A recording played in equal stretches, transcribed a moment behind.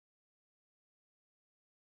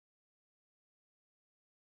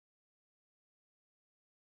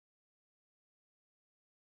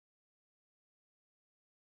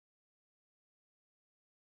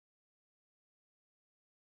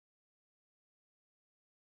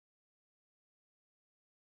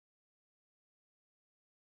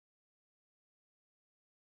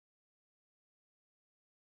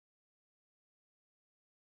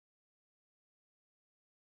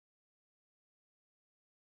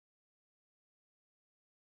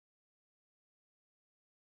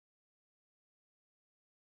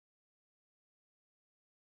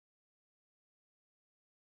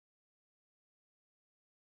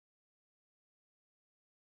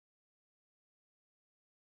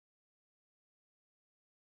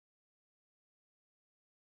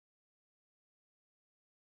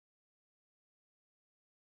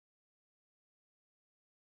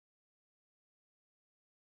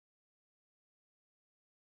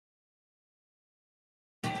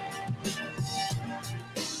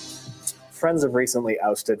friends of recently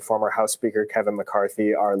ousted former House Speaker Kevin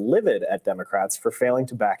McCarthy are livid at Democrats for failing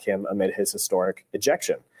to back him amid his historic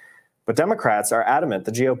ejection. But Democrats are adamant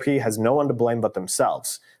the GOP has no one to blame but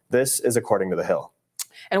themselves. This is according to The Hill.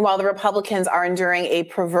 And while the Republicans are enduring a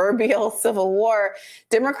proverbial civil war,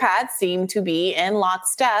 Democrats seem to be in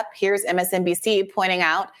lockstep. Here's MSNBC pointing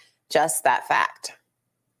out just that fact.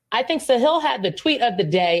 I think Sahil had the tweet of the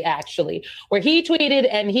day, actually, where he tweeted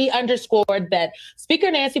and he underscored that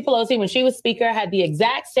Speaker Nancy Pelosi, when she was Speaker, had the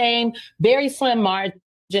exact same very slim margin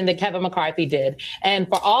that Kevin McCarthy did. And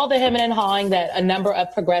for all the hemming and hawing that a number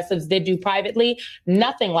of progressives did do privately,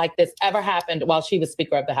 nothing like this ever happened while she was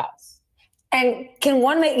Speaker of the House. And can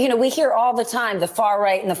one make, we hear all the time the far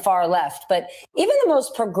right and the far left, but even the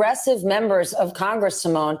most progressive members of Congress,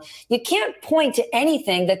 Simone, you can't point to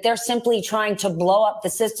anything that they're simply trying to blow up the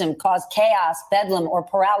system, cause chaos, bedlam, or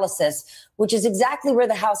paralysis, which is exactly where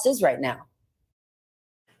the House is right now.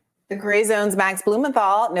 The Gray Zone's Max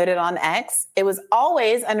Blumenthal noted on X, it was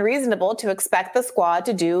always unreasonable to expect the squad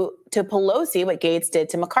to do to Pelosi what Gates did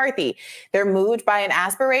to McCarthy. They're moved by an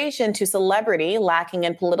aspiration to celebrity, lacking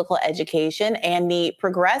in political education, and the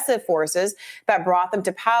progressive forces that brought them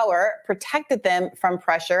to power protected them from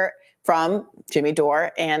pressure from Jimmy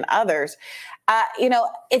Dore and others.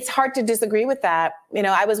 It's hard to disagree with that.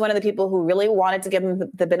 I was one of the people who really wanted to give them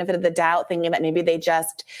the benefit of the doubt, thinking that maybe they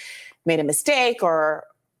just made a mistake or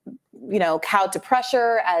cowed to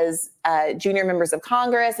pressure as junior members of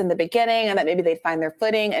Congress in the beginning, and that maybe they'd find their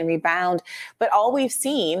footing and rebound. But all we've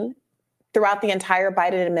seen throughout the entire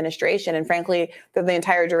Biden administration, and frankly, through the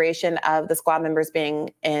entire duration of the squad members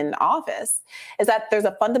being in office, is that there's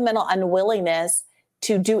a fundamental unwillingness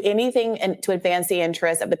to do anything to advance the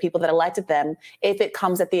interests of the people that elected them if it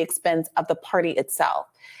comes at the expense of the party itself.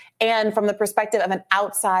 And from the perspective of an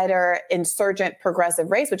outsider, insurgent, progressive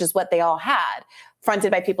race, which is what they all had,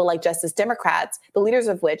 fronted by people like Justice Democrats, the leaders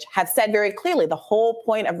of which have said very clearly the whole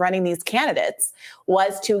point of running these candidates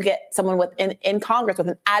was to get someone in Congress with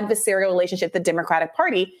an adversarial relationship with the Democratic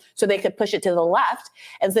Party so they could push it to the left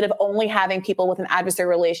instead of only having people with an adversarial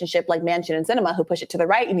relationship like Manchin and Sinema who push it to the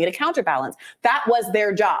right. You need a counterbalance. That was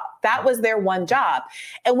their job. That was their one job.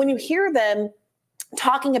 And when you hear them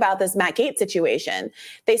talking about this Matt Gaetz situation,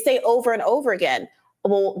 they say over and over again,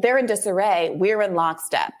 well, they're in disarray. We're in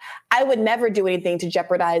lockstep. I would never do anything to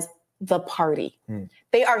jeopardize the party.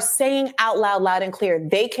 They are saying out loud, loud and clear,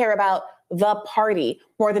 they care about the party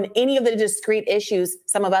more than any of the discrete issues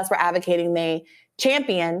some of us were advocating they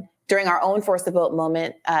champion during our own force the vote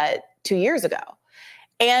moment 2 years ago.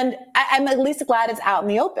 And I'm at least glad it's out in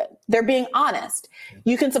the open. They're being honest.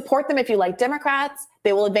 You can support them if you like Democrats.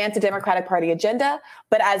 They will advance a Democratic Party agenda.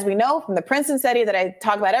 But as we know from the Princeton study that I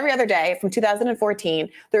talk about every other day from 2014,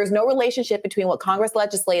 there is no relationship between what Congress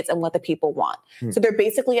legislates and what the people want. So they're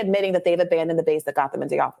basically admitting that they've abandoned the base that got them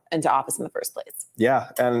into office in the first place. Yeah,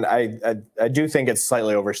 and I do think it's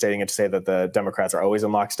slightly overstating it to say that the Democrats are always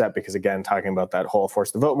in lockstep because, again, talking about that whole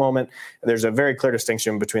force the vote moment, there's a very clear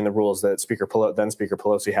distinction between the rules that then Speaker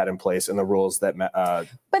Pelosi had in place and the rules that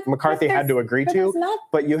McCarthy had to agree to.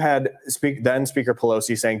 But you had then Speaker Pelosi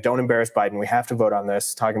saying, don't embarrass Biden. We have to vote on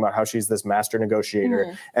this, talking about how she's this master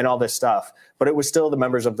negotiator and all this stuff. But it was still the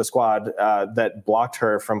members of the squad that blocked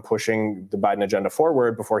her from pushing the Biden agenda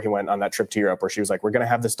forward before he went on that trip to Europe, where she was like, we're going to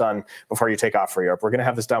have this done before you take off for Europe. We're going to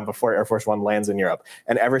have this done before Air Force One lands in Europe.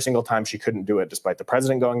 And every single time she couldn't do it, despite the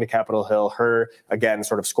president going to Capitol Hill, her, again,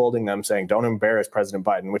 sort of scolding them, saying, don't embarrass President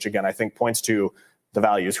Biden, which, again, I think points to the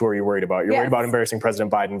values. Who are you worried about? You're worried about embarrassing President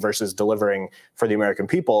Biden versus delivering for the American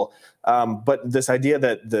people. But this idea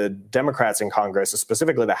that the Democrats in Congress,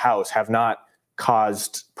 specifically the House, have not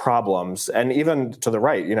caused problems. And even to the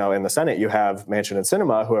right, in the Senate, you have Manchin and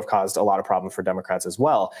Sinema who have caused a lot of problems for Democrats as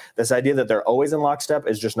well. This idea that they're always in lockstep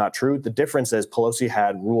is just not true. The difference is Pelosi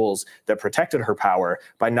had rules that protected her power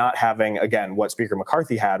by not having, again, what Speaker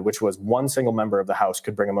McCarthy had, which was one single member of the House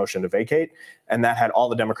could bring a motion to vacate, and that had all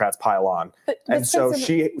the Democrats pile on. And so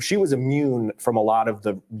she was immune from a lot of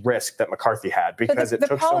the risk that McCarthy had because it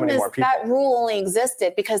took so many more people. That rule only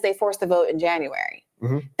existed because they forced the vote in January.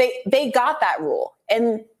 They got that rule,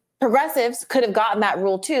 and progressives could have gotten that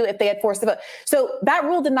rule too if they had forced the vote. So that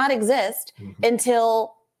rule did not exist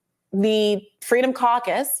until the Freedom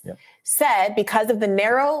Caucus said, because of the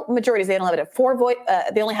narrow majorities, they only had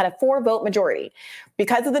a 4-vote majority.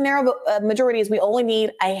 Because of the narrow majorities, we only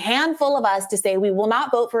need a handful of us to say we will not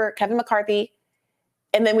vote for Kevin McCarthy,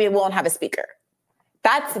 and then we won't have a speaker.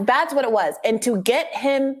 That's what it was. And to get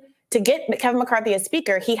Kevin McCarthy as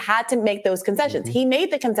speaker, he had to make those concessions. He made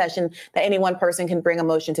the concession that any one person can bring a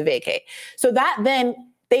motion to vacate. So that then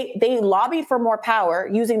They lobbied for more power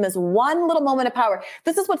using this one little moment of power.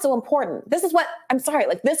 This is what's so important. This is what, I'm sorry,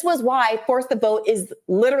 like this was why force the vote is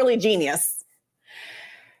literally genius.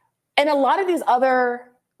 And a lot of these other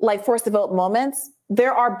like force the vote moments,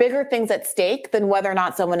 there are bigger things at stake than whether or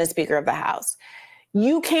not someone is Speaker of the House.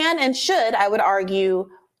 You can and should, I would argue,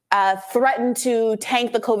 threaten to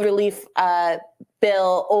tank the COVID relief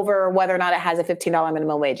bill over whether or not it has a $15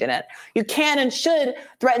 minimum wage in it. You can and should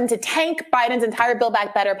threaten to tank Biden's entire Build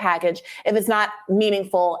Back Better package if it's not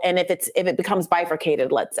meaningful and if it becomes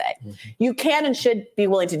bifurcated, let's say. You can and should be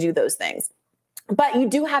willing to do those things. But you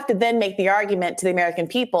do have to then make the argument to the American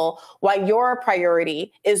people why your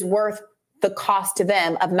priority is worth the cost to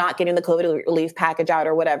them of not getting the COVID relief package out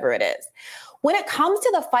or whatever it is. When it comes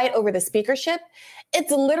to the fight over the speakership,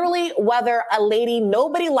 it's literally whether a lady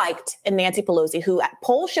nobody liked in Nancy Pelosi, who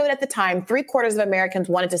polls showed at the time 3/4 of Americans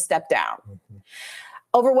wanted to step down,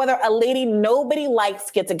 over whether a lady nobody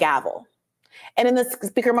likes gets a gavel. And in the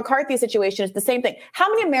Speaker McCarthy situation, it's the same thing. How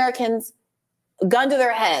many Americans, gun to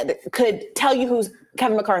their head, could tell you who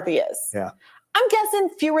Kevin McCarthy is? Yeah. I'm guessing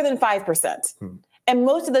fewer than 5%. And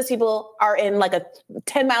most of those people are in like a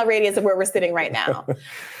 10-mile radius of where we're sitting right now.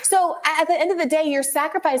 So at the end of the day, you're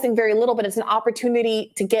sacrificing very little, but it's an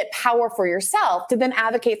opportunity to get power for yourself to then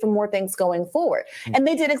advocate for more things going forward. And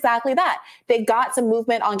they did exactly that. They got some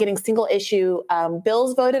movement on getting single issue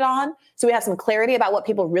bills voted on. So we have some clarity about what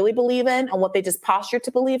people really believe in and what they just posture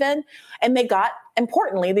to believe in. And they got,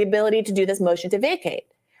 importantly, the ability to do this motion to vacate.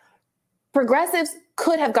 Progressives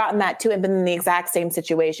could have gotten that too and been in the exact same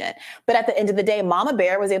situation. But at the end of the day, Mama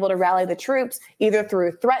Bear was able to rally the troops either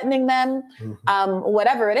through threatening them,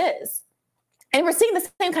 whatever it is. And we're seeing the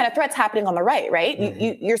same kind of threats happening on the right?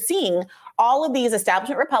 You're seeing all of these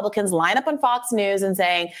establishment Republicans line up on Fox News and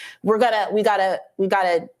saying, we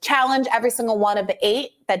gotta challenge every single one of the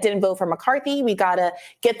 8 that didn't vote for McCarthy. We gotta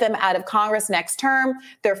get them out of Congress next term.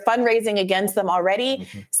 They're fundraising against them already.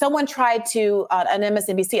 Someone tried to, on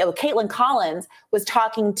MSNBC, Caitlin Collins was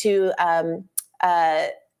talking to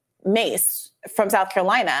Mace from South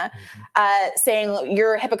Carolina, saying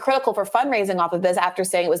you're hypocritical for fundraising off of this after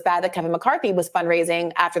saying it was bad that Kevin McCarthy was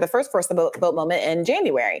fundraising after the first force the vote moment in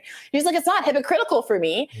January. He's like, it's not hypocritical for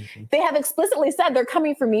me. They have explicitly said they're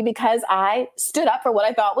coming for me because I stood up for what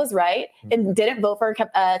I thought was right and didn't vote for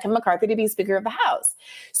Kevin McCarthy to be Speaker of the House.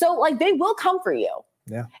 So like they will come for you.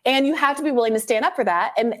 Yeah. And you have to be willing to stand up for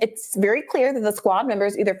that. And it's very clear that the squad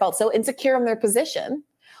members either felt so insecure in their position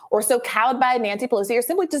or so cowed by Nancy Pelosi, or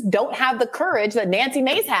simply just don't have the courage that Nancy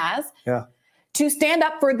Mace has to stand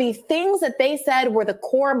up for the things that they said were the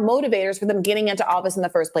core motivators for them getting into office in the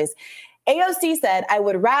first place. AOC said, I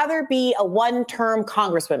would rather be a one-term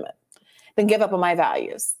congresswoman than give up on my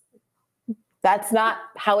values. That's not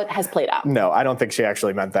how it has played out. No, I don't think she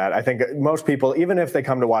actually meant that. I think most people, even if they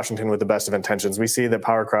come to Washington with the best of intentions, we see that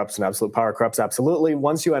power corrupts and absolute power corrupts absolutely.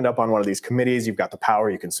 Once you end up on one of these committees, you've got the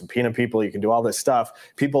power, you can subpoena people, you can do all this stuff.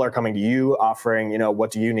 People are coming to you offering,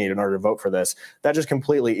 what do you need in order to vote for this? That just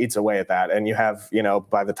completely eats away at that. And you have,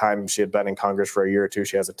 by the time she had been in Congress for a year or two,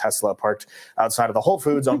 she has a Tesla parked outside of the Whole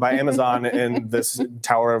Foods owned by Amazon in this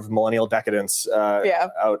tower of millennial decadence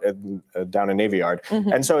down in Navy Yard.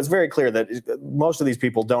 And so it's very clear that most of these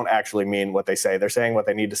people don't actually mean what they say. They're saying what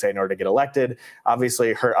they need to say in order to get elected.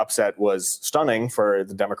 Obviously, her upset was stunning for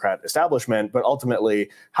the Democrat establishment, but ultimately,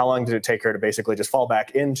 how long did it take her to basically just fall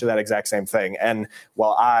back into that exact same thing? And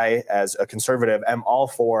while I, as a conservative, am all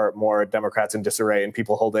for more Democrats in disarray and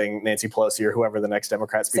people holding Nancy Pelosi or whoever the next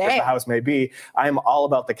Democrat Speaker of the House may be, I am all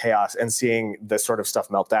about the chaos and seeing this sort of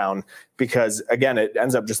stuff melt down because, again, it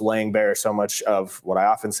ends up just laying bare so much of what I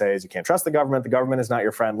often say is you can't trust the government. The government is not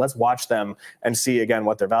your friend. Let's watch them and see, again,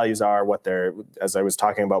 what their values are, what their, as I was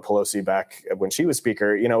talking about Pelosi back when she was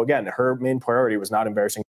Speaker, again, her main priority was not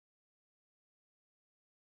embarrassing.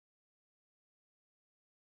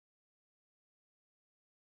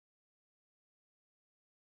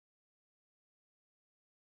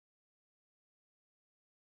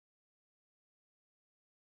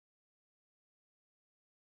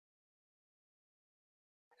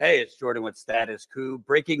 Hey, it's Jordan with Status Coup.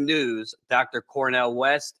 Breaking news, Dr. Cornel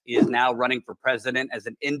West is now running for president as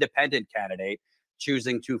an independent candidate,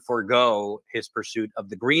 choosing to forego his pursuit of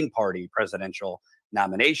the Green Party presidential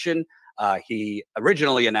nomination. He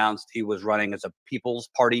originally announced he was running as a People's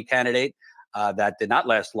Party candidate. That did not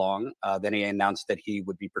last long. Then he announced that he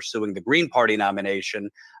would be pursuing the Green Party nomination,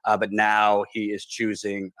 but now he is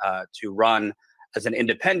choosing to run as an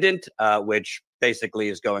independent, which basically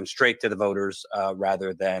is going straight to the voters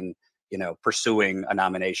rather than, pursuing a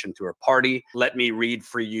nomination through a party. Let me read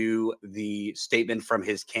for you the statement from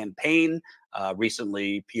his campaign.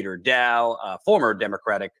 Recently, Peter Daou, former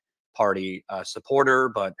Democratic Party supporter,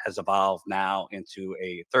 but has evolved now into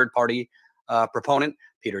a third-party proponent.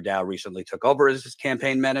 Peter Daou recently took over as his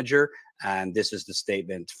campaign manager, and this is the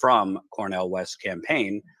statement from Cornel West's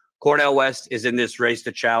campaign. Cornel West is in this race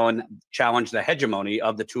to challenge the hegemony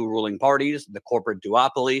of the two ruling parties, the corporate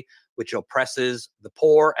duopoly, which oppresses the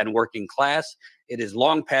poor and working class. It is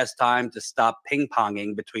long past time to stop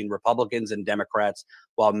ping-ponging between Republicans and Democrats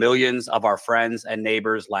while millions of our friends and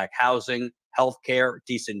neighbors lack housing, health care,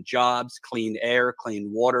 decent jobs, clean air,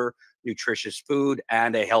 clean water, nutritious food,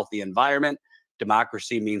 and a healthy environment.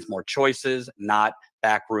 Democracy means more choices, not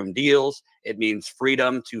backroom deals. It means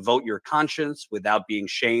freedom to vote your conscience without being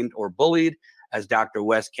shamed or bullied. As Dr.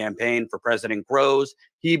 West's campaign for president grows,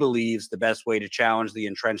 he believes the best way to challenge the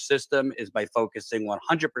entrenched system is by focusing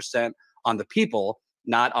 100% on the people,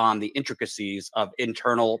 not on the intricacies of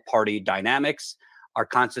internal party dynamics. Our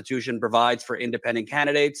Constitution provides for independent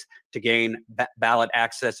candidates to gain ballot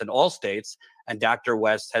access in all states, and Dr.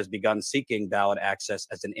 West has begun seeking ballot access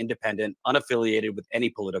as an independent, unaffiliated with any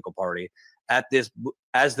political party.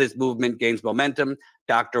 As this movement gains momentum,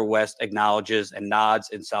 Dr. West acknowledges and nods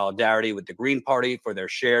in solidarity with the Green Party for their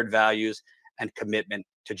shared values and commitment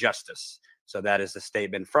to justice. So that is a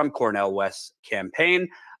statement from Cornel West's campaign.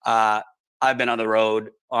 I've been on the road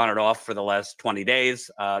on and off for the last 20 days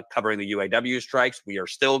covering the UAW strikes. We are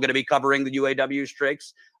still going to be covering the UAW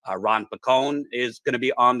strikes. Ron Pacone is going to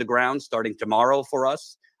be on the ground starting tomorrow for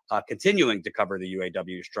us, continuing to cover the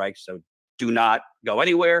UAW strikes. So do not go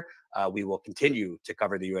anywhere. We will continue to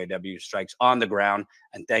cover the UAW strikes on the ground.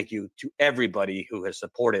 And thank you to everybody who has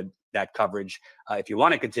supported that coverage. If you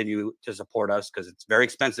want to continue to support us, because it's very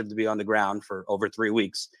expensive to be on the ground for over 3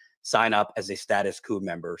 weeks, sign up as a Status Coup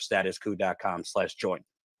member, statuscoup.com/join.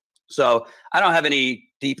 So I don't have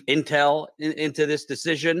any deep intel into this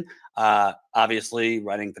decision. Obviously,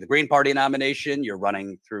 running for the Green Party nomination, you're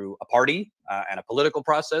running through a party and a political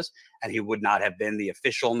process, and he would not have been the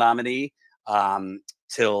official nominee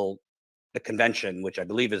till the convention, which I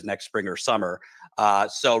believe is next spring or summer.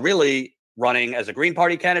 So really, running as a Green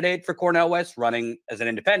Party candidate for Cornel West, running as an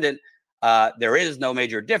independent, there is no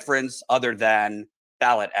major difference other than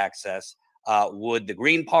ballot access. Would the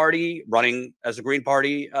Green Party, running as a Green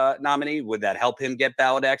Party nominee, would that help him get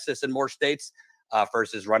ballot access in more states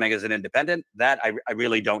versus running as an independent? That I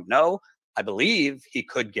really don't know. I believe he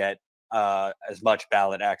could get as much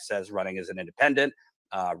ballot access running as an independent.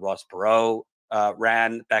 Ross Perot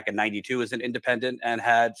ran back in '92 as an independent and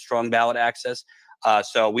had strong ballot access.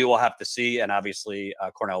 So we will have to see. And obviously,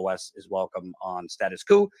 Cornel West is welcome on Status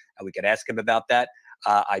Coup, and we could ask him about that.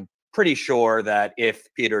 I'm pretty sure that if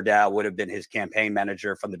Peter Daou would have been his campaign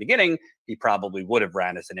manager from the beginning, he probably would have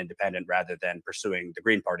ran as an independent rather than pursuing the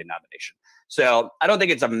Green Party nomination. So I don't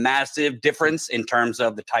think it's a massive difference in terms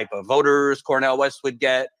of the type of voters Cornel West would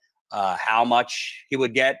get, how much he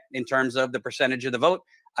would get in terms of the percentage of the vote.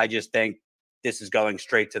 I just think this is going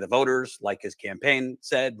straight to the voters, like his campaign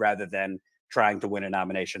said, rather than trying to win a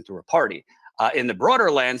nomination through a party. In the broader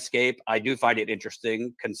landscape, I do find it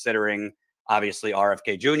interesting considering obviously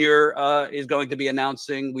RFK Jr. Is going to be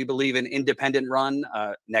announcing, we believe, an independent run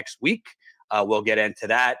next week. We'll get into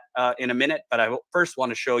that in a minute, but I first want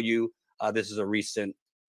to show you, this is a recent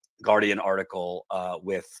Guardian article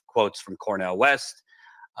with quotes from Cornel West.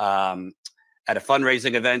 At a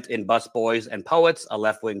fundraising event in Busboys and Poets, a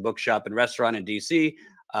left-wing bookshop and restaurant in D.C.,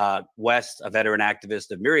 West, a veteran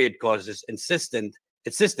activist of myriad causes, insisted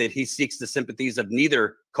he seeks the sympathies of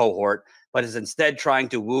neither cohort, but is instead trying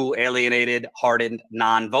to woo alienated, hardened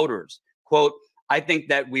non-voters. Quote, I think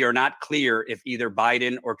that we are not clear if either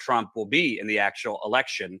Biden or Trump will be in the actual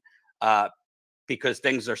election because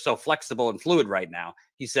things are so flexible and fluid right now.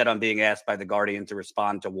 He said on being asked by The Guardian to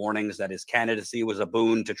respond to warnings that his candidacy was a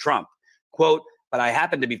boon to Trump. Quote, but I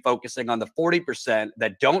happen to be focusing on the 40%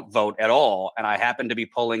 that don't vote at all, and I happen to be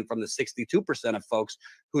pulling from the 62% of folks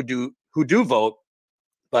who do vote,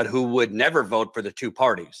 but who would never vote for the two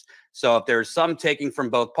parties. So if there's some taking from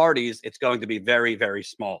both parties, it's going to be very, very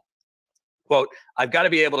small. Quote, I've got to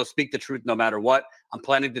be able to speak the truth no matter what. I'm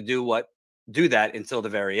planning to do that until the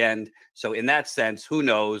very end. So in that sense, who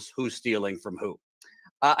knows who's stealing from who?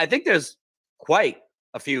 I think there's quite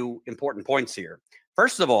a few important points here.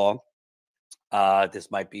 First of all, this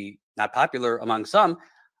might be not popular among some.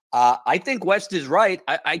 I think West is right.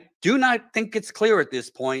 I do not think it's clear at this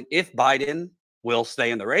point if Biden will stay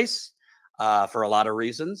in the race for a lot of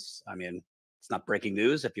reasons. I mean, it's not breaking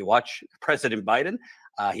news. If you watch President Biden,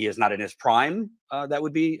 he is not in his prime. That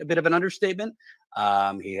would be a bit of an understatement.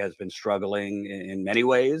 He has been struggling in many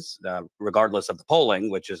ways, regardless of the polling,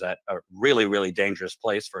 which is at a really, really dangerous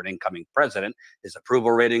place for an incoming president. His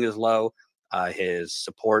approval rating is low. His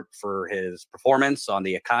support for his performance on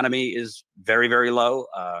the economy is very, very low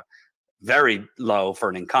for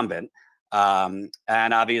an incumbent. And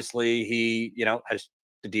obviously, he,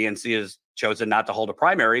 the DNC has chosen not to hold a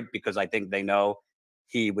primary because I think they know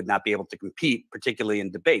he would not be able to compete, particularly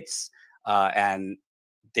in debates, and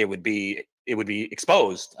it would be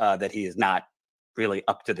exposed that he is not really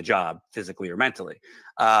up to the job physically or mentally.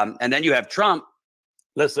 And then you have Trump.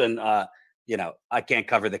 Listen, I can't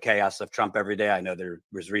cover the chaos of Trump every day. I know there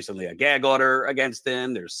was recently a gag order against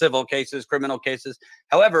him. There's civil cases, criminal cases.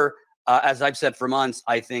 However, as I've said for months,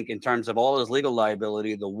 I think in terms of all his legal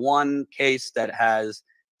liability, the one case that has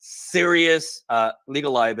serious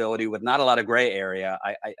legal liability with not a lot of gray area,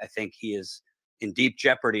 I think he is in deep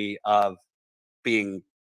jeopardy of being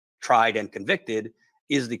tried and convicted,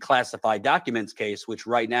 is the classified documents case, which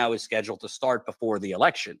right now is scheduled to start before the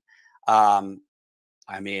election.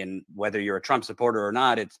 I mean, whether you're a Trump supporter or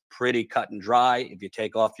not, it's pretty cut and dry. If you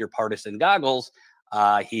take off your partisan goggles,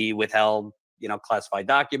 he withheld, classified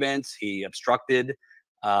documents. He obstructed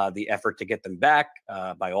the effort to get them back.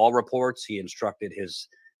 By all reports, he instructed his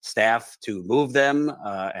staff to move them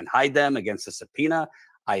and hide them against a subpoena.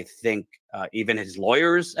 I think even his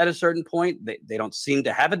lawyers at a certain point, they don't seem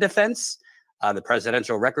to have a defense. The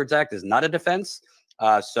Presidential Records Act is not a defense.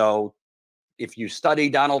 So if you study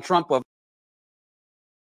Donald Trump,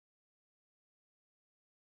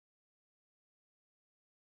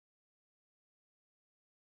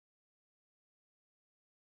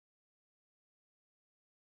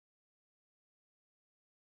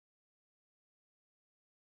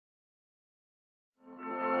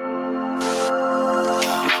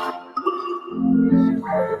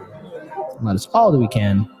 let us all do we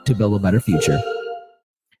can to build a better future.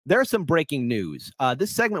 There's some breaking news.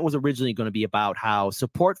 This segment was originally going to be about how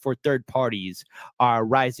support for third parties are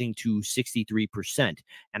rising to 63%.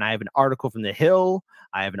 And I have an article from The Hill.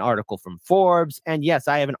 I have an article from Forbes. And yes,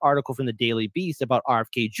 I have an article from the Daily Beast about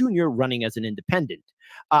RFK Jr. running as an independent.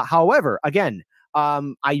 However, again,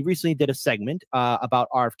 I recently did a segment about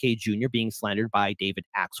RFK Jr. being slandered by David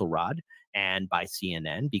Axelrod and by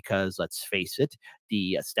CNN because, let's face it,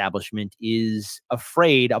 the establishment is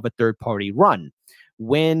afraid of a third-party run.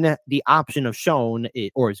 When the option of shown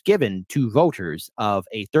or is given to voters of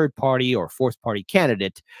a third-party or fourth-party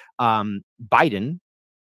candidate, Biden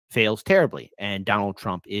fails terribly, and Donald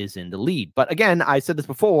Trump is in the lead. But again, I said this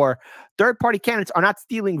before, third-party candidates are not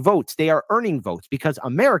stealing votes. They are earning votes because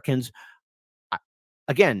Americans,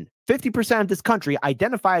 again, 50% of this country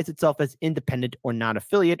identifies itself as independent or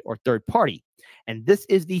non-affiliate or third party. And this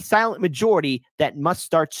is the silent majority that must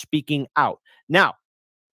start speaking out. Now,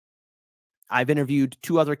 I've interviewed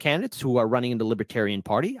two other candidates who are running in the Libertarian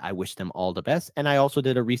Party. I wish them all the best. And I also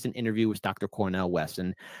did a recent interview with Dr. Cornel West.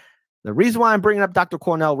 And the reason why I'm bringing up Dr.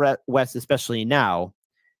 Cornel West, especially now,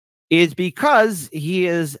 is because he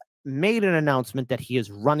has made an announcement that he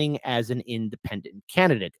is running as an independent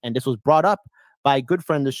candidate. And this was brought up by a good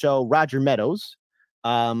friend of the show, Roger Meadows,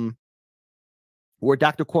 where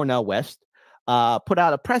Dr. Cornel West put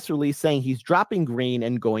out a press release saying he's dropping green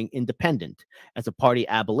and going independent. As a party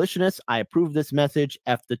abolitionist, I approve this message.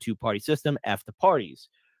 F the two-party system, F the parties.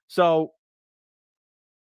 So,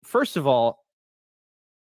 first of all,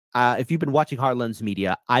 if you've been watching Heartlands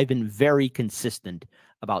Media, I've been very consistent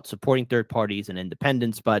about supporting third parties and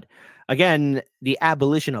independents. But again, the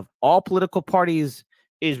abolition of all political parties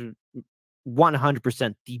is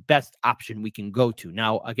 100% the best option we can go to.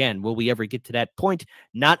 Now, again, will we ever get to that point?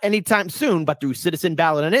 Not anytime soon, but through citizen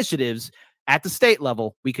ballot initiatives at the state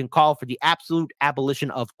level, we can call for the absolute abolition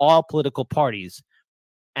of all political parties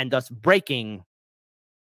and thus breaking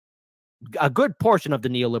a good portion of the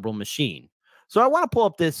neoliberal machine. So I want to pull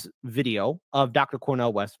up this video of Dr.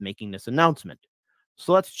 Cornel West making this announcement.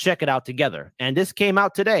 So let's check it out together. And this came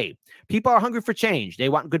out today. People are hungry for change. They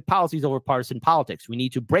want good policies over partisan politics. We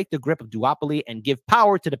need to break the grip of duopoly and give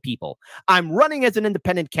power to the people. I'm running as an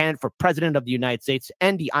independent candidate for president of the United States to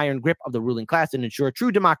end the iron grip of the ruling class and ensure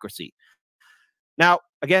true democracy. Now,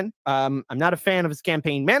 again, I'm not a fan of his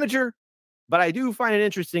campaign manager, but I do find it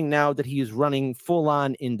interesting now that he is running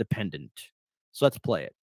full-on independent. So let's play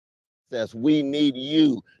it. We need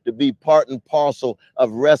you to be part and parcel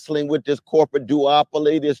of wrestling with this corporate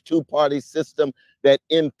duopoly, this two-party system that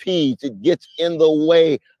impedes, it gets in the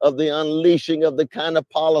way of the unleashing of the kind of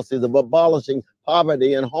policies of abolishing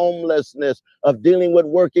poverty and homelessness, of dealing with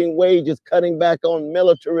working wages, cutting back on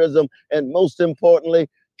militarism, and most importantly,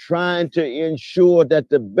 trying to ensure that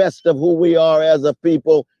the best of who we are as a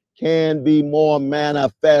people can be more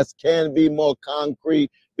manifest, can be more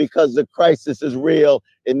concrete, because the crisis is real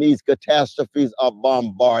and these catastrophes are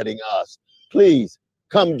bombarding us. Please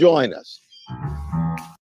come join us.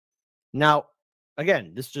 Now,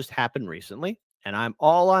 again, this just happened recently, and I'm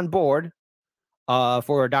all on board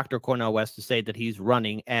for Dr. Cornel West to say that he's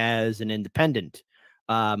running as an independent,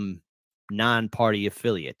 non-party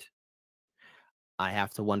affiliate. I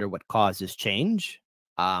have to wonder what caused this change.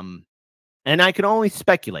 And I can only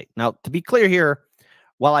speculate. Now, to be clear here,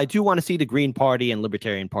 while I do want to see the Green Party and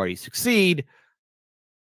Libertarian Party succeed,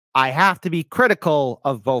 I have to be critical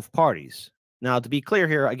of both parties. Now, to be clear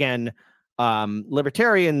here, again,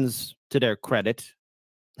 Libertarians, to their credit,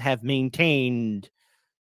 have maintained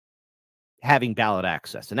having ballot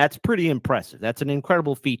access, and that's pretty impressive. That's an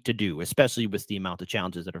incredible feat to do, especially with the amount of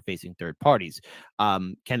challenges that are facing third parties.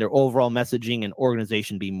 Can their overall messaging and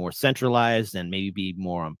organization be more centralized and maybe be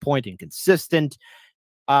more on point and consistent?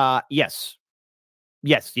 Yes,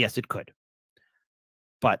 it could.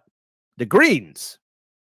 But the Greens,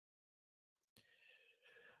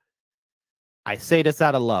 I say this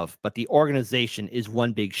out of love, but the organization is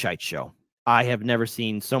one big shite show. I have never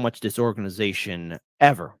seen so much disorganization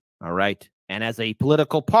ever. All right. And as a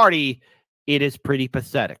political party, it is pretty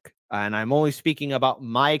pathetic. And I'm only speaking about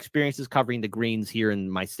my experiences covering the Greens here in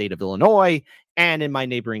my state of Illinois and in my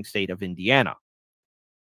neighboring state of Indiana.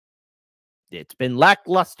 It's been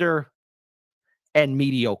lackluster and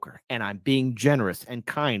mediocre. And I'm being generous and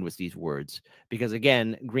kind with these words because,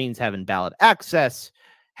 again, Greens having ballot access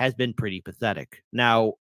has been pretty pathetic.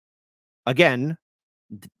 Now, again,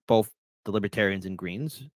 both the Libertarians and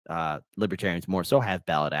Greens, Libertarians more so, have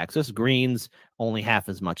ballot access. Greens only half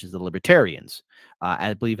as much as the Libertarians.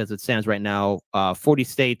 I believe as it stands right now, 40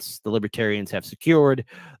 states the Libertarians have secured,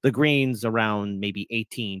 the Greens around maybe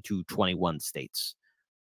 18 to 21 states.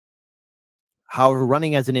 However,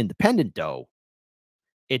 running as an independent, though,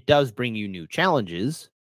 it does bring you new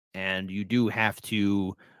challenges, and you do have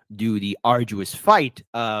to do the arduous fight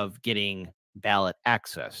of getting ballot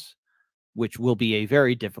access, which will be a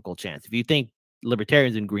very difficult chance. If you think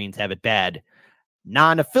Libertarians and Greens have it bad,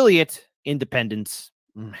 non-affiliate independents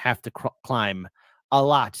have to climb a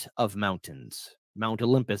lot of mountains, Mount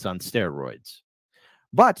Olympus on steroids.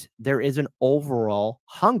 But there is an overall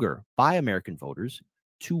hunger by American voters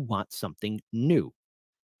to want something new.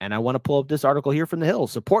 And I want to pull up this article here from The Hill.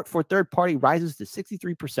 Support for third party rises to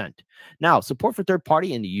 63%. Now, support for third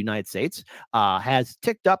party in the United States has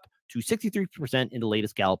ticked up to 63% in the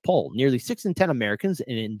latest Gallup poll. Nearly 6 in 10 Americans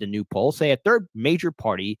in the new poll say a third major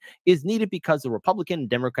party is needed because the Republican and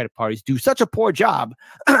Democratic parties do such a poor job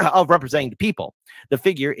of representing the people. The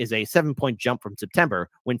figure is a 7-point jump from September,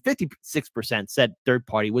 when 56% said third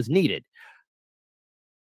party was needed.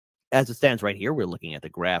 As it stands right here, we're looking at the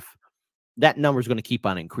graph. That number is going to keep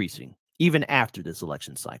on increasing, even after this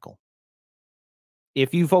election cycle.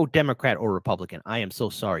 If you vote Democrat or Republican, I am so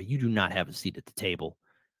sorry. You do not have a seat at the table.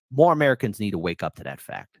 More Americans need to wake up to that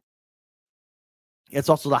fact. It's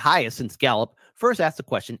also the highest since Gallup first asked the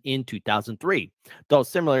question in 2003. Though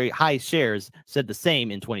similarly high shares said the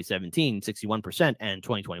same in 2017, 61%, and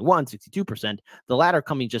 2021, 62%, the latter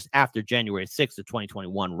coming just after January 6th of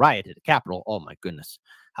 2021 riot at the Capitol. Oh my goodness.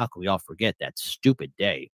 How can we all forget that stupid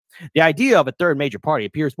day? The idea of a third major party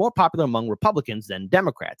appears more popular among Republicans than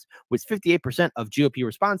Democrats, with 58% of GOP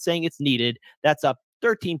response saying it's needed. That's up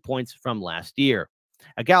 13 points from last year.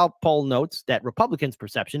 A Gallup poll notes that Republicans'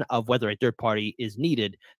 perception of whether a third party is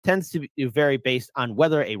needed tends to vary based on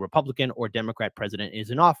whether a Republican or Democrat president is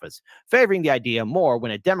in office, favoring the idea more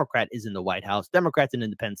when a Democrat is in the White House. Democrats and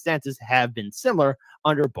independent stances have been similar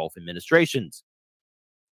under both administrations.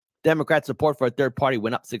 Democrat support for a third party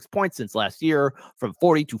went up 6 points since last year, from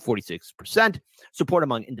 40 to 46%. Support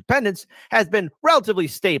among independents has been relatively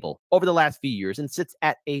stable over the last few years and sits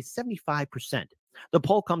at a 75%. The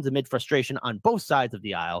poll comes amid frustration on both sides of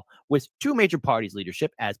the aisle, with two major parties'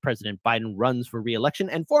 leadership as President Biden runs for re-election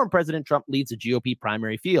and former President Trump leads the GOP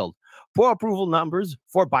primary field. Poor approval numbers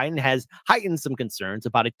for Biden has heightened some concerns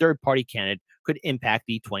about a third-party candidate could impact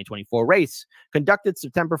the 2024 race. Conducted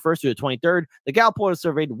September 1st to the 23rd, the Gallup poll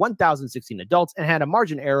surveyed 1,016 adults and had a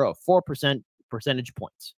margin error of 4 percentage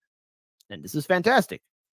points. And this is fantastic.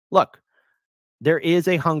 Look, there is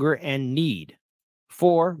a hunger and need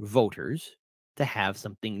for voters to have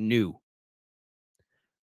something new,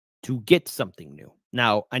 to get something new.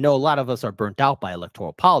 Now, I know a lot of us are burnt out by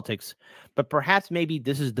electoral politics, but perhaps maybe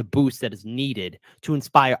this is the boost that is needed to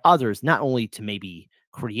inspire others not only to maybe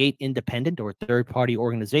create independent or third-party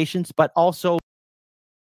organizations, but also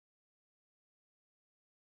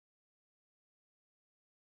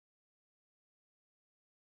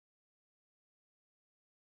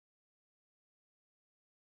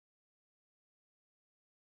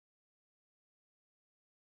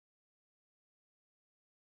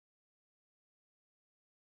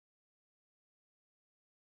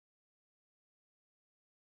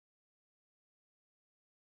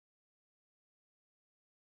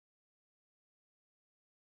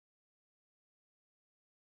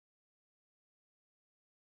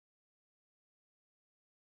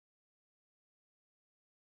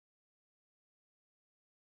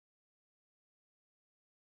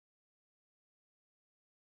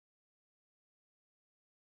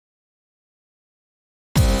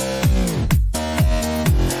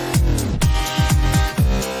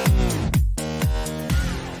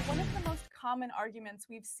common arguments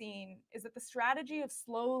we've seen is that the strategy of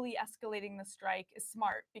slowly escalating the strike is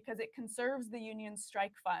smart because it conserves the union's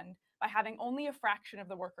strike fund by having only a fraction of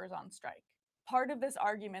the workers on strike. Part of this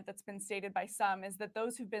argument that's been stated by some is that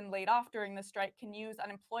those who've been laid off during the strike can use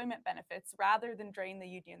unemployment benefits rather than drain the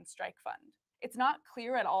union's strike fund. It's not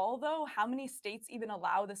clear at all, though, how many states even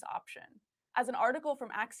allow this option. As an article from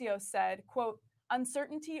Axios said, quote,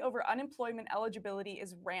 "Uncertainty over unemployment eligibility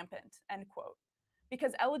is rampant," end quote,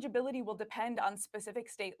 because eligibility will depend on specific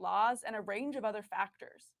state laws and a range of other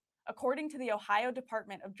factors. According to the Ohio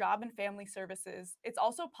Department of Job and Family Services, it's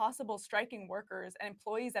also possible striking workers and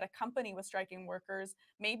employees at a company with striking workers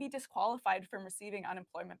may be disqualified from receiving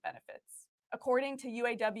unemployment benefits. According to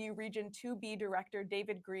UAW Region 2B Director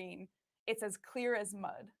David Green, it's as clear as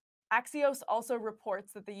mud. Axios also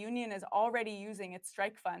reports that the union is already using its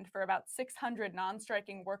strike fund for about 600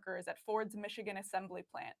 non-striking workers at Ford's Michigan assembly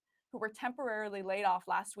plant, who were temporarily laid off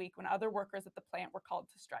last week when other workers at the plant were called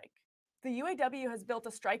to strike. The UAW has built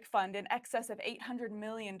a strike fund in excess of $800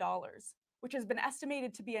 million, which has been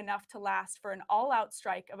estimated to be enough to last for an all-out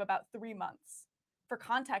strike of about 3 months. For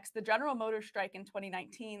context, the General Motors strike in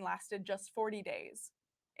 2019 lasted just 40 days.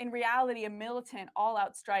 In reality, a militant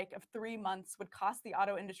all-out strike of 3 months would cost the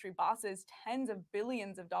auto industry bosses tens of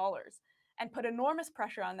billions of dollars and put enormous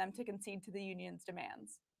pressure on them to concede to the union's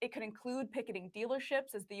demands. It could include picketing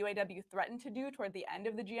dealerships, as the UAW threatened to do toward the end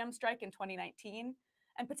of the GM strike in 2019,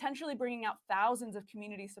 and potentially bringing out thousands of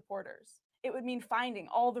community supporters. It would mean finding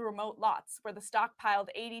all the remote lots where the stockpiled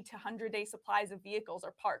 80 to 100-day supplies of vehicles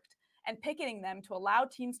are parked and picketing them to allow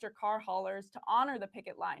Teamster car haulers to honor the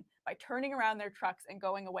picket line by turning around their trucks and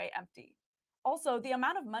going away empty. Also, the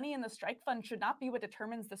amount of money in the strike fund should not be what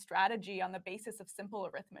determines the strategy on the basis of simple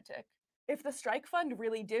arithmetic. If the strike fund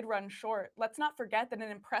really did run short, let's not forget that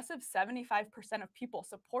an impressive 75% of people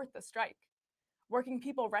support the strike. Working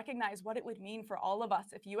people recognize what it would mean for all of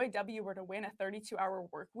us if UAW were to win a 32-hour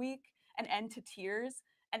work week, an end to tiers,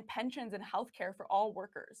 and pensions and healthcare for all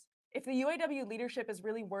workers. If the UAW leadership is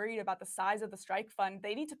really worried about the size of the strike fund,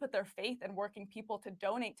 they need to put their faith in working people to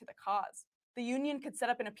donate to the cause. The union could set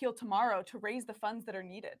up an appeal tomorrow to raise the funds that are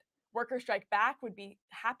needed. Workers Strike Back would be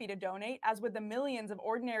happy to donate, as would the millions of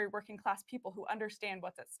ordinary working class people who understand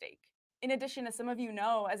what's at stake. In addition, as some of you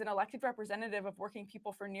know, as an elected representative of working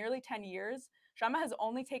people for nearly 10 years, Shama has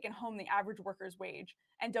only taken home the average worker's wage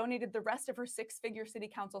and donated the rest of her 6-figure city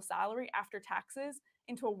council salary after taxes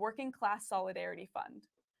into a working class solidarity fund.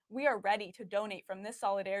 We are ready to donate from this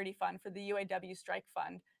solidarity fund for the UAW strike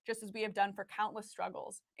fund, just as we have done for countless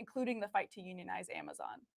struggles, including the fight to unionize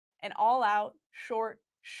Amazon. An all-out, short,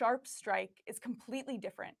 sharp strike is completely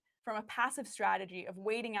different from a passive strategy of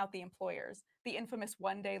waiting out the employers, the infamous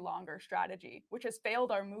one day longer strategy, which has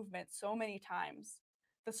failed our movement so many times.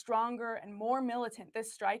 The stronger and more militant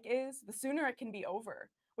this strike is, the sooner it can be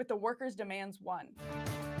over, with the workers' demands won.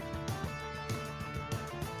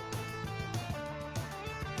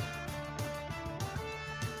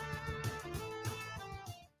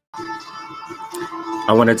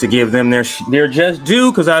 I wanted to give them their just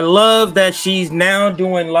due because I love that she's now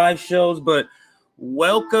doing live shows. But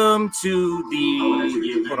welcome to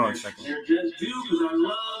the. Hold on a second.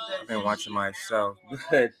 I've been watching myself.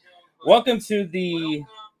 Good. Welcome to the.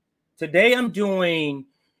 Today I'm doing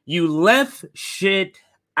You Left Shit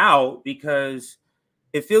Out because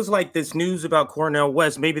it feels like this news about Cornel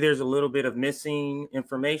West. Maybe there's a little bit of missing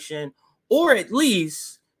information, or at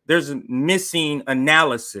least there's a missing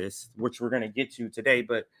analysis, which we're going to get to today.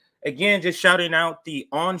 But again, just shouting out the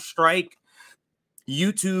On Strike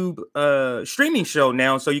YouTube streaming show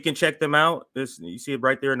now, so you can check them out. You see it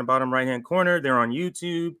right there in the bottom right-hand corner. They're on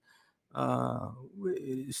YouTube.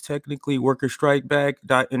 It's technically Worker Strike Back,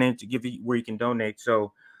 and then to give you where you can donate.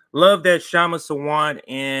 So love that Shama Sawant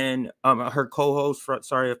and her co-host,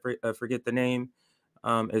 sorry, I forget the name,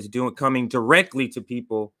 is coming directly to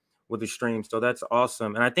people with a stream. So that's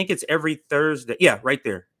awesome. And I think it's every Thursday. Yeah, right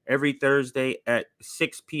there. Every Thursday at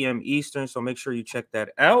 6 p.m. Eastern. So make sure you check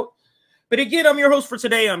that out. But again, I'm your host for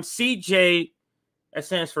today. I'm CJ. That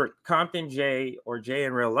stands for Compton J, or J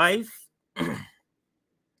in real life.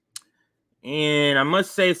 And I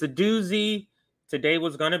must say it's a doozy. Today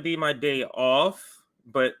was going to be my day off.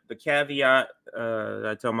 But the caveat,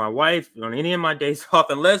 I tell my wife, on any of my days off,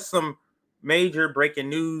 unless some major breaking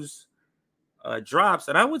news drops,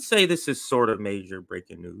 and I would say this is sort of major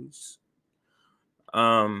breaking news.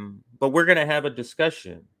 But we're going to have a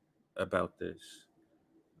discussion about this.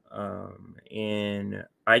 And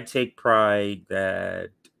I take pride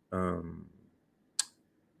that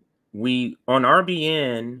we, on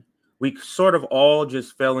RBN, we sort of all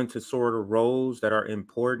just fell into sort of roles that are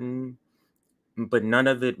important but none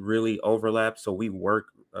of it really overlaps. So we work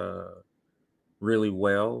really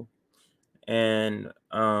well. And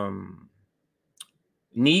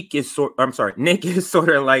Nick is sort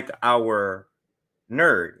of like our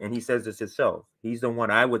nerd, and he says this himself. He's the one,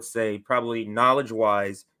 I would say, probably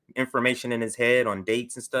knowledge-wise, information in his head on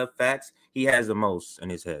dates and stuff, facts, he has the most in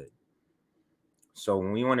his head. So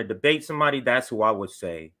when we want to debate somebody, that's who I would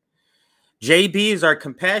say. JB is our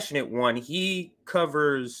compassionate one. He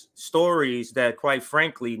covers stories that, quite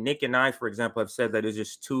frankly, Nick and I, for example, have said that is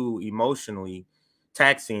just too emotionally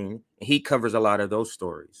taxing. He covers a lot of those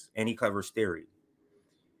stories, and he covers theory.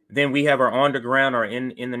 Then we have our on the ground, our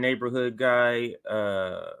in the neighborhood guy,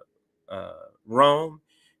 Rome.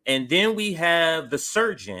 And then we have the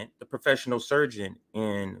surgeon, the professional surgeon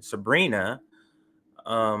in Sabrina,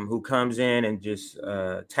 who comes in and just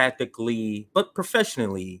tactically, but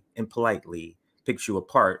professionally and politely picks you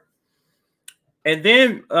apart. And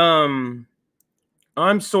then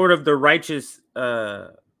I'm sort of the righteous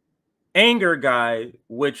anger guy,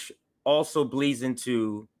 which also bleeds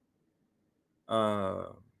into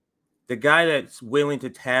the guy that's willing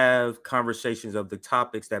to have conversations of the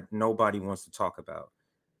topics that nobody wants to talk about.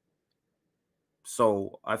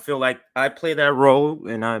 So I feel like I play that role,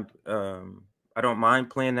 and I don't mind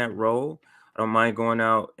playing that role. I don't mind going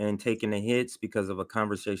out and taking the hits because of a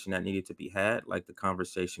conversation that needed to be had, like the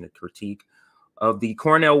conversation, the critique of the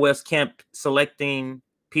Cornel West camp selecting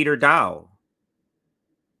Peter Daou.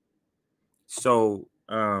 So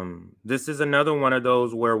this is another one of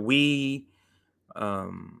those where we,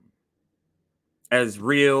 as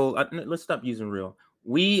real, let's stop using real.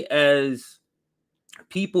 We as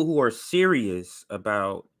people who are serious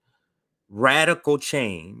about radical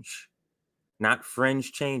change, not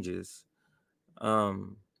fringe changes,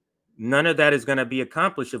 none of that is going to be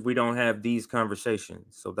accomplished if we don't have these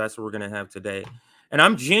conversations. So that's what we're going to have today. And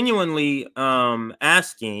I'm genuinely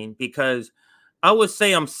asking, because I would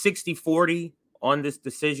say I'm 60-40 on this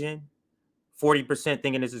decision. 40%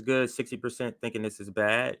 thinking this is good, 60% thinking this is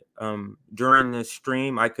bad. During this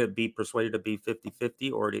stream, I could be persuaded to be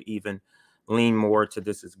 50-50 or to even lean more to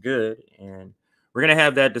this is good. And we're going to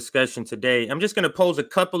have that discussion today. I'm just going to pose a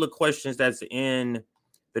couple of questions that's in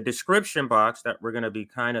the description box that we're going to be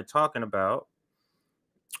kind of talking about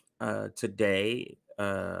today.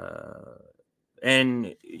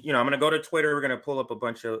 And, you know, I'm going to go to Twitter. We're going to pull up a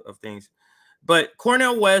bunch of things. But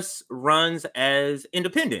Cornel West runs as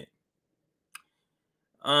independent.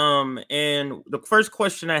 And the first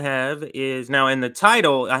question I have is, now in the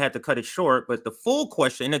title, I had to cut it short, but the full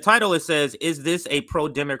question in the title, it says, is this a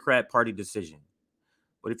pro-Democrat party decision?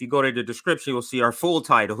 But if you go to the description, you'll see our full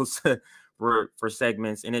titles for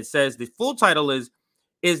segments. And it says the full title is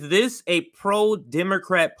this a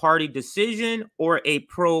pro-Democrat party decision or a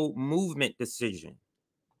pro-movement decision?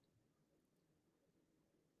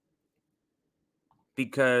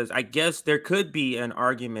 Because I guess there could be an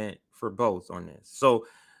argument for both on this. So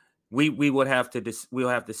we'll have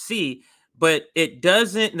to see, but it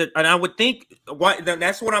doesn't, and I would think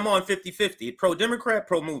that's what I'm on 50-50, pro-Democrat,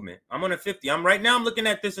 pro-movement. I'm on a 50. I'm looking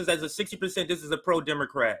at this as a 60%. This is a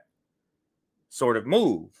pro-Democrat sort of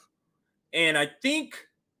move. And I think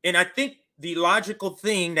the logical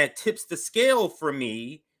thing that tips the scale for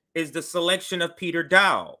me is the selection of Peter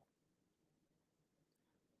Daou.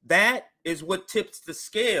 That is what tips the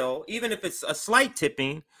scale, even if it's a slight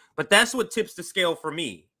tipping, but that's what tips the scale for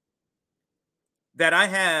me. That I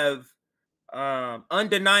have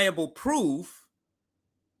undeniable proof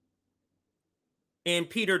in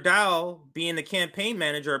Peter Daou being the campaign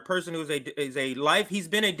manager, a person who's he's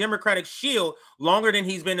been a Democratic shield longer than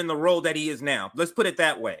he's been in the role that he is now. Let's put it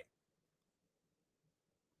that way.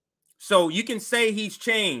 So you can say he's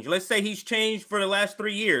changed. Let's say he's changed for the last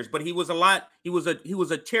 3 years, but he was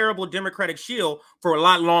a terrible Democratic shield for a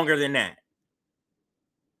lot longer than that.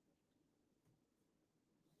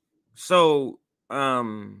 So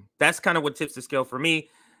that's kind of what tips the scale for me.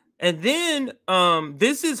 And then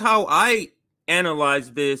this is how I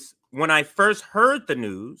analyzed this when I first heard the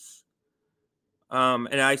news.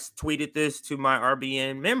 And I tweeted this to my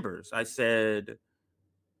RBN members. I said,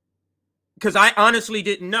 because I honestly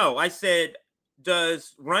didn't know. I said,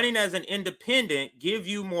 does running as an independent give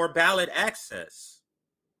you more ballot access?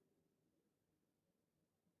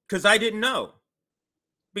 Because I didn't know.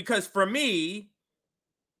 Because for me,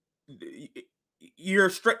 either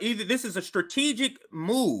this is a strategic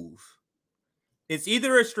move. It's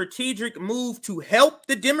either a strategic move to help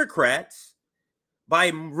the Democrats by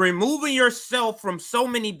removing yourself from so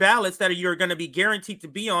many ballots that you're going to be guaranteed to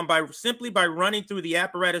be on simply by running through the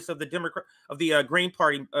apparatus of the Green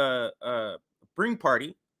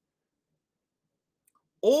Party,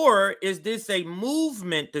 Or is this a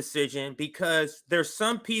movement decision because there's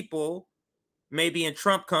some people maybe in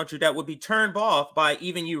Trump country that would be turned off by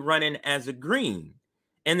even you running as a green?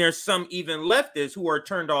 And there's some even leftists who are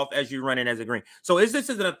turned off as you running as a green. So is this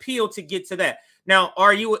an appeal to get to that? Now,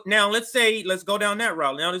 let's go down that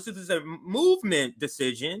route. Now, this is a movement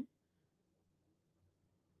decision.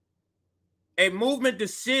 A movement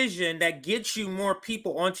decision that gets you more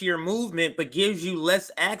people onto your movement, but gives you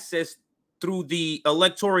less access through the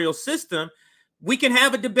electoral system. We can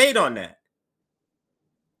have a debate on that.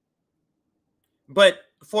 But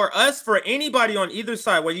for us, for anybody on either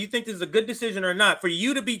side, whether you think this is a good decision or not, for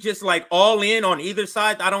you to be just like all in on either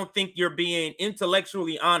side, I don't think you're being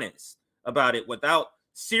intellectually honest about it without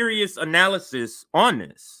serious analysis on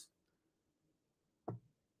this.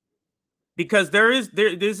 Because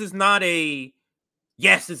this is not a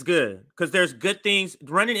yes, it's good. Because there's good things.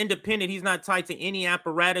 Running independent, he's not tied to any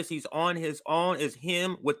apparatus. He's on his own, is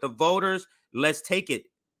him with the voters. Let's take it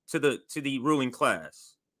to the ruling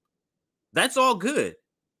class. That's all good.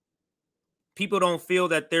 People don't feel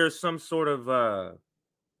that there's some sort of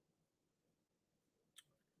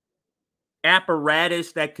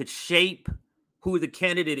apparatus that could shape who the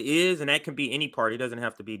candidate is, and that can be any party. It doesn't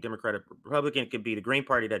have to be Democratic, Republican. It could be the Green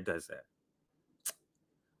Party that does that.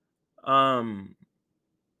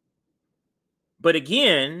 But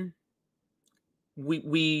again,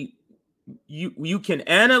 you can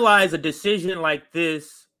analyze a decision like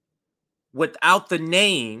this without the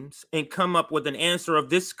names and come up with an answer of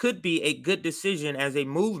this could be a good decision as a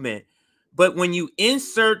movement. But when you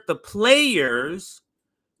insert the players,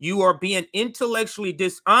 you are being intellectually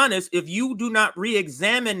dishonest if you do not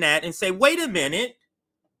re-examine that and say, wait a minute,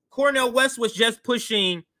 Cornel West was just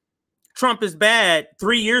pushing Trump is bad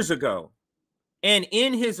 3 years ago. And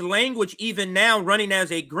in his language, even now running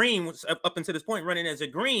as a green, up until this point, running as a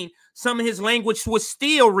green, some of his language was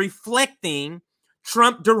still reflecting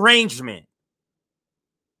Trump derangement.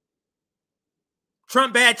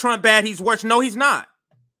 Trump bad, he's worse. No, he's not.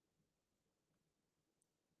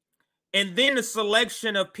 And then the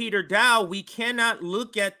selection of Peter Daou, we cannot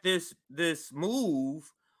look at this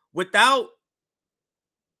move without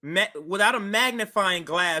a magnifying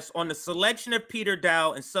glass on the selection of Peter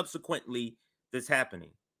Daou and subsequently this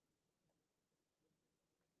happening.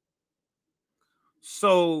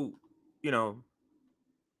 So,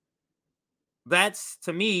 that's,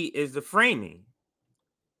 to me, is the framing.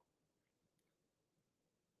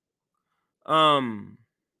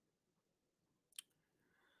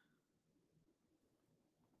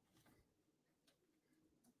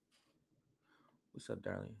 What's up,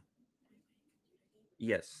 darling?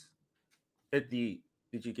 Yes. Did you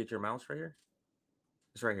get your mouse right here?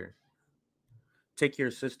 It's right here. Take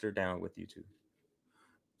your sister down with you too.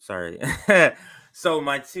 Sorry. So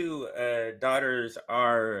my two daughters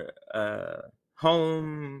are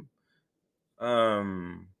home.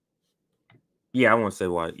 Yeah, I won't say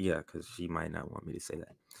why. Yeah, because she might not want me to say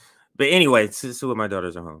that. But anyway, two of my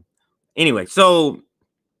daughters are home. Anyway, so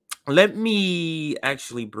let me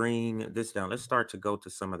actually bring this down. Let's start to go to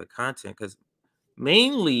some of the content, because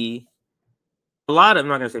mainly I'm not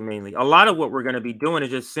going to say mainly, a lot of what we're going to be doing is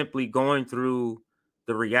just simply going through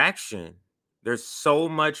the reaction. There's so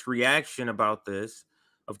much reaction about this.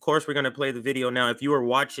 Of course, we're going to play the video now. If you were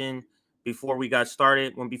watching before we got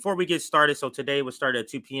started, before we get started, so today we'll start at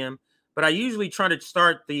 2 p.m. But I usually try to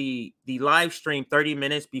start the live stream 30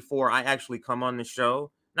 minutes before I actually come on the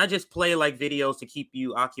show. Not just play like videos to keep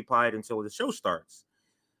you occupied until the show starts.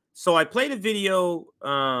 So I played a video,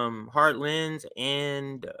 Heartlands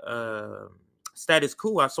and Status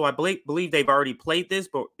Quo. So I believe they've already played this,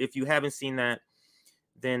 but if you haven't seen that,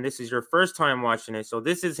 then this is your first time watching it. So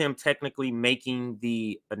this is him technically making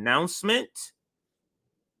the announcement.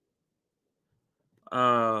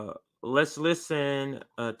 Let's listen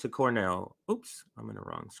to Cornel. Oops, I'm in the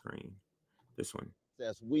wrong screen. This one.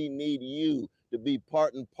 We need you to be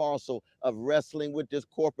part and parcel of wrestling with this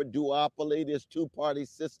corporate duopoly, this two-party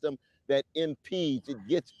system that impedes, it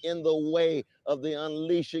gets in the way of the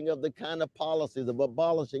unleashing of the kind of policies of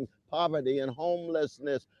abolishing poverty and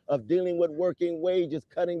homelessness, of dealing with working wages,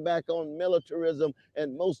 cutting back on militarism,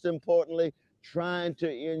 and most importantly, trying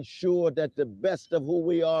to ensure that the best of who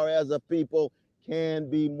we are as a people can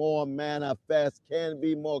be more manifest, can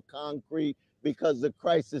be more concrete, because the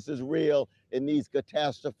crisis is real and these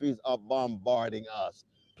catastrophes are bombarding us.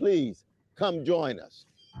 Please come join us.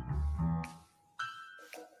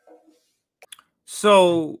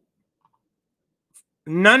 So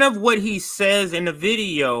none of what he says in the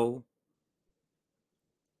video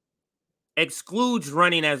excludes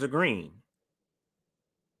running as a green.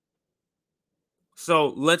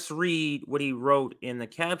 So let's read what he wrote in the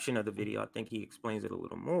caption of the video. I think he explains it a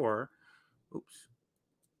little more. Oops.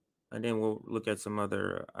 And then we'll look at some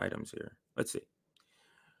other items here. Let's see.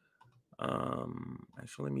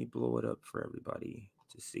 Actually, let me blow it up for everybody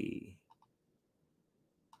to see.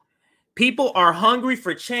 People are hungry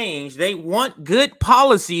for change. They want good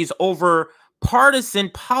policies over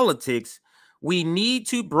partisan politics. We need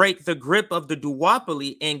to break the grip of the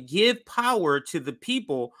duopoly and give power to the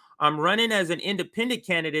people. I'm running as an independent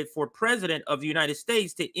candidate for president of the United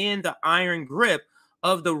States to end the iron grip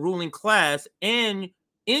of the ruling class and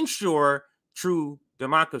ensure true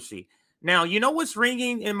democracy. Now, you know what's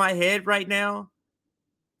ringing in my head right now?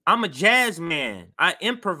 I'm a jazz man. I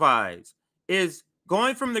improvise. Is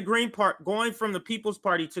going from the going from the People's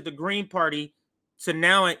Party to the Green Party to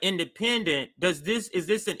now an independent. Is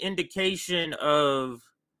this an indication of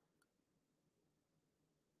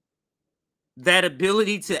that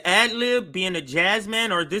ability to ad lib, being a jazz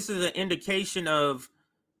man, or this is an indication of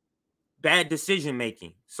bad decision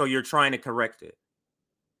making? So you're trying to correct it.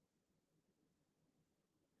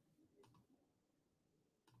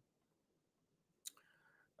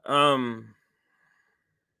 Okay.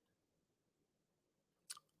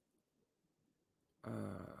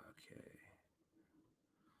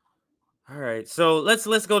 All right. So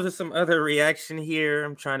let's go to some other reaction here.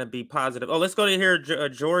 I'm trying to be positive. Oh, let's go to here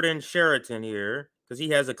Jordan Sheraton here, because he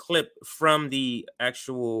has a clip from the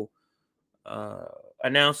actual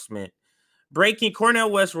announcement. Breaking: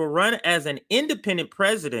 Cornel West will run as an independent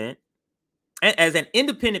president,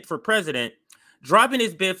 for president, dropping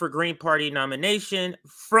his bid for Green Party nomination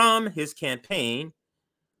from his campaign.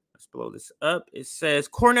 Let's blow this up. It says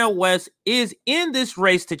Cornel West is in this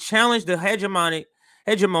race to challenge the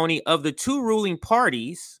hegemony of the two ruling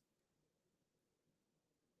parties,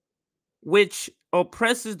 which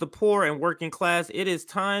oppresses the poor and working class. It is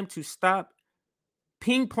time to stop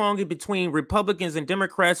ping-ponging between Republicans and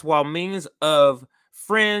Democrats while millions of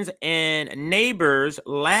friends and neighbors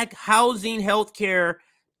lack housing, health care,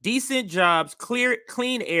 decent jobs,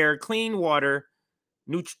 clean air, clean water,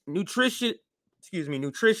 nutritious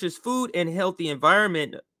food, and healthy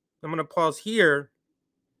environment. I'm going to pause here.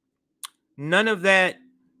 None of that.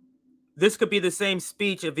 This could be the same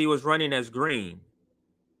speech if he was running as Green.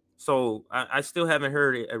 So I still haven't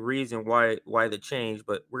heard a reason why the change,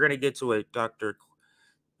 but we're going to get to a Dr.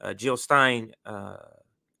 Jill Stein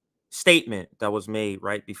statement that was made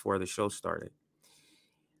right before the show started.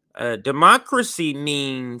 Democracy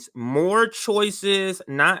means more choices,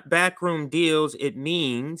 not backroom deals. It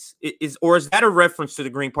means is that a reference to the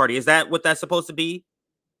Green Party? Is that what that's supposed to be?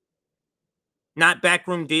 Not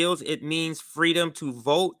backroom deals. It means freedom to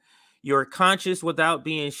vote your conscience without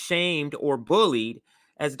being shamed or bullied.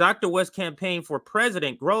 As Dr. West's campaign for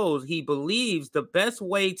president grows, he believes the best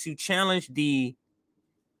way to challenge the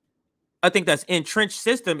entrenched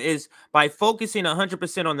system is by focusing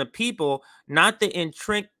 100% on the people, not the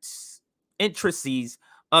intricacies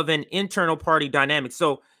of an internal party dynamic.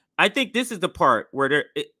 So I think this is the part where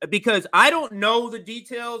because I don't know the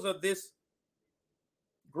details of this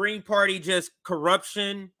Green Party just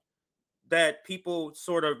corruption that people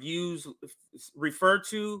sort of refer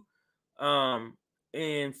to.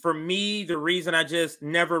 And for me, the reason I just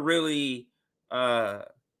never really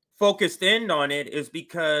focused in on it is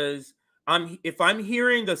because if I'm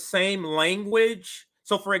hearing the same language.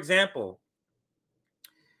 So for example,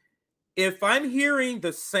 if I'm hearing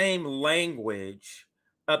the same language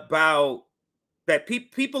about that,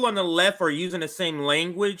 people on the left are using the same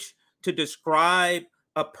language to describe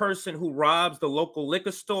a person who robs the local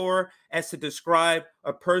liquor store as to describe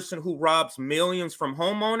a person who robs millions from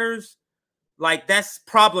homeowners, like that's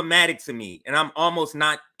problematic to me. And I'm almost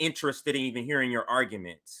not interested in even hearing your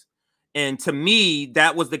arguments. And to me,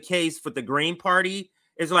 that was the case for the Green Party.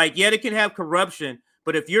 It's like, yeah, they can have corruption,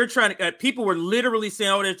 but if you're trying to, people were literally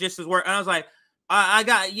saying, "Oh, there's just as work." And I was like, I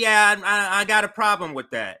got a problem with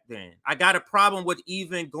that. Then I got a problem with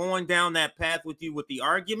even going down that path with you with the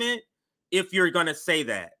argument. If you're going to say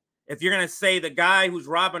that, if you're going to say the guy who's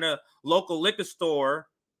robbing a local liquor store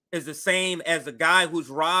is the same as the guy who's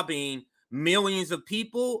robbing millions of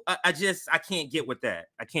people, I can't get with that.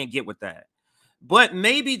 I can't get with that. But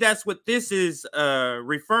maybe that's what this is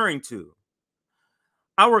referring to.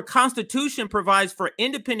 Our Constitution provides for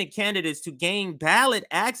independent candidates to gain ballot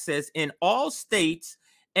access in all states,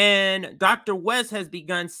 and Dr. West has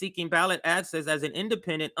begun seeking ballot access as an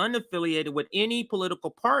independent, unaffiliated with any political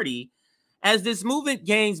party. As this movement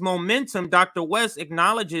gains momentum, Dr. West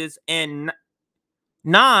acknowledges and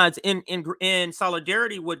nods in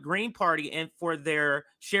solidarity with Green Party and for their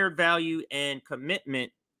shared value and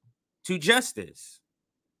commitment to justice.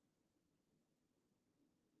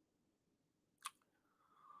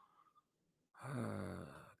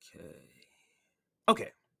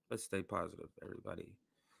 Okay, let's stay positive, everybody,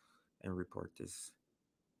 and report this.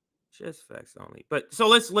 Just facts only. But so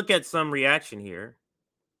let's look at some reaction here.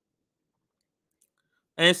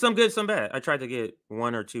 And some good, some bad. I tried to get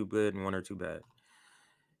one or two good and one or two bad.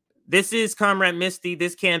 This is Comrade Misty.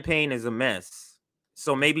 This campaign is a mess.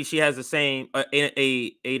 So maybe she has the same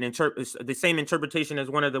the same interpretation as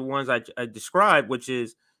one of the ones I described, which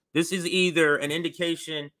is this is either an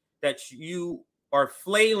indication that you are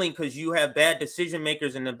flailing because you have bad decision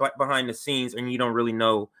makers in the behind the scenes and you don't really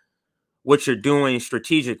know what you're doing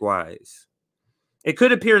strategic wise. It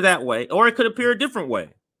could appear that way, or it could appear a different way,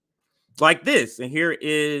 like this. And here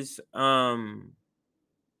is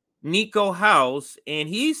Nico House, and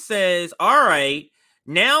he says, all right,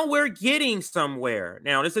 now we're getting somewhere.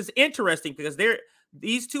 Now, this is interesting because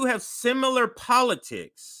these two have similar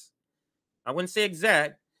politics. I wouldn't say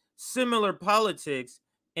exact, similar politics.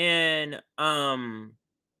 And I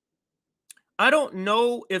don't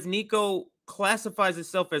know if Nico classifies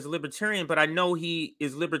himself as libertarian, but I know he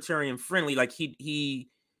is libertarian friendly. Like he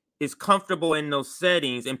is comfortable in those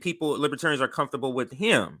settings, and libertarians are comfortable with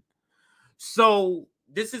him. So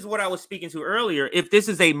this is what I was speaking to earlier. If this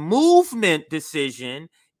is a movement decision,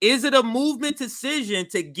 is it a movement decision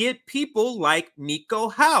to get people like Nico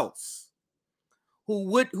House, who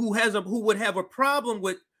would have a problem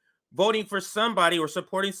with voting for somebody or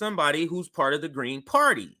supporting somebody who's part of the Green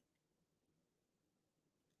Party?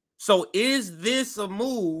 So is this a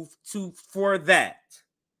move for that?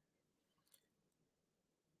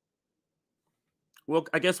 Well,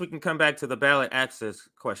 I guess we can come back to the ballot access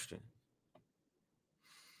question.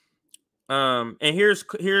 And here's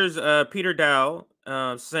Peter Daou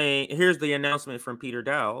saying, here's the announcement from Peter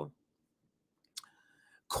Daou.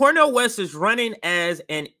 Cornel West is running as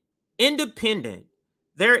an independent.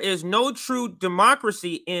 There is no true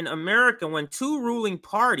democracy in America when two ruling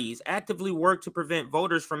parties actively work to prevent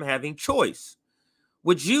voters from having choice.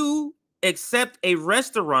 Would you accept a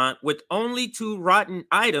restaurant with only 2 rotten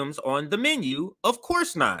items on the menu? Of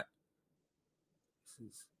course not.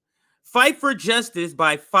 Fight for justice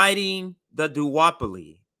by fighting the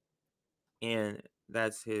duopoly. And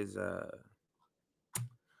that's his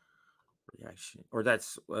reaction, or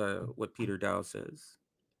that's what Peter Daou says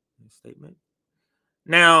in his statement.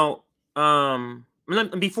 Now,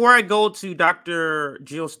 before I go to Dr.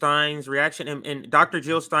 Jill Stein's reaction, and Dr.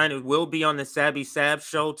 Jill Stein will be on the Sabby Sab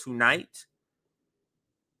show tonight.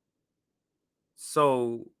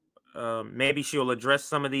 So maybe she'll address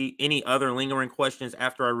some of any other lingering questions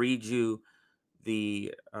after I read you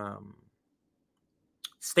the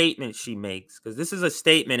statement she makes, because this is a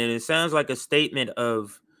statement and it sounds like a statement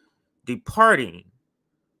of departing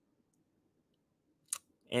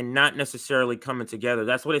and not necessarily coming together.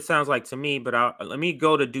 That's what it sounds like to me. But let me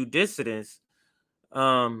go to Do Dissidence.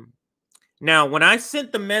 Now, when I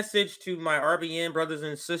sent the message to my RBN brothers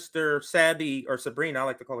and sister, Sabby, or Sabrina, I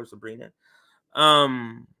like to call her Sabrina.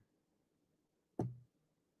 I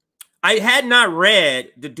had not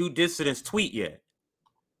read the Do Dissidence tweet yet.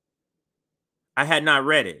 I had not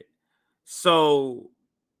read it. So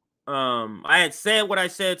I had said what I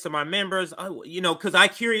said to my members, because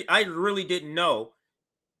I really didn't know.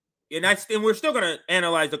 And we're still going to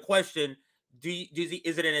analyze the question.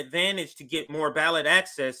 Is it an advantage to get more ballot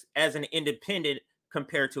access as an independent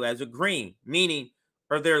compared to as a Green? Meaning,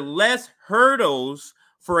 are there less hurdles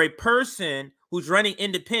for a person who's running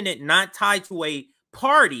independent, not tied to a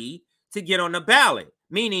party, to get on the ballot?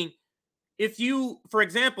 Meaning, if you, for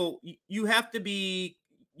example, you have to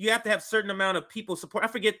have certain amount of people support. I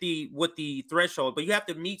forget what the threshold, but you have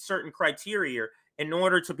to meet certain criteria in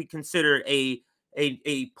order to be considered a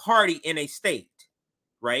party in a state,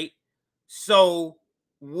 right? So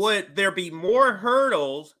would there be more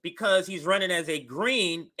hurdles because he's running as a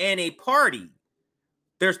Green and a party?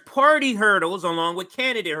 There's party hurdles along with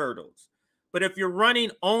candidate hurdles. But if you're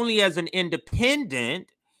running only as an independent,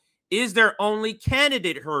 is there only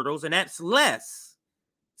candidate hurdles? And that's less.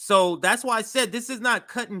 So that's why I said this is not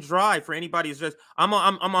cut and dry for anybody who's just, I'm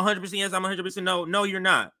 100% yes, I'm 100% no. No, you're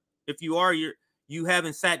not. If you are, you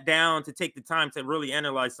haven't sat down to take the time to really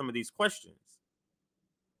analyze some of these questions.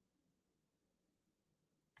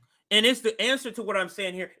 And it's the answer to what I'm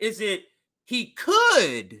saying here. Is it he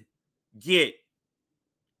could get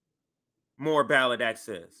more ballot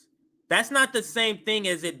access? That's not the same thing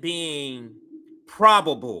as it being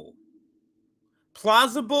probable.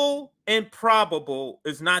 Plausible and probable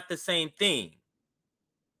is not the same thing.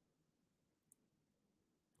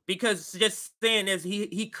 Because just saying as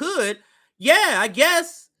he could, yeah, I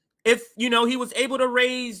guess if, he was able to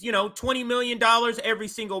raise, $20 million every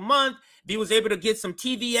single month if he was able to get some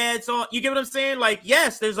TV ads on, you get what I'm saying? Like,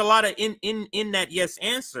 yes, there's a lot of in that yes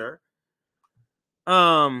answer.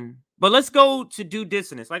 But let's go to due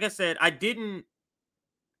dissonance. Like I said, I didn't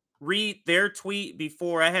read their tweet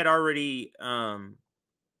before. I had already come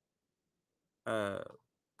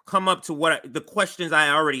up to the questions I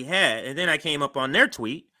already had, and then I came up on their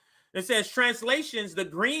tweet. It says, translations, the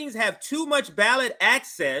Greens have too much ballot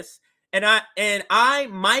access, and I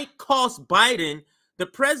might cost Biden the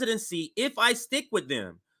presidency if I stick with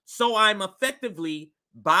them. So I'm effectively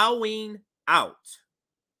bowing out.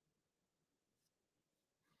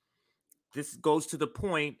 This goes to the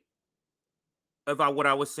point about what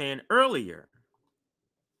I was saying earlier.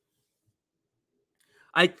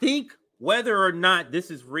 I think whether or not this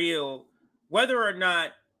is real, whether or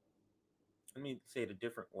not, let me say it a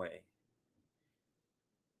different way.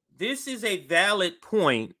 This is a valid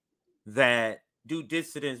point that due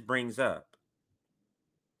dissidence brings up.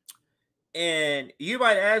 And you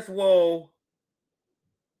might ask, well,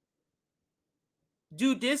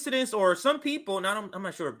 due dissidence, or some people, now I'm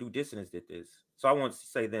not sure if due dissidence did this, so I won't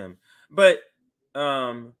say them, but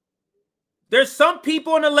there's some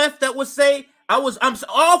people on the left that would say I'm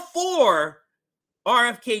all for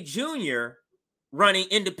RFK Jr. running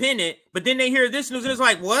independent, but then they hear this news and it's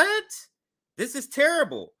like, what? This is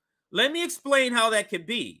terrible. Let me explain how that could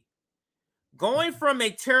be. Going from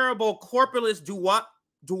a terrible corporatist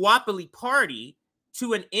duopoly party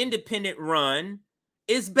to an independent run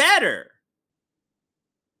is better.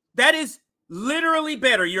 That is literally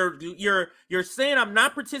better. You're saying I'm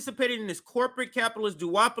not participating in this corporate capitalist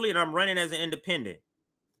duopoly and I'm running as an independent.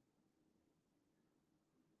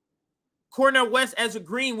 Cornel West as a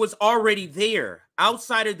Green was already there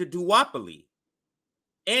outside of the duopoly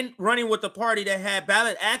and running with a party that had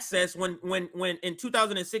ballot access when in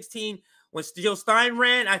 2016, when Jill Stein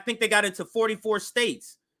ran, I think they got into 44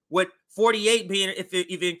 states, with 48 being, if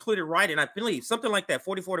you included write-in, I believe, something like that,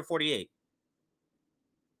 44 to 48.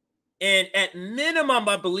 And at minimum,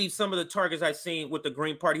 I believe some of the targets I've seen with the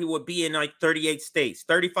Green Party would be in like 38 states,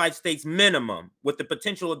 35 states minimum, with the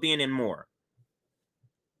potential of being in more.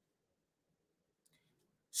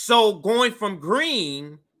 So going from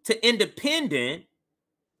Green to independent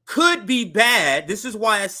could be bad. This is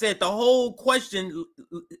why I said the whole question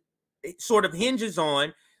sort of hinges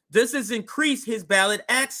on, does this increase his ballot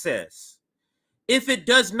access? If it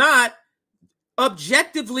does not,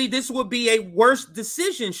 objectively, this would be a worse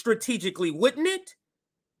decision strategically, wouldn't it?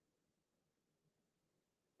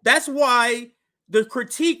 That's why the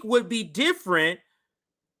critique would be different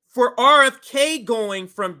for RFK going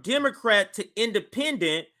from Democrat to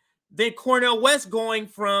independent than Cornel West going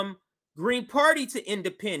from Green Party to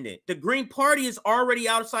independent. The Green Party is already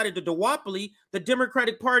outside of the duopoly. The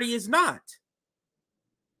Democratic Party is not.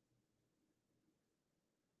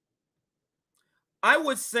 I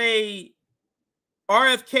would say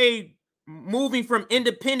RFK moving from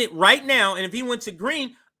independent right now, and if he went to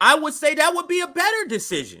Green, I would say that would be a better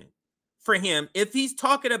decision for him if he's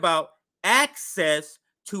talking about access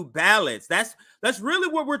to ballots. That's really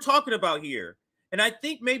what we're talking about here. And I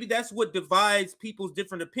think maybe that's what divides people's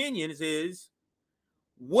different opinions is,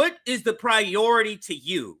 what is the priority to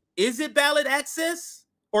you? Is it ballot access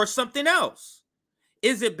or something else?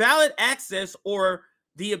 Is it ballot access or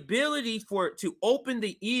the ability to open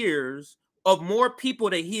the ears of more people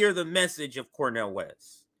to hear the message of Cornel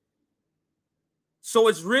West? So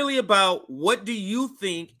it's really about, what do you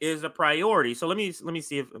think is a priority? So let me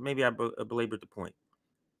see if maybe I belabored the point.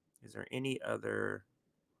 Is there any other?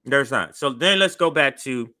 There's not. So then let's go back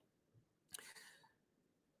to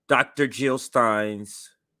Dr. Jill Stein's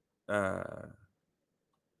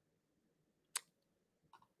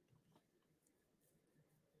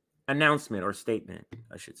announcement or statement,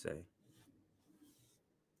 I should say. Let's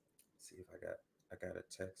see if I got a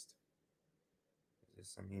text.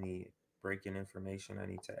 Is there any breaking information I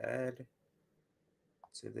need to add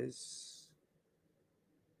to this?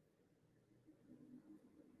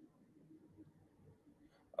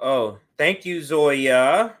 Oh, thank you,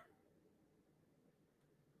 Zoya.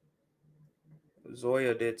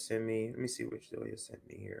 Zoya did send me. Let me see which Zoya sent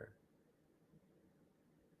me here.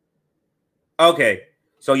 Okay,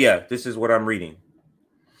 so yeah, this is what I'm reading.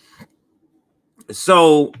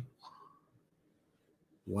 So,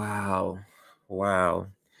 wow.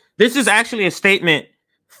 This is actually a statement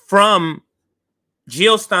from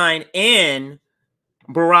Jill Stein and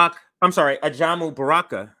Ajamu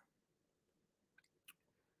Baraka.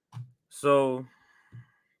 So,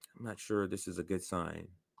 I'm not sure this is a good sign.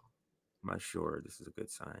 I'm not sure this is a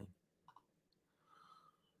good sign.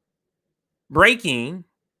 Breaking,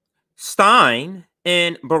 Stein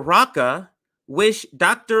and Baraka wish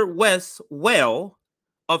Dr. West well,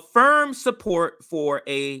 affirm support for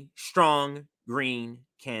a strong green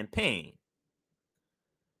campaign.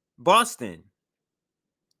 Boston.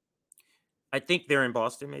 I think they're in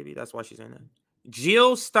Boston, maybe. That's why she's in that.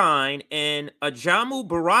 Jill Stein and Ajamu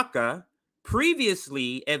Baraka,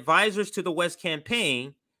 previously advisors to the West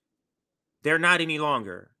campaign, they're not any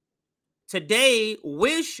longer. Today,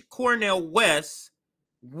 wish Cornel West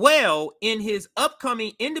well in his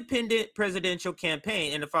upcoming independent presidential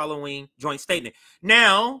campaign in the following joint statement.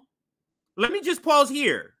 Now, let me just pause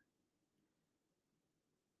here.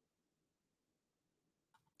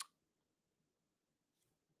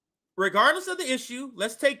 Regardless of the issue,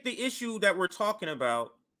 let's take the issue that we're talking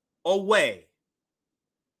about away.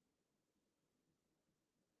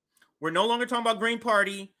 We're no longer talking about Green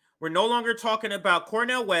Party. We're no longer talking about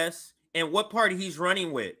Cornel West and what party he's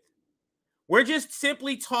running with. We're just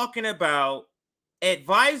simply talking about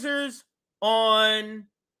advisors on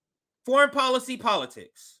foreign policy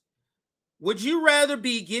politics. Would you rather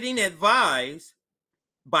be getting advised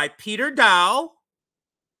by Peter Daou,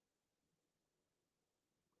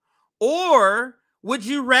 or would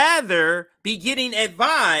you rather be getting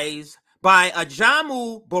advised by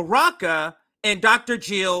Ajamu Baraka and Dr.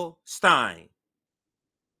 Jill Stein?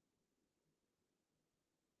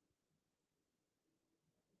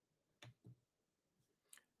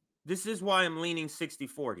 This is why I'm leaning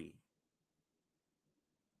 60-40.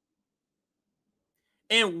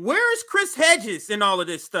 And where's Chris Hedges in all of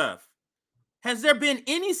this stuff? Has there been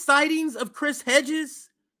any sightings of Chris Hedges?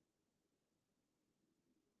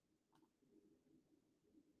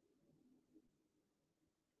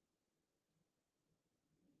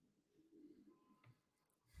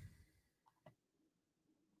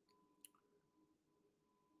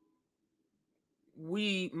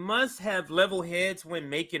 We must have level heads when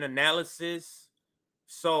making analysis.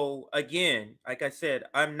 So again, like I said,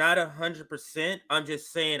 I'm not 100%. I'm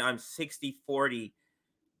just saying I'm 60-40.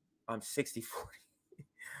 I'm 60-40.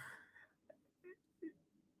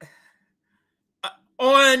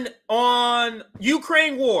 On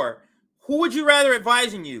Ukraine war, who would you rather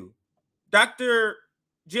advising you? Dr.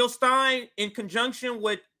 Jill Stein in conjunction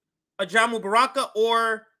with Ajamu Baraka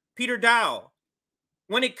or Peter Daou?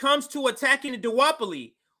 When it comes to attacking the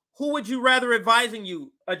duopoly, who would you rather advising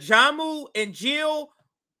you? Ajamu and Jill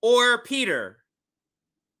or Peter?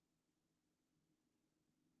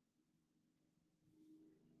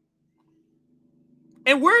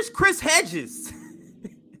 And where's Chris Hedges?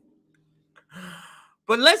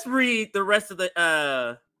 But let's read the rest of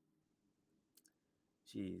the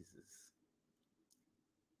Jesus.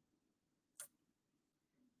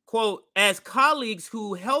 Quote, as colleagues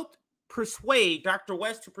who helped persuade Dr.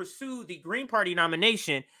 West to pursue the Green Party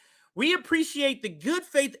nomination, we appreciate the good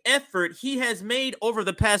faith effort he has made over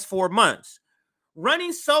the past 4 months.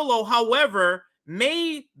 Running solo, however,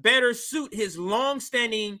 may better suit his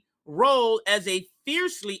long-standing role as a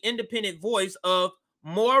fiercely independent voice of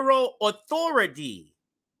moral authority.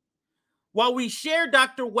 While we share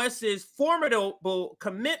Dr. West's formidable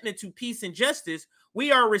commitment to peace and justice,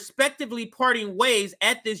 we are respectively parting ways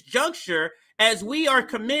at this juncture as we are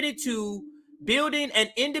committed to building an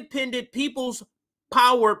independent People's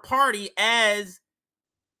Power Party as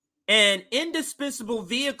an indispensable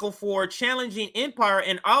vehicle for challenging empire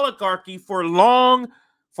and oligarchy for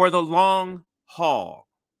the long haul.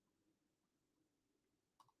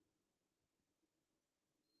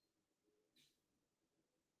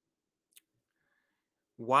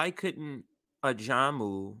 Why couldn't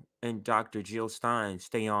Ajamu and Dr. Jill Stein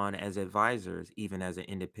stay on as advisors, even as an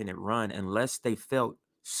independent run, unless they felt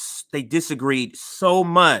they disagreed so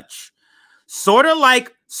much? Sort of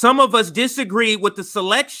like some of us disagreed with the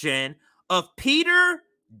selection of Peter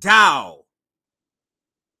Daou.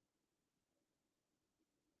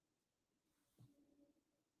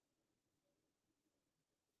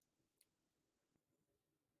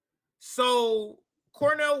 So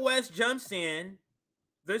Cornel West jumps in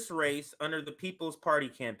this race under the People's Party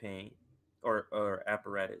campaign or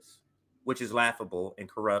apparatus, which is laughable and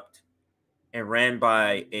corrupt and ran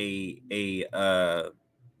by a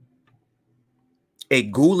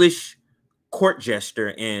ghoulish court jester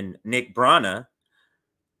in Nick Brana.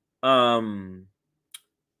 And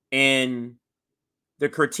the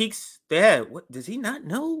critiques they had, what does he not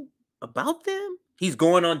know about them? He's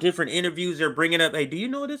going on different interviews. They're bringing up, hey, do you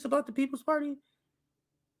know this about the People's Party?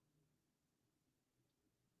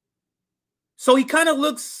 So he kind of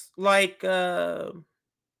looks like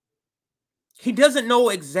he doesn't know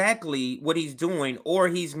exactly what he's doing, or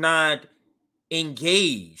he's not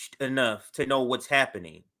engaged enough to know what's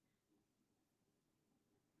happening.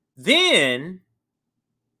 Then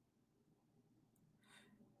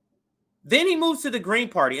Then he moves to the Green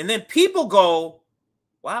Party, and then people go,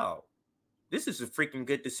 wow, this is a freaking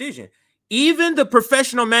good decision. Even the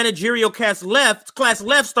professional managerial class left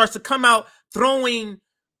starts to come out throwing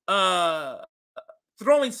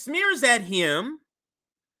smears at him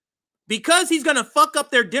because he's going to fuck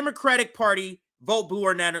up their Democratic Party vote blue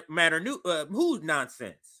or matter who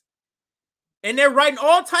nonsense. And they're writing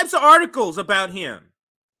all types of articles about him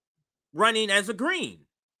running as a Green.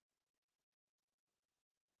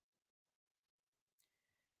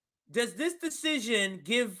 Does this decision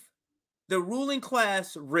give the ruling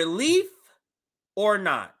class relief or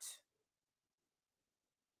not?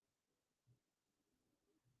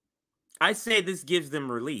 I say this gives them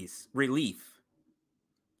relief.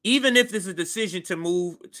 Even if this is a decision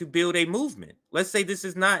to build a movement. Let's say this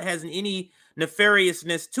is not has any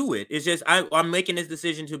nefariousness to it. It's just I'm making this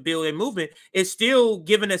decision to build a movement. It's still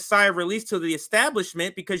giving a sigh of release to the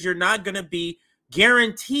establishment because you're not going to be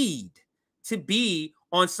guaranteed to be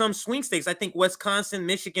on some swing states. I think Wisconsin,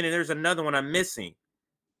 Michigan, and there's another one I'm missing.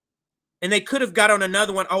 And they could have got on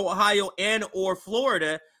another one, Ohio and or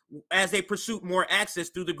Florida, as they pursued more access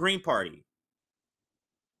through the Green Party.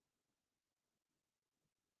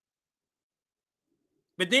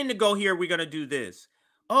 But then to go here, we're going to do this.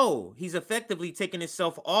 Oh, he's effectively taking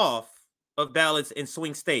himself off of ballots in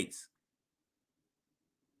swing states.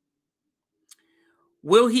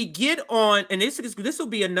 Will he get on, and this will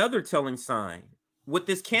be another telling sign, with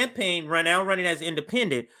this campaign running as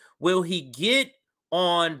independent, will he get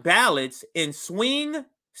on ballots in swing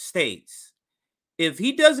states? If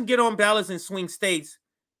he doesn't get on ballots in swing states,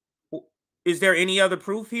 is there any other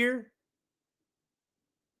proof here?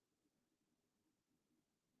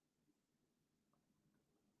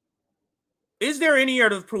 Is there any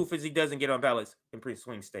other proof as he doesn't get on ballots in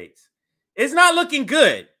swing states? It's not looking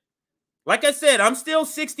good. Like I said, I'm still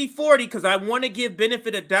 60-40 because I want to give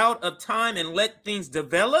benefit of doubt of time and let things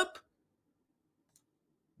develop.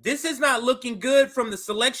 This is not looking good from the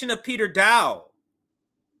selection of Peter Daou.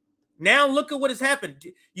 Now look at what has happened.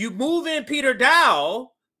 You move in Peter Daou,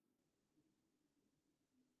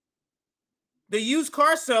 the used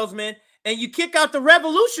car salesman, and you kick out the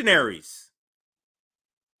revolutionaries.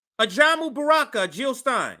 Ajamu Baraka, Jill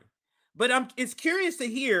Stein. But it's curious to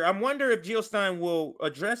hear. I wonder if Jill Stein will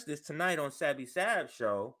address this tonight on Savvy Sav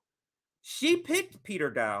show. She picked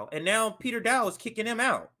Peter Daou, and now Peter Daou is kicking him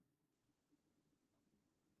out.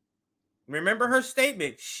 Remember her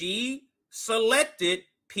statement. She selected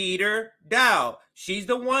Peter Daou. She's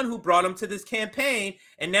the one who brought him to this campaign,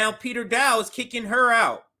 and now Peter Daou is kicking her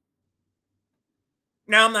out.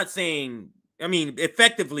 Now, I'm not saying,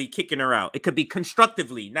 effectively kicking her out. It could be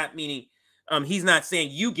constructively, not meaning he's not saying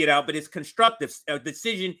you get out, but it's constructive, a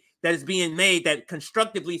decision that is being made that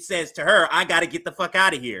constructively says to her, I got to get the fuck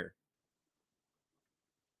out of here.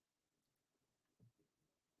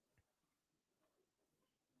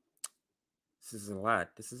 This is a lot.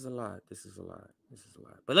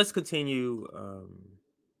 But let's continue.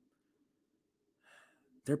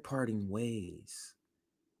 They're parting ways.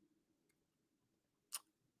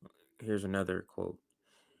 Here's another quote.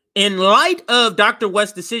 In light of Dr.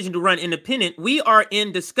 West's decision to run independent, we are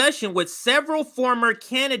in discussion with several former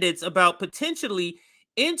candidates about potentially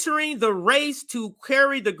entering the race to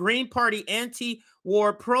carry the Green Party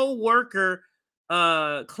anti-war, pro-worker,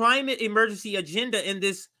 climate emergency agenda in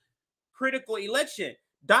this critical election.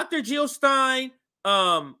 Dr. Jill Stein,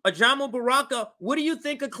 Ajamu Baraka, what do you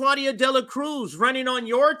think of Claudia Dela Cruz running on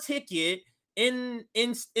your ticket in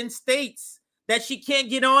states that she can't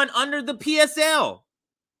get on under the PSL?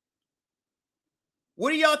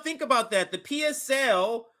 What do y'all think about that? The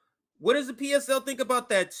PSL, what does the PSL think about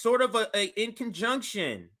that? Sort of in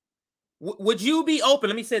conjunction. Would you be open?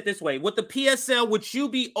 Let me say it this way. With the PSL, would you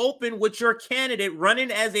be open with your candidate running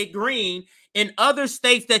as a Green in other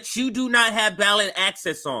states that you do not have ballot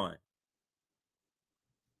access on?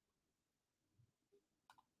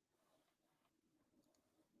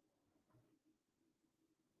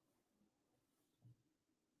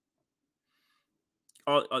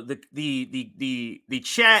 The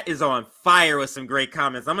chat is on fire with some great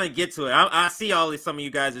comments. I'm gonna get to it. I see some of you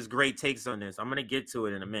guys' great takes on this. I'm gonna get to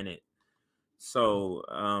it in a minute. So,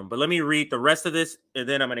 but let me read the rest of this, and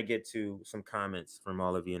then I'm gonna get to some comments from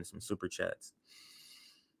all of you and some super chats.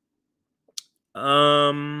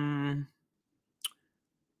 Oh,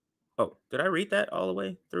 did I read that all the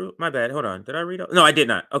way through? My bad. Hold on. Did I read? No, I did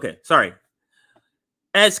not. Okay, sorry.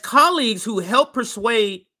 As colleagues who help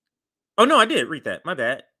persuade. Oh, no, I did read that. My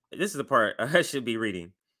bad. This is the part I should be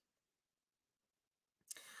reading.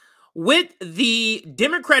 With the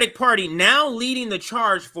Democratic Party now leading the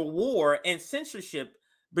charge for war and censorship,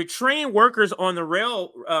 betraying workers on the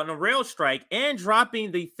rail strike, and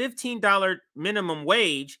dropping the $15 minimum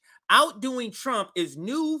wage, outdoing Trump is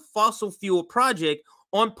new fossil fuel project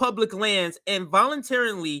on public lands, and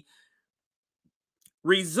voluntarily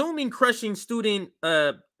resuming crushing student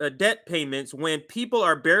debt payments when people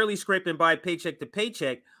are barely scraping by paycheck to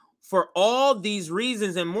paycheck. For all these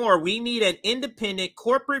reasons and more, we need an independent,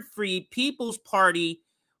 corporate-free People's Party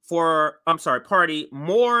party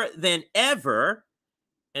more than ever.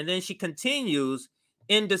 And then she continues,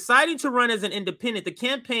 in deciding to run as an independent,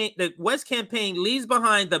 the West campaign leaves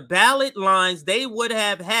behind the ballot lines they would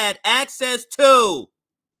have had access to,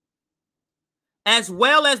 as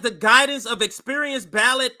well as the guidance of experienced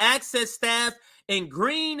ballot access staff and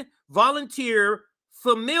green volunteer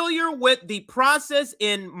familiar with the process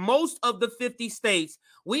in most of the 50 states.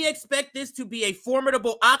 We expect this to be a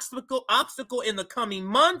formidable obstacle in the coming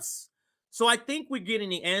months. So I think we're getting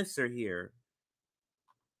the answer here.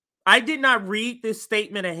 I did not read this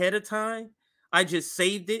statement ahead of time. I just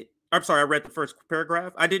saved it. I'm sorry, I read the first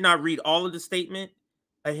paragraph. I did not read all of the statement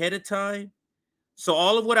ahead of time. So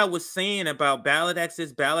all of what I was saying about ballot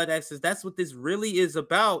access, that's what this really is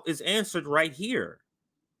about, is answered right here.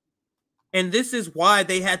 And this is why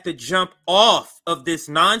they had to jump off of this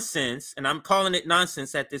nonsense, and I'm calling it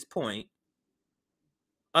nonsense at this point,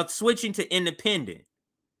 of switching to independent.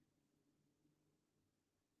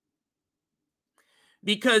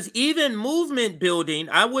 Because even movement building,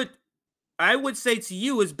 I would say to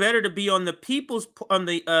you, it's better to be on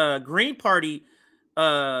the Green Party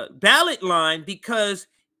ballot line, because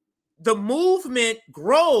the movement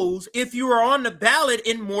grows if you are on the ballot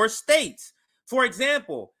in more states. For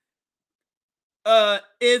example,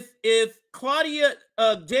 if Claudia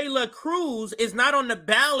de la Cruz is not on the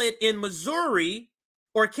ballot in Missouri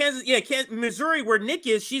or Kansas, Missouri where Nick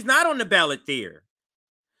is, she's not on the ballot there.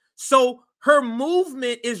 So her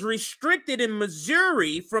movement is restricted in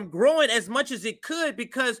Missouri from growing as much as it could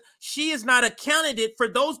because she is not a candidate for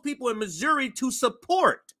those people in Missouri to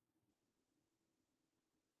support.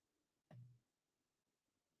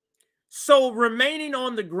 So remaining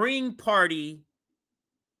on the Green Party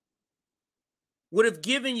would have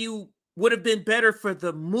been better for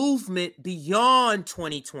the movement beyond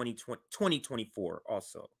 2024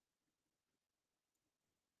 also.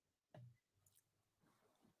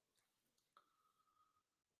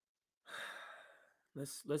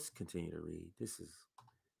 Let's continue to read.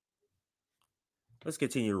 Let's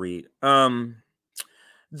continue to read.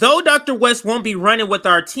 Though Dr. West won't be running with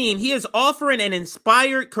our team, he is offering an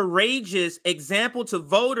inspired, courageous example to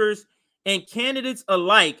voters and candidates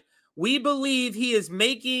alike. We believe he is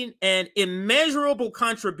making an immeasurable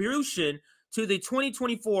contribution to the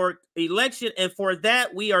 2024 election, and for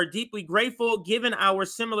that, we are deeply grateful. Given our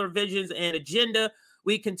similar visions and agenda,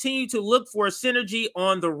 we continue to look for a synergy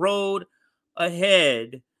on the road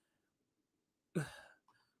ahead.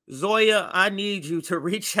 Zoya, I need you to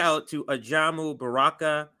reach out to Ajamu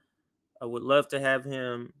Baraka. I would love to have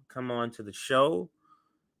him come on to the show.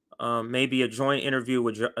 Maybe a joint interview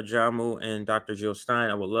with Ajamu and Dr. Jill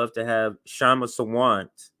Stein. I would love to have Shama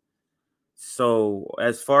Sawant. So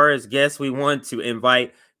as far as guests we want to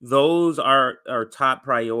invite, those are our top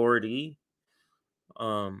priority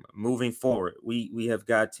moving forward. We have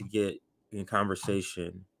got to get in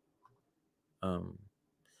conversation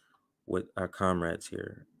with our comrades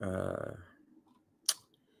here.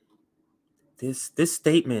 This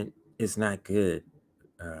statement is not good.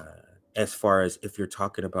 As far as if you're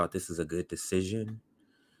talking about this is a good decision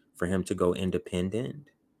for him to go independent.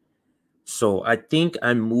 So I think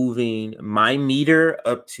I'm moving my meter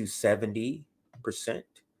up to 70%.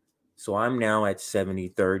 So I'm now at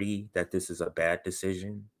 70-30 that this is a bad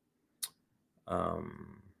decision.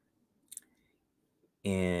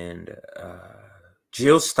 And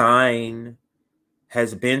Jill Stein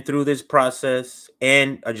has been through this process,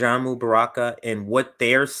 and Ajamu Baraka, and what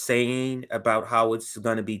they're saying about how it's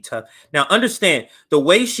going to be tough. Now, understand, the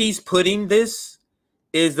way she's putting this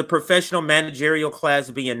is the professional managerial class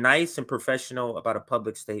being nice and professional about a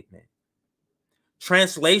public statement.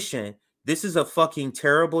 Translation, this is a fucking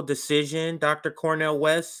terrible decision, Dr. Cornel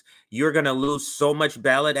West. You're going to lose so much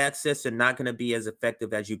ballot access and not going to be as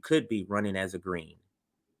effective as you could be running as a Green.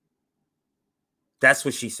 That's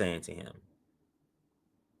what she's saying to him.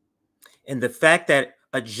 And the fact that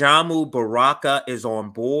Ajamu Baraka is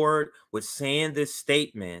on board with saying this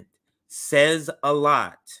statement says a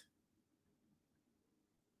lot.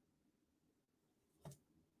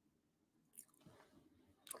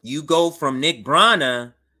 You go from Nick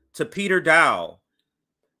Brana to Peter Daou.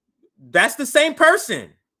 That's the same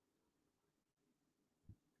person.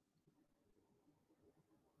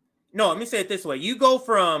 No, let me say it this way. You go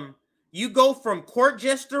from Court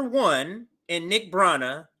Jester 1 and Nick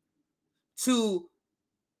Brana to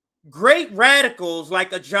great radicals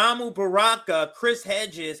like Ajamu Baraka, Chris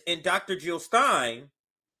Hedges, and Dr. Jill Stein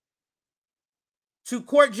to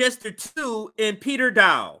Court Jester 2 and Peter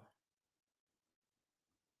Daou.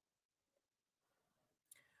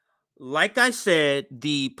 Like I said,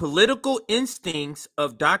 the political instincts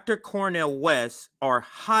of Dr. Cornel West are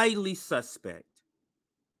highly suspect.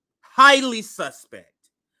 Highly suspect.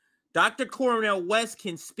 Dr. Cornel West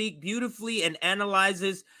can speak beautifully and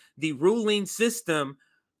analyzes the ruling system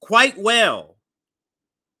quite well.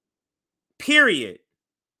 Period.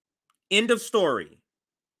 End of story.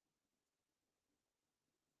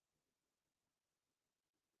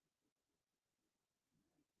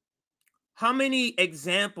 How many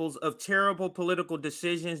examples of terrible political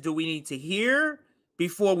decisions do we need to hear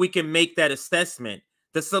before we can make that assessment?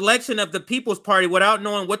 The selection of the People's Party without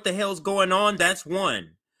knowing what the hell's going on, that's one.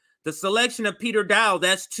 The selection of Peter Daou,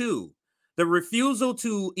 that's two. The refusal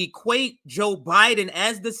to equate Joe Biden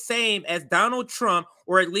as the same as Donald Trump,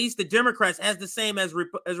 or at least the Democrats as the same as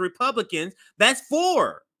Republicans, that's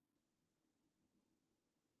four.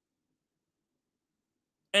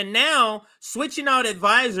 And now switching out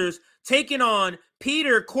advisors, taking on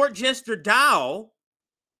Peter Court Jester Daou,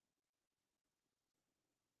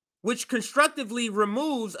 which constructively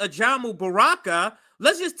removes Ajamu Baraka.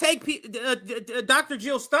 Let's just take Dr.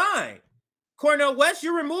 Jill Stein. Cornel West,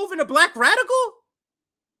 you're removing a black radical?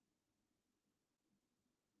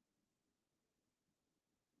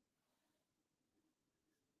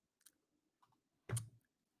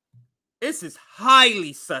 This is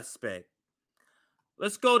highly suspect.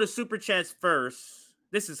 Let's go to Super Chats first.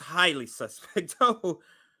 This is highly suspect, though.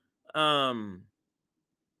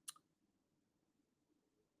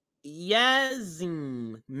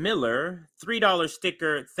 Yazim Miller, $3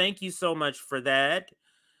 sticker. Thank you so much for that.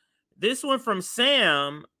 This one from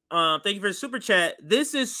Sam. Thank you for the super chat.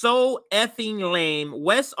 This is so effing lame.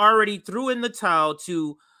 West already threw in the towel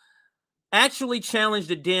to actually challenge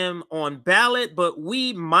the Dem on ballot, but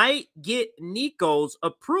we might get Nico's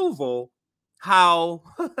approval. How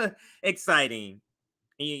exciting.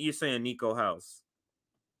 You're saying Nico House.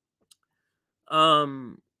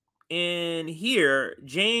 And here,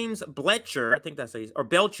 James Bletcher, I think that's or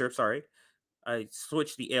Belcher, sorry. I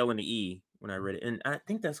switched the L and the E when I read it. And I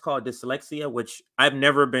think that's called dyslexia, which I've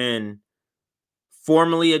never been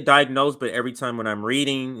formally diagnosed, but every time when I'm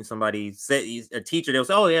reading and somebody said, a teacher, they'll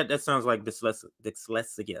say, oh yeah, that sounds like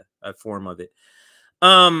dyslexia, a form of it.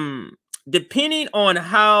 Depending on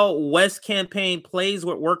how West campaign plays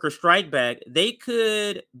with worker strike back, they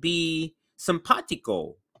could be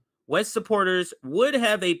simpatico. West supporters would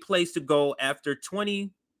have a place to go after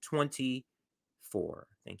 2024.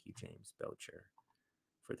 Thank you, James Belcher,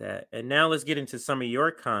 for that. And now let's get into some of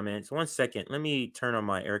your comments. 1 second. Let me turn on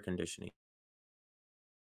my air conditioning.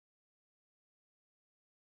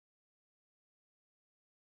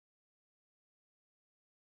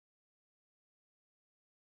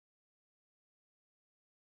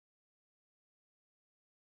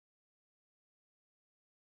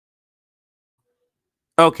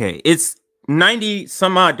 Okay, it's 90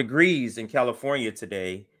 some odd degrees in California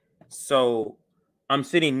today. So I'm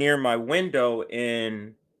sitting near my window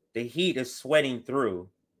and the heat is sweating through.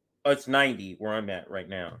 Oh, it's 90 where I'm at right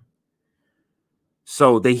now.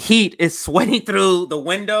 So the heat is sweating through the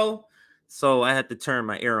window. So I had to turn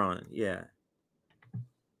my air on. Yeah.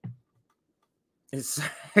 It's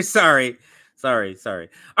sorry. All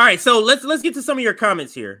right, so let's get to some of your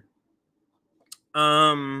comments here.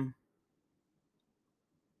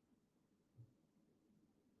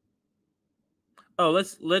 Oh,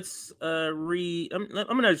 let's read. I'm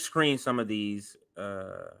gonna screen some of these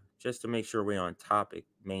just to make sure we're on topic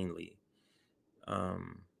mainly.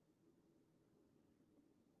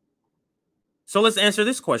 So let's answer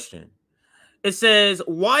this question. It says,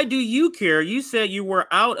 "Why do you care? You said you were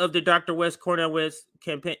out of the Dr. West Cornel West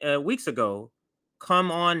campaign weeks ago.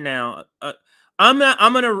 Come on now." I'm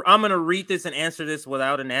gonna read this and answer this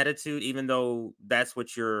without an attitude, even though that's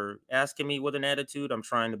what you're asking me with an attitude. I'm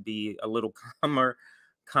trying to be a little calmer.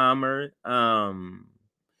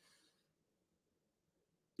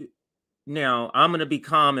 Now I'm gonna be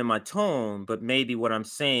calm in my tone, but maybe what I'm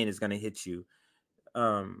saying is gonna hit you.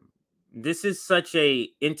 This is such a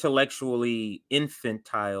intellectually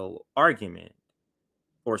infantile argument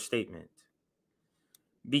or statement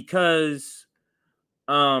because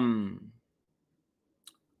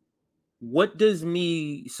what does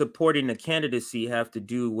me supporting the candidacy have to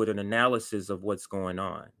do with an analysis of what's going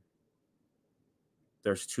on?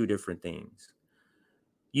 There's two different things.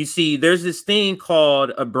 You see, there's this thing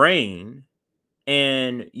called a brain,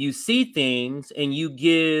 and you see things and you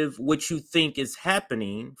give what you think is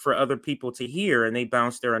happening for other people to hear, and they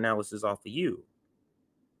bounce their analysis off of you.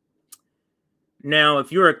 Now,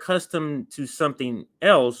 if you're accustomed to something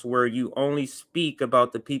else where you only speak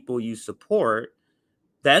about the people you support,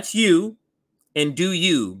 that's you. And do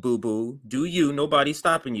you, boo-boo. Do you. Nobody's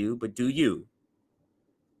stopping you, but do you.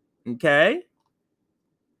 Okay?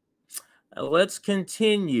 Let's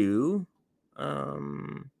continue. I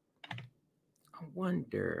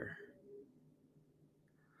wonder.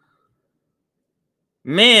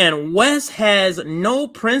 Man, Wes has no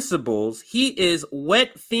principles. He is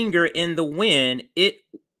wet finger in the wind. It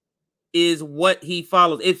is what he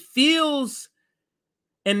follows. It feels,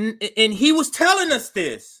 and he was telling us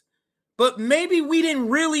this, but maybe we didn't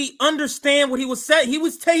really understand what he was saying.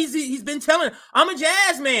 He's been telling, I'm a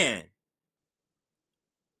jazz man.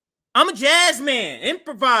 I'm a jazz man.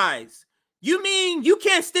 Improvise. You mean you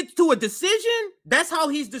can't stick to a decision? That's how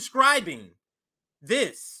he's describing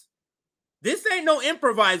this. This ain't no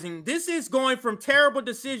improvising. This is going from terrible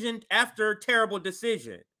decision after terrible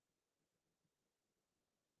decision.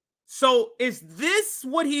 So is this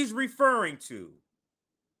what he's referring to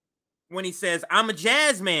when he says, I'm a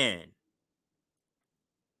jazz man?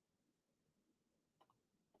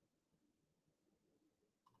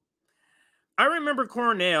 I remember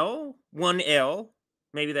Cornel, 1L.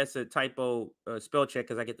 Maybe that's a typo spell check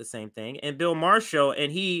because I get the same thing. And Bill Marshall,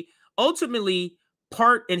 and he's ultimately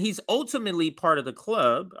part of the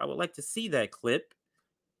club. I would like to see that clip.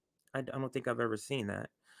 I don't think I've ever seen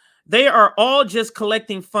that. They are all just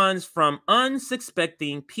collecting funds from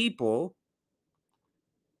unsuspecting people.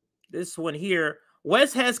 This one here,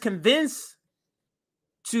 Wes has convinced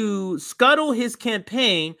to scuttle his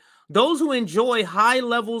campaign. Those who enjoy high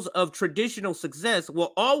levels of traditional success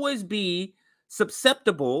will always be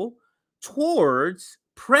susceptible towards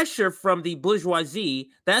pressure from the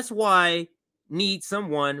bourgeoisie. That's why need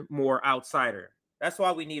someone more outsider. That's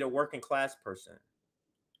why we need a working class person.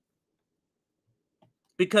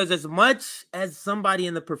 Because as much as somebody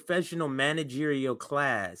in the professional managerial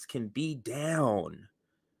class can be down,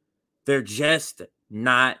 they're just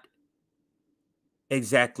not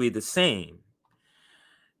exactly the same.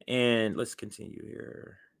 And let's continue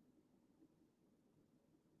here.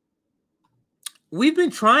 We've been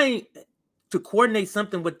trying to coordinate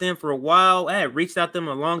something with them for a while. I had reached out to them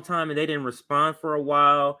a long time and they didn't respond for a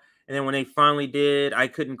while. And then when they finally did, I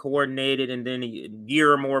couldn't coordinate it. And then a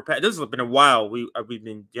year or more passed. This has been a while. We've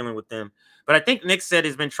been dealing with them. But I think Nick said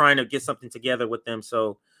he's been trying to get something together with them.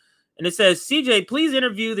 So, and it says, CJ, please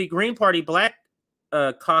interview the Green Party Black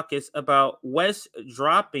Caucus about West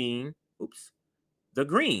dropping, the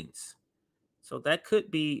Greens. So that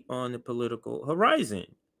could be on the political horizon.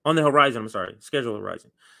 On the horizon, I'm sorry, schedule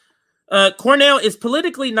horizon. Cornel is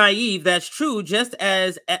politically naive. That's true, just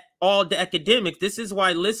as all the academics. This is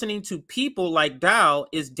why listening to people like Daou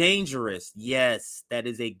is dangerous. Yes, that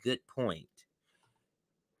is a good point.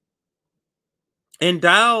 And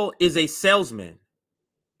Daou is a salesman.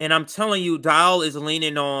 And I'm telling you, Daou is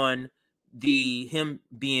leaning on him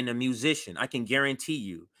being a musician. I can guarantee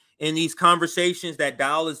you. In these conversations that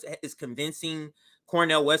Daou is convincing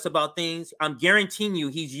Cornel West about things, I'm guaranteeing you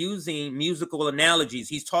he's using musical analogies.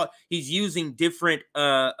 He's using different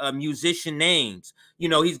musician names. You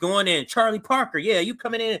know, he's going in, Charlie Parker. Yeah, you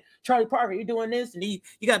coming in, Charlie Parker, you doing this, and you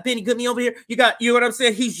got Benny Goodman over here. You know what I'm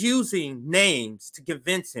saying? He's using names to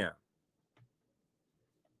convince him.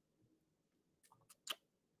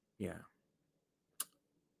 Yeah.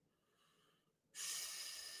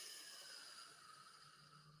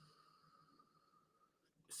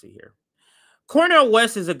 Let's see here. Cornel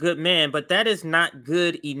West is a good man, but that is not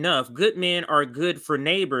good enough. Good men are good for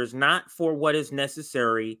neighbors, not for what is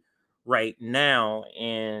necessary right now.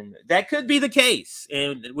 And that could be the case.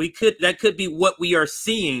 And that could be what we are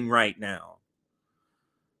seeing right now.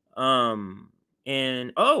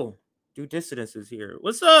 And Due Dissidence is here.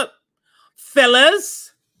 What's up,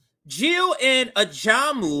 fellas? Jill and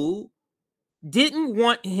Ajamu didn't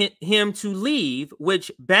want him to leave,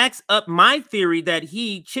 which backs up my theory that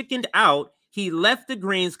he chickened out. He left the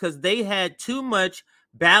Greens because they had too much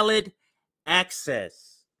ballot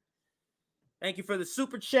access. Thank you for the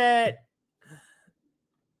super chat.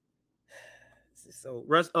 So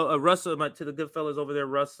Russell, to the good fellas over there,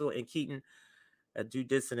 Russell and Keaton at Due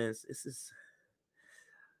Dissidence. This is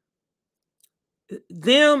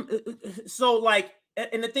them. So like,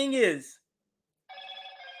 and the thing is,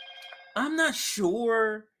 I'm not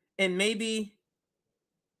sure, and maybe.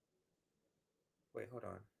 Wait, hold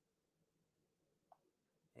on.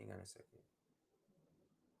 Hang on a second.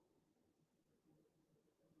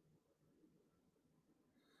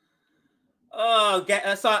 Oh,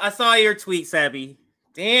 I saw your tweet, Sabby.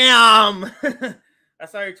 Damn. I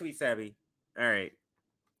saw your tweet, Sabby. All right.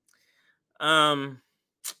 Go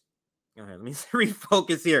ahead. Let me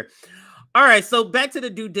refocus here. All right. So back to the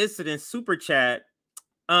due dissidence super chat.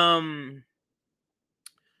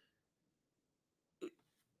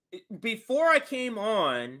 Before I came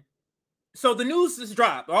on, so the news is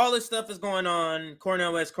dropped. All this stuff is going on.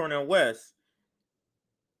 Cornel West.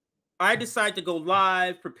 I decide to go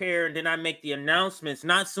live, prepare, and then I make the announcements.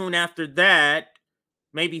 Not soon after that,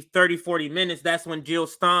 maybe 30, 40 minutes, that's when Jill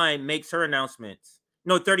Stein makes her announcements.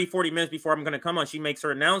 No, 30, 40 minutes before I'm going to come on, she makes her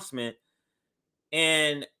announcement.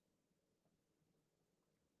 And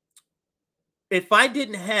if I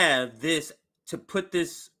didn't have this to put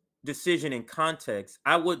this decision in context,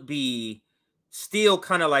 I would be still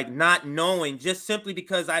kind of like not knowing, just simply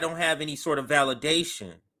because I don't have any sort of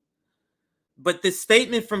validation. But this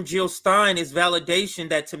statement from Jill Stein is validation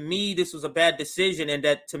that to me, this was a bad decision, and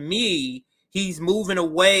that to me, he's moving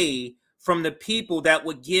away from the people that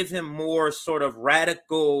would give him more sort of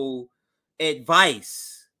radical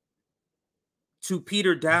advice. To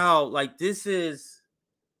Peter Daou, like, this is,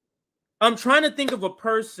 I'm trying to think of a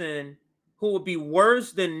person who would be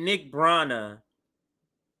worse than Nick Brana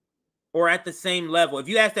or at the same level. If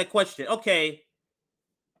you ask that question, okay,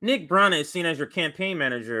 Nick Brana is seen as your campaign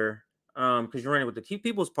manager because you're running with the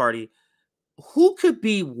People's Party. Who could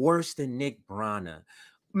be worse than Nick Brana?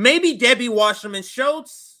 Maybe Debbie Wasserman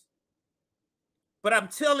Schultz, but I'm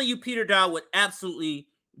telling you, Peter Daou would absolutely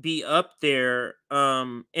be up there,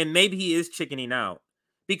 and maybe he is chickening out,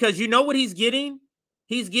 because you know what he's getting?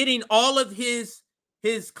 He's getting all of his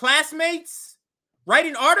classmates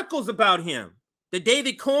writing articles about him. The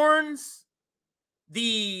David Corns,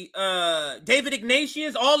 the David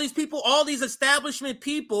Ignatius, all these people, all these establishment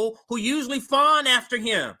people who usually fawn after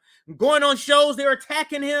him, going on shows, they're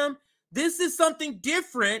attacking him. This is something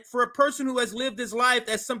different for a person who has lived his life,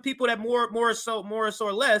 as some people that more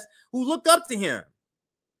or less, who look up to him.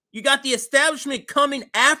 You got the establishment coming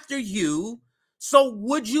after you. So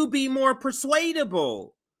would you be more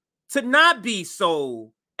persuadable to not be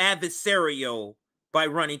so adversarial by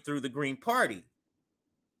running through the Green Party?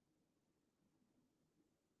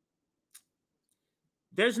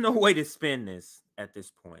 There's no way to spin this at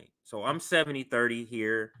this point. So I'm 70-30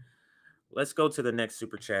 here. Let's go to the next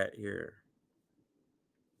super chat here.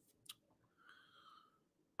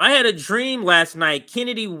 I had a dream last night.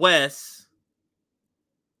 Kennedy West.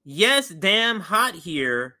 Yes, damn hot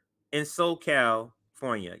here in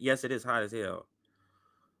California. Yes, it is hot as hell.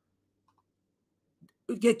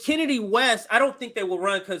 Kennedy West, I don't think they will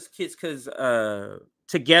run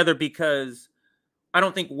together, because I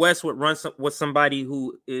don't think West would run with somebody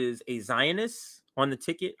who is a Zionist on the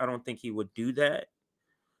ticket. I don't think he would do that.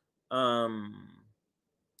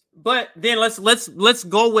 But then let's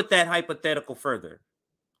go with that hypothetical further.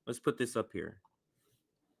 Let's put this up here.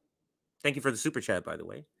 Thank you for the super chat, by the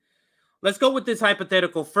way. Let's go with this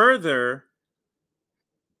hypothetical further.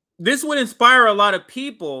 This would inspire a lot of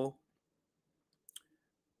people.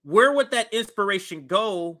 Where would that inspiration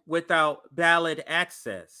go without ballot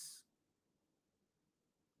access?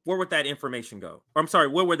 Where would that information go? Or, I'm sorry,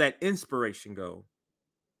 where would that inspiration go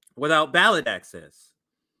without ballot access?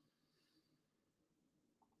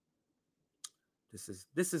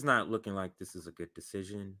 This is not looking like this is a good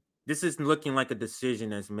decision. This is looking like a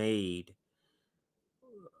decision that's made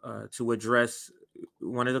to address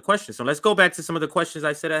one of the questions. So let's go back to some of the questions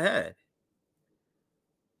I said I had.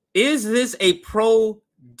 Is this a pro-Democrat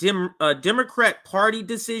Party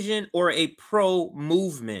decision or a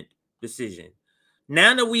pro-movement decision?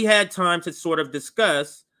 Now that we had time to sort of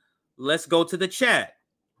discuss, let's go to the chat.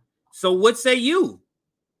 So what say you?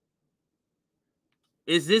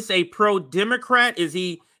 Is this a pro-Democrat? Is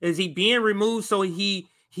he being removed so he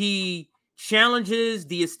challenges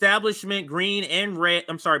the establishment blue and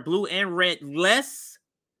red less,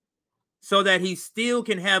 so that he still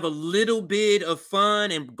can have a little bit of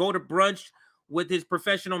fun and go to brunch with his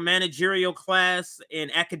professional managerial class and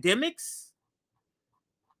academics?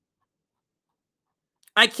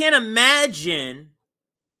 I can't imagine.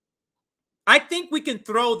 I think we can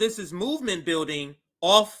throw this as movement building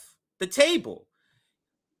off the table.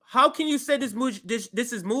 How can you say this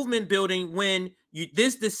is movement building when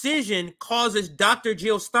this decision causes Dr.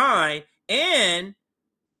 Jill Stein and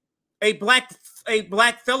a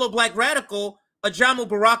fellow black radical, Ajamu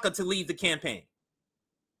Baraka, to leave the campaign?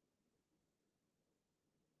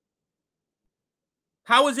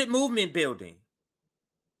 How is it movement building?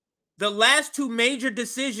 The last two major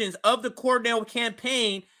decisions of the Cornel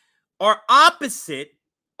campaign are opposite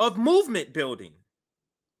of movement building.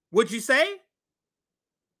 Would you say?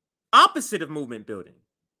 opposite of movement building.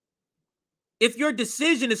 If your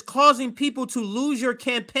decision is causing people to lose your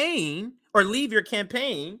campaign or leave your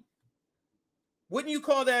campaign, wouldn't you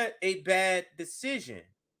call that a bad decision?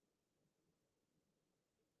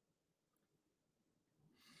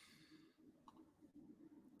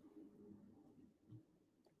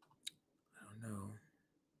 I don't know.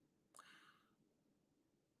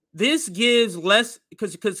 This gives less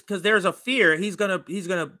because there's a fear he's gonna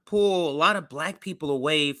pull a lot of black people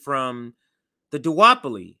away from the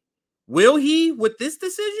duopoly. Will he with this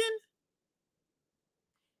decision?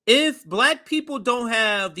 If black people don't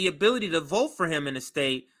have the ability to vote for him in the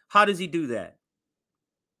state, how does he do that?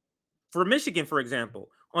 For Michigan, for example,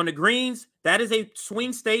 on the Greens, that is a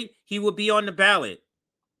swing state. He will be on the ballot.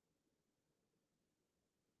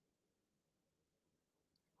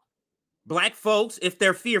 Black folks, if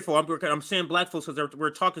they're fearful, I'm saying black folks because we're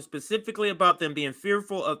talking specifically about them being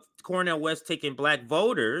fearful of Cornel West taking black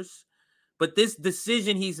voters. But this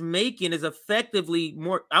decision he's making is effectively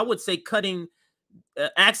more, I would say, cutting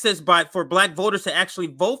access for black voters to actually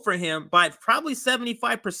vote for him by probably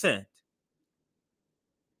 75%.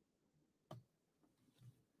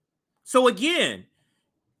 So again,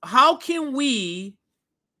 how can we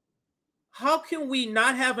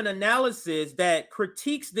not have an analysis that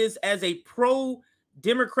critiques this as a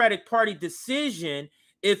pro-Democratic Party decision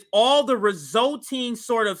if all the resulting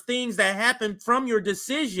sort of things that happen from your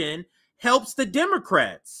decision helps the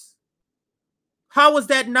Democrats? How is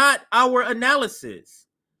that not our analysis?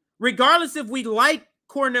 Regardless if we like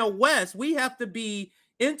Cornel West, we have to be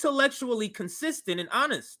intellectually consistent and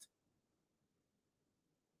honest.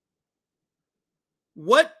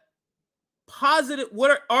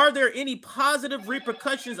 Are there any positive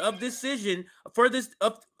repercussions of decision for this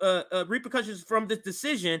repercussions from this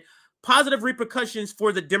decision, positive repercussions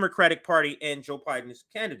for the Democratic Party and Joe Biden's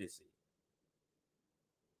candidacy?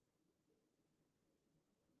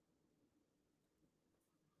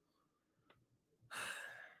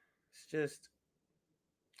 It's just,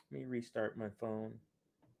 let me restart my phone.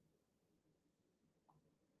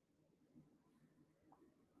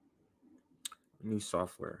 New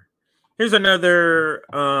software. Here's another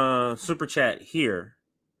super chat here.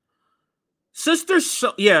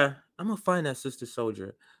 Yeah, I'm gonna find that Sister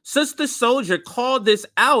Soldier. Sister Soldier called this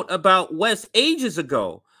out about West ages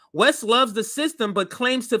ago. West loves the system but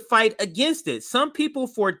claims to fight against it. Some people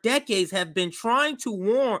for decades have been trying to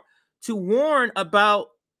warn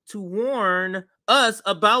us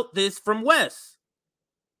about this from West.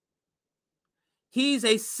 He's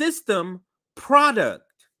a system product.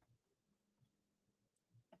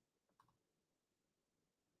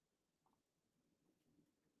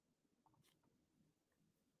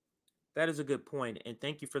 That is a good point, and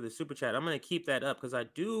thank you for the super chat. I'm going to keep that up because I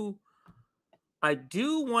do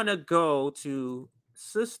want to go to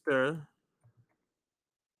Sister.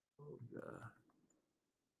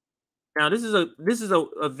 Now this is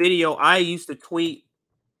a video I used to tweet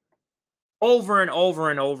over and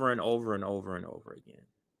over and over and over and over and over again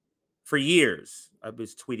for years. I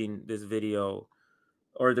was tweeting this video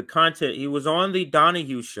or the content. He was on the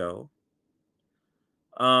Donahue show.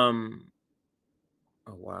 Oh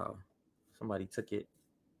wow. Somebody took it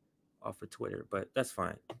off of Twitter, but that's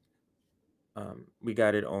fine. We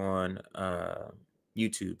got it on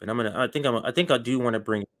YouTube, and I think I do want to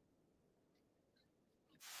bring.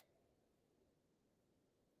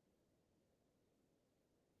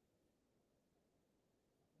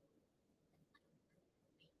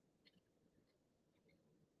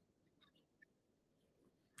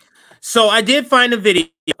 So I did find a video.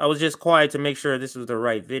 I was just quiet to make sure this was the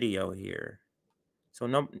right video here.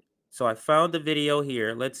 So I found the video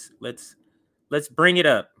here. Let's bring it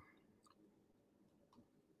up.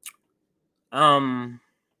 And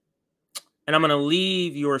I'm gonna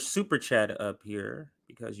leave your super chat up here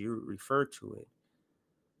because you referred to it.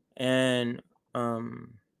 And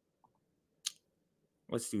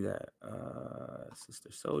let's do that. Sister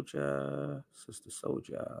Soja.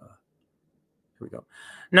 Here we go.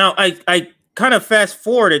 Now I kind of fast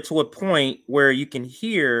forwarded to a point where you can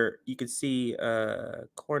see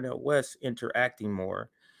Cornel West interacting more.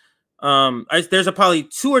 There's probably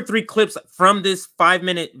 2 or 3 clips from this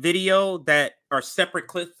 5-minute video that are separate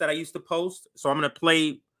clips that I used to post. So I'm going to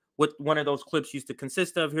play what one of those clips used to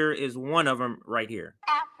consist of. Here is one of them right here.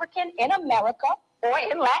 African in America or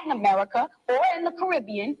in Latin America, or in the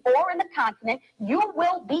Caribbean, or in the continent, you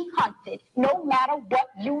will be hunted no matter what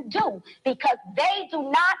you do, because they do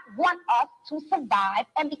not want us to survive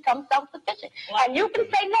and become self-sufficient. And you can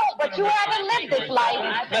say no, but you haven't lived this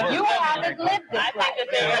life. You haven't lived this life.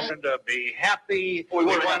 And to be happy. I'm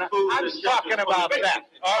talking about that.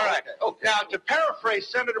 All right. Now, to paraphrase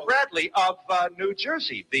Senator Bradley of New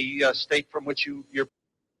Jersey, the state from which you're.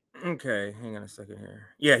 Okay, hang on a second here.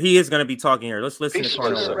 Yeah, he is going to be talking here. Let's listen to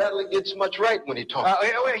Cornel. Senator Bradley gets much right when he talks.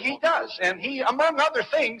 He does, and he, among other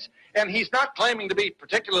things, and he's not claiming to be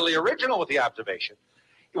particularly original with the observation,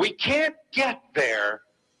 we can't get there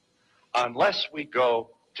unless we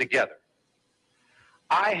go together.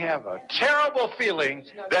 I have a terrible feeling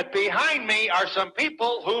that behind me are some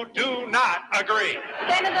people who do not agree.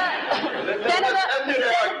 Senator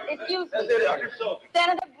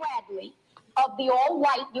Bradley of the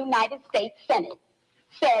all-white United States Senate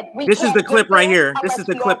said we This is the clip right here. This is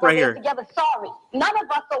the clip right here. Together. Sorry, none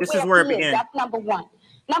of us are this is where it began. That's number one.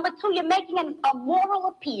 Number two, you're making a moral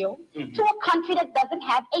appeal to a country that doesn't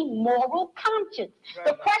have a moral conscience. Right.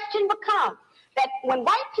 The question becomes that when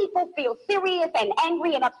white people feel serious and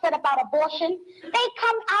angry and upset about abortion, they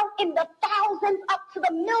come out in the thousands up to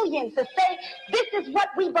the millions to say, this is what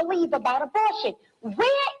we believe about abortion.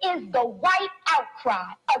 Where is the white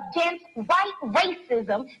outcry against white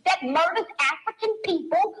racism that murders African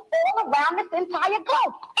people all around this entire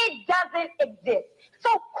globe? It doesn't exist. So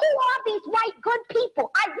who are these white good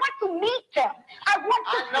people? I want to meet them. I want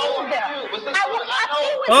to see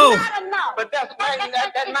them. Not enough. But that's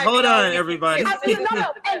that might Hold on, everybody. No.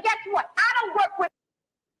 And guess what? I don't work with.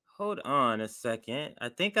 Hold on a second. I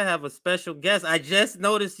think I have a special guest. I just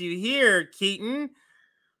noticed you here, Keaton.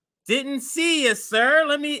 Didn't see you, sir.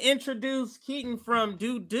 Let me introduce Keaton from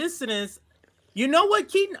Due Dissonance. You know what,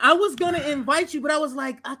 Keaton? I was gonna invite you, but I was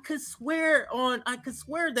like, I could swear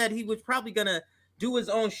that he was probably gonna do his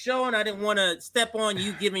own show, and I didn't want to step on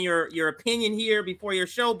you giving your opinion here before your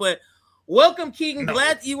show. But welcome, Keaton. No.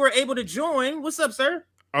 Glad you were able to join. What's up, sir?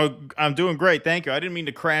 Oh, I'm doing great. Thank you. I didn't mean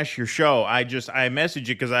to crash your show. I messaged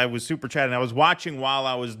you because I was super chatting. I was watching while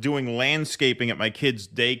I was doing landscaping at my kid's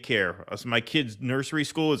daycare. So my kid's nursery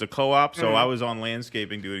school is a co-op, so I was on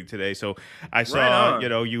landscaping duty today. So I saw,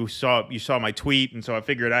 you saw my tweet, and so I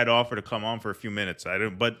figured I'd offer to come on for a few minutes. I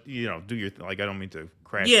don't, but do your I don't mean to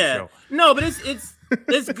crash your show. No, but it's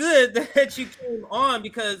good that you came on,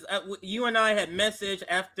 because you and I had messaged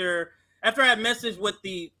after I had messaged with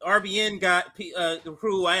the RBN guy, the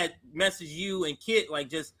crew. I had messaged you and Kit, like,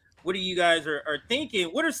 just what are you guys are thinking?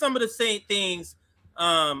 What are some of the same things?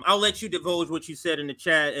 I'll let you divulge what you said in the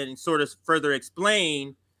chat and sort of further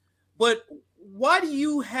explain. But why do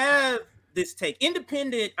you have this take?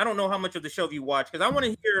 Independent, I don't know how much of the show you watch, because I want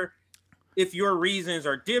to hear if your reasons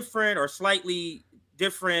are different or slightly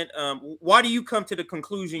different. Why do you come to the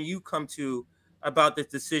conclusion you come to about this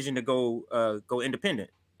decision to go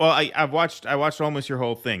independent? Well, I watched almost your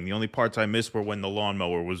whole thing. The only parts I missed were when the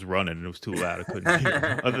lawnmower was running and it was too loud. I couldn't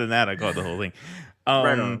hear. Other than that, I caught the whole thing.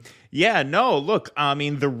 Right on. Yeah, no, look, I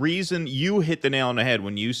mean, the reason you hit the nail on the head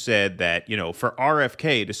when you said that, for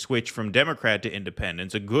RFK to switch from Democrat to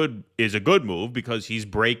independent is a good move, because he's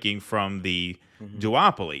breaking from the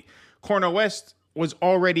duopoly. Cornel West was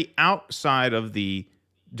already outside of the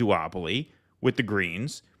duopoly with the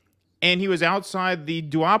Greens, and he was outside the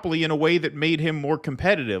duopoly in a way that made him more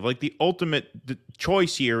competitive. Like, the ultimate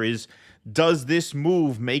choice here is, does this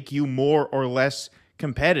move make you more or less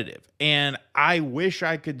competitive? And I wish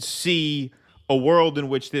I could see a world in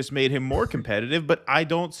which this made him more competitive, but I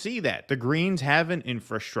don't see that. The Greens have an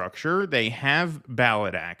infrastructure. They have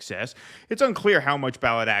ballot access. It's unclear how much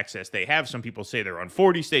ballot access they have. Some people say they're on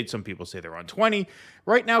 40 states. Some people say they're on 20.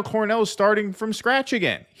 Right now, Cornel's starting from scratch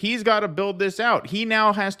again. He's got to build this out. He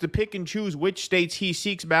now has to pick and choose which states he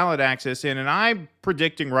seeks ballot access in, and I'm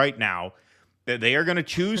predicting right now that they are going to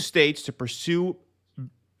choose states to pursue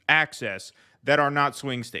access that are not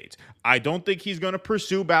swing states. I don't think he's going to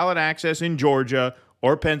pursue ballot access in Georgia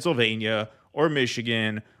or Pennsylvania or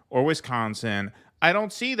Michigan or Wisconsin. I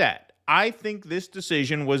don't see that. I think this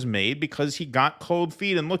decision was made because he got cold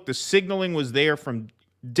feet. And look, the signaling was there from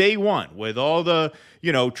day one with all the,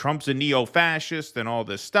 Trump's a neo-fascist and all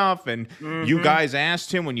this stuff. And you guys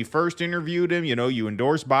asked him when you first interviewed him, you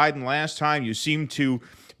endorsed Biden last time. You seem to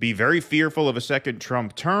be very fearful of a second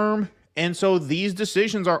Trump term. And so these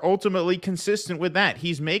decisions are ultimately consistent with that.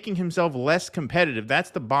 He's making himself less competitive. That's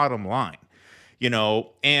the bottom line,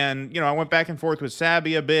 And, I went back and forth with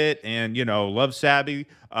Sabby a bit, and, love Sabby.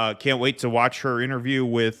 Can't wait to watch her interview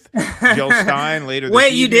with Jill Stein later this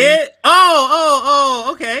evening. Wait, you did? Oh,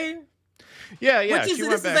 okay. Yeah. Which is She this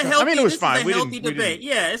went is a back. healthy. I mean, it was this fine. is a We healthy didn't. debate.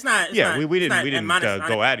 Yeah, it's not. We didn't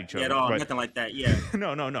go at each other at all. but, Nothing like that. Yeah.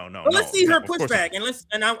 No. But let's see her of course pushback, not.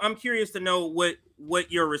 and I'm curious to know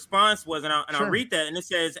what your response was, and I'll Sure. read that. And it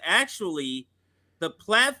says, actually, the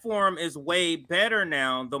platform is way better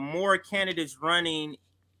now. The more candidates running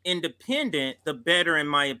independent, the better, in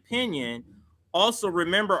my opinion. Also,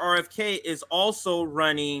 remember, RFK is also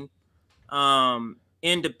running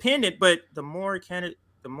independent, but the more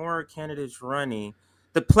candidates running,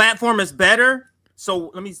 the platform is better.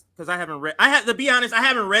 So let me, because I have to be honest, I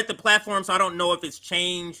haven't read the platform, so I don't know if it's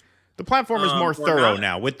changed. The platform is more thorough not.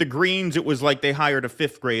 now. With the Greens, it was like they hired a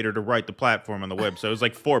 5th grader to write the platform on the web. So it was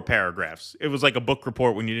like 4 paragraphs. It was like a book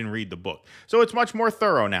report when you didn't read the book. So it's much more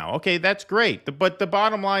thorough now. Okay, that's great. But the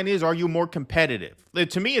bottom line is, are you more competitive?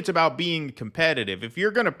 To me, it's about being competitive. If you're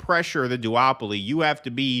going to pressure the duopoly, you have to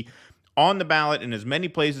be on the ballot in as many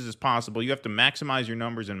places as possible. You have to maximize your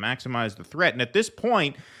numbers and maximize the threat. And at this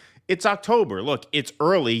point, it's October. Look, it's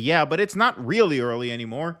early, yeah, but it's not really early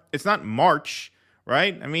anymore. It's not March.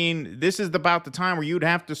 Right? I mean, this is about the time where you'd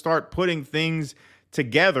have to start putting things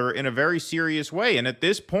together in a very serious way. And at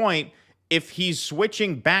this point, if he's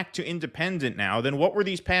switching back to independent now, then what were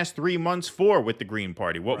these past 3 months for with the Green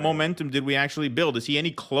Party? What momentum did we actually build? Is he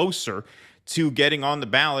any closer to getting on the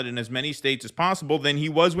ballot in as many states as possible than he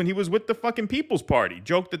was when he was with the fucking People's Party?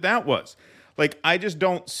 Joke that was. Like, I just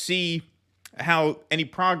don't see how any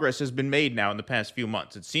progress has been made now in the past few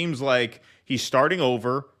months. It seems like he's starting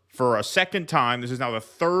over for a second time. This is now the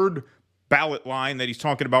 3rd ballot line that he's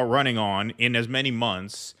talking about running on in as many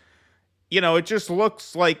months. You know, it just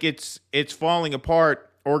looks like it's falling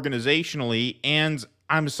apart organizationally. And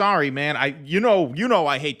I'm sorry, man. I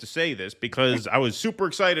hate to say this because I was super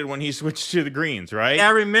excited when he switched to the Greens, right? Yeah,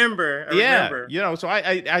 I remember. So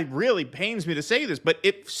I really pains me to say this, but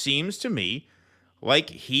it seems to me like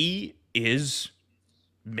he is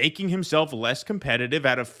making himself less competitive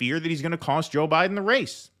out of fear that he's going to cost Joe Biden the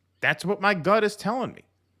race. That's what my gut is telling me.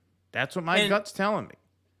 That's what my gut's telling me.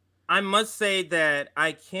 I must say that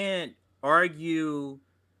I can't argue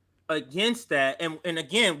against that. And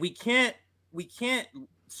again, we can't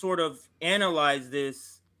sort of analyze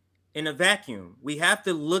this in a vacuum. We have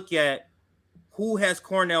to look at who has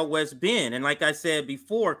Cornel West been. And like I said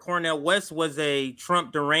before, Cornel West was a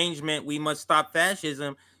Trump derangement, we must stop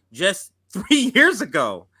fascism just 3 years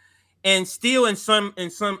ago. And still in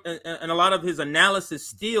a lot of his analysis,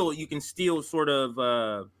 still you can still sort of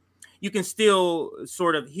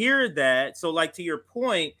hear that. So like, to your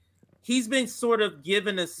point, he's been sort of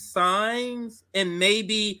given us signs, and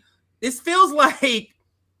maybe this feels like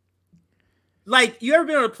you ever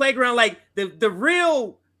been on a playground, like the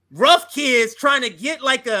real rough kids trying to get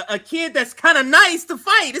like a kid that's kind of nice to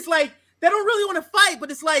fight. It's like they don't really want to fight, but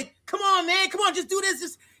it's like, come on, man, come on, just do this.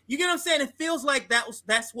 Just, you get what I'm saying? It feels like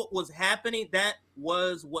that's what was happening. That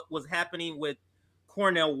was what was happening with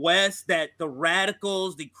Cornel West, that the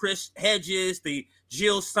radicals, the Chris Hedges, the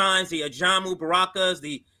Jill Steins, the Ajamu Barakas,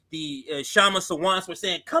 the Shama Sawants were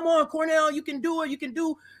saying, come on, Cornel, you can do it. You can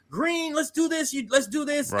do Green. Let's do this. Let's do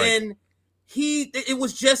this. Right. And it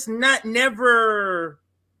was just it never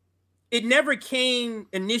came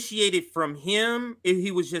initiated from him.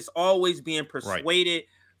 He was just always being persuaded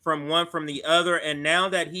from one, from the other. And now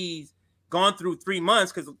that he's gone through 3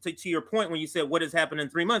 months, because to your point, when you said what has happened in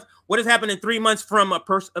 3 months, what has happened in 3 months from a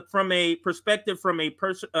perspective from a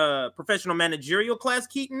professional managerial class,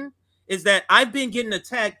 Keaton, is that I've been getting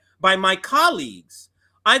attacked by my colleagues.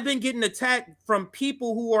 I've been getting attacked from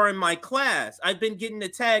people who are in my class. I've been getting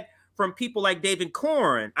attacked from people like David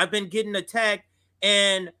Corn. I've been getting attacked,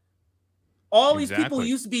 and all these people who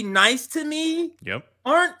used to be nice to me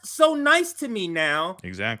aren't so nice to me now.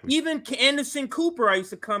 Exactly. Even Anderson Cooper, I used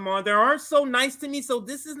to come on, they aren't so nice to me. So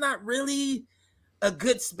this is not really a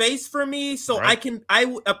good space for me. So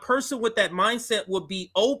a person with that mindset would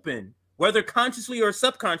be open, whether consciously or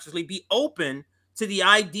subconsciously, be open to the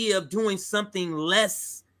idea of doing something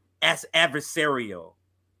less as adversarial,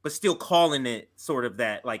 but still calling it sort of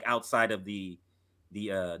that, like, outside of the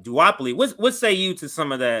duopoly. What say you to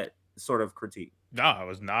some of that sort of critique? No, I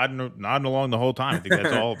was nodding along the whole time. I think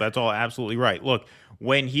that's all absolutely right. Look,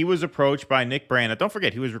 when he was approached by Nick Brana, don't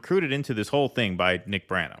forget, he was recruited into this whole thing by Nick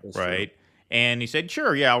Brana, right? True. And he said,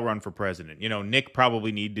 sure, yeah, I'll run for president. You know, Nick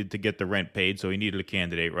probably needed to get the rent paid, so he needed a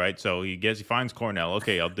candidate, right? So he finds Cornel.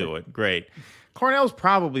 Okay, I'll do it. Great. Cornel's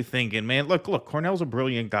probably thinking, man, look, Cornel's a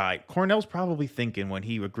brilliant guy. Cornel's probably thinking, when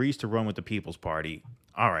he agrees to run with the People's Party,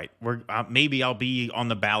 all right, maybe I'll be on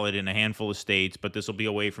the ballot in a handful of states, but this will be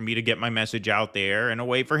a way for me to get my message out there and a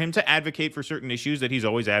way for him to advocate for certain issues that he's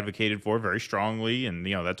always advocated for very strongly. And,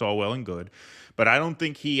 that's all well and good. But I don't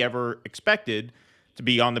think he ever expected to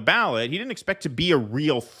be on the ballot. He didn't expect to be a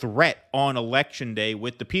real threat on election day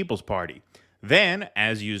with the People's Party. Then,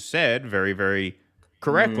 as you said, very, very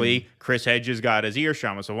correctly, Chris Hedges got his ear,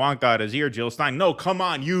 Shama Sawant got his ear, Jill Stein, no, come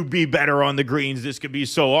on, you'd be better on the Greens. This could be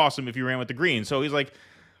so awesome if you ran with the Greens. So he's like,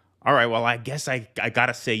 all right, well, I guess I got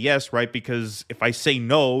to say yes, right? Because if I say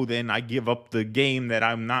no, then I give up the game that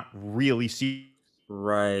I'm not really seeing.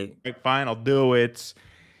 Right. Fine, I'll do it.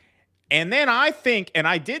 And then I think, and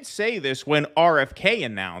I did say this when RFK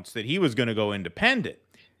announced that he was going to go independent.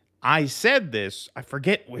 I said this, I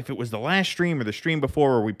forget if it was the last stream or the stream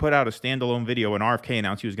before where we put out a standalone video when RFK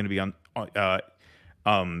announced he was going to be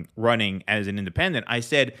running as an independent. I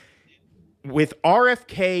said, with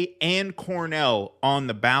RFK and Cornel on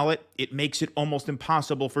the ballot, it makes it almost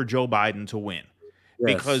impossible for Joe Biden to win.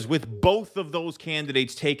 Yes. Because with both of those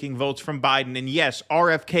candidates taking votes from Biden, and yes,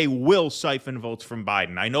 RFK will siphon votes from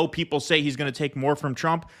Biden. I know people say he's going to take more from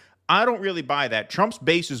Trump. I don't really buy that. Trump's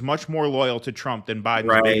base is much more loyal to Trump than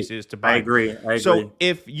Biden's base is to Biden. I agree. So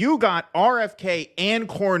if you got RFK and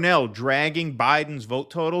Cornel dragging Biden's vote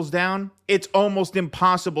totals down, it's almost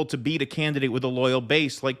impossible to beat a candidate with a loyal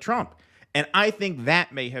base like Trump. And I think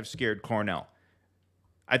that may have scared Cornel.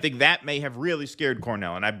 I think that may have really scared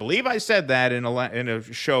Cornel. And I believe I said that in a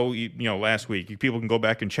show, last week. People can go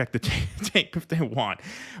back and check the tape if they want.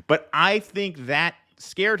 But I think that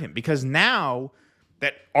scared him because now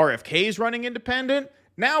that RFK is running independent,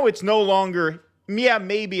 now it's no longer,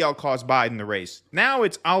 maybe I'll cost Biden the race. Now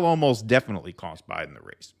it's, I'll almost definitely cost Biden the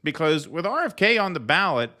race. Because with RFK on the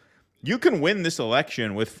ballot, you can win this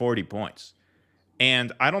election with 40 points.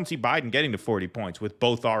 And I don't see Biden getting to 40 points with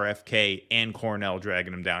both RFK and Cornel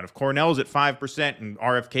dragging him down. If Cornel's at 5% and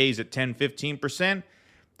RFK's at 10, 15%,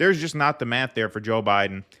 there's just not the math there for Joe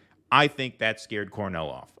Biden. I think that scared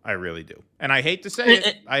Cornel off. I really do. And I hate to say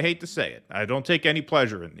it. I don't take any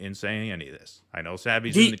pleasure in saying any of this. I know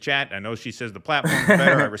Savvy's in the chat. I know she says the platform's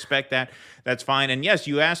better. I respect that. That's fine. And yes,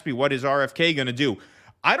 you asked me, what is RFK going to do?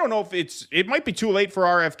 I don't know if it might be too late for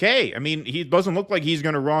RFK. I mean, he doesn't look like he's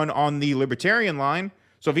going to run on the Libertarian line.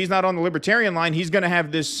 So if he's not on the Libertarian line, he's going to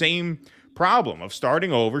have this same problem of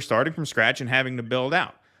starting from scratch and having to build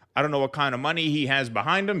out. I don't know what kind of money he has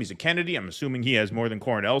behind him. He's a Kennedy. I'm assuming he has more than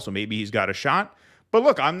Cornel, so maybe he's got a shot. But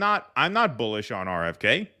look, I'm not bullish on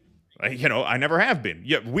RFK. I never have been.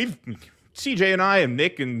 Yeah, CJ and I and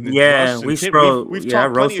Nick and us and we've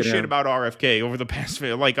talked plenty of shit about RFK over the past.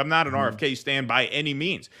 I'm not an RFK stan by any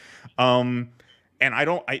means. And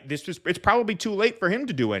it's probably too late for him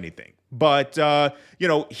to do anything. But,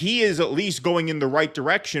 he is at least going in the right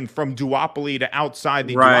direction from duopoly to outside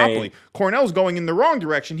the duopoly. Cornel's going in the wrong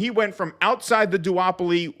direction. He went from outside the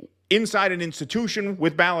duopoly, inside an institution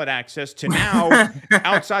with ballot access, to now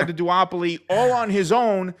outside the duopoly, all on his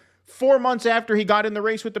own. 4 months after he got in the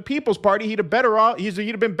race with the People's Party, he'd have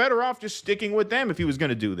been better off just sticking with them if he was going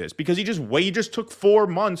to do this, because he just took 4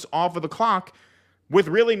 months off of the clock with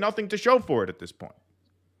really nothing to show for it at this point.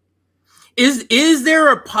 Is there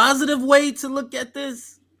a positive way to look at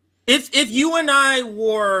this? If you and I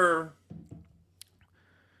were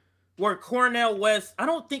Cornel West, I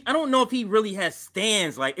don't know if he really has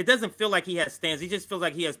stands. Like, it doesn't feel like he has stands. He just feels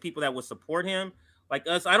like he has people that would support him, like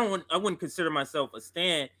us. I wouldn't consider myself a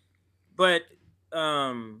stand, but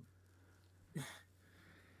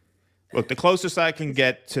look, the closest I can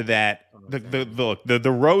get to that,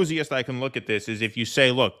 the rosiest I can look at this is if you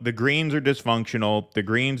say, look, the Greens are dysfunctional, the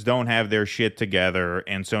Greens don't have their shit together,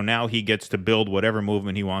 and so now he gets to build whatever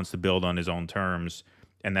movement he wants to build on his own terms,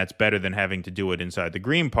 and that's better than having to do it inside the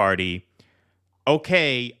Green Party.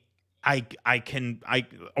 Okay,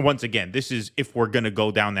 once again, this is if we're going to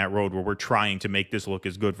go down that road where we're trying to make this look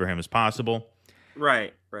as good for him as possible.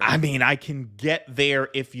 Right. I mean, I can get there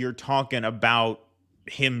if you're talking about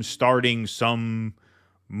him starting some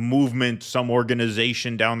movement, some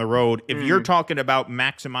organization down the road. If you're talking about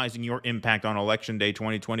maximizing your impact on Election Day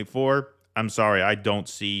 2024, I'm sorry, I don't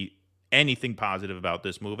see anything positive about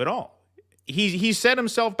this move at all. He set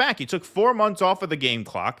himself back. He took 4 months off of the game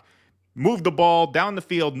clock, moved the ball down the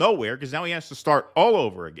field nowhere, because now he has to start all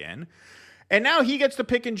over again. And now he gets to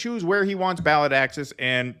pick and choose where he wants ballot access.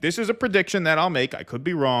 And this is a prediction that I'll make. I could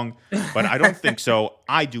be wrong, but I don't think so.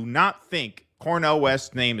 I do not think Cornel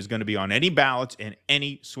West's name is going to be on any ballots in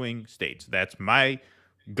any swing states. That's my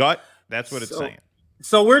gut. That's what it's saying.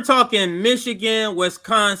 So we're talking Michigan,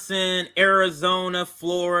 Wisconsin, Arizona,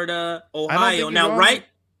 Florida, Ohio. Now,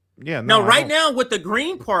 Yeah. No, No, right now with the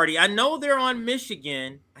Green Party, I know they're on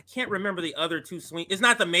Michigan. I can't remember the other two swing. It's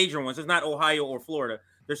not the major ones. It's not Ohio or Florida.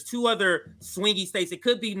 There's two other swingy states. It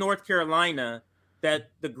could be North Carolina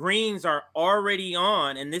that the Greens are already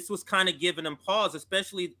on, and this was kind of giving them pause,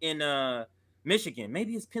 especially in Michigan.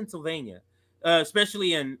 Maybe it's Pennsylvania,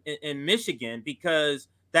 especially in Michigan, because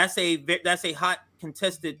that's a hot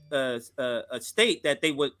contested state that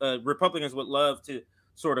they would Republicans would love to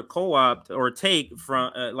sort of co-opt or take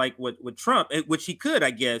from like with Trump, which he could,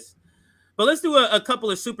 I guess. But let's do a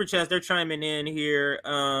couple of super chats. They're chiming in here.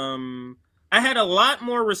 I had a lot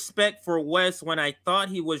more respect for West when I thought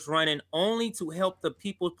he was running only to help the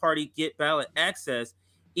People's Party get ballot access.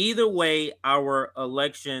 Either way, our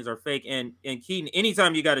elections are fake. And Keaton,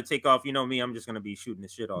 anytime you got to take off, you know me, I'm just gonna be shooting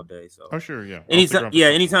this shit all day. So oh sure, yeah.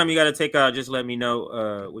 Anytime you got to take out, just let me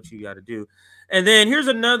know what you got to do. And then here's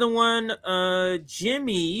another one.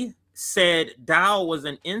 Jimmy said Daou was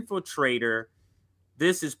an infiltrator.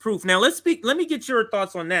 This is proof. Now let me get your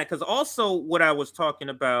thoughts on that, because also what I was talking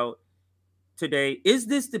about today is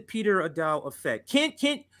this the Peter Daou effect?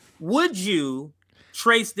 Would you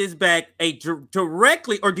trace this back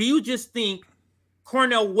directly, or do you just think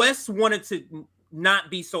Cornel West wanted to not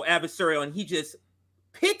be so adversarial and he just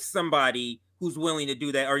picked somebody who's willing to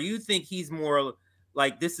do that, or you think he's more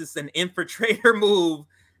like this is an infiltrator move?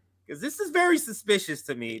 Because this is very suspicious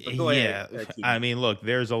to me. But go ahead. I mean, look,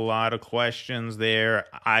 there's a lot of questions there.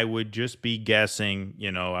 I would just be guessing,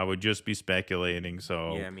 I would just be speculating.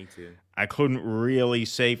 So yeah, me too. I couldn't really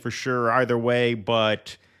say for sure either way.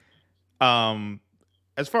 But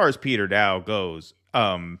as far as Peter Daou goes,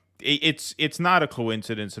 it's not a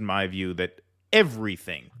coincidence in my view that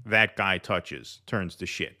everything that guy touches turns to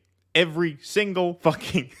shit. Every single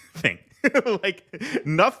fucking thing. Like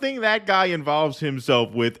nothing that guy involves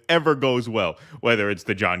himself with ever goes well, whether it's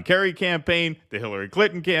the John Kerry campaign, the Hillary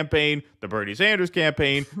Clinton campaign, the Bernie Sanders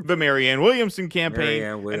campaign, the Marianne Williamson campaign,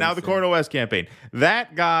 and now the Cornel West campaign.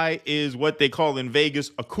 That guy is what they call in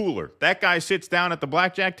Vegas a cooler. That guy sits down at the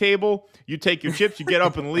blackjack table, you take your chips, you get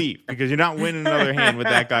up and leave, because you're not winning another hand with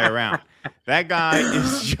that guy around. That guy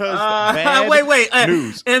is just bad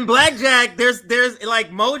news. In blackjack, there's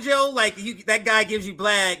like mojo, like that guy gives you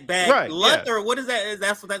bad luck, or what is that?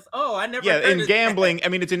 That's I never. Yeah, in gambling, I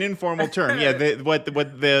mean it's an informal term. Yeah, what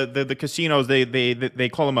the casinos they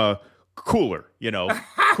call him a cooler.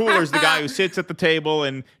 Cooler's the guy who sits at the table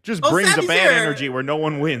and just brings a bad energy where no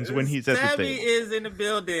one wins when he's at the table. Sabby is in the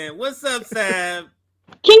building. What's up, Sab?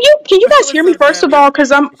 Can you guys hear me first of all?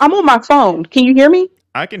 Because I'm on my phone. Can you hear me?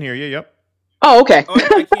 I can hear you. Yep. Oh, okay.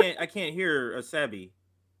 I can't hear Sabby.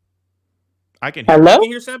 I can hear. Hello? You can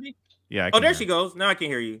hear Sabby? Yeah. There she goes. Now I can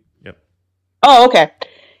hear you. Yep. Oh, okay.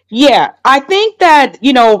 Yeah, I think that,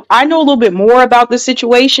 I know a little bit more about the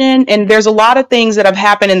situation, and there's a lot of things that have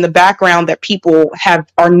happened in the background that people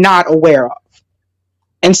are not aware of.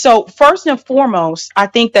 And so first and foremost, I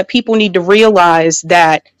think that people need to realize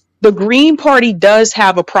that the Green Party does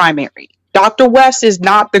have a primary. Dr. West is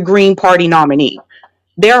not the Green Party nominee.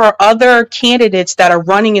 There are other candidates that are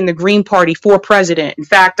running in the Green Party for president. In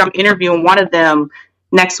fact, I'm interviewing one of them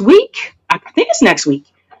next week. I think it's next week.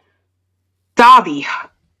 Daou.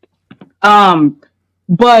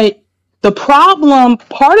 But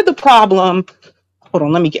part of the problem, hold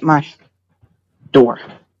on, let me get my door.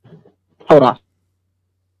 Hold on.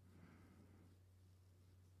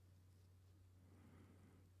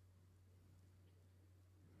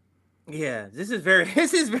 Yeah, this is very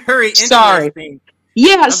interesting. Sorry.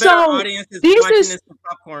 Yeah, so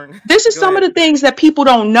this is some of the things that people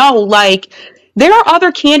don't know. Like, there are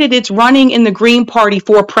other candidates running in the Green Party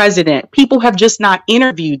for president. People have just not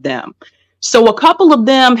interviewed them. So a couple of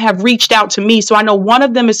them have reached out to me. So I know one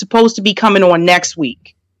of them is supposed to be coming on next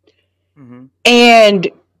week. Mm-hmm. And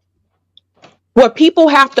what people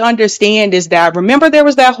have to understand is that, remember, there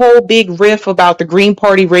was that whole big riff about the Green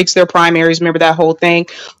Party rigs their primaries. Remember that whole thing?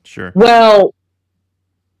 Sure. Well,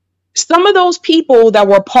 some of those people that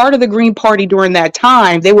were part of the Green Party during that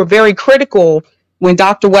time, they were very critical when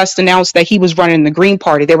Dr. West announced that he was running the Green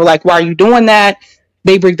Party. They were like, why are you doing that?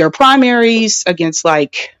 They rigged their primaries against,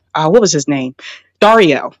 like, what was his name?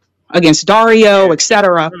 Dario,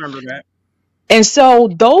 etc. I remember that. And so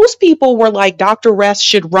those people were like, Dr. West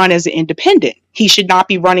should run as an independent. He should not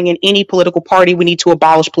be running in any political party. We need to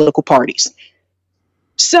abolish political parties.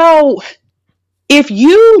 So if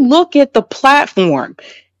you look at the platform,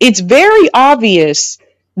 it's very obvious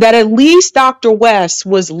that at least Dr. West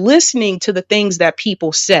was listening to the things that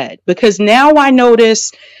people said, because now I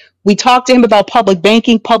notice we talked to him about public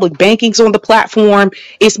banking. Public banking's on the platform.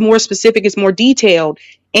 It's more specific. It's more detailed.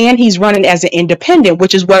 And he's running as an independent,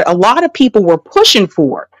 which is what a lot of people were pushing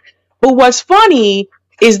for. But what's funny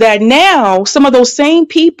is that now some of those same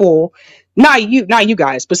people, not you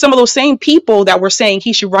guys, but some of those same people that were saying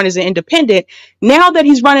he should run as an independent, now that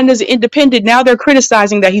he's running as an independent, now they're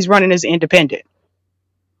criticizing that he's running as an independent.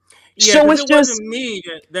 Yeah, So because it's it just wasn't me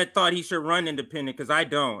that thought he should run independent, because I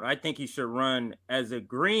don't. I think he should run as a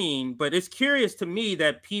green. But it's curious to me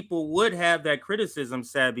that people would have that criticism,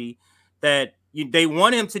 Sabby, that they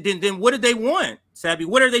want him to. Then what did they want, Sabby?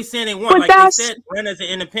 What are they saying they want? But Like they said, run as an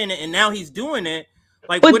independent, and now he's doing it.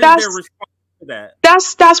 Like, but what is their response to that?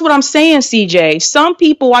 that's what I'm saying, CJ. Some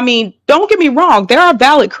people, I mean, don't get me wrong, there are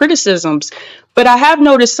valid criticisms, but I have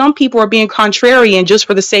noticed some people are being contrarian just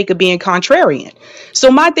for the sake of being contrarian. So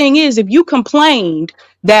my thing is, if you complained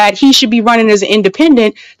that he should be running as an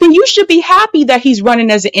independent, then you should be happy that he's running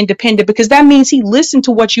as an independent, because that means he listened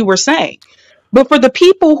to what you were saying. But for the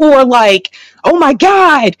people who are like, oh my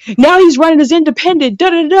God, now he's running as independent,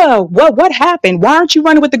 what happened? Why aren't you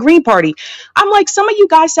running with the Green Party? I'm like, some of you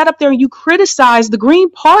guys sat up there and you criticized the Green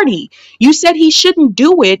Party. You said he shouldn't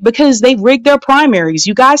do it because they rigged their primaries.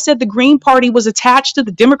 You guys said the Green Party was attached to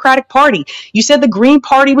the Democratic Party. You said the Green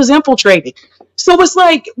Party was infiltrated. So it's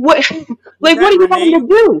like, what do you want me to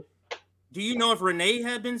do? Do you know if Renee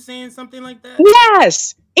had been saying something like that?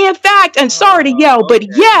 Yes. In fact, and sorry to yell, but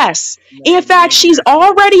yes. In fact, she's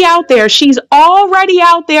already out there. She's already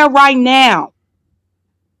out there right now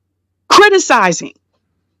criticizing.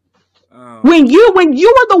 When you were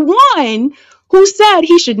the one who said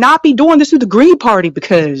he should not be doing this with the Green Party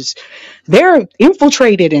because they're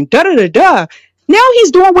infiltrated and da-da-da-da. Now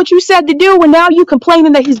he's doing what you said to do, and now you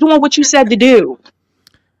complaining that he's doing what you said to do.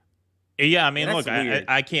 Yeah, I mean, look,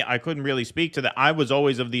 I couldn't really speak to that. I was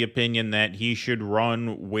always of the opinion that he should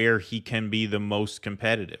run where he can be the most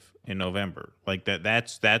competitive in November. Like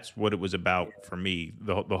that's what it was about for me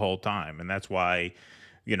the whole time. And that's why,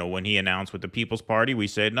 you know, when he announced with the People's Party, we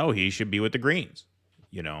said, no, he should be with the Greens,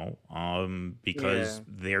 you know, because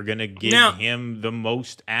they're going to give him the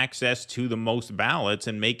most access to the most ballots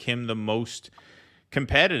and make him the most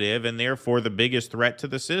competitive and therefore the biggest threat to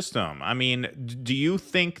the system. I mean, do you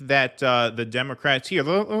think that the Democrats here,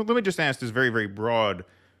 let me just ask this very, very broad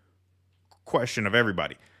question of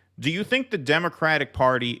everybody. Do you think the Democratic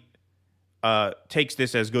Party takes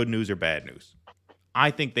this as good news or bad news? I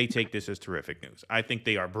think they take this as terrific news. I think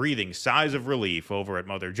they are breathing sighs of relief over at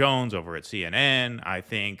Mother Jones, over at CNN. I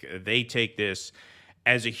think they take this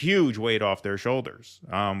as a huge weight off their shoulders.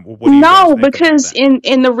 No, because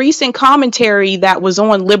in the recent commentary that was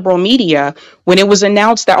on liberal media, when it was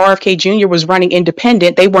announced that RFK Jr. was running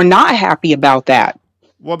independent, they were not happy about that.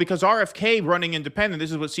 Well, because RFK running independent,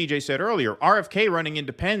 this is what CJ said earlier, RFK running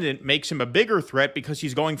independent makes him a bigger threat because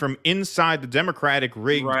he's going from inside the Democratic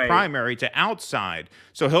rigged primary to outside.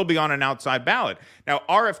 So he'll be on an outside ballot. Now,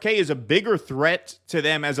 RFK is a bigger threat to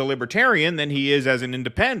them as a libertarian than he is as an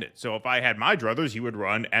independent. So if I had my druthers, he would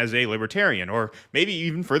run as a libertarian, or maybe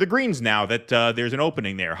even for the Greens now that there's an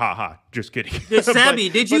opening there. Ha ha, just kidding. Sabby,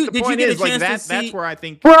 did you get a chance to see? That's where I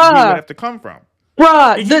think he would have to come from.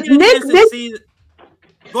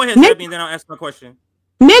 Go ahead, Sabby, and then I'll ask my question.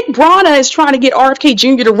 Nick Brana is trying to get RFK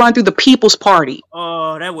Jr. to run through the People's Party.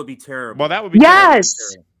 Oh, that would be terrible. Well, that would be Yes,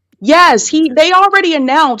 they already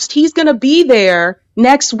announced he's going to be there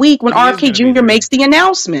next week when RFK Jr. makes the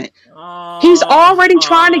announcement. He's already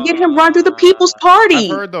trying to get him run through the People's Party.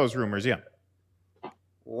 I've heard those rumors, yeah.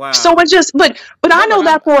 Wow. So it's just, but I know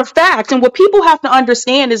that for a fact. And what people have to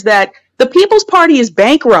understand is that the People's Party is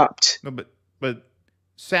bankrupt. No, but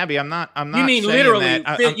Sabby, I'm not. You mean literally?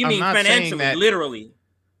 You mean financially? Literally?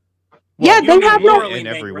 Well, yeah, they have no in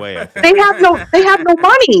every way. They have no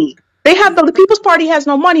money. The People's Party has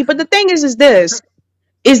no money. But the thing is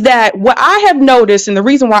that what I have noticed, and the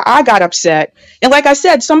reason why I got upset, and like I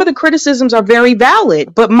said, some of the criticisms are very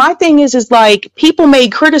valid. But my thing is like people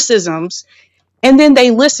made criticisms, and then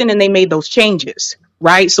they listened and they made those changes,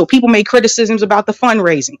 right? So people made criticisms about the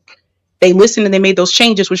fundraising. They listened and they made those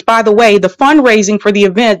changes, which, by the way, the fundraising for the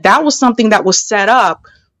event, that was something that was set up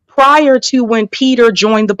prior to when Peter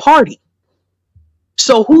joined the party.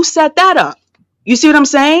 So who set that up? You see what I'm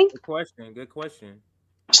saying? Good question.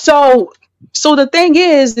 So the thing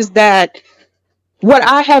is that what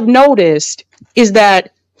I have noticed is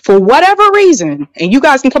that for whatever reason, and you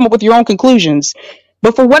guys can come up with your own conclusions,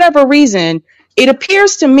 but for whatever reason, it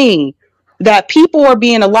appears to me that people are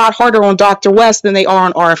being a lot harder on Dr. West than they are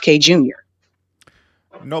on RFK Jr.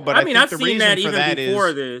 No, but I mean, I've seen that even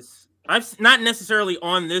before this. I've not necessarily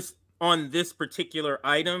on this particular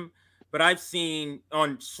item, but I've seen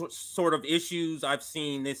on sort of issues. I've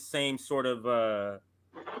seen this same sort of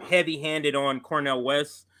heavy-handed on Cornel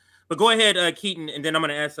West. But go ahead, Keaton, and then I'm going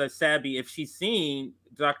to ask Sabby if she's seen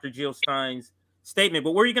Dr. Jill Stein's statement.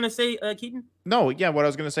 But what were you going to say, Keaton? No, yeah, what I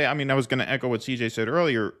was going to say, I mean, I was going to echo what CJ said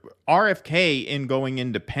earlier. RFK, in going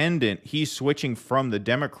independent, he's switching from the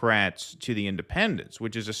Democrats to the independents,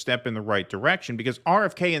 which is a step in the right direction, because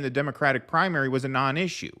RFK in the Democratic primary was a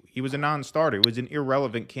non-issue. He was a non-starter. It was an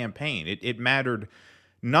irrelevant campaign. It mattered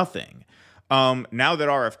nothing. Now that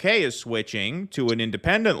RFK is switching to an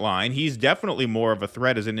independent line, he's definitely more of a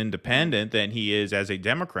threat as an independent than he is as a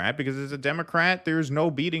Democrat, because as a Democrat, there's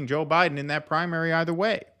no beating Joe Biden in that primary either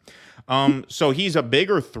way. So he's a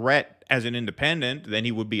bigger threat as an independent than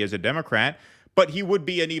he would be as a Democrat, but he would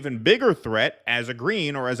be an even bigger threat as a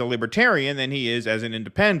Green or as a Libertarian than he is as an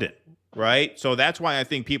independent, right? So that's why I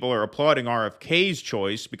think people are applauding RFK's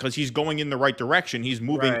choice, because he's going in the right direction. He's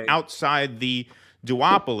moving outside the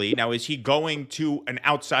duopoly. Now, is he going to an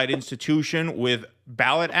outside institution with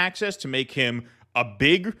ballot access to make him a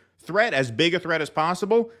big threat, as big a threat as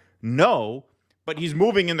possible? No, but he's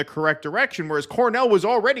moving in the correct direction, whereas Cornel was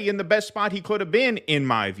already in the best spot he could have been, in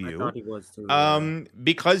my view. I thought he was too.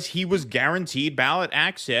 Because he was guaranteed ballot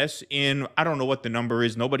access in, I don't know what the number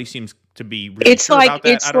is. Nobody seems to be really sure about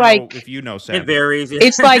that. I don't know if you know, Sam. It varies.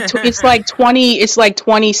 It's like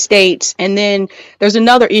 20 states. And then there's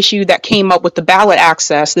another issue that came up with the ballot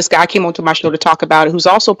access. This guy came onto my show to talk about it, who's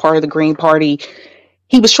also part of the Green Party.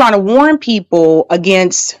 He was trying to warn people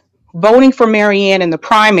against voting for Marianne in the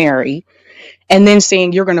primary and then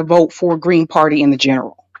saying you're going to vote for Green Party in the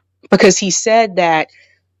general. Because he said that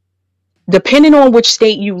depending on which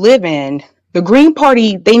state you live in, the Green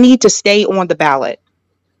Party, they need to stay on the ballot.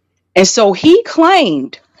 And so he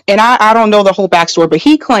claimed, and I don't know the whole backstory, but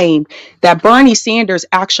he claimed that Bernie Sanders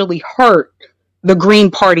actually hurt the Green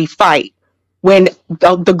Party fight when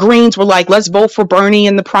the Greens were like, let's vote for Bernie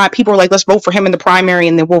in the prime. People were like, let's vote for him in the primary,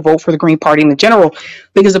 and then we'll vote for the Green Party in the general.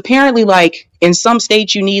 Because apparently, like, in some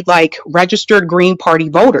states, you need like registered Green Party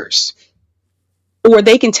voters, or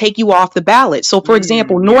they can take you off the ballot. So, for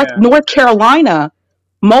example, North Carolina,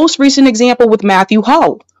 most recent example with Matthew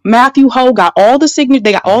Hoh. Matthew Hoh got all the signatures.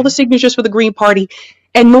 They got all the signatures for the Green Party,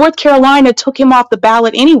 and North Carolina took him off the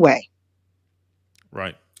ballot anyway.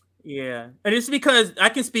 Right. Yeah, and it's because I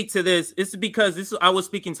can speak to this. It's because I was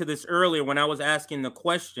speaking to this earlier when I was asking the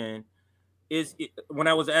question. When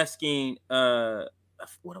I was asking, what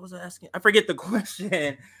was I asking? I forget the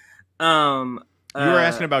question. You were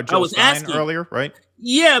asking about Jill Stein earlier, right?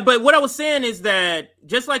 Yeah, but what I was saying is that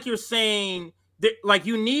just like you're saying, like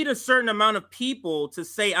you need a certain amount of people to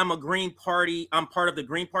say I'm a Green Party, I'm part of the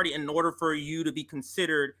Green Party, in order for you to be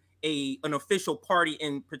considered an official party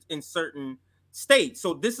in certain states.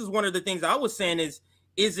 So this is one of the things I was saying is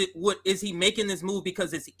he making this move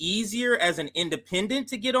because it's easier as an independent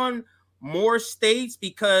to get on more states?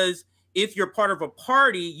 Because if you're part of a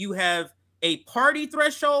party, you have a party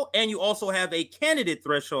threshold and you also have a candidate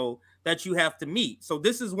threshold that you have to meet. So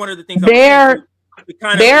this is one of the things they're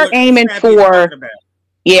aiming for.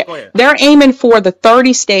 Yeah, they're aiming for the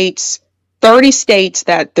 30 states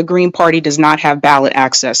that the Green Party does not have ballot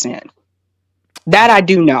access in. That I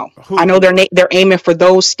do know. I know they're aiming for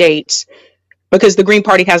those states because the Green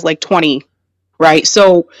Party has like 20, right?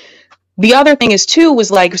 So the other thing is too was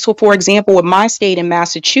like, so for example, with my state in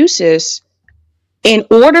Massachusetts, in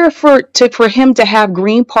order for him to have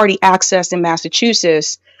Green Party access in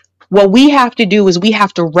Massachusetts, what we have to do is we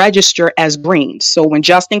have to register as Greens. So when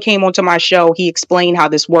Justin came onto my show, he explained how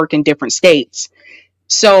this worked in different states.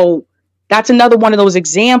 So that's another one of those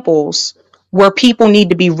examples where people need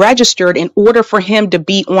to be registered in order for him to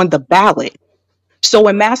be on the ballot. So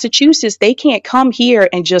in Massachusetts, they can't come here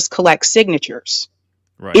and just collect signatures.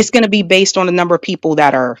 Right. It's going to be based on the number of people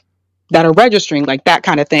that are registering, like that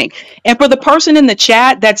kind of thing. And for the person in the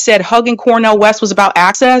chat that said hugging Cornel West was about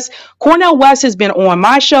access, Cornel West has been on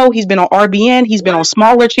my show. He's been on RBN. He's been on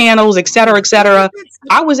smaller channels, et cetera, et cetera.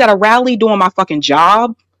 I was at a rally doing my fucking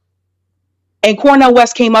job, and Cornel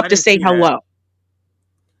West came up to say hello.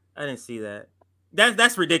 I didn't see that.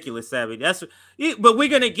 That's ridiculous, Savvy. But we're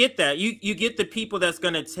gonna get that. You get the people that's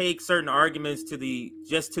gonna take certain arguments to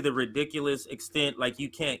the ridiculous extent. Like you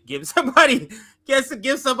can't give somebody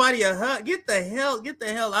a hug. Get the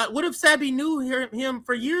hell out. What if Savvy knew him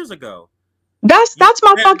for years ago? That's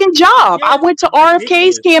my fucking job. Yeah, I went to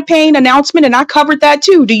RFK's campaign announcement and I covered that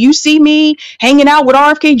too. Do you see me hanging out with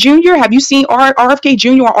RFK Jr.? Have you seen RFK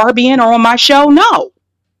Jr. or RBN or on my show? No.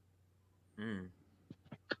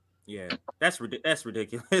 Yeah, that's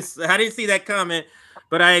ridiculous. I didn't see that comment,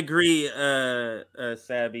 but I agree,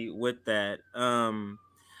 Savvy, with that.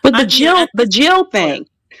 But the Jill thing.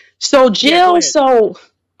 So Jill, so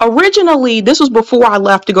originally, this was before I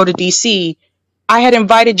left to go to DC. I had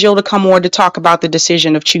invited Jill to come on to talk about the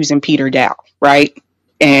decision of choosing Peter Daou, right?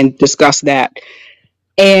 and discuss that.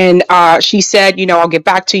 And she said, you know, I'll get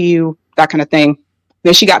back to you, that kind of thing.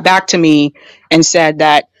 Then she got back to me and said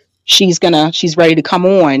that she's ready to come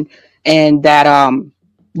on, and that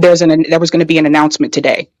there was going to be an announcement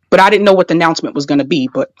today. But I didn't know what the announcement was going to be,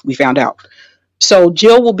 but we found out. So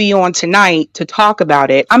Jill will be on tonight to talk about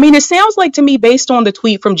it. I mean, it sounds like to me, based on the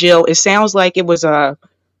tweet from Jill, it sounds like it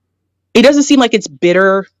doesn't seem like it's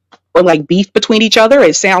bitter or like beef between each other.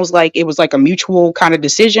 It sounds like it was like a mutual kind of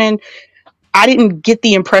decision. I didn't get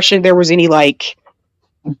the impression there was any like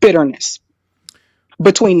bitterness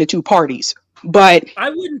between the two parties. But I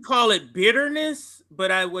wouldn't call it bitterness,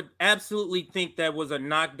 but I would absolutely think that was a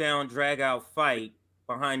knockdown, drag out fight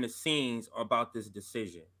behind the scenes about this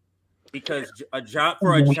decision. Because for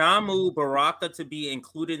Jamu Baraka to be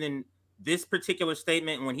included in this particular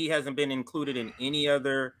statement when he hasn't been included in any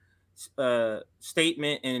other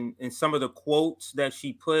statement, and some of the quotes that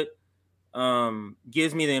she put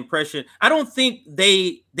gives me the impression. I don't think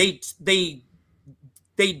they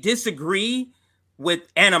disagree with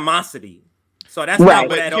animosity. So that's not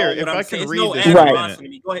what at all. What I'm saying is no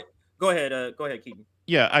animosity. Go ahead, Keaton.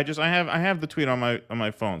 Yeah, I have the tweet on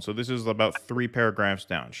my phone. So this is about 3 paragraphs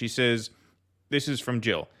down. She says, this is from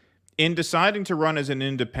Jill. In deciding to run as an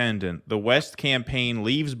independent, the West campaign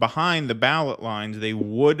leaves behind the ballot lines they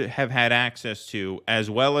would have had access to, as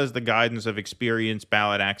well as the guidance of experienced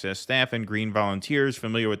ballot access staff and Green volunteers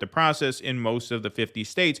familiar with the process in most of the 50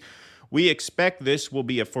 states. We expect this will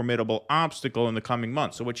be a formidable obstacle in the coming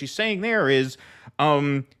months. So what she's saying there is,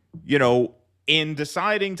 you know, in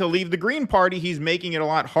deciding to leave the Green Party, he's making it a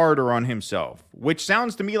lot harder on himself, which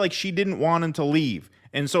sounds to me like she didn't want him to leave.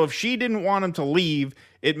 And so if she didn't want him to leave,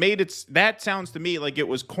 that sounds to me like it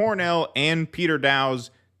was Cornel and Peter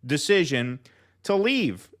Dow's decision to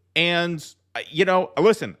leave. And, you know,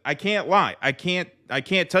 listen, I can't lie. I can't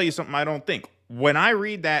tell you something I don't think. When I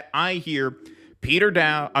read that, I hear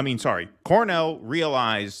Cornel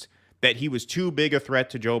realized that he was too big a threat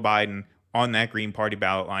to Joe Biden on that Green Party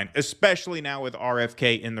ballot line, especially now with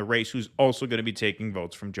RFK in the race, who's also going to be taking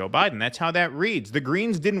votes from Joe Biden. That's how that reads. The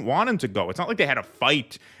Greens didn't want him to go. It's not like they had a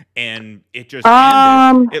fight and it just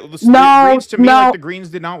ended. It reads to me like the Greens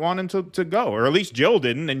did not want him to go, or at least Jill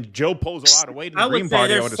didn't, and Jill pulls a lot of weight in the Green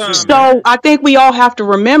Party, I would assume. So I think we all have to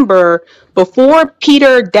remember, before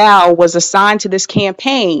Peter Daou was assigned to this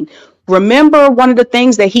campaign, remember one of the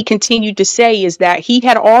things that he continued to say is that he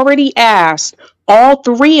had already asked all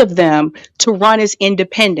 3 of them to run as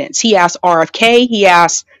independents. He asked RFK,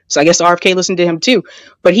 so I guess RFK listened to him too,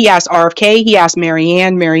 but he asked RFK, he asked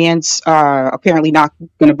Marianne. Marianne's apparently not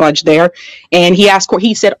going to budge there. And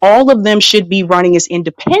he said all of them should be running as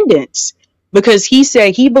independents, because he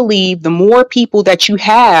said he believed the more people that you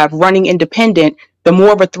have running independent, the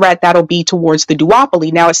more of a threat that'll be towards the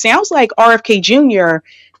duopoly. Now, it sounds like RFK Jr.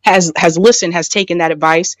 has listened, has taken that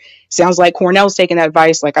advice. Sounds like Cornel's taken that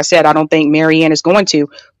advice. Like I said, I don't think Marianne is going to.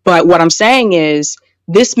 But what I'm saying is,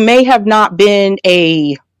 this may have not been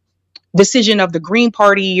a decision of the Green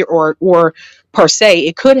Party or per se.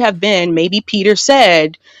 It could have been, maybe Peter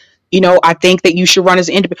said, you know, I think that you should run as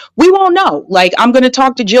an independent. We won't know. Like, I'm going to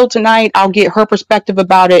talk to Jill tonight. I'll get her perspective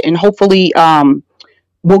about it, and hopefully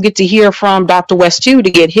we'll get to hear from Dr. West too, to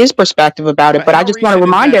get his perspective about it. But I just want to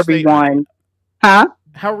remind everyone,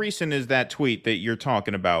 How recent is that tweet that you're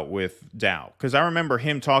talking about with Daou? Because I remember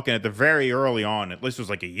him talking at the very early on, at least it was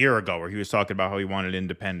like a year ago, where he was talking about how he wanted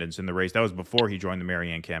independence in the race. That was before he joined the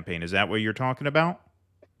Marianne campaign. Is that what you're talking about?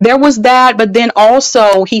 There was that, but then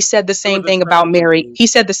also he said the same thing about Mary. He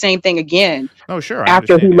said the same thing again. Oh, sure.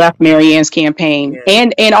 After he left Marianne's campaign. Yeah.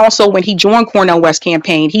 And also when he joined Cornel West's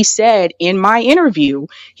campaign, he said in my interview,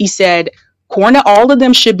 he said, Cornel, all of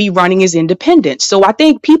them should be running as independents. So I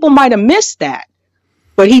think people might have missed that.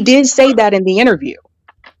 But he did say that in the interview.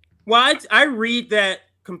 Well, I read that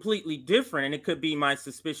completely different, and it could be my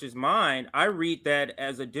suspicious mind. I read that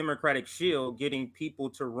as a Democratic shield, getting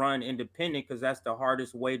people to run independent, because that's the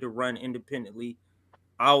hardest way to run independently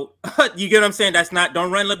out. You get what I'm saying? That's not,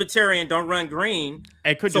 don't run Libertarian, don't run Green.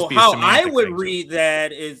 It could so just be how I would read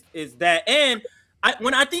that is that, and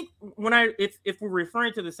if we're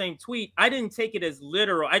referring to the same tweet, I didn't take it as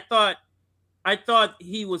literal. I thought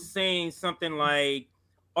he was saying something like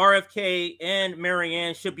RFK and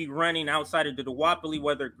Marianne should be running outside of the duopoly,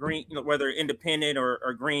 whether Green, whether independent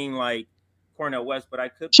or Green, like Cornel West. But I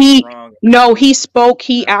could be wrong. No, he spoke.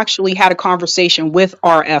 He actually had a conversation with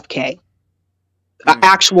RFK, an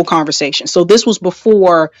actual conversation. So this was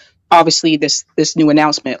before, obviously, this new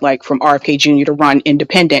announcement, like from RFK Jr. to run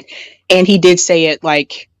independent, and he did say it,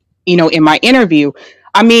 like, you know, in my interview.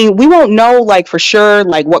 I mean, we won't know, like, for sure,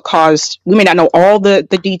 like, what caused. We may not know all the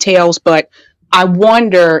details, but I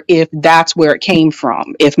wonder if that's where it came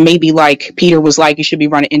from. If maybe like Peter was like, you should be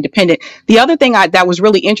running independent. The other thing that was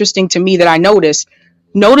really interesting to me that I notice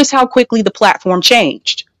how quickly the platform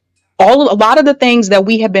changed. A lot of the things that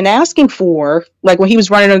we have been asking for, like when he was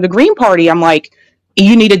running under the Green Party, I'm like,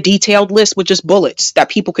 you need a detailed list with just bullets that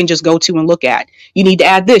people can just go to and look at. You need to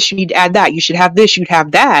add this, you need to add that, you should have this, you'd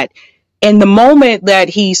have that. And the moment that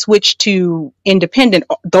he switched to independent,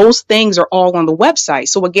 those things are all on the website.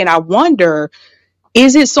 So again, I wonder,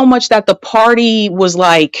 is it so much that the party was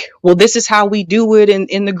like, well, this is how we do it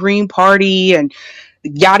in the Green Party and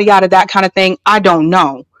yada, yada, that kind of thing? I don't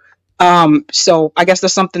know. So I guess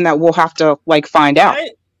that's something that we'll have to like find out.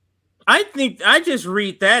 I think I just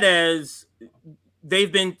read that as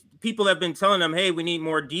people have been telling them, hey, we need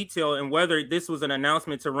more detail, and whether this was an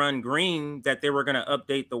announcement to run green, that they were going to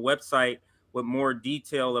update the website with more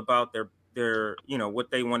detail about their what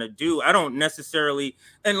they want to do. I don't necessarily,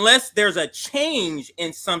 unless there's a change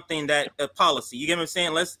in something, that a policy, you get what I'm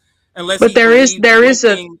saying? Unless but there is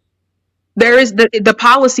the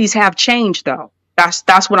policies have changed though.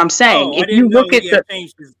 That's what I'm saying. If you look at his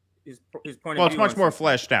point well, of it's view much more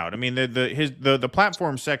fleshed out. I mean, the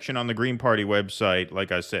platform section on the Green Party website,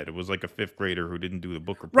 like I said, it was like a fifth grader who didn't do the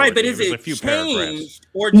book report. Right, but is it a few changed paragraphs?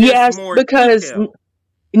 Or just yes, more because detail?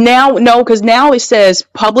 because now it says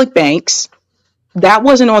public banks. That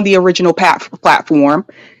wasn't on the original platform.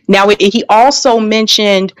 Now he also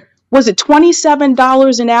mentioned, was it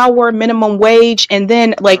 $27 an hour minimum wage, and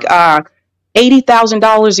then like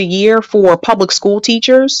 $80,000 a year for public school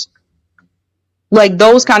teachers, like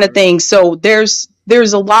those kind of things. So there's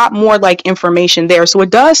a lot more like information there. So it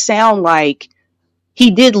does sound like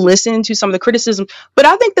he did listen to some of the criticism. But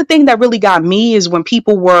I think the thing that really got me is when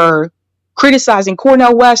people were criticizing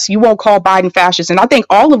Cornel West, you won't call Biden fascist. And I think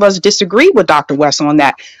all of us disagreed with Dr. West on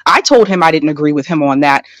that. I told him I didn't agree with him on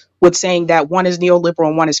that, with saying that one is neoliberal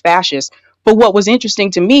and one is fascist. But what was interesting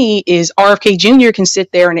to me is RFK Jr. can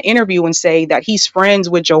sit there in an interview and say that he's friends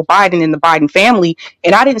with Joe Biden and the Biden family.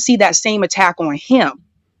 And I didn't see that same attack on him.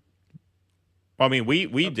 Well, I mean, we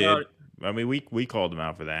did. I mean, we called him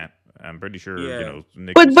out for that. I'm pretty sure,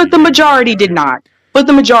 Nick But the majority did not. But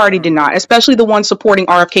the majority did not, especially the ones supporting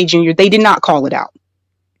RFK Jr. They did not call it out.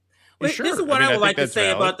 This is what I would like to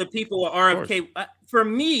say about the people with RFK. For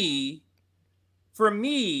me,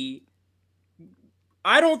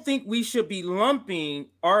 I don't think we should be lumping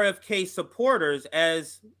RFK supporters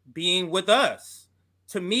as being with us.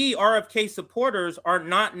 To me, RFK supporters are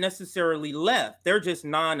not necessarily left. They're just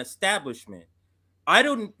non-establishment.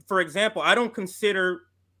 For example, I don't consider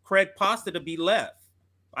Craig Pasta to be left.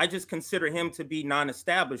 I just consider him to be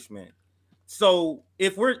non-establishment. So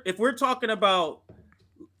if we're talking about,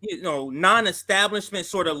 non-establishment,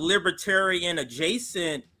 sort of libertarian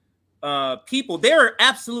adjacent people, they're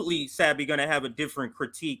absolutely, Sabby, going to have a different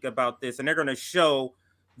critique about this, and they're going to show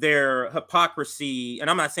their hypocrisy. And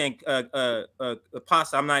I'm not saying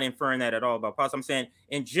Pasta, I'm not inferring that at all about Pasta. I'm saying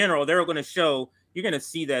in general, they're going to show, you're going to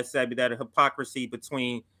see that, Sabby, that hypocrisy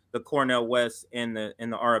between the Cornel West and the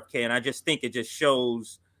RFK. And I just think it just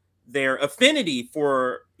shows their affinity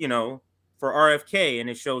for RFK, and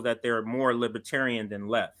it shows that they're more libertarian than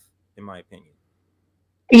left, in my opinion.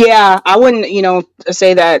 Yeah, I wouldn't,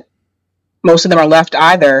 say that most of them are left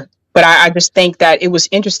either. But I just think that it was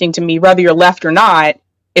interesting to me, whether you're left or not,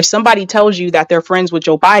 if somebody tells you that they're friends with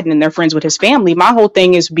Joe Biden and they're friends with his family, my whole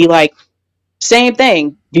thing is be like, same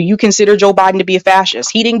thing. Do you consider Joe Biden to be a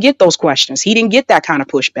fascist? He didn't get those questions. He didn't get that kind of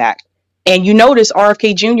pushback. And you notice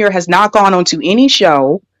RFK Jr. has not gone onto any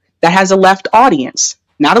show that has a left audience,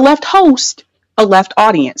 not a left host, a left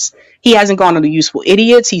audience. He hasn't gone on the Useful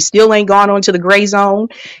Idiots. He still ain't gone on to the Gray Zone.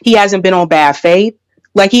 He hasn't been on Bad Faith.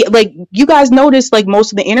 Like you guys notice, like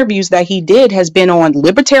most of the interviews that he did has been on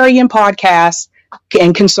libertarian podcasts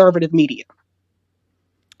and conservative media.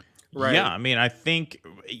 Right. Yeah, I mean, I think,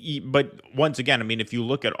 but once again, I mean, if you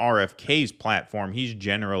look at RFK's platform, he's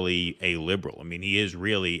generally a liberal. I mean, he is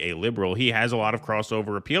really a liberal. He has a lot of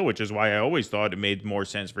crossover appeal, which is why I always thought it made more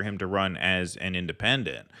sense for him to run as an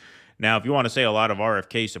independent. Now, if you want to say a lot of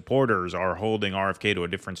RFK supporters are holding RFK to a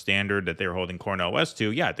different standard that they're holding Cornel West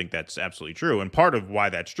to, yeah, I think that's absolutely true. And part of why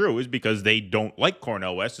that's true is because they don't like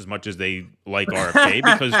Cornel West as much as they like RFK,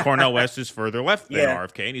 because Cornel West is further left than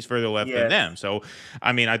RFK, and he's further left than them. So,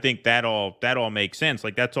 I mean, I think that all makes sense.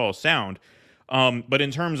 Like, that's all sound. But in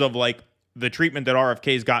terms of, like, the treatment that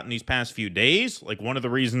RFK's gotten these past few days, like one of the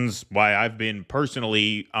reasons why I've been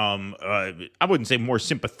personally, I wouldn't say more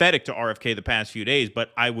sympathetic to RFK the past few days,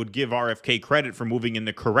 but I would give RFK credit for moving in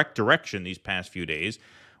the correct direction these past few days.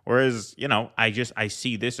 Whereas, I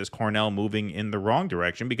see this as Cornel moving in the wrong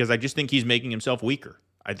direction, because I just think he's making himself weaker.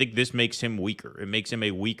 I think this makes him weaker. It makes him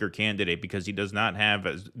a weaker candidate because he does not have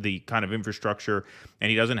the kind of infrastructure, and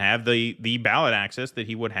he doesn't have the ballot access that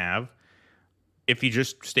he would have if he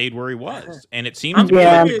just stayed where he was. And it seems to me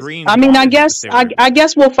like the Greens. I mean, I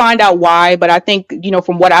guess we'll find out why, but I think, you know,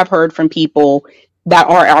 from what I've heard from people that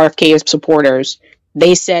are RFK supporters,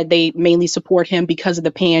 they said they mainly support him because of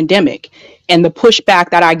the pandemic. And the pushback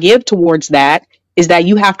that I give towards that is that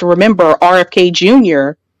you have to remember RFK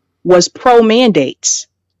Jr. was pro mandates.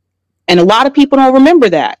 And a lot of people don't remember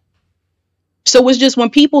that. So it's just when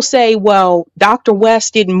people say, well, Dr.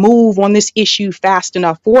 West didn't move on this issue fast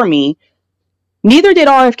enough for me, neither did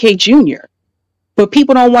RFK Jr. But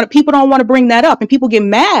people don't want to bring that up, and people get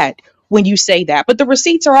mad when you say that. But the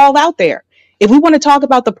receipts are all out there. If we want to talk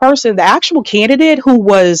about the person, the actual candidate who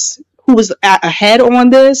was ahead on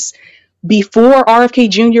this before RFK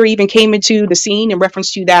Jr. even came into the scene in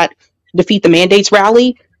reference to that Defeat the Mandates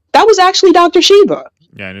rally, that was actually Dr. Shiva.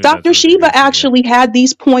 Yeah, Dr. Shiva actually had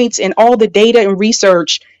these points and all the data and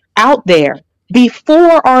research out there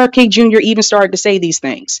before RFK Jr. even started to say these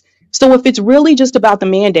things. So if it's really just about the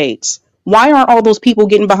mandates, why aren't all those people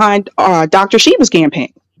getting behind Dr. Shiva's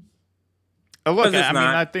campaign? Look,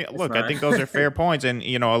 I think those are fair points. And,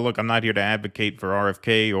 you know, look, I'm not here to advocate for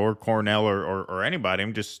RFK or Cornel or anybody.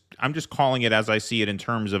 I'm just calling it as I see it in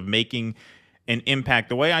terms of making an impact.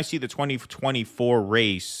 The way I see the 2024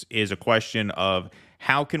 race is a question of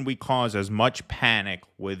how can we cause as much panic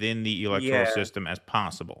within the electoral system as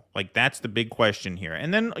possible? Like, that's the big question here.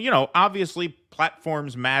 And then, you know, obviously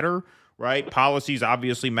platforms matter, right? Policies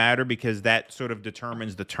obviously matter because that sort of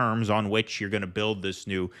determines the terms on which you're going to build this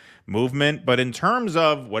new movement. But in terms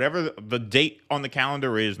of whatever the date on the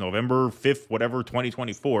calendar is, November 5th, whatever,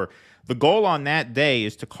 2024, the goal on that day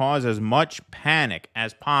is to cause as much panic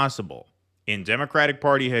as possible in Democratic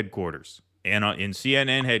Party headquarters, and in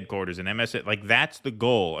CNN headquarters, and MSN. Like, that's the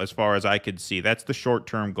goal as far as I could see. That's the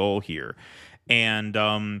short-term goal here. And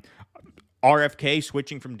RFK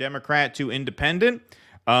switching from Democrat to independent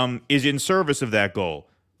is in service of that goal.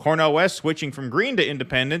 Cornel West switching from Green to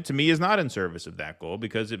independent, to me, is not in service of that goal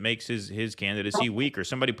because it makes his candidacy weaker.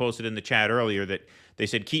 Somebody posted in the chat earlier that they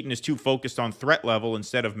said Keaton is too focused on threat level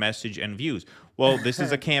instead of message and views. Well, this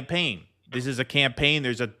is a campaign. This is a campaign.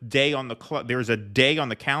 There's a day on the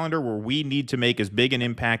calendar where we need to make as big an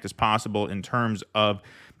impact as possible in terms of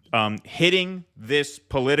hitting this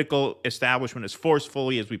political establishment as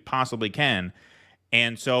forcefully as we possibly can.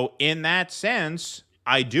 And so in that sense,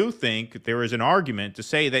 I do think there is an argument to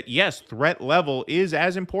say that, yes, threat level is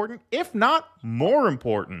as important, if not more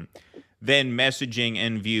important, than messaging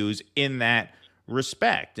and views in that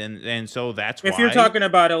respect. And so that's why, if you're talking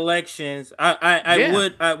about elections,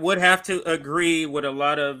 I would have to agree with a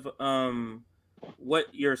lot of what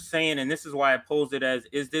you're saying, and this is why I posed it as,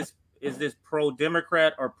 is this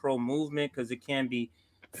pro-Democrat or pro-movement? Because it can be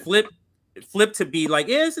flipped to be like,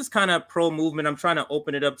 yeah, this is kind of pro-movement. I'm trying to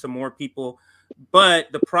open it up to more people.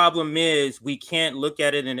 But the problem is we can't look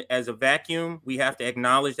at it as a vacuum. We have to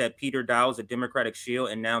acknowledge that Peter Daou is a Democratic shield,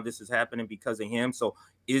 and now this is happening because of him. So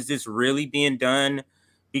is this really being done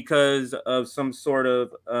because of some sort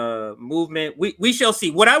of movement? We shall see.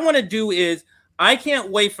 What I want to do is, I can't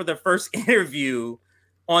wait for the first interview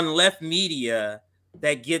on Left Media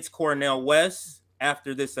that gets Cornel West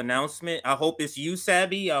after this announcement. I hope it's you,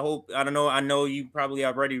 Sabby. I know you probably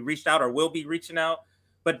already reached out or will be reaching out.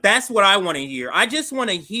 But that's what I want to hear. I just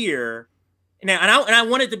want to hear now, and I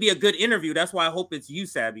want it to be a good interview. That's why I hope it's you,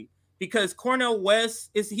 Sabby, because Cornel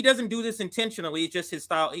West he doesn't do this intentionally. It's just his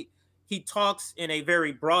style. He talks in a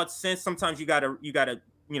very broad sense. Sometimes you gotta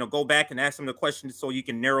go back and ask him the question so you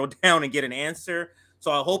can narrow down and get an answer.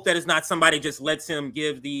 So I hope that it's not somebody just lets him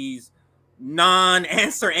give these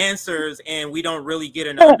non-answer answers and we don't really get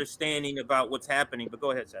an understanding about what's happening. But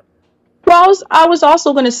go ahead, Sabby. Well, I was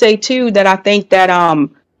also going to say, too, that I think that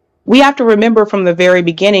we have to remember from the very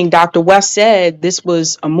beginning, Dr. West said this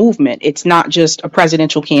was a movement. It's not just a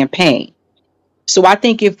presidential campaign. So I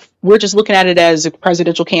think if we're just looking at it as a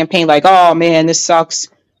presidential campaign, like, oh, man, this sucks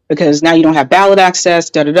because now you don't have ballot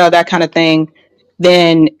access, that kind of thing,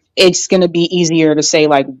 then it's going to be easier to say,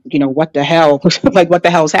 like, what the hell, like, what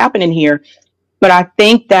the hell is happening here? But I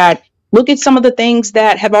think that look at some of the things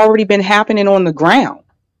that have already been happening on the ground.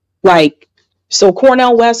 Like, so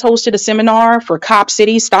Cornel West hosted a seminar for Cop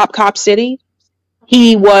City, Stop Cop City.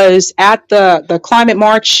 He was at the climate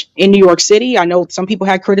march in New York City. I know some people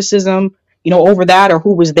had criticism, over that or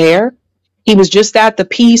who was there. He was just at the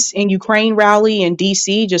Peace in Ukraine rally in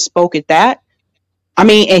DC, just spoke at that. I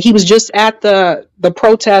mean, and he was just at the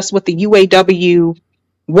protest with the UAW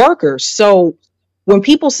workers. So when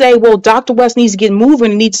people say, well, Dr. West needs to get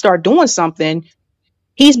moving and needs to start doing something,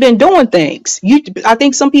 He's been doing things. I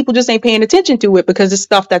think some people just ain't paying attention to it because it's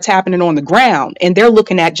stuff that's happening on the ground and they're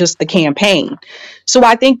looking at just the campaign. So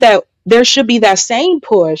I think that there should be that same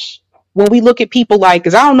push when we look at people like,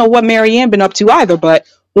 because I don't know what Marianne been up to either, but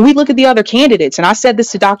when we look at the other candidates, and I said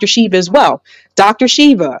this to Dr. Shiva as well, Dr.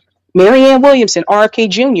 Shiva, Marianne Williamson, RFK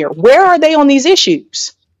Jr., where are they on these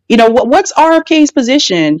issues? You know, what's RFK's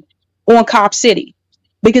position on Cop City?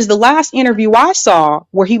 Because the last interview I saw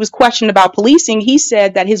where he was questioned about policing, he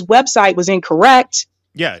said that his website was incorrect.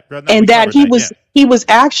 Yeah. No, and that he was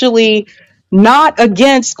actually not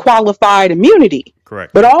against qualified immunity.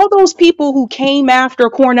 Correct. But all those people who came after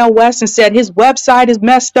Cornel West and said his website is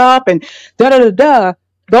messed up and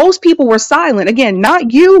those people were silent. Again,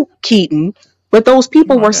 not you, Keaton, but those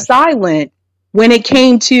people were silent when it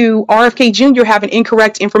came to RFK Jr. having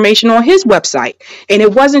incorrect information on his website. And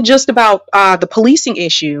it wasn't just about the policing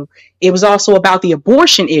issue. It was also about the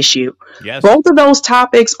abortion issue. Yes. Both of those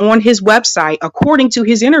topics on his website, according to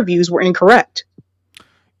his interviews, were incorrect.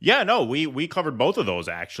 Yeah, no, we covered both of those,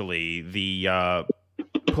 actually. The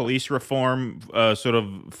police reform sort of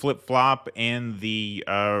flip-flop and the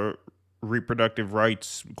reproductive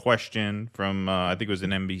rights question from, I think it was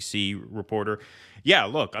an NBC reporter. Yeah,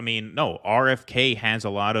 look, I mean, no, RFK has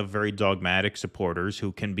a lot of very dogmatic supporters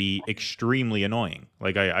who can be extremely annoying.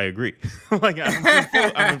 Like, I agree. Like,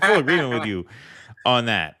 I'm in full agreement with you on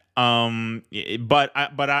that. But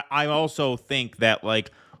I also think that,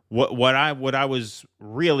 like, what I was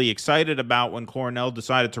really excited about when Cornel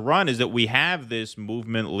decided to run is that we have this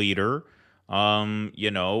movement leader,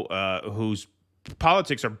 whose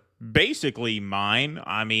politics are basically mine.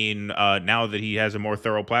 I mean, now that he has a more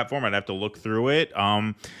thorough platform, I'd have to look through it.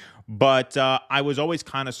 But I was always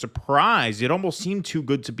kind of surprised. It almost seemed too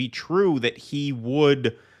good to be true that he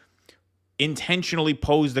would intentionally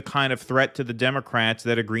pose the kind of threat to the Democrats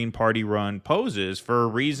that a Green Party run poses, for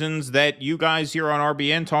reasons that you guys here on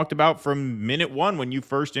RBN talked about from minute one when you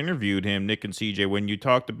first interviewed him, Nick and CJ, when you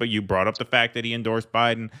you brought up the fact that he endorsed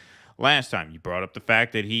Biden last time. You brought up the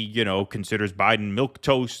fact that he, considers Biden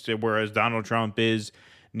milquetoast, whereas Donald Trump is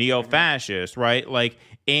neo-fascist, right? Like,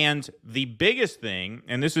 and the biggest thing,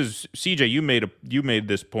 and this is, CJ, you made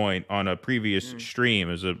this point on a previous stream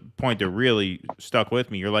as a point that really stuck with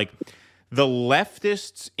me. You're like, the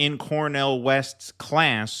leftists in Cornel West's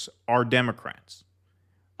class are Democrats,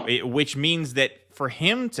 which means that for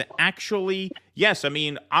him to actually, yes, I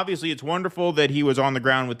mean, obviously it's wonderful that he was on the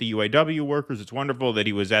ground with the UAW workers. It's wonderful that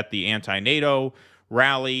he was at the anti-NATO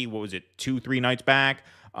rally. What was it, 2-3 nights back?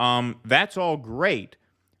 That's all great.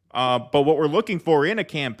 But what we're looking for in a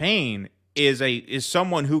campaign is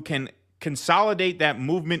someone who can consolidate that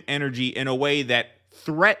movement energy in a way that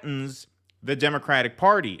threatens the Democratic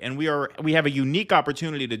Party. And we have a unique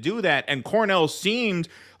opportunity to do that. And Cornel seemed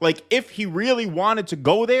like, if he really wanted to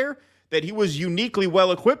go there, that he was uniquely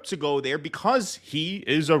well equipped to go there because he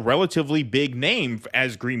is a relatively big name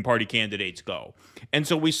as Green Party candidates go. And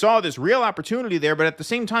so we saw this real opportunity there, but at the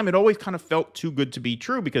same time, it always kind of felt too good to be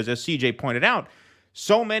true because, as CJ pointed out,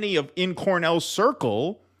 so many in Cornel's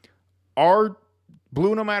circle are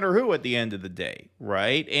blue no matter who at the end of the day,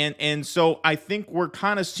 right? And so I think we're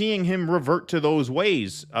kind of seeing him revert to those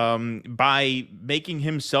ways by making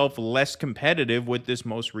himself less competitive with this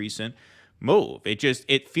most recent move.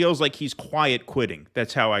 It feels like he's quiet quitting.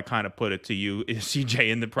 That's how I kind of put it to you, CJ,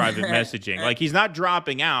 in the private messaging. Like, he's not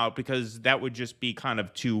dropping out because that would just be kind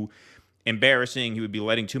of too embarrassing. He would be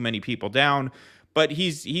letting too many people down. But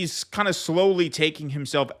he's kind of slowly taking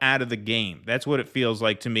himself out of the game. That's what it feels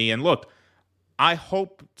like to me. And look, I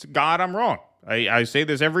hope to God I'm wrong. I say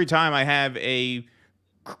this every time I have a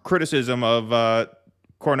criticism of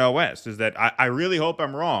Cornel West, is that I really hope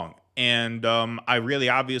I'm wrong. And I really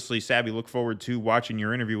obviously, Sabby, look forward to watching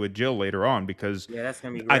your interview with Jill later on, because that's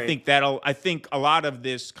gonna be great. I think a lot of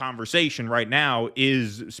this conversation right now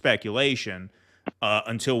is speculation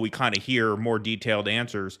until we kind of hear more detailed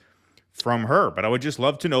answers from her. But I would just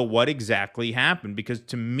love to know what exactly happened, because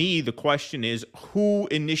to me, the question is, who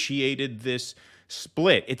initiated this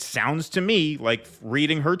split? It sounds to me like,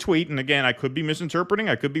 reading her tweet, and again, I could be misinterpreting,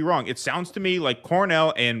 I could be wrong. It sounds to me like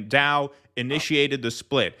Cornel and Daou initiated the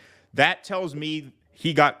split. That tells me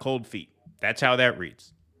he got cold feet. That's how that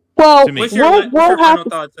reads. Well, to me. What's your final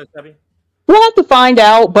thoughts, Sabby? We'll have to find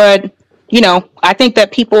out, but I think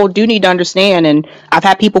that people do need to understand, and I've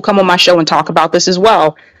had people come on my show and talk about this as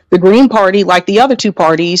well. The Green Party, like the other two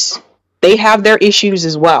parties, they have their issues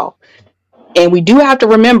as well. And we do have to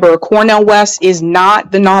remember, Cornel West is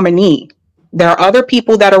not the nominee. There are other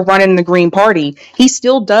people that are running the Green Party. He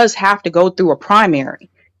still does have to go through a primary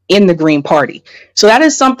in the Green Party. So that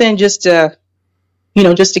is something just to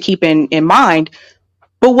keep in mind.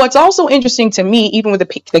 But what's also interesting to me, even with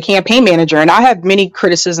the campaign manager, and I have many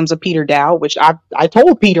criticisms of Peter Daou, which I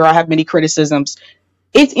told Peter I have many criticisms.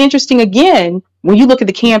 It's interesting, again, when you look at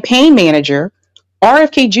the campaign manager,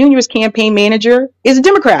 RFK Jr.'s campaign manager is a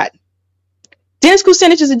Democrat. Dennis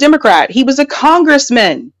Kucinich is a Democrat. He was a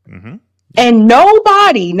congressman. Mm-hmm. And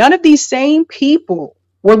none of these same people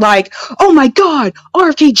were like, oh my God,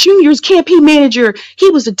 RFK Jr.'s campaign manager,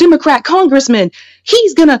 he was a Democrat congressman.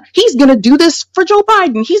 He's gonna do this for Joe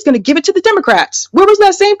Biden. He's gonna give it to the Democrats. Where was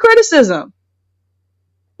that same criticism?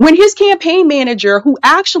 When his campaign manager, who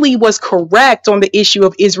actually was correct on the issue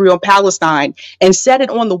of Israel and Palestine and said it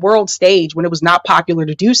on the world stage when it was not popular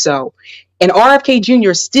to do so, and RFK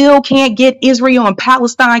Jr. still can't get Israel and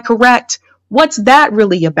Palestine correct, what's that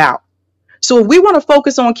really about? So if we want to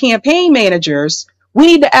focus on campaign managers, we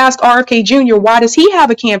need to ask RFK Jr., why does he have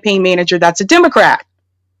a campaign manager that's a Democrat?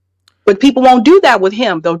 But people won't do that with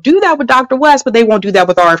him. They'll do that with Dr. West, but they won't do that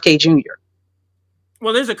with RFK Jr.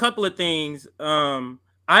 Well, there's a couple of things.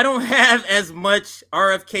 I don't have as much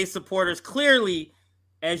RFK supporters clearly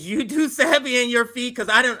as you do, Sabby, in your feed, because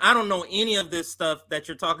I don't know any of this stuff that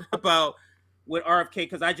you're talking about with RFK,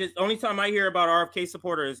 because only time I hear about RFK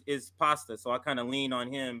supporters is Pasta, so I kind of lean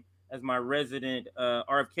on him as my resident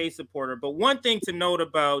RFK supporter. But one thing to note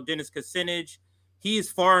about Dennis Kucinich, he is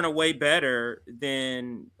far and away better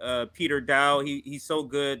than Peter Daou. He's so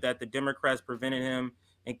good that the Democrats prevented him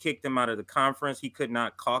and kicked him out of the conference. He could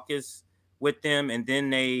not caucus with them, and then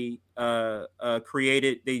they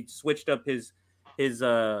switched up his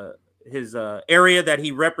area that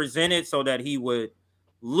he represented so that he would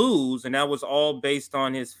lose, and that was all based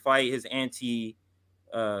on his fight, his anti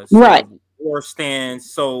war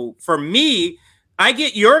stance. So for me, I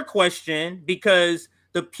get your question, because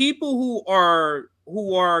the people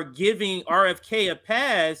who are giving RFK a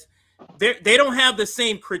pass, they don't have the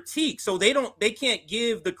same critique, so they can't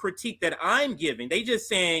give the critique that I'm giving. They just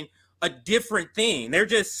saying a different thing. They're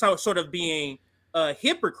just sort of being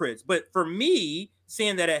hypocrites. But for me,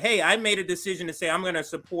 saying that, hey, I made a decision to say I'm going to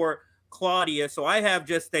support Claudia, so I have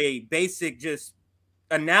just a basic just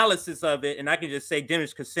analysis of it, and I can just say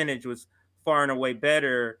Dennis Kucinich was far and away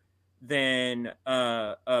better than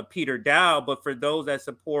Peter Daou. But for those that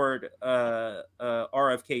support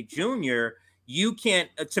RFK Jr., you can't,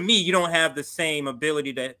 to me, you don't have the same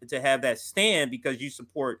ability to have that stand, because you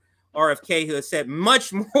support RFK, who has said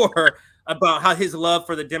much more about how his love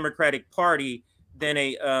for the Democratic Party than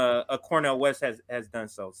a Cornel West has done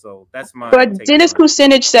so. So that's my. But Dennis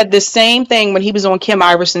Kucinich said the same thing when he was on Kim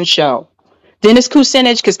Iverson's show. Dennis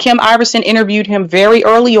Kucinich, because Kim Iverson interviewed him very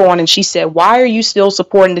early on, and she said, "Why are you still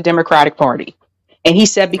supporting the Democratic Party?" And he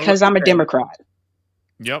said, "Because I'm a Democrat."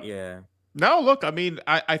 Yep. Yeah. No, look, I mean,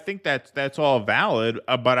 I think that's all valid,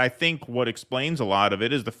 but I think what explains a lot of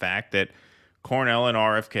it is the fact that Cornel and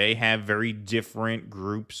RFK have very different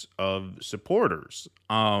groups of supporters,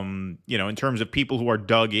 in terms of people who are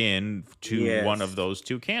dug in to one of those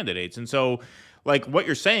two candidates. And so, like, what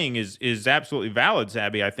you're saying is absolutely valid,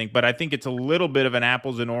 Sabby, I think, but I think it's a little bit of an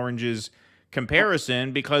apples and oranges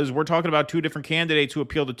comparison, because we're talking about two different candidates who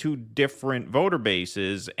appeal to two different voter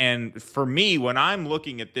bases. And for me, when I'm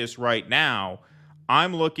looking at this right now,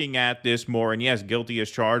 I'm looking at this more, and yes, guilty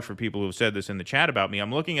as charged for people who have said this in the chat about me.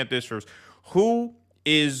 I'm looking at this for who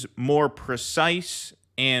is more precise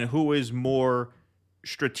and who is more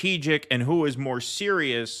strategic and who is more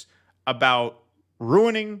serious about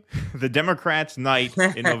ruining the Democrats' night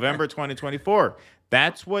in November 2024.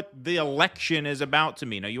 That's what the election is about to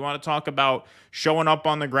me. Now, you want to talk about showing up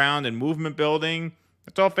on the ground and movement building?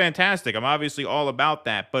 That's all fantastic. I'm obviously all about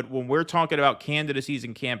that. But when we're talking about candidacies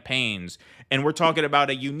and campaigns, and we're talking about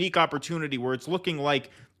a unique opportunity where it's looking like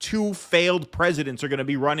two failed presidents are going to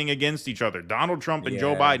be running against each other, Donald Trump and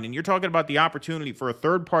Joe Biden, and you're talking about the opportunity for a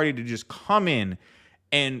third party to just come in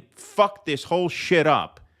and fuck this whole shit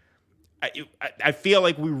up, I feel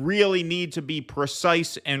like we really need to be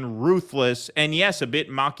precise and ruthless, and yes, a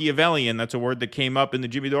bit Machiavellian, that's a word that came up in the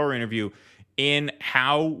Jimmy Dore interview, in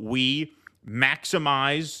how we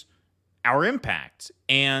maximize our impact.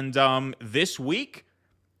 And this week,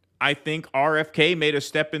 I think RFK made a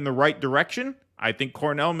step in the right direction. I think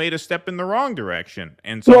Cornel made a step in the wrong direction.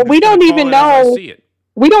 And so we don't even know.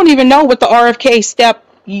 We don't even know what the RFK step.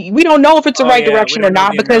 We don't know if it's the right direction or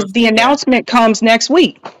not, because the announcement comes next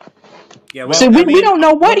week. Yeah, well, so we don't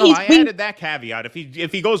know what he's. I added that caveat.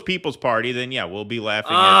 If he goes People's Party, then yeah, we'll be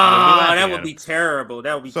laughing. That would be terrible.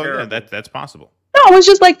 That would be terrible. Yeah, that's possible. No, it's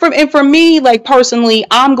just like for me, like personally,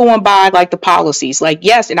 I'm going by like the policies. Like,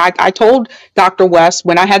 yes, and I told Dr. West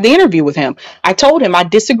when I had the interview with him, I told him I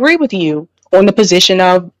disagree with you on the position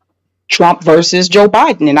of Trump versus Joe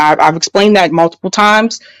Biden. And I've explained that multiple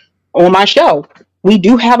times on my show. We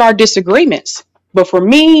do have our disagreements. But for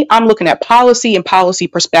me, I'm looking at policy and policy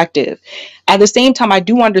perspective. At the same time, I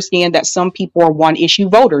do understand that some people are one issue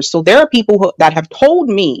voters. So there are people that have told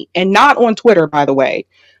me, and not on Twitter, by the way,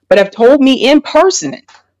 but have told me in person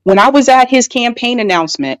when I was at his campaign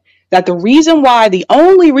announcement that the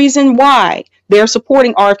only reason why they're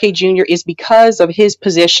supporting RFK Jr. is because of his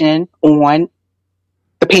position on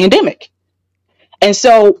the pandemic. And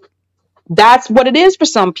so that's what it is for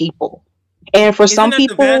some people. And for some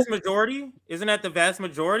people, the vast majority? Isn't that the vast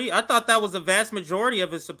majority? I thought that was the vast majority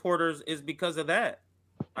of his supporters is because of that.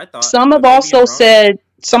 I thought some have also said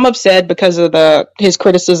because of his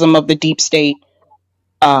criticism of the deep state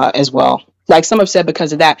as well. Like some have said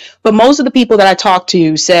because of that. But most of the people that I talked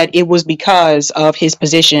to said it was because of his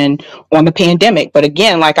position on the pandemic. But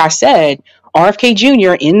again, like I said, RFK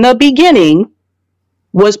Jr. in the beginning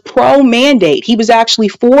was pro-mandate. He was actually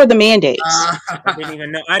for the mandates. I didn't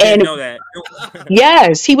even know. I didn't know that.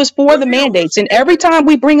 Yes, he was for the mandates. And every time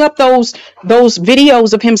we bring up those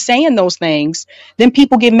videos of him saying those things, then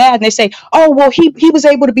people get mad and they say, "Oh, well, he was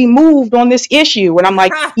able to be moved on this issue." And I'm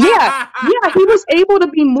like, yeah, he was able to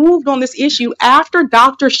be moved on this issue after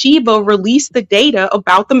Dr. Shiva released the data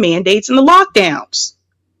about the mandates and the lockdowns.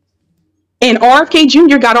 And RFK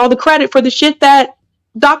Jr. got all the credit for the shit that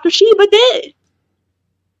Dr. Shiva did.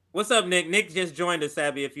 What's up, Nick? Nick just joined us,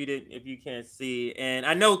 Abby. If you can't see, and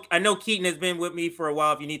I know Keaton has been with me for a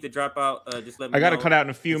while. If you need to drop out, just let me know. I got to cut out in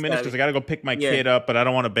a few minutes because I got to go pick my kid up, but I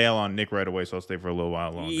don't want to bail on Nick right away, so I'll stay for a little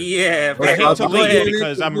while longer. Yeah, I hate to leave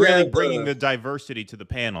because I'm really bringing the diversity to the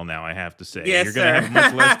panel now. I have to say, yes, you're going to have a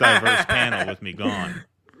much less diverse panel with me gone.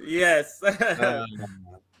 Yes.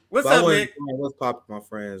 What's up, Nick? What's poppin', my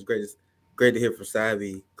friends? Great to hear from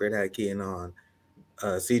Savvy. Great to have Keaton on.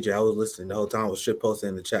 CJ, I was listening the whole time. I was shit posting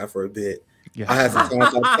in the chat for a bit. Yeah. I had some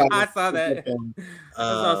time. I saw that. I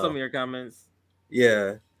saw some of your comments.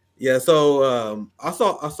 Yeah. So I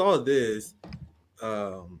saw this.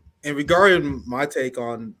 And regarding my take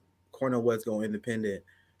on Cornel West going independent,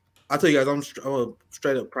 I tell you guys, I'm a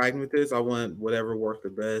straight up pragmatist. I want whatever works the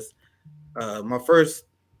best.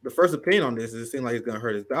 The first opinion on this is it seemed like it's going to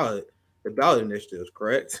hurt the ballot initiatives,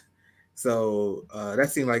 correct? So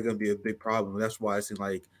that seemed like going to be a big problem. That's why it seemed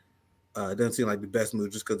like it doesn't seem like the best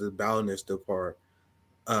move just because the ballot initiative part.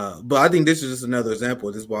 But I think this is just another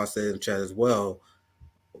example. This is why I said in the chat as well.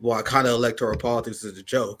 Why kind of electoral politics is a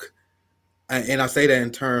joke. And I say that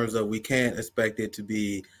in terms of we can't expect it to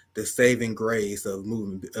be the saving grace of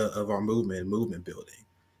our movement building.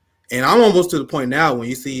 And I'm almost to the point now when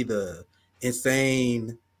you see the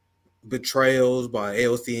insane betrayals by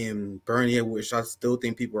AOC and Bernier, which I still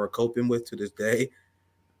think people are coping with to this day.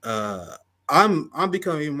 I'm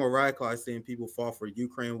becoming even more radicalized seeing people fall for the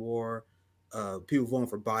Ukraine war, people voting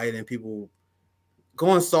for Biden, people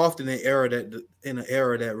going soft in an era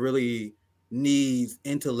that really needs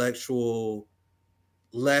intellectual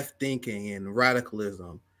left thinking and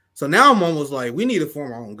radicalism. So now I'm almost like we need to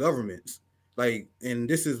form our own governments. And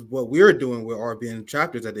this is what we're doing with RBN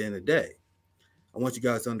chapters at the end of the day. I want you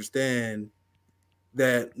guys to understand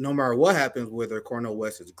that no matter what happens, whether Cornel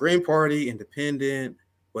West is Green Party, independent,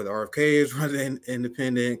 whether RFK is running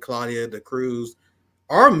independent, Claudia, the Cruz,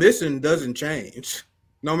 our mission doesn't change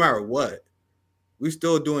no matter what. We're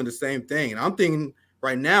still doing the same thing. And I'm thinking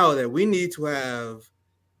right now that we need to have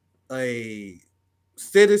a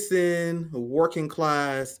citizen, a working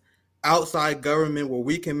class, outside government where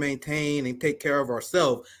we can maintain and take care of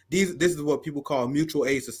ourselves. This is what people call mutual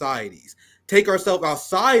aid societies. Take ourselves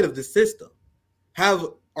outside of the system, have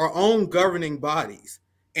our own governing bodies,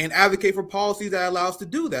 and advocate for policies that allow us to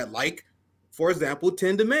do that. Like, for example,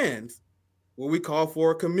 10 demands, where we call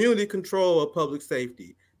for community control of public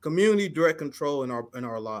safety, community direct control in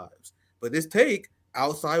our lives. But this take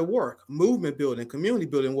outside work, movement building, community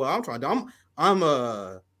building. Well, I'm trying to. I'm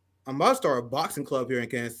about to start a boxing club here in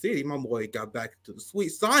Kansas City. My boy got back to the sweet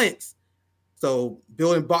science, so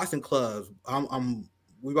building boxing clubs.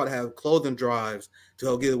 We about to have clothing drives to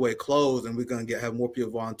help give away clothes, and we're going to have more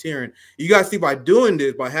people volunteering. You guys see, by doing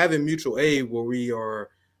this, by having mutual aid where we are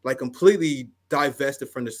like completely divested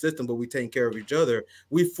from the system, but we take care of each other,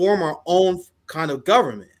 we form our own kind of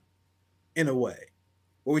government in a way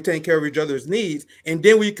where we take care of each other's needs. And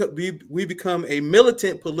then we become a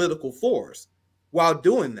militant political force while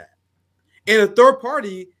doing that. And a third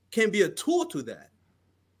party can be a tool to that.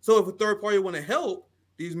 So if a third party want to help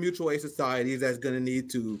these mutual aid societies that's going to need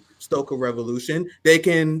to stoke a revolution, they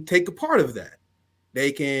can take a part of that.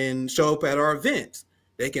 They can show up at our events.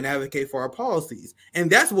 They can advocate for our policies.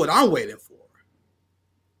 And that's what I'm waiting for.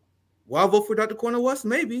 Will I vote for Dr. Cornel West?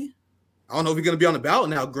 Maybe. I don't know if he's going to be on the ballot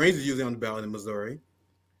now. Greens is usually on the ballot in Missouri.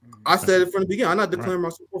 I said it from the beginning. I'm not declaring my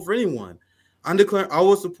support for anyone. I'm declaring I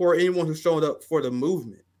will support anyone who's showing up for the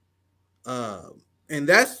movement. And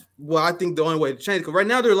that's what I think the only way to change. Because right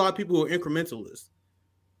now there are a lot of people who are incrementalists.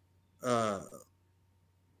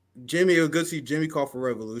 Jimmy, it was good to see Jimmy call for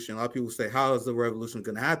revolution. A lot of people say, how is the revolution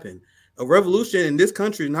going to happen? A revolution in this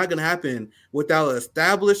country is not going to happen without an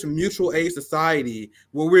established mutual aid society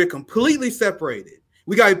where we're completely separated.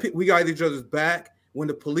 We got each other's back. When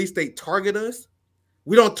the police state target us,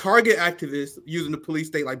 we don't target activists using the police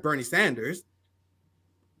state like Bernie Sanders,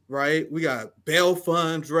 right? We got bail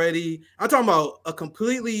funds ready. I'm talking about a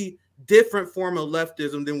completely different form of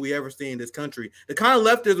leftism than we ever see in this country. The kind of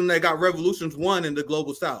leftism that got revolutions won in the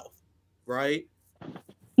global South, right?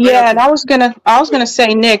 Yeah, and I was gonna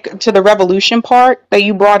say, Nick, to the revolution part that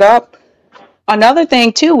you brought up. Another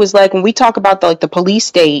thing too was like when we talk about the police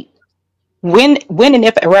state, when and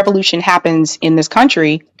if a revolution happens in this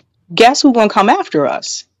country, guess who's gonna come after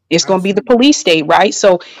us? It's gonna be the police state, right?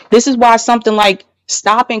 So this is why something like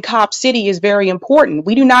stopping Cop City is very important.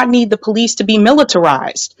 We do not need the police to be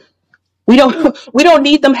militarized. We don't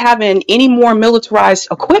need them having any more militarized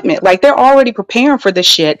equipment. Like they're already preparing for this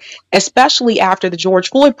shit, especially after the George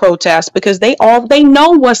Floyd protests, because they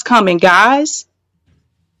know what's coming, guys.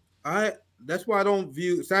 That's why I don't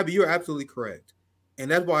view Sabby, you're absolutely correct. And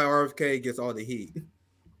that's why RFK gets all the heat.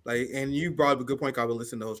 Like, and you brought up a good point. I would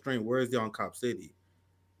listen to the whole stream. Where is he on Cop City?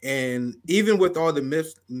 And even with all the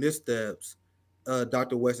missteps,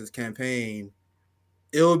 Dr. West's campaign,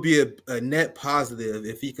 it would be a net positive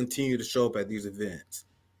if he continued to show up at these events,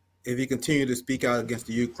 if he continued to speak out against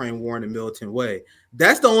the Ukraine war in a militant way.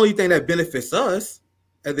 That's the only thing that benefits us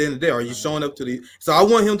at the end of the day. Are you showing up to the? So I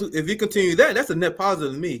want him to. If he continue that, that's a net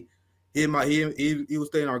positive to me. He will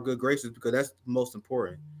stay in our good graces because that's most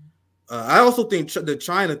important. I also think the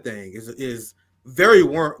China thing is very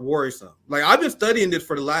worrisome. Like I've been studying this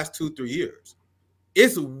for the last 2-3 years.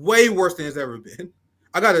 It's way worse than it's ever been.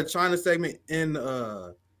 I got a China segment in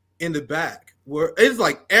the back where it's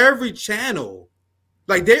like every channel,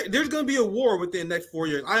 like there's going to be a war within the next 4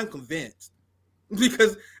 years. I am convinced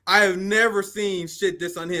because I have never seen shit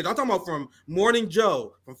this unhinged. I'm talking about from Morning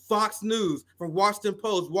Joe, from Fox News, from Washington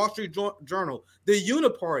Post, Wall Street Journal, the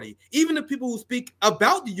Uniparty. Even the people who speak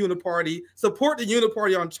about the Uniparty support the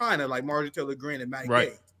Uniparty on China, like Marjorie Taylor Greene and Matt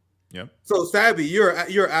Gaetz. Yep. So Sabby,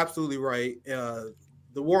 you're absolutely right. The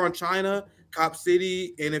war on China, Cop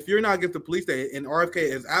City, and if you're not against the police state, and RFK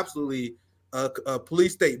is absolutely a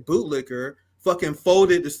police state bootlicker, fucking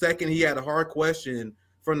folded the second he had a hard question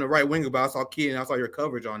from the right wing about. I saw Keaton, I saw your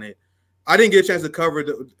coverage on it. I didn't get a chance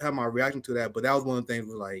to have my reaction to that, but that was one of the things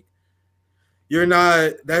was like,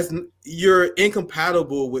 you're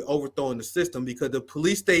incompatible with overthrowing the system because the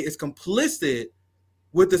police state is complicit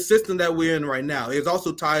with the system that we're in right now. It's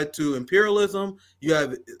also tied to imperialism. You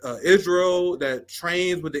have Israel that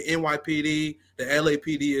trains with the NYPD, the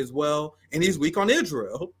LAPD as well, and he's weak on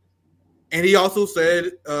Israel. And he also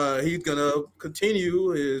said he's gonna continue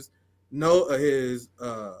his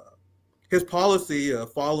policy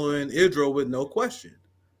of following Israel with no question.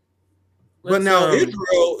 But now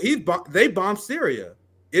Israel, they bombed Syria.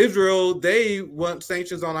 Israel, they want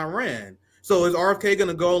sanctions on Iran. So is RFK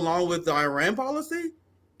gonna go along with the Iran policy?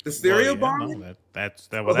 The Syria bombing? No, that's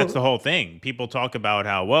the whole thing. People talk about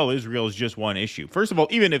how, Israel is just one issue. First of all,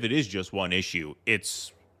 even if it is just one issue,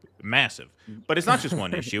 it's massive. But it's not just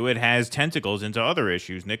one issue. It has tentacles into other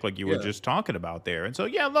issues, Nick, like you were just talking about there. And so,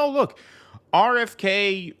 look,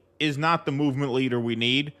 RFK is not the movement leader we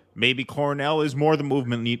need. Maybe Cornel is more the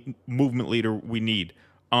movement leader we need.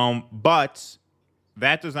 But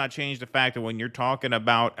that does not change the fact that when you're talking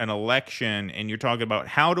about an election and you're talking about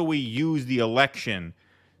how do we use the election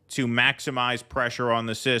to maximize pressure on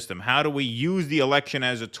the system? How do we use the election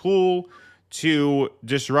as a tool to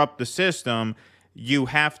disrupt the system? You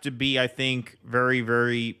have to be, I think, very,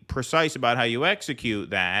 very precise about how you execute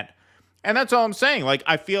that. And that's all I'm saying. Like,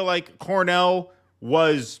 I feel like Cornel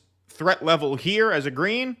was threat level here as a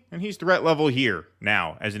Green, and he's threat level here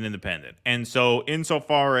now as an independent. And so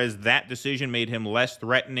insofar as that decision made him less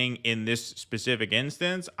threatening in this specific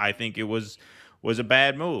instance, I think it was a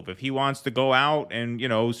bad move. If he wants to go out and,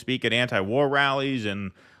 speak at anti-war rallies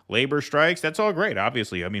and labor strikes, that's all great,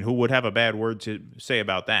 obviously. I mean, who would have a bad word to say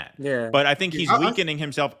about that? Yeah. But I think he's weakening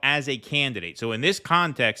himself as a candidate. So in this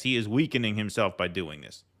context, he is weakening himself by doing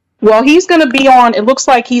this. Well, he's going to be on, it looks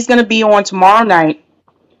like he's going to be on tomorrow night.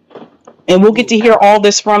 And we'll get to hear all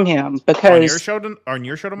this from him because on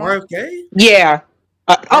your show tomorrow? RFK? Yeah.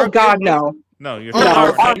 Oh God, no. No, you're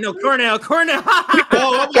no, Cornel. God,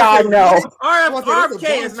 no.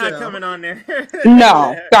 RFK is not coming on there.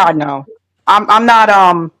 No, God, no. I'm not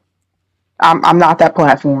I'm not that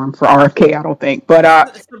platform for RFK, I don't think. But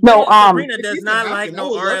Sabrina does not like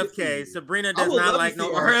no RFK. Sabrina does not like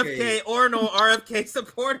no RFK or no RFK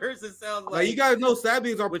supporters. It sounds like you guys know Sabby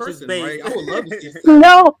is our person, right? I would love to see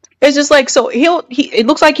No, it's just like, so it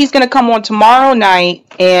looks like he's gonna come on tomorrow night,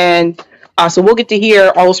 and so we'll get to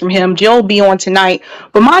hear all from him. Jill will be on tonight.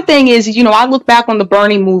 But my thing is, I look back on the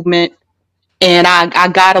Bernie movement, and I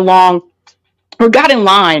got along or got in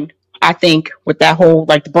line, I think, with that whole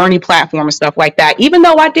like the Bernie platform and stuff like that. Even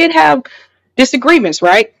though I did have disagreements,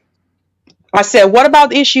 right? I said, what about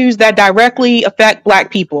the issues that directly affect Black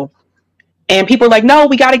people? And people are like, no,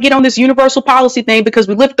 we got to get on this universal policy thing because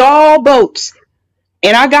we lift all boats.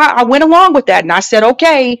 And I went along with that. And I said,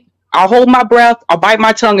 okay, I'll hold my breath. I'll bite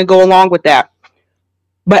my tongue and go along with that.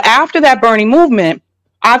 But after that Bernie movement,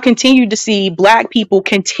 I've continued to see Black people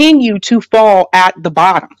continue to fall at the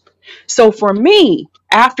bottom. So for me,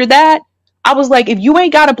 after that, I was like, if you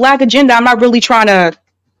ain't got a Black agenda, I'm not really trying to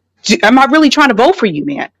vote for you,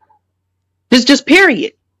 man. Just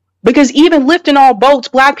period. Because even lifting all boats,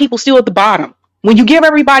 Black people still at the bottom. When you give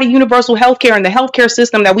everybody universal health care and the healthcare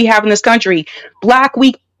system that we have in this country, Black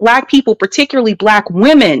people, particularly Black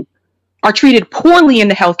women, are treated poorly in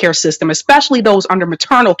the healthcare system, especially those under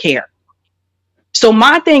maternal care. So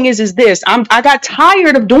my thing is this, I got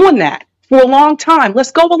tired of doing that for a long time.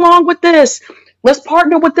 Let's go along with this. Let's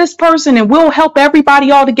partner with this person and we'll help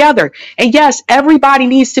everybody all together. And yes, everybody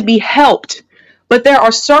needs to be helped. But there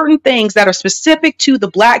are certain things that are specific to the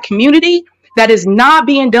Black community that is not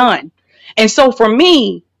being done. And so for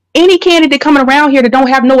me, any candidate coming around here that don't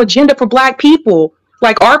have no agenda for Black people,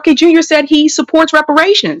 like RFK Jr. said he supports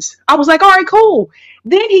reparations. I was like, all right, cool.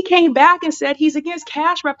 Then he came back and said he's against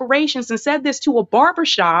cash reparations and said this to a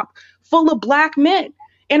barbershop full of Black men.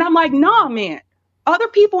 And I'm like, nah, man. Other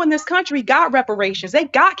people in this country got reparations. They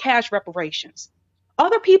got cash reparations.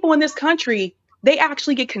 Other people in this country, they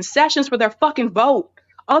actually get concessions for their fucking vote.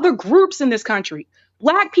 Other groups in this country,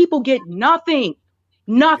 Black people get nothing.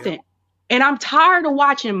 Nothing. Yeah. And I'm tired of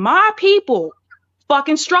watching my people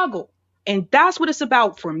fucking struggle. And that's what it's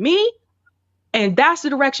about for me. And that's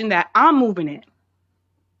the direction that I'm moving in.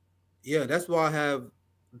 Yeah, that's why I have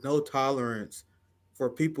no tolerance for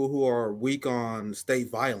people who are weak on state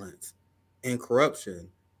violence and corruption.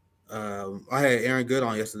 I had Aaron Good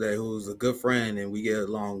on yesterday, who's a good friend, and we get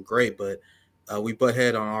along great, but we butt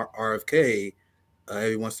head on our RFK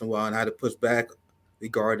every once in a while, and I had to push back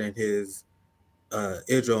regarding his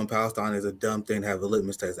Israel and Palestine is a dumb thing to have a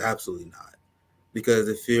litmus test. Absolutely not. Because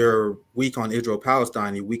if you're weak on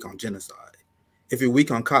Israel-Palestine, you're weak on genocide. If you're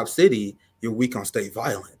weak on Cop City, you're weak on state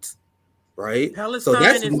violence, right?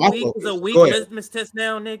 Palestine is a weak litmus test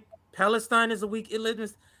now, Nick. Palestine is a weak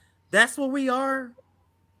litmus. That's what we are.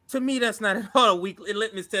 To me, that's not at all a weak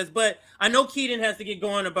litmus test. But I know Keaton has to get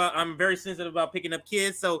going. I'm very sensitive about picking up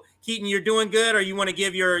kids. So Keaton, you're doing good, or you want to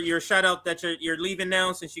give your shout out that you're leaving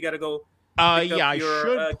now since you got to go. Yeah,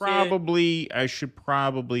 I should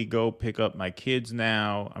probably go pick up my kids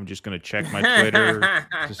now. I'm just gonna check my Twitter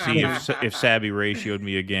to see if Sabby ratioed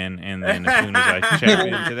me again, and then as soon as I check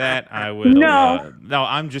into that, I will. No,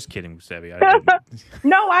 I'm just kidding, Sabby. I didn't.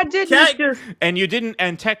 No, I didn't. And you didn't,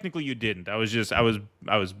 and technically you didn't. I was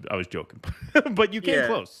joking, but you came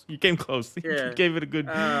close. You came close. Yeah. You gave it a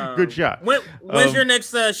good shot. When's your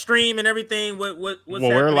next stream and everything? What's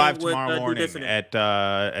we're live tomorrow morning at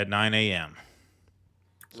 9 a.m.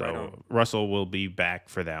 So right Russell will be back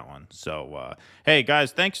for that one. So hey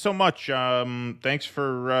guys, thanks so much. Thanks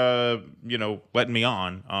for letting me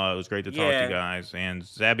on. It was great to talk to you guys. And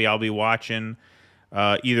Zabby, I'll be watching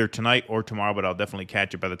either tonight or tomorrow, but I'll definitely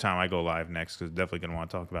catch it by the time I go live next, because definitely gonna want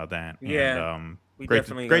to talk about that. Yeah. And, great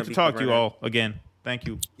to talk to you all again. Thank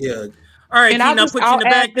you. Yeah. All right, I'll put you in the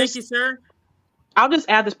bag. Thank you, sir. I'll just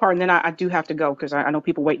add this part, and then I do have to go because I know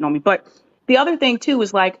people waiting on me. But the other thing too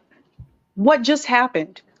is like, what just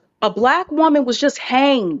happened? A Black woman was just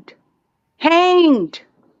hanged. A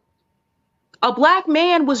Black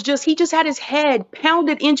man he just had his head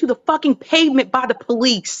pounded into the fucking pavement by the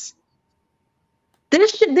police.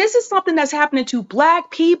 This is something that's happening to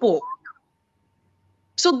Black people.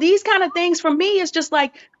 So these kind of things for me is just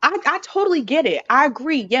like, I totally get it. I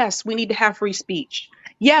agree. Yes, we need to have free speech.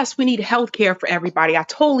 Yes, we need health care for everybody. I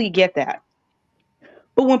totally get that.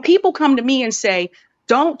 But when people come to me and say,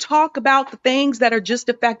 don't talk about the things that are just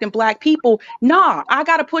affecting Black people, nah, I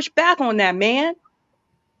got to push back on that, man.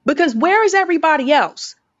 Because where is everybody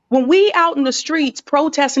else? When we out in the streets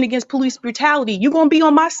protesting against police brutality, you going to be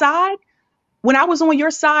on my side? When I was on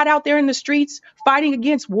your side out there in the streets fighting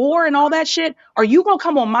against war and all that shit, are you going to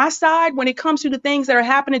come on my side when it comes to the things that are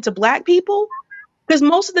happening to Black people? Because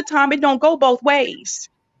most of the time it don't go both ways.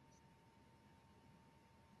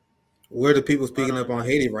 Where are the people speaking up on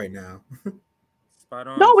Haiti right now? Spot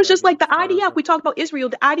on. No, it's just Sabby. like the Spot on. IDF. We talked about Israel.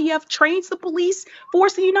 The IDF trains the police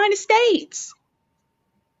force in the United States.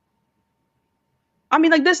 I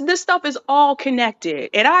mean, like this stuff is all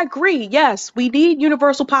connected. And I agree. Yes, we need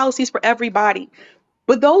universal policies for everybody.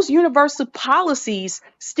 But those universal policies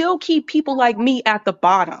still keep people like me at the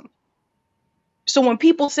bottom. So when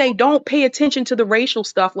people say don't pay attention to the racial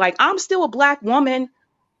stuff, like I'm still a Black woman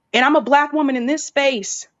and I'm a Black woman in this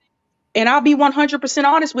space. And I'll be 100%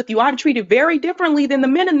 honest with you. I'm treated very differently than the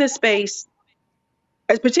men in this space,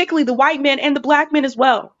 as particularly the white men and the Black men as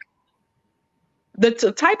well. The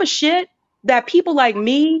type of shit that people like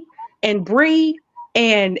me and Bree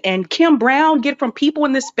and Kim Brown get from people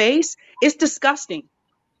in this space is disgusting.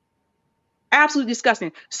 Absolutely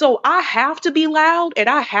disgusting. So I have to be loud and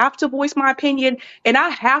I have to voice my opinion and I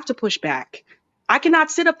have to push back. I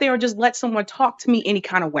cannot sit up there and just let someone talk to me any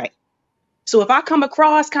kind of way. So if I come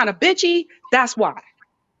across kind of bitchy, that's why.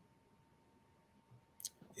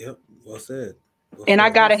 Yep, well said. Well and said. I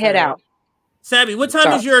gotta head out. Sabby, what time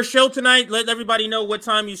Sorry. is your show tonight? Let everybody know what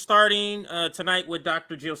time you're starting tonight with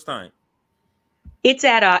Dr. Jill Stein. It's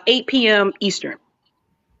at 8 p.m. Eastern.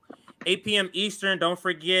 8 p.m. Eastern. Don't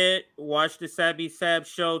forget, watch the Sabby Sab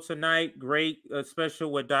show tonight. Great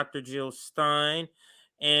special with Dr. Jill Stein.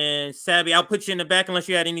 And Sabby, I'll put you in the back unless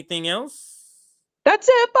you had anything else. That's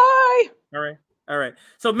it. Bye. All right. All right.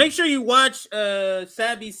 So make sure you watch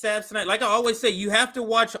Sabby Sabs tonight. Like I always say, you have to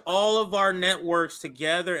watch all of our networks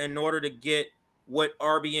together in order to get what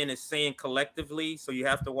RBN is saying collectively. So you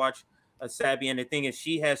have to watch Sabby. And the thing is,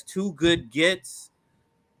 she has two good gets.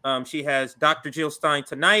 She has Dr. Jill Stein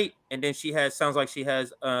tonight, and then she has, sounds like she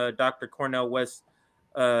has Dr. Cornel West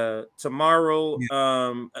tomorrow.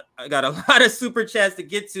 I got a lot of super chats to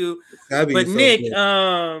get to. Sabby But is so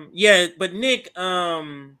Nick,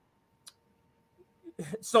 good.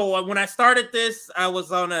 so when I started this, I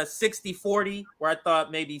was on a 60-40 where I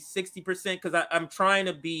thought maybe 60% because I'm trying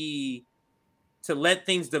to let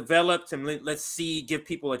things develop, let's see, give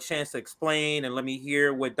people a chance to explain and let me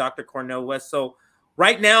hear what Dr. Cornel West. So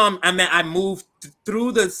right now I moved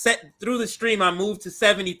through the stream. I moved to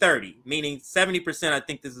 70-30, meaning 70%. I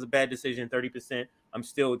think this is a bad decision. 30%. I'm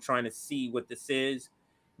still trying to see what this is.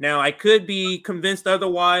 Now, I could be convinced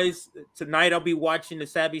otherwise. Tonight, I'll be watching the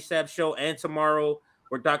Sabby Sab show, and tomorrow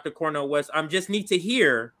with Dr. Cornel West. I just need to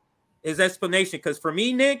hear his explanation, because for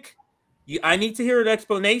me, Nick, I need to hear an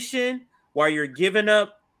explanation while you're giving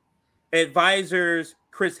up advisors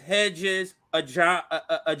Chris Hedges,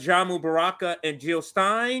 Ajamu Baraka, and Jill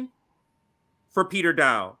Stein for Peter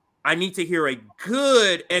Daou. I need to hear a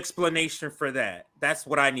good explanation for that. That's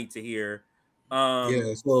what I need to hear.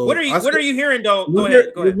 So what are you hearing though? Go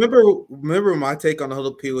ahead. Remember my take on the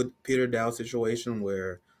whole Peter Daou situation,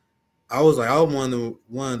 where I was like, I'm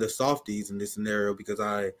one of the softies in this scenario because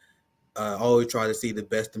I always try to see the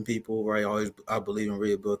best in people, right? I believe in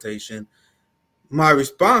rehabilitation. My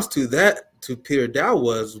response to Peter Daou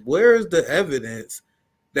was, where's the evidence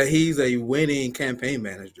that he's a winning campaign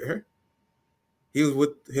manager? He was with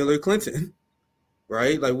Hillary Clinton,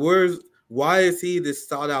 right? Like, why is he this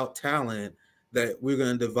sought out talent that we're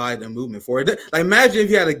going to divide the movement for? Like, imagine if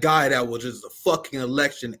you had a guy that was just a fucking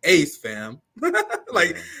election ace, fam.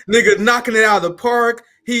 Like, nigga knocking it out of the park.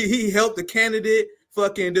 He helped the candidate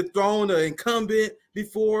fucking dethrone the incumbent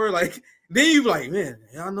before. Like, then you be like, man,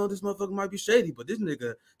 I know this motherfucker might be shady, but this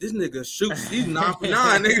nigga shoots. He's 9 for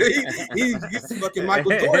 9, nigga. He's fucking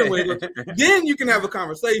Michael Jordan with it. Then you can have a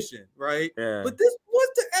conversation, right? Yeah. But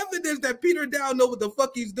what's the evidence that Peter Daou know what the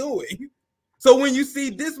fuck he's doing? So when you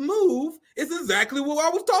see this move, it's exactly what I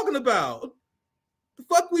was talking about. The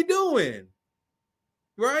fuck we doing?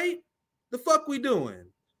 Right? The fuck we doing?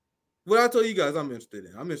 What I told you guys I'm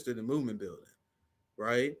interested in movement building,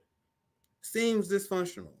 right? Seems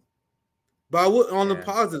dysfunctional. But I would, on the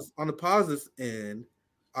positives end,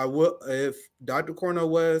 I would, if Dr. Cornel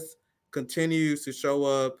West continues to show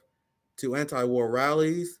up to anti-war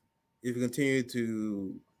rallies, if you continue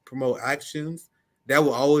to promote actions, that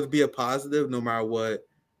will always be a positive, no matter what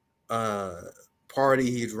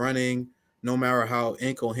party he's running, no matter how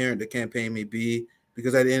incoherent the campaign may be,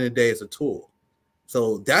 because at the end of the day, it's a tool.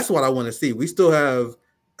 So that's what I want to see. We still have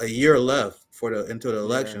a year left until the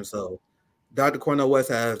election. So Dr. Cornel West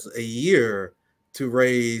has a year to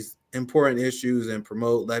raise important issues and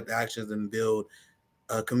promote left actions and build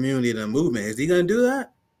a community and a movement. Is he going to do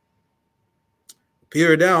that?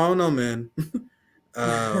 Peter Daou, I don't know, man.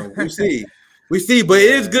 We see, but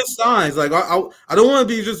it is good signs. Like I don't want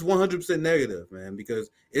to be just 100% negative, man, because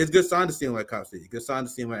it's good sign to see him like Cops. Good sign to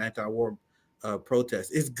see him like anti-war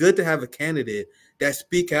protests. It's good to have a candidate that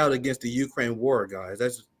speak out against the Ukraine war, guys.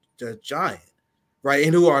 That's just giant, right?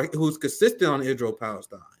 And who's consistent on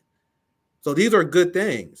Israel-Palestine. So these are good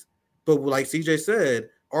things. But like CJ said,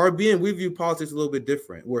 we view politics a little bit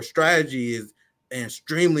different, where strategy is an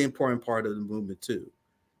extremely important part of the movement too.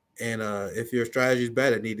 And if your strategy is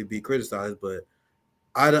bad, it need to be criticized. But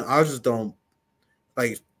I just don't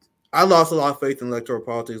like. I lost a lot of faith in electoral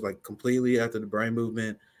politics, like completely after the Brain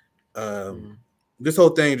movement. This whole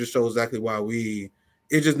thing just shows exactly why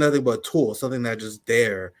it's just nothing but a tool, something that's just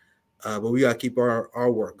there. But we got to keep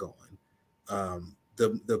our work going.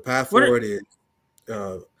 The path forward is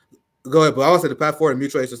go ahead, but I would say the path forward in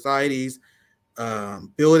mutual aid societies,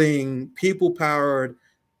 building people-powered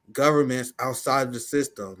governments outside of the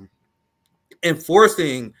system,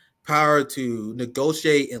 enforcing power to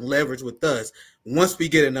negotiate and leverage with us once we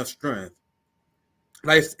get enough strength.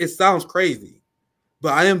 Like, it sounds crazy,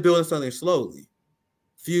 but I am building something slowly.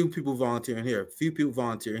 Few people volunteering here, few people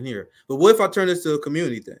volunteering here. But what if I turn this to a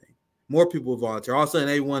community thing? More people volunteer. All of a sudden,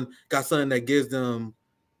 everyone got something that gives them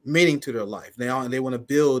meaning to their life. They want to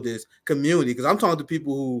build this community. Because I'm talking to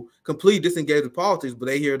people who completely disengage with politics, but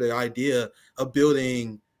they hear the idea of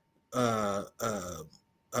building a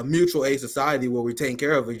mutual aid society where we're taking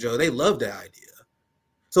care of each other. They love that idea.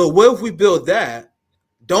 So what if we build that?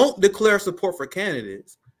 Don't declare support for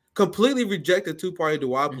candidates. Completely reject the two-party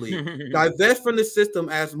duopoly. Divest from the system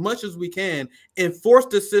as much as we can, and force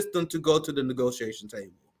the system to go to the negotiation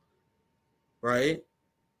table. Right?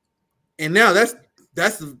 And now this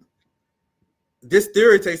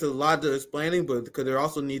theory takes a lot of explaining, but because there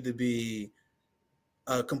also need to be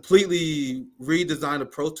a completely redesigned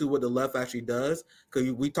approach to what the left actually does.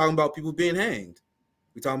 Because we talking about people being hanged,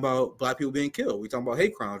 we talking about Black people being killed, we talking about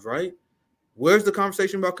hate crimes, right? Where's the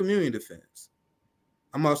conversation about community defense?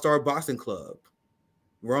 I'm gonna start a boxing club.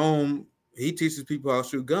 Rome, he teaches people how to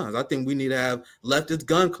shoot guns. I think we need to have leftist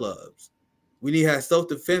gun clubs. We need to have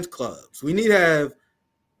self-defense clubs. We need to have,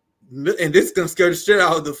 and this is gonna scare the shit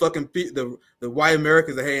out of the fucking the white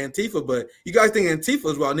Americans that hate Antifa. But you guys think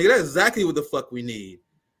Antifa is wild, nigga? That's exactly what the fuck we need.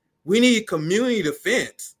 We need community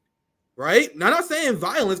defense, right? Now, I'm not saying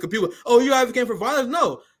violence, because people, oh, you advocating for violence?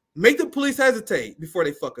 No, make the police hesitate before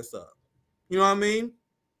they fuck us up. You know what I mean?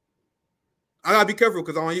 I gotta be careful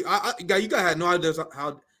because you guys had no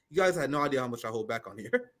idea how much I hold back on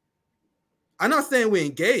here. I'm not saying we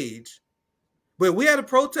engage, but we had a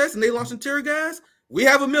protest and they launched tear gas. We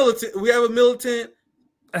have a militant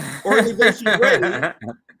organization ready to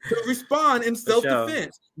respond in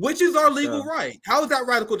self-defense, which is our legal right. How is that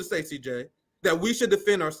radical to say, CJ, that we should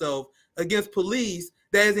defend ourselves against police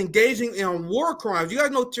that is engaging in war crimes? You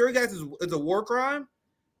guys know tear gas is a war crime?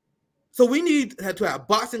 So we need to have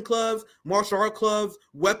boxing clubs, martial art clubs,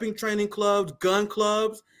 weapon training clubs, gun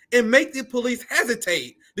clubs, and make the police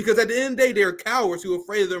hesitate, because at the end of the day, they're cowards who are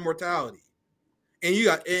afraid of their mortality. And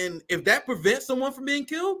if that prevents someone from being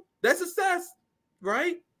killed, that's success,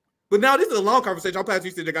 right? But now this is a long conversation. I'll pass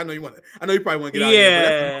you, Cedric. I know you probably want to get out of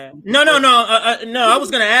here. No. I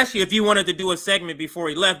was going to ask you if you wanted to do a segment before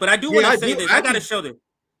he left, but I do want to say this. I got to show this.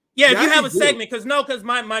 Yeah, if you have a segment, because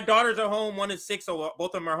my daughters are home. One is 6, so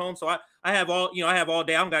both of them are home. So I have all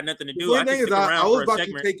day. I don't got nothing to do. I was about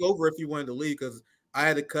to take over if you wanted to leave, because I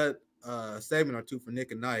had to cut a segment or two for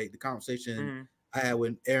Nick and Knight. The conversation I had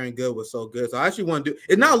with Aaron Good was so good. So I actually want to do.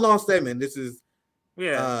 It's not a long segment. This is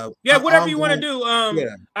whatever you want to do.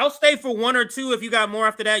 I'll stay for 1 or 2. If you got more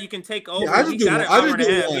after that, you can take over. I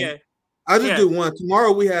just do one.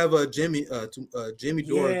 Tomorrow we have Jimmy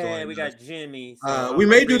Dore. Yeah, we got Jimmy. So we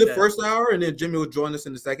may do the first hour, and then Jimmy will join us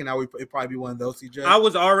in the second hour. It'll probably be one of those, CJ. I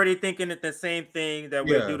was already thinking that the same thing, that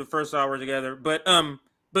we'll do the first hour together. But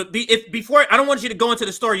before, I don't want you to go into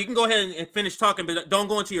the story. You can go ahead and finish talking, but don't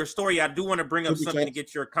go into your story. I do want to bring up something to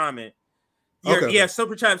get your comment.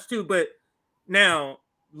 Super chats too. But now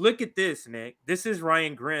look at this, Nick. This is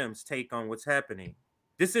Ryan Grimm's take on what's happening.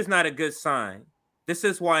 This is not a good sign. This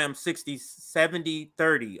is why I'm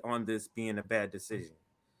 70-30 on this being a bad decision.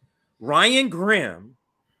 Ryan Grimm,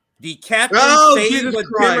 the Captain Save a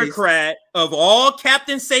Democrat of all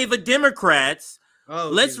Captain Save a Democrats.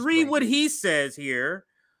 Let's read what he says here.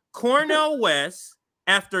 Cornel West,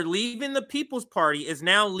 after leaving the People's Party, is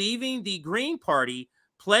now leaving the Green Party,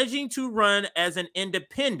 pledging to run as an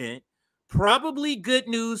independent. Probably good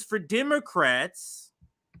news for Democrats,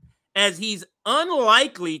 as he's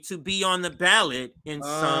unlikely to be on the ballot in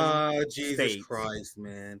some Jesus states. Christ,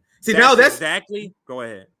 man. See, now that's exactly. Go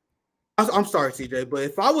ahead. I'm sorry, CJ, but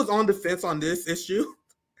if I was on the fence on this issue,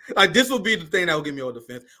 like, this would be the thing that would get me on the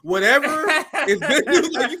fence. Whatever is good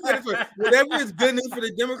news, like you said, whatever is good news for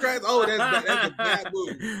the Democrats, that's a bad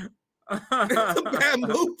move. It's a bad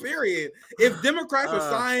move, period. If Democrats are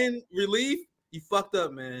signing relief, you fucked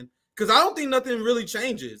up, man. Because I don't think nothing really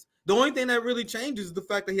changes. The only thing that really changes is the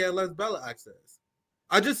fact that he had less ballot access.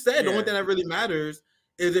 I just said the only thing that really matters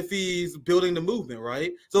is if he's building the movement,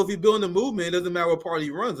 right? So if he's building the movement, it doesn't matter what party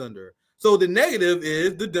he runs under. So the negative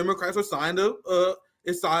is the Democrats are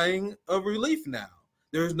signing a relief now.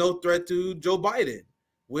 There's no threat to Joe Biden,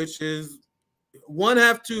 which is one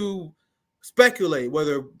have to speculate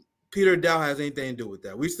whether Peter Daou has anything to do with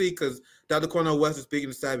that. We see because Dr. Cornel West is speaking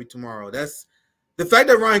to Savvy tomorrow. That's the fact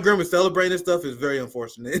that Ryan Grimm is celebrating this stuff is very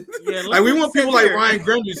unfortunate. Yeah, like we want people like Ryan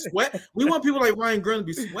Grimm to be sweat. We want people like Ryan Grimm to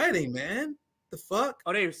be sweating, man. The fuck?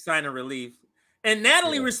 Oh, they sign a relief. And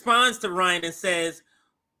Natalie responds to Ryan and says,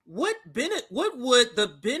 what would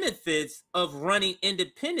the benefits of running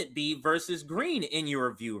independent be versus green in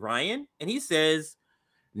your view, Ryan? And he says,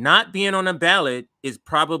 not being on a ballot is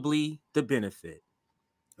probably the benefit.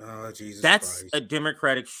 Oh, Jesus That's Christ. a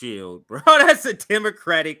Democratic shield, bro. That's a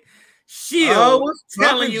Democratic shield. Oh, what's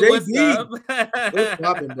telling you what's up. What's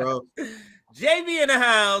popping, bro? JB in the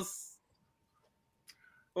house.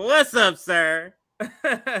 What's up, sir?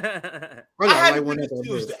 I had to pick it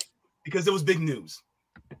Tuesday because it was big news.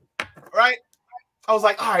 Right? I was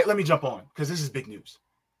like, all right, let me jump on because this is big news.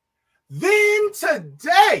 Then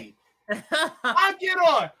today, I get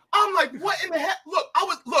on. I'm like, what in the heck? Look,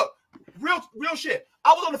 real shit.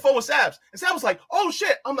 I was on the phone with Sabs, and Sabs was like, oh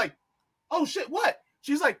shit. I'm like, oh shit, what?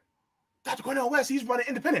 She's like, Dr. Cornel West, he's running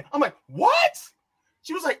independent. I'm like, what?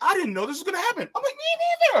 She was like, I didn't know this was gonna happen. I'm like, me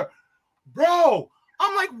neither. Bro,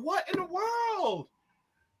 I'm like, what in the world?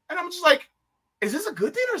 And I'm just like, is this a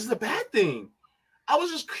good thing or is this a bad thing? I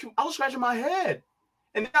was scratching my head.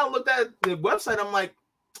 And then I looked at the website. I'm like,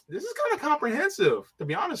 this is kind of comprehensive, to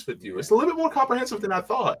be honest with you. It's a little bit more comprehensive than I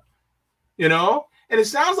thought, you know? And it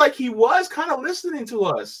sounds like he was kind of listening to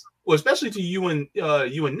us, well, especially to you and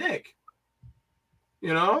Nick,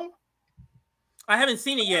 you know? I haven't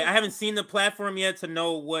seen it yet. I haven't seen the platform yet to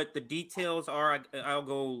know what the details are. I'll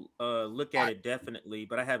go look at it definitely,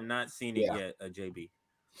 but I have not seen it yet, JB.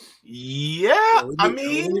 Yeah, I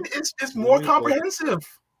mean, it's more comprehensive.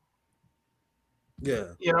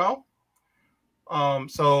 Yeah, you know.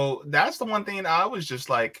 So that's the one thing I was just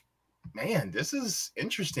like, man, this is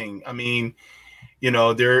interesting. I mean, you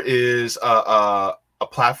know, there is a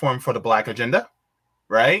platform for the Black agenda,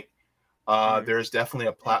 right? There's definitely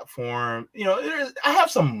a platform. You know, I have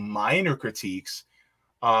some minor critiques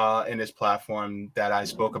in this platform that I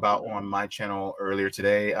spoke about on my channel earlier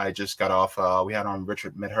today. I just got off. We had on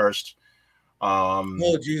Richard Medhurst.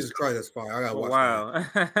 Oh, Jesus Christ, that's fine. I gotta watch. Wow.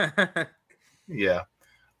 Yeah.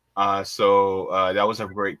 So that was a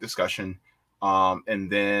great discussion. And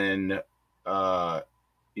then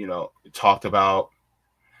you know, talked about.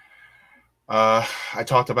 I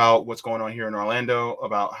talked about what's going on here in Orlando,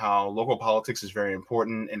 about how local politics is very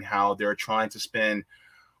important and how they're trying to spend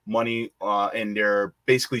money and they're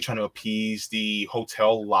basically trying to appease the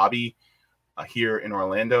hotel lobby here in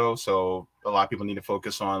Orlando. So a lot of people need to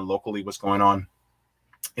focus on locally what's going on.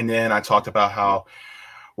 And then I talked about how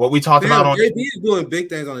what we talked about on JB is doing big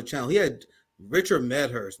things on the channel. He had Richard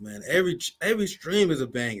Medhurst, man. Every stream is a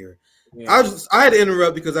banger. Yeah. I had to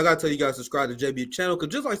interrupt because I got to tell you guys to subscribe to JB channel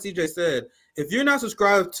because just like CJ said, if you're not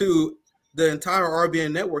subscribed to the entire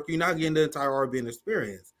RBN network, you're not getting the entire RBN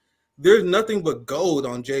experience. There's nothing but gold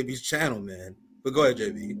on JB's channel, man. But go ahead,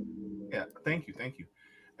 JB. Yeah, thank you.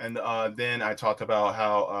 And then I talked about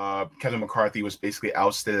how Kevin McCarthy was basically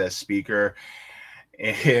ousted as speaker.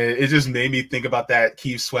 And it just made me think about that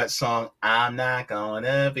Keith Sweat song, I'm not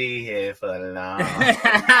gonna be here for long.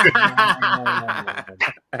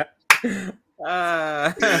 So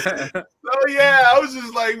yeah, I was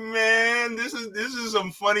just like, man, this is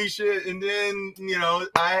some funny shit. And then, you know,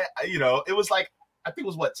 it was like, I think it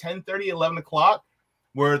was what, 10:30, 11 o'clock,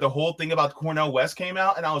 where the whole thing about Cornel West came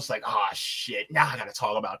out. And I was like, oh shit, now I gotta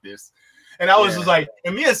talk about this. And I was just like,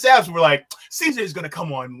 and me and Sabs were like, CJ's gonna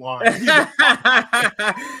come online.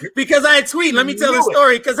 Because I had tweeted, let me tell the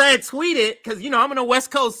story, because I had tweeted, because, you know, I'm on the West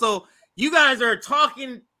Coast, so you guys are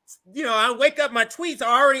talking, you know, I wake up, my tweets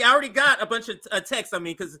are I already got a bunch of texts, I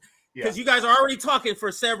mean, because you guys are already talking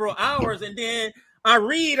for several hours, and then I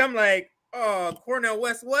read, I'm like, oh, Cornel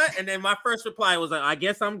West, what? And then my first reply was like, I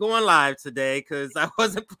guess I'm going live today, because I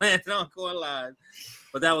wasn't planning on going live.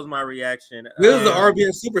 But that was my reaction. This is the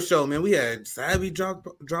RBN Super Show, man. We had Savvy drop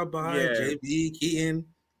by, JB, Keaton.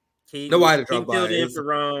 Nobody dropped by. It was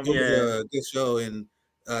a good show. And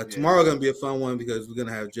tomorrow going to be a fun one because we're going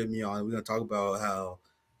to have Jimmy on. We're going to talk about how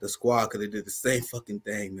the squad, because they did the same fucking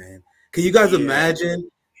thing, man. Can you guys imagine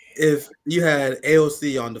if you had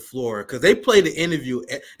AOC on the floor, because they played the interview.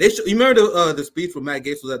 You remember the speech where Matt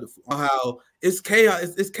Gaetz was at how it's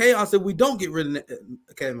chaos. It's chaos if we don't get rid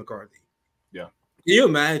of Kevin McCarthy. Yeah. Can you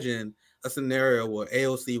imagine a scenario where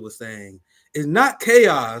AOC was saying, it's not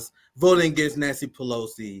chaos voting against Nancy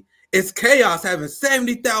Pelosi. It's chaos having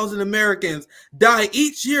 70,000 Americans die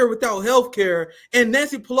each year without health care, and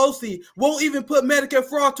Nancy Pelosi won't even put Medicare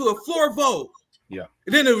for all to a floor vote. Yeah.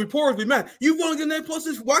 And then the reporters be mad. You voting against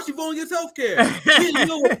Nancy Pelosi? Why she voting against health care? You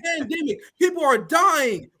know, a pandemic. People are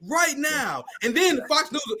dying right now. And then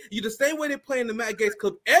Fox News, you the same way they're playing the Matt Gaetz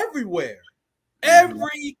clip everywhere.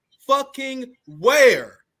 Every fucking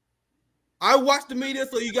where. I watch the media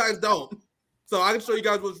so you guys don't. So I can show you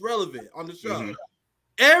guys what's relevant on the show.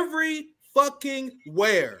 Every fucking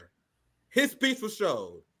where his speech was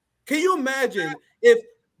showed. Can you imagine if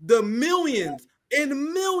the millions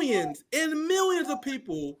and millions and millions of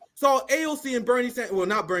people saw AOC and Bernie Sanders, well,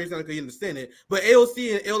 not Bernie Sanders because he's in the Senate, but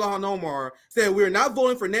AOC and Ilhan Omar said we're not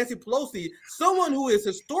voting for Nancy Pelosi, someone who is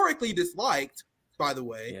historically disliked, by the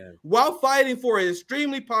way, while fighting for an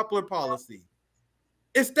extremely popular policy.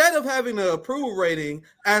 Instead of having an approval rating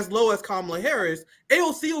as low as Kamala Harris,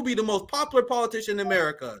 AOC will be the most popular politician in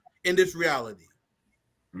America in this reality.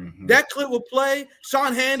 That clip will play.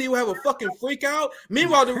 Sean Hannity will have a fucking freak out.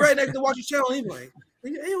 Meanwhile, the rednecks that watch the channel, he's like,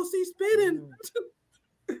 AOC spinning.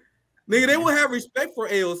 Nigga, they will have respect for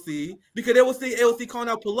AOC because they will see AOC calling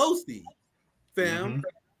out Pelosi, fam.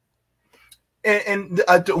 And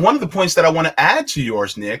one of the points that I want to add to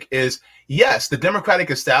yours, Nick, is yes, the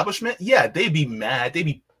Democratic establishment, yeah, they'd be mad, they'd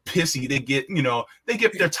be pissy, they get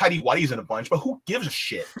their tidy whities in a bunch, but who gives a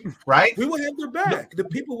shit, right? We will have their back. The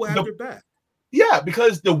people will have their back. Yeah,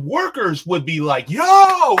 because the workers would be like,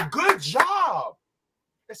 yo, good job.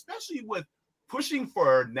 Especially with pushing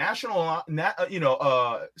for national,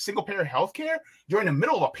 single-payer healthcare during the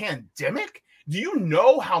middle of a pandemic. Do you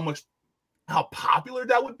know how popular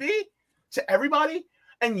that would be to everybody?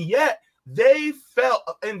 And yet they felt,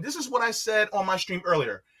 and this is what I said on my stream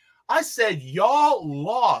earlier. I said, y'all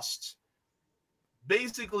lost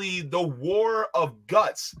basically the war of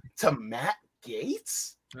guts to Matt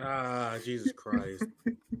Gaetz. Ah, Jesus Christ.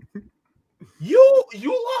 You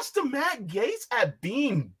lost to Matt Gaetz at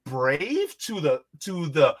being brave to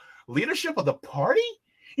the leadership of the party?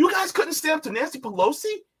 You guys couldn't stand up to Nancy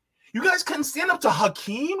Pelosi? You guys couldn't stand up to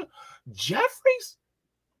Hakeem Jeffries?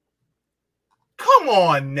 Come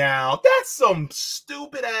on now. That's some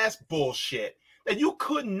stupid ass bullshit that you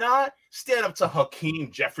could not stand up to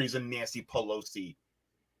Hakeem Jeffries and Nancy Pelosi.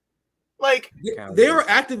 Like, they are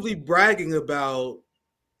actively bragging about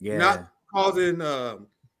not causing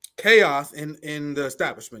chaos in the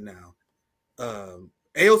establishment now.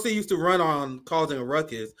 AOC used to run on causing a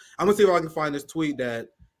ruckus. I'm gonna see if I can find this tweet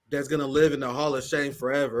that's gonna live in the Hall of Shame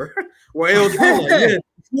forever. Where AOC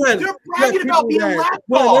they're bragging about being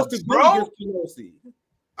lapdogs, bro.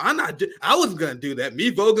 I wasn't gonna do that. Me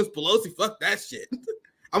voting Pelosi, fuck that shit.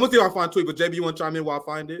 I'm gonna see if I find a tweet, but JB, you want to chime in while I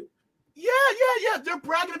find it? Yeah. They're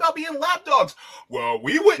bragging about being lapdogs. Well,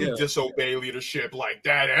 we wouldn't disobey leadership like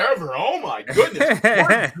that ever. Oh my goodness.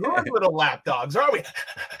 We're good little lapdogs, aren't we?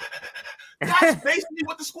 That's basically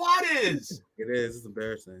what the squad is. It is. It's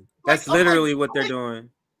embarrassing. That's literally what they're doing.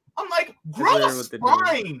 I'm like, grow a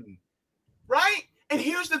spine, right? And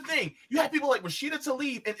here's the thing. You have people like Rashida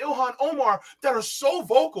Tlaib and Ilhan Omar that are so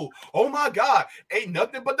vocal. Oh my God, ain't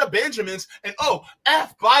nothing but the Benjamins. And oh,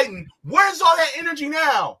 F Biden. Where's all that energy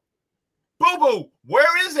now? Boo-boo,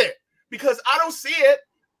 where is it? Because I don't see it.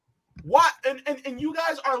 What? And you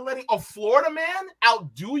guys are letting a Florida man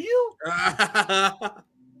outdo you? I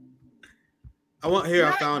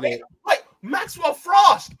found it. Like Maxwell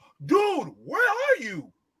Frost. Dude, where are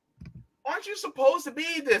you? Aren't you supposed to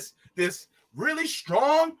be this really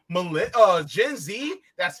strong Gen Z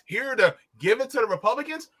that's here to give it to the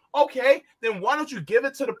Republicans? Okay, then why don't you give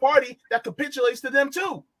it to the party that capitulates to them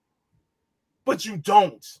too? But you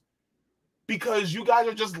don't. Because you guys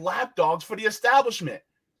are just lapdogs for the establishment.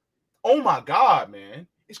 Oh my God, man.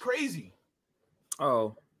 It's crazy.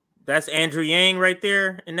 Oh, that's Andrew Yang right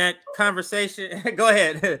there in that conversation. Go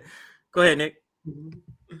ahead. Go ahead, Nick.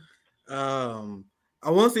 I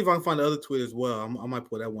want to see if I can find the other tweet as well. I might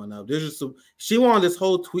pull that one up. There's just she went on this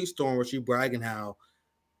whole tweet storm where she bragging how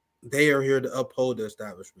they are here to uphold the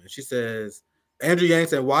establishment. She says, Andrew Yang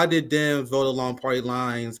said, why did Dems vote along party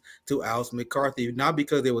lines to oust McCarthy? Not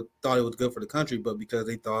because they thought it was good for the country, but because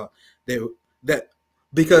they thought that's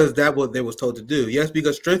what they was told to do. Yes,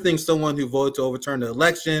 because strengthening someone who voted to overturn the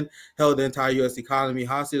election held the entire U.S. economy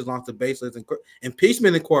hostage, launched a baseless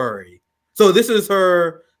impeachment inquiry. So this is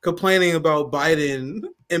her complaining about Biden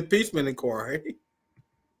impeachment inquiry.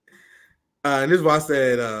 And this is why I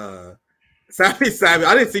said, Savage.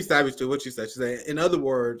 I didn't see Savage too. What she said. She said, in other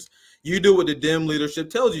words, you do what the Dem leadership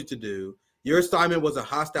tells you to do. Your assignment was a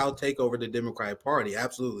hostile takeover of the Democratic Party.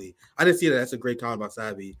 Absolutely. I didn't see that. That's a great comment about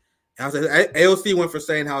Savvy. And I said, AOC went from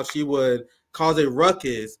saying how she would cause a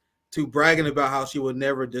ruckus to bragging about how she would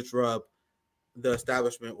never disrupt the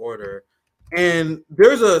establishment order. And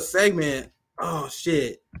there's a segment. Oh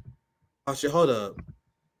shit. Hold up.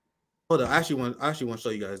 I actually want to show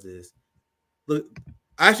you guys this. Look,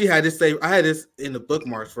 I actually had this I had this in the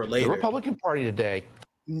bookmarks for later. The Republican Party today.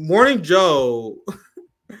 Morning Joe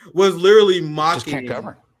was literally mocking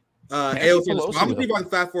AOC. I'm gonna see if I can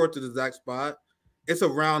fast forward to the exact spot. It's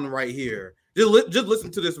around right here. Just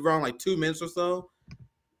listen to this around like 2 minutes or so.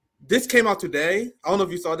 This came out today. I don't know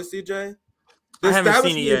if you saw this, CJ. I haven't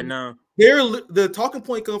seen it yet. No. The talking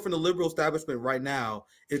point coming from the liberal establishment right now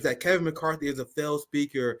is that Kevin McCarthy is a failed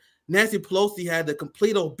speaker. Nancy Pelosi had the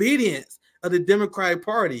complete obedience of the Democratic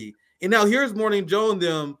Party, and now here's Morning Joe and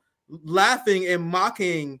them laughing and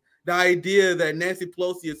mocking the idea that Nancy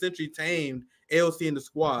Pelosi essentially tamed AOC in the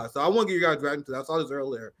squad. So I want to get you guys reacting to that. I saw this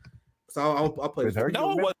earlier, so I'll play this.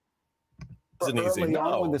 No, it wasn't easy.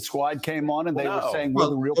 No. When the squad came on and they were saying we're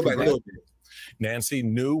the real progressive. Nancy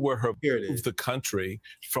knew where her moved the country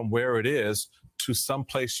from where it is to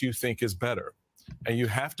someplace you think is better. And you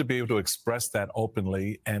have to be able to express that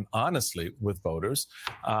openly and honestly with voters,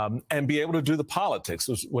 and be able to do the politics,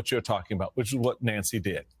 is what you're talking about, which is what Nancy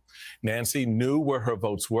did. Nancy knew where her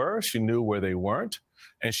votes were. She knew where they weren't.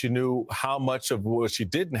 And she knew how much of what she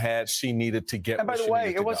didn't have she needed to get. And by the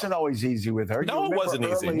way, it wasn't always easy with her. No, it wasn't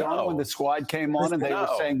easy. No, when the squad came on and they were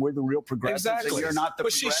saying we're the real progressives, exactly. and you're not the.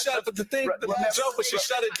 But she shut. But the thing, Joe, but she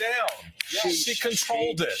shut it down. She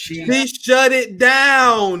controlled it. She shut it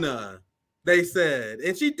down. They said,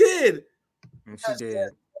 and she did. And she did.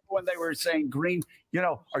 When they were saying green,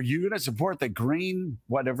 are you going to support the green,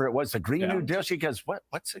 whatever it was, the Green New Deal? She goes,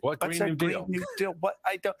 what's that Green New Deal? What?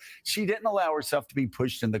 I don't. She didn't allow herself to be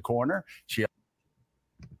pushed in the corner. She.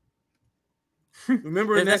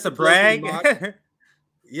 Remember, that's a brag.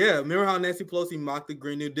 Yeah, remember how Nancy Pelosi mocked the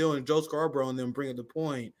Green New Deal, and Joe Scarborough and them bring up the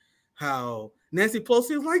point how Nancy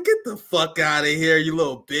Pelosi was like, "Get the fuck out of here, you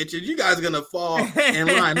little bitches! You guys are gonna fall in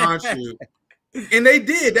line, aren't you?" And they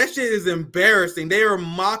did. That shit is embarrassing. They are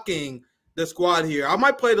mocking the squad here. I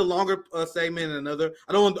might play the longer segment and another.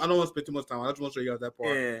 I don't want to spend too much time. I just want to show you guys that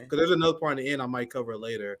part because there's another part in the end I might cover it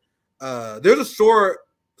later. There's a short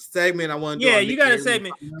segment I want to do. Yeah, you got a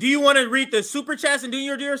segment. Do you want to read the super chats and do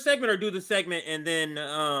your segment, or do the segment and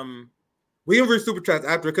then we can read super chats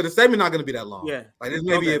after, because the segment not going to be that long. Yeah, like this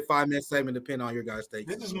may be a 5-minute segment depending on your guys' take.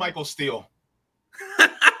 This is Michael Steele.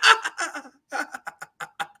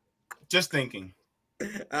 Just thinking.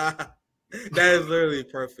 That is literally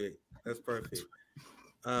perfect. That's perfect.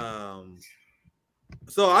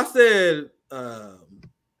 So I said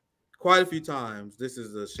quite a few times, this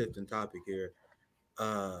is a shifting topic here.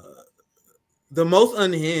 The most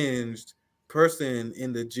unhinged person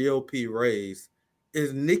in the GOP race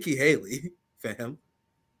is Nikki Haley, fam.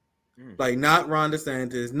 Like, not Ron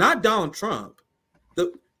DeSantis, not Donald Trump.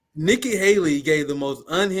 Nikki Haley gave the most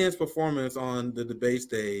unhinged performance on the debate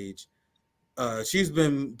stage. She's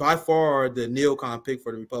been by far the neocon pick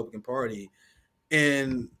for the Republican Party.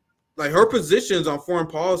 And like, her positions on foreign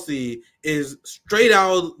policy is straight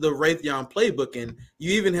out the Raytheon playbook. And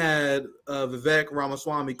you even had Vivek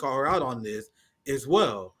Ramaswamy call her out on this as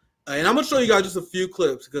well. And I'm gonna show you guys just a few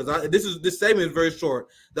clips because this segment is very short.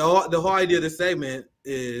 The whole idea of this segment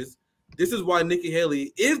is this is why Nikki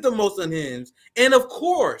Haley is the most unhinged. And of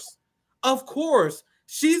course,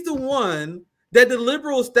 she's the one that the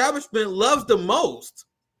liberal establishment loves the most.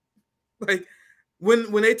 Like,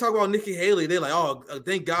 when they talk about Nikki Haley, they're like, "Oh,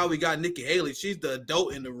 thank God we got Nikki Haley. She's the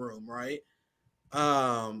adult in the room, right?" So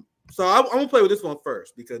I'm gonna play with this one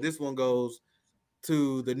first because this one goes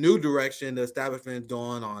to the new direction the establishment is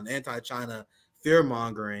going on anti-China fear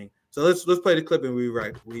mongering. So let's play the clip and we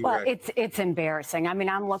Well, it's embarrassing. I mean,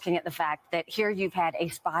 I'm looking at the fact that here you've had a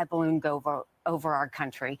spy balloon go over our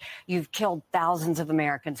country. You've killed thousands of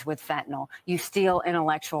Americans with fentanyl. You steal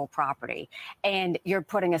intellectual property, and you're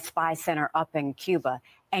putting a spy center up in Cuba.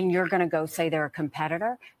 And you're going to go say they're a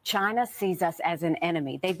competitor? China sees us as an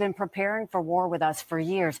enemy. They've been preparing for war with us for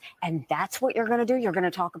years. And that's what you're going to do? You're going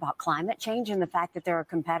to talk about climate change and the fact that they're a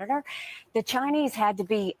competitor? The Chinese had to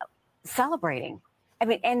be celebrating. I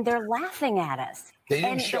mean, and they're laughing at us. They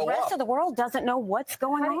didn't and show the rest up. of the world doesn't know what's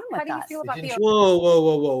going on with us. How do you feel about the...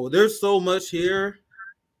 Whoa. There's so much here.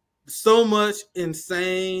 So much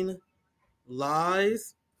insane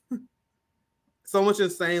lies. So much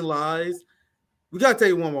insane lies. We got to take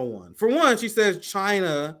it one by one. For one, she says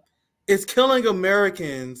China is killing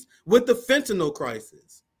Americans with the fentanyl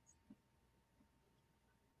crisis.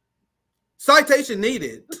 Citation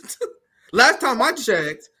needed. Last time I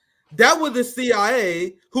checked, that was the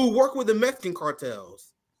CIA who worked with the Mexican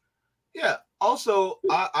cartels. Yeah. Also,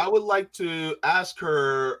 I would like to ask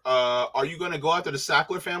her, are you going to go after the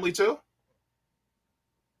Sackler family too?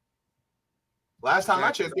 Last time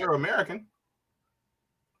I checked, they're American.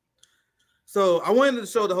 So I wanted to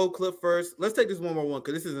show the whole clip first. Let's take this one by one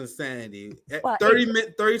because this is insanity. Well,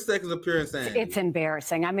 30 seconds of pure insanity. It's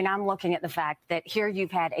embarrassing. I mean, I'm looking at the fact that here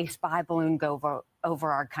you've had a spy balloon go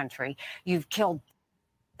over our country. You've killed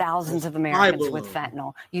thousands of Americans with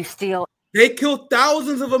fentanyl. You steal. They killed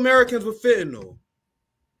thousands of Americans with fentanyl.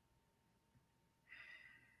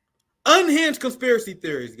 Unhinged conspiracy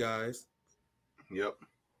theories, guys. Yep.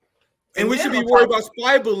 And we should be worried about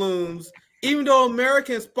spy balloons, even though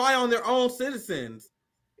Americans spy on their own citizens.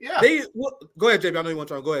 Yeah. Go ahead, JB. I know you want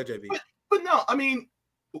to try. Go ahead, JB. But no, I mean,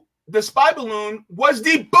 the spy balloon was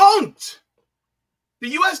debunked. The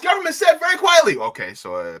U.S. government said very quietly, okay,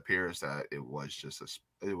 so it appears that it was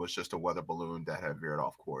just a weather balloon that had veered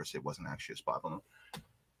off course. It wasn't actually a spy balloon.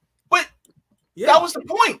 But that was the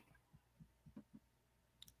point.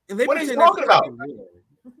 And what are you talking about?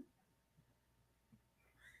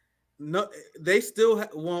 No, they still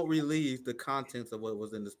won't release the contents of what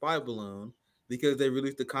was in the spy balloon because they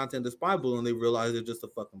released the content of the spy balloon. They realized it's just a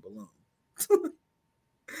fucking balloon.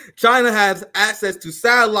 China has access to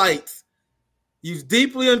satellites used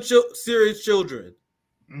deeply on serious children.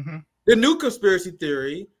 Mm-hmm. The new conspiracy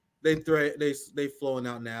theory they flowing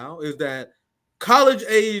out now is that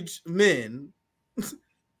college-age men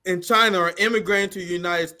in China are immigrating to the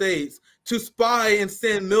United States to spy and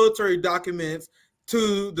send military documents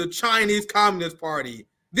to the Chinese Communist Party.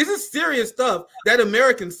 This is serious stuff that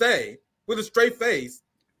Americans say with a straight face.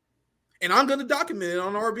 And I'm going to document it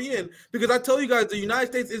on RBN because I told you guys the United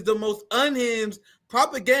States is the most unhinged,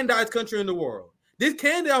 propagandized country in the world. This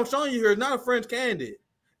candidate I'm showing you here is not a French candidate.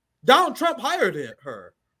 Donald Trump hired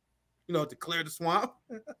her, to clear the swamp.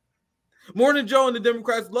 Morning Joe and the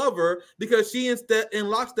Democrats love her because she in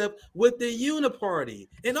lockstep with the Uniparty.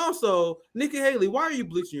 And also, Nikki Haley, why are you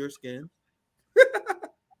bleaching your skin?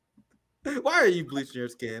 Why are you bleaching your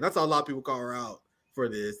skin? That's how a lot of people call her out for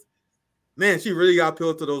this. Man, she really got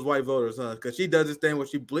appealed to those white voters, huh? Because she does this thing where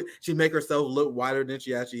she make herself look whiter than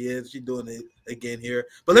she actually is. She's doing it again here.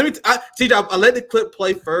 But let me, I let the clip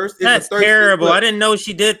play first. That's terrible. I didn't know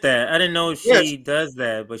she did that. I didn't know she does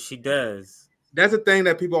that, but she does. That's the thing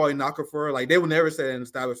that people always knock her for. Like, they would never say that in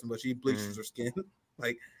establishment, but she bleaches her skin.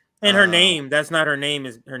 Like, and her name, that's not her name.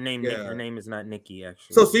 Is her name? Yeah. Her name is not Nikki,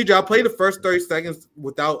 actually. So, CJ, I played the first 30 seconds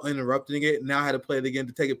without interrupting it. Now I had to play it again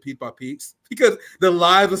to take it piece by piece because the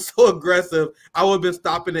live was so aggressive. I would have been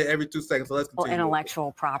stopping it every 2 seconds. So let's continue.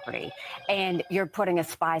 Intellectual property, and you're putting a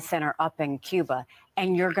spy center up in Cuba,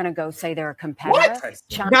 and you're going to go say they're a competitor?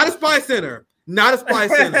 What? Not a spy center. Not a spy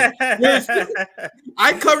center.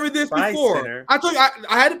 I covered this before. Center. I told you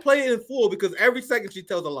I had to play it in full because every second she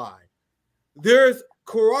tells a lie. There's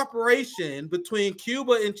cooperation between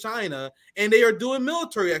Cuba and China, and they are doing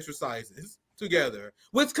military exercises together,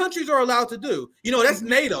 which countries are allowed to do. That's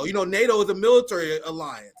NATO. NATO is a military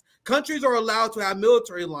alliance. Countries are allowed to have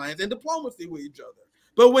military alliance and diplomacy with each other.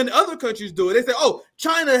 But when other countries do it, they say, oh,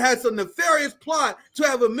 China has some nefarious plot to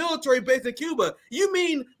have a military base in Cuba. You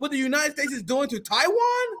mean what the United States is doing to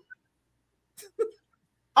Taiwan?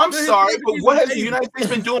 I'm sorry, but what has the United States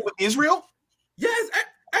been doing with Israel? Yes,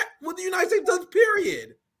 what the United States does,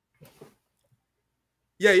 period.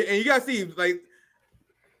 Yeah, and you gotta see, like,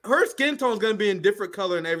 her skin tone is gonna be in different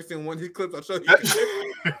color in every single one of these clips I'll show you.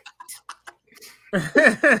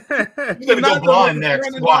 You're gonna go blonde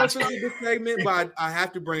next. Watch this segment, but I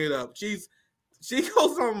have to bring it up. She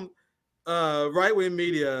goes on right-wing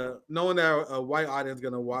media, knowing that a white audience is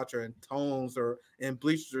gonna watch her, and tones her and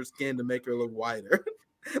bleaches her skin to make her look whiter.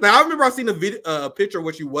 Like, I remember I seen a picture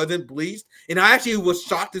where she wasn't bleached, and I actually was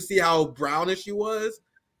shocked to see how brownish she was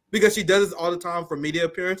because she does this all the time for media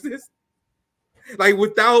appearances. Like,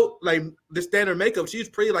 without like the standard makeup, she's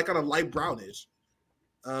pretty like kind of light brownish.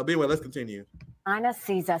 But anyway, let's continue. China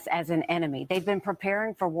sees us as an enemy. They've been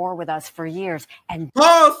preparing for war with us for years. And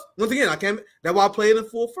pause. Once again, I can't. That's why I played in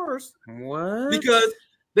full first. What? Because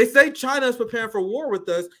they say China is preparing for war with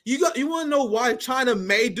us. You want to know why China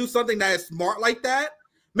may do something that is smart like that?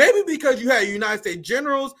 Maybe because you had United States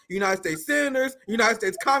generals, United States senators, United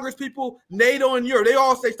States Congress people, NATO, and Europe. They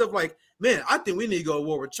all say stuff like, man, I think we need to go to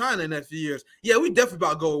war with China in the next few years. Yeah, we definitely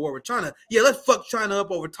about to go to war with China. Yeah, let's fuck China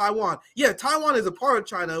up over Taiwan. Yeah, Taiwan is a part of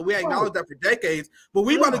China. We acknowledge that for decades, but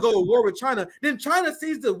we about to go to war with China. Then China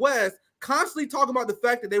sees the West constantly talking about the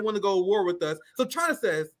fact that they want to go to war with us. So China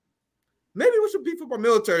says, maybe we should beef up our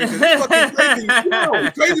military. Fucking crazy,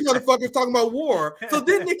 crazy motherfuckers talking about war. So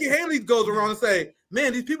then Nikki Haley goes around and say,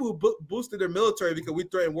 man, these people who boosted their military because we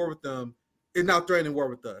threatened war with them is now threatening war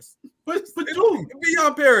with us. But dude,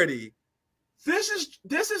 beyond parody. This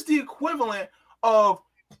is the equivalent of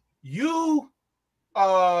you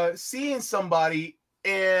seeing somebody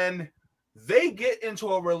and they get into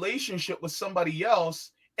a relationship with somebody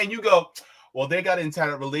else and you go, well, they got into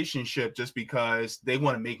that relationship just because they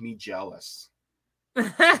want to make me jealous. and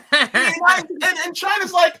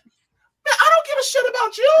China's like, man, I don't give a shit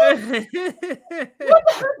about you. What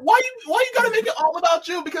the heck? Why you gotta make it all about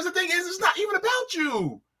you? Because the thing is, it's not even about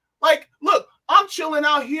you. Like, look, I'm chilling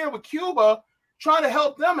out here with Cuba, trying to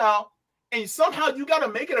help them out, and somehow you gotta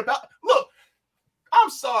make it about. Look, I'm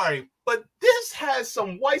sorry, but this has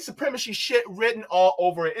some white supremacy shit written all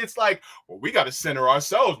over it. It's like, well, we got to center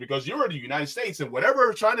ourselves because you're in the United States, and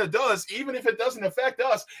whatever China does, even if it doesn't affect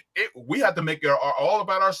us, we have to make it all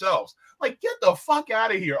about ourselves. Like, get the fuck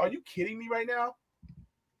out of here. Are you kidding me right now?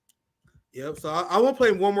 Yep. So I won't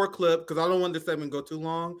play one more clip because I don't want this segment to go too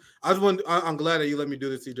long. I'm glad that you let me do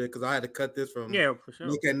this, CJ, because I had to cut this from for sure.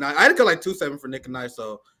 Nick at Night. I had to cut like 2 segments for Nick and Night,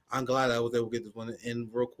 so I'm glad I was able to get this one in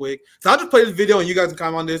real quick. So I'll just play this video and you guys can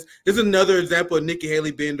comment on this. This is another example of Nikki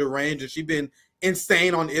Haley being deranged, and she's been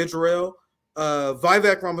insane on Israel.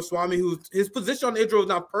 Vivek Ramaswamy, his position on Israel is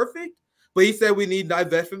not perfect, but he said we need to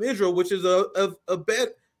divest from Israel, which is a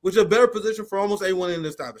better position for almost anyone in the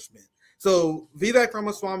establishment. So Vivek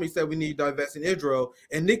Ramaswamy said we need to divest in Israel,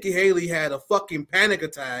 and Nikki Haley had a fucking panic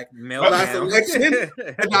attack last election.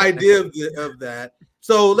 An idea of that.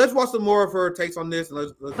 So let's watch some more of her takes on this.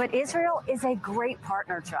 But Israel is a great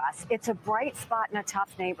partner to us. It's a bright spot in a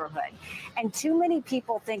tough neighborhood. And too many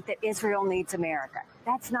people think that Israel needs America.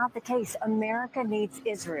 That's not the case. America needs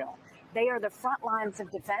Israel. They are the front lines of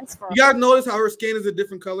defense for. You guys notice how her skin is a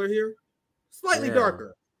different color here? Slightly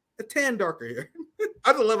darker. A tan darker here.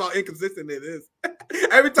 I just love how inconsistent it is.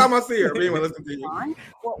 Every time I see her. But anyway, let's continue.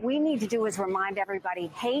 What we need to do is remind everybody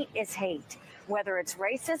hate is hate. Whether it's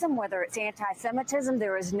racism, whether it's anti-Semitism,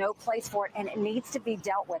 there is no place for it, and it needs to be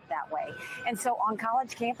dealt with that way. And so on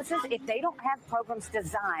college campuses, if they don't have programs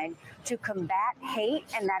designed to combat hate,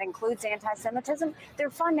 and that includes anti-Semitism,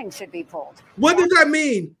 their funding should be pulled. What does that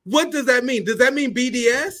mean? What does that mean? Does that mean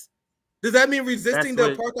BDS? Does that mean resisting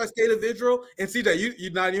the apartheid state of Israel? And see that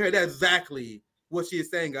you not hear that's exactly what she is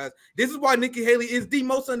saying, guys. This is why Nikki Haley is the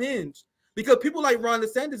most unhinged. Because people like Ron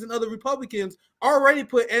DeSantis and other Republicans already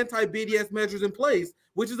put anti-BDS measures in place,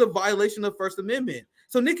 which is a violation of First Amendment.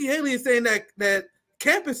 So Nikki Haley is saying that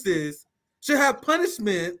campuses should have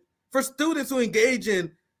punishment for students who engage in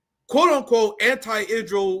quote-unquote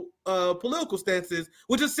anti-Israel political stances,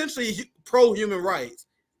 which is essentially pro-human rights,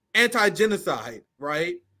 anti-genocide,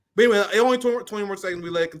 right? But anyway, only 20 more seconds. We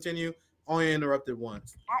let it continue. Only interrupted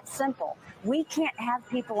once. That's simple. We can't have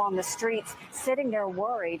people on the streets sitting there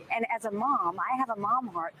worried. And as a mom, I have a mom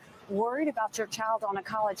heart, worried about your child on a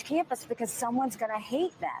college campus because someone's going to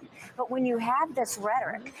hate them. But when you have this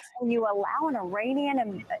rhetoric and you allow an Iranian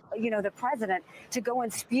and the president to go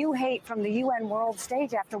and spew hate from the UN world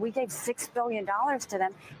stage after we gave $6 billion to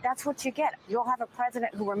them, that's what you get. You'll have a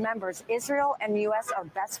president who remembers Israel and the U.S. are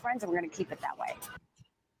best friends, and we're going to keep it that way.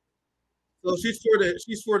 So she's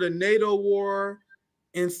for the NATO war,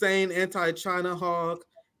 insane anti-China hawk,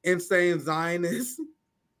 insane Zionist.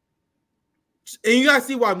 And you guys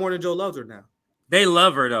see why Morning Joe loves her now. They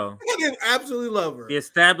love her though. They absolutely love her. The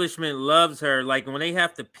establishment loves her. Like when they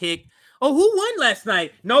have to pick, oh, who won last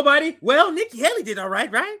night? Nobody. Well, Nikki Haley did all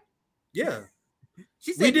right, right? Yeah.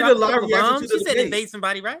 She said we did a live reaction to the She said invade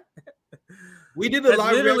somebody, right? We did a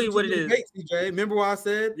live literally reaction what to it the is. debate, CJ. Remember what I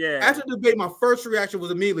said? Yeah. After the debate, my first reaction was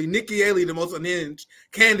immediately Nikki Haley, the most unhinged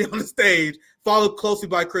candidate on the stage, followed closely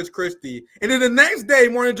by Chris Christie. And then the next day,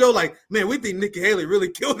 Morning Joe like, man, we think Nikki Haley really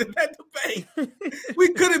killed in that debate.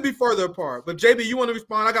 We couldn't be further apart. But JB, you want to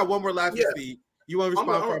respond? I got one more last speed. You want to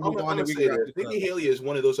respond before I move on? Nikki Haley is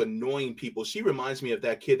one of those annoying people. She reminds me of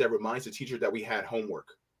that kid that reminds the teacher that we had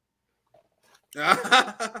homework.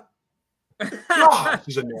 God,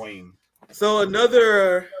 she's annoying. So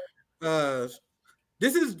another,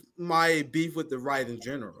 this is my beef with the right in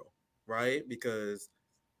general, right? Because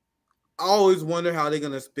I always wonder how they're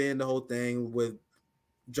going to spin the whole thing with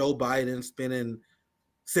Joe Biden spending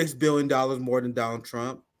 $6 billion more than Donald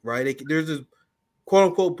Trump, right? There's this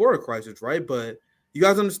quote-unquote border crisis, right? But you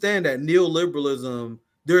guys understand that neoliberalism,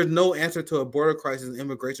 there is no answer to a border crisis and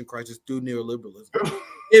immigration crisis through neoliberalism.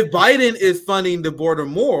 If Biden is funding the border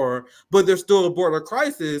more, but there's still a border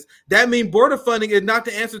crisis, that means border funding is not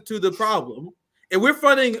the answer to the problem. and we're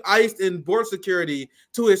funding ICE and border security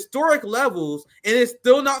to historic levels, and it's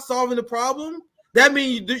still not solving the problem, that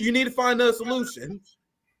means you need to find another solution.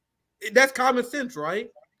 That's common sense, right?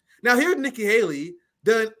 Now here's Nikki Haley,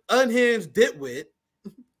 the unhinged ditwit,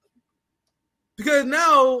 because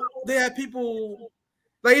now they have people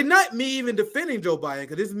like, not me even defending Joe Biden,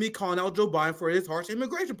 because this is me calling out Joe Biden for his harsh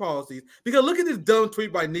immigration policies. Because look at this dumb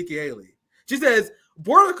tweet by Nikki Haley. She says,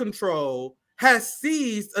 border control has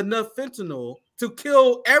seized enough fentanyl to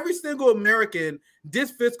kill every single American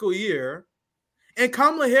this fiscal year, and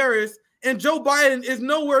Kamala Harris and Joe Biden is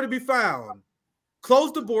nowhere to be found.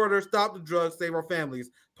 Close the border, stop the drugs, save our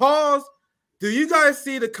families. Pause. Do you guys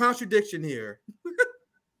see the contradiction here?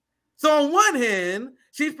 So on one hand,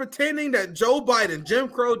 she's pretending that Joe Biden, Jim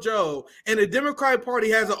Crow Joe, and the Democratic Party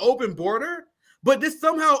has an open border, but this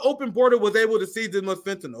somehow open border was able to seize this much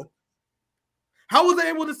fentanyl. How was they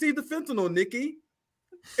able to seize the fentanyl, Nikki,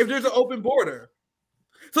 if there's an open border?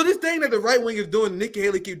 So this thing that the right wing is doing, Nikki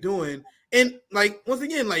Haley keep doing, and like, once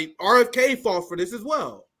again, like RFK falls for this as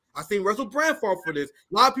well. I've seen Russell Brand fall for this.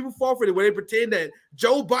 A lot of people fall for it where they pretend that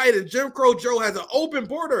Joe Biden, Jim Crow Joe, has an open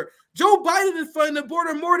border. Joe Biden is funding the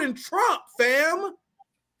border more than Trump, fam.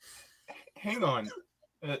 Hang on,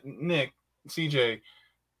 Nick, CJ.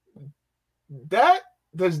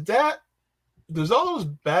 Does all those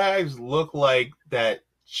bags look like that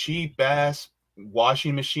cheap ass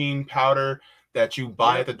washing machine powder that you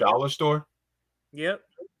buy at the dollar store? Yep.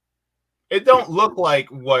 It don't look like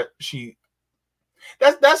what she.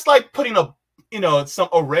 That's like putting some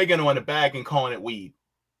oregano in a bag and calling it weed.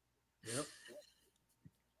 Yep.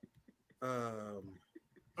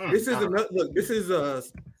 This is another look. This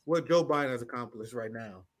is what Joe Biden has accomplished right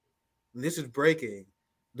now. And this is breaking.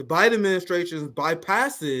 The Biden administration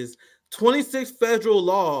bypasses 26 federal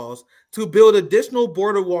laws to build additional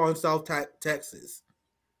border wall in South Texas.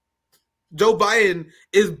 Joe Biden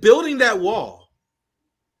is building that wall.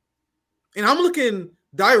 And I'm looking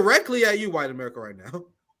directly at you, white America, right now.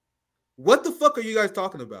 What the fuck are you guys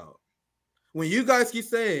talking about? When you guys keep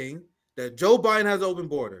saying that Joe Biden has an open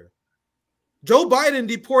border. Joe Biden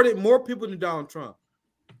deported more people than Donald Trump.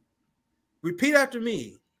 Repeat after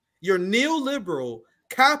me. Your neoliberal,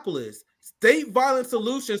 capitalist, state violent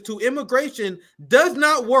solutions to immigration does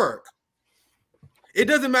not work. It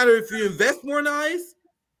doesn't matter if you invest more in ICE.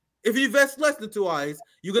 If you invest less than 2 ICE,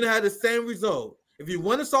 you're going to have the same result. If you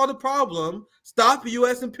want to solve the problem, stop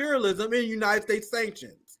U.S. imperialism and United States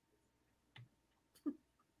sanctions.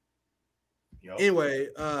 Anyway,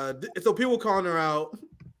 so people calling her out.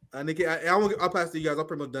 Nikki, I'll pass to you guys. I'm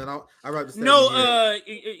pretty much done. I'll wrap this. No,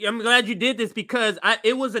 I'm glad you did this because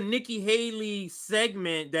it was a Nikki Haley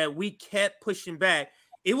segment that we kept pushing back.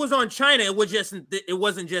 It was on China. It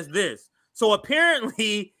wasn't just this. So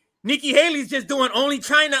apparently, Nikki Haley's just doing only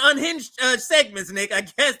China unhinged segments, Nick. I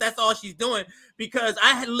guess that's all she's doing because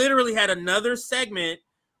I had literally had another segment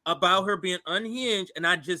about her being unhinged, and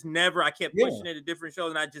I kept pushing it to different shows,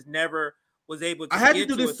 and I just never was able to. I had to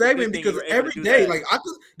do this segment because every day,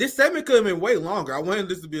 this segment could have been way longer. I wanted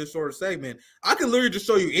this to be a shorter segment. I could literally just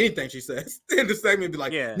show you anything she says in the segment, be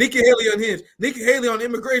like, Nikki Haley unhinged, Nikki Haley on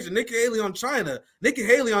immigration, Nikki Haley on China, Nikki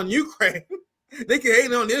Haley on Ukraine. Nikki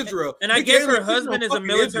Haley on Israel. And I guess her husband is a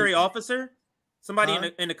military officer.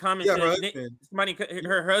 Somebody in the comments said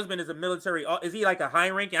her husband is a military. Is he like a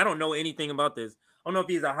high ranking? I don't know anything about this. I don't know if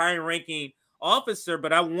he's a high ranking officer,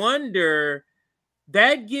 but I wonder.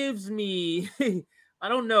 That gives me, I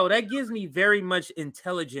don't know. That gives me very much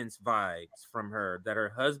intelligence vibes from her. That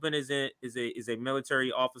her husband is a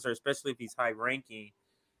military officer, especially if he's high ranking,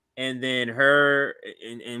 and then her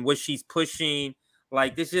and what she's pushing.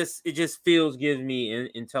 Like this, gives me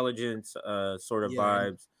intelligence sort of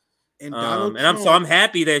vibes, and I'm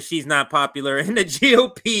happy that she's not popular in the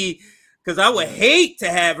GOP because I would hate to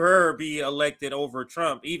have her be elected over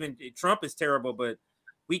Trump. Even Trump is terrible, but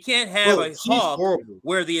we can't have a hawk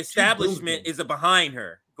where the establishment is behind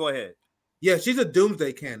her. Go ahead. Yeah, she's a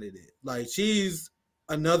doomsday candidate. Like she's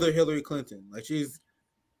another Hillary Clinton. Like she's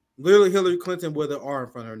literally Hillary Clinton with an R in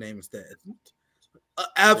front of her name instead.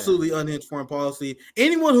 Absolutely unhinged foreign policy.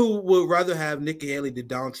 Anyone who would rather have Nikki Haley than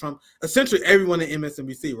Donald Trump, essentially everyone in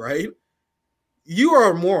MSNBC, right? You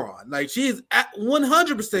are a moron. Like she's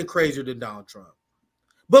 100% crazier than Donald Trump.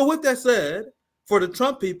 But with that said, for the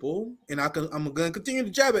Trump people, and I'm going to continue to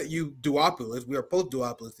jab at you, duopolists. We are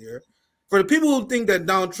post-duopolists here. For the people who think that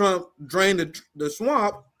Donald Trump drained the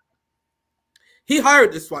swamp, he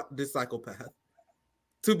hired this psychopath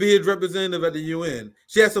to be his representative at the UN.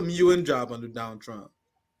 She had some UN job under Donald Trump.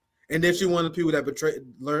 And then she wanted people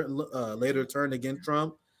that later turned against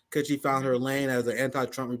Trump because she found her lane as an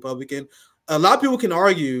anti-Trump Republican. a lot of people can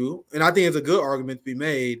argue, and I think it's a good argument to be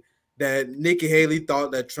made, that Nikki Haley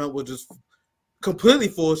thought that Trump was just completely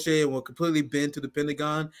full of shit and would completely bend to the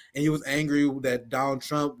Pentagon, and he was angry that Donald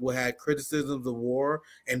Trump would have criticisms of war,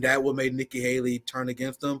 and that would make Nikki Haley turn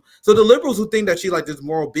against him. So the liberals who think that she like this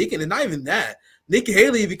moral beacon, and not even that, Nikki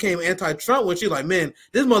Haley became anti-Trump when she like, man,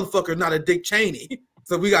 this motherfucker is not a Dick Cheney,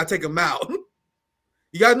 so we gotta take him out.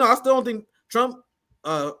 You guys know I still don't think Trump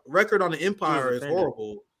record on the empire is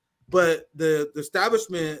horrible, but the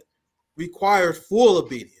establishment requires full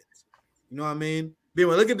obedience. You know what I mean?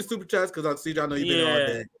 Anyway, look at the super chats because I see y'all know you've been all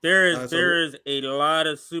day. There is a lot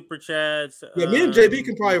of super chats. Yeah, me and JB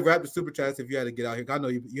can probably wrap the super chats if you had to get out here. I know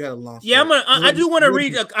you had a long. Yeah, I do want to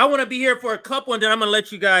read. I want to be here for a couple, and then I'm gonna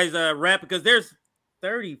let you guys wrap because there's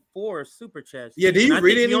 34 super chats. Yeah, do you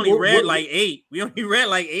read any? We only read like 8. We only read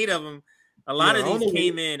like 8 of them. A lot of these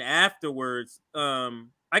came in afterwards.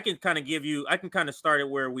 I can kind of start it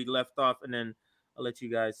where we left off, and then I'll let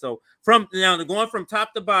you guys. So from now going from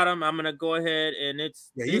top to bottom, I'm gonna go ahead and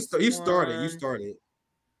it's you started.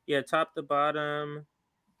 Yeah, top to bottom.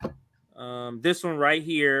 This one right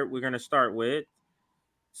here we're gonna start with.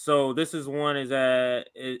 So this is one it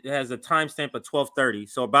has a timestamp of 12:30.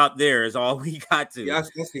 So about there is all we got to. Yeah,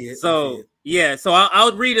 I see it. So yeah, so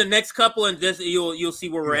I'll read the next couple and just you'll see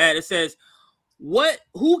where we're at. It says,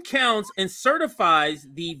 who counts and certifies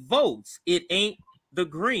the votes? It ain't the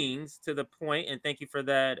Greens, to the point, and thank you for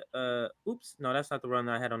that. Oops, no, that's not the one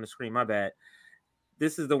I had on the screen. My bad.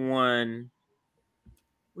 This is the one.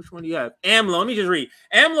 Which one do you have? AMLO. Let me just read.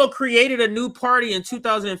 AMLO created a new party in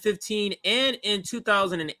 2015 and in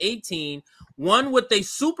 2018, won with a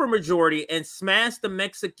supermajority and smashed the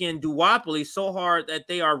Mexican duopoly so hard that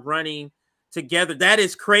they are running together. That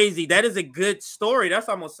is crazy. That is a good story. That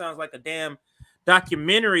almost sounds like a damn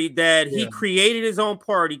documentary that he created his own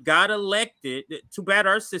party, got elected. Too bad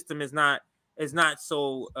our system is not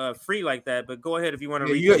so free like that. But go ahead if you want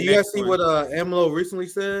to read. You guys see what AMLO recently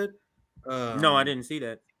said? No, I didn't see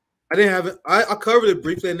that. I didn't have it. I covered it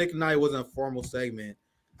briefly. Nick and I wasn't a formal segment.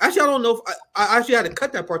 Actually, I don't know if I actually had to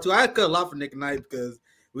cut that part too. I had to cut a lot for Nick and I because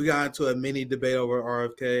we got into a mini debate over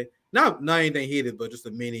RFK. Not anything heated, but just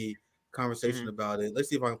a mini conversation about it. Let's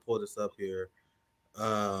see if I can pull this up here.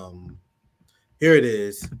 Here it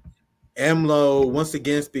is. AMLO once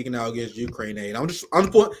again speaking out against Ukraine aid. I'm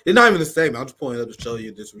pulling, it's not even a statement. I'm just pulling it up to show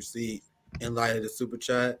you this receipt in light of the super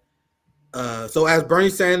chat. So as Bernie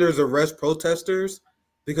Sanders arrests protesters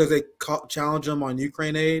because they challenge him on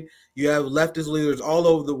Ukraine aid, you have leftist leaders all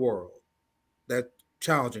over the world that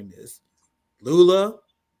challenging this. Lula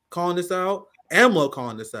calling this out, AMLO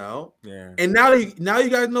calling this out. Yeah. And now you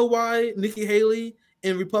guys know why Nikki Haley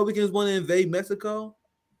and Republicans want to invade Mexico.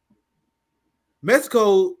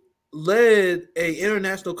 Mexico led an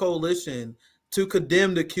international coalition to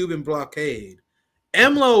condemn the Cuban blockade.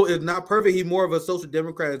 AMLO is not perfect. He's more of a social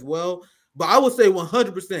democrat as well. But I would say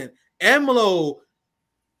 100%, AMLO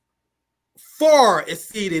far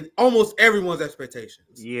exceeded almost everyone's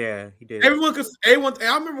expectations. Yeah, he did. Everyone. I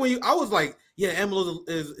remember when I was like, yeah, AMLO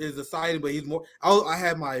is exciting, but he's more. I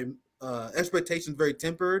had my expectations very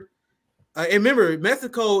tempered. And remember,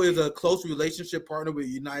 Mexico is a close relationship partner with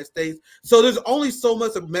the United States. So there's only so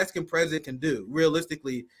much a Mexican president can do,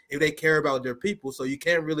 realistically, if they care about their people. So you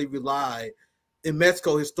can't really rely in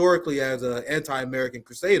Mexico historically as an anti-American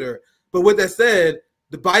crusader. But with that said,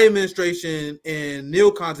 the Biden administration and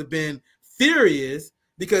neocons have been furious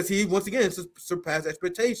because he, once again, surpassed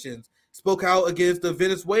expectations, spoke out against the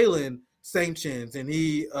Venezuelan sanctions, and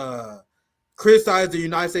he criticized the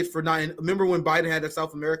United States for not. Remember when Biden had the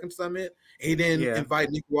South American summit? He didn't invite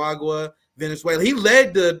Nicaragua, Venezuela. He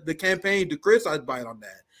led the campaign to criticize Biden on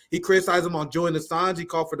that. He criticized him on Julian Assange. He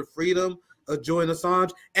called for the freedom of Julian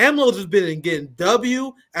Assange. AMLO's just been getting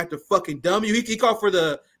W after fucking W. He called for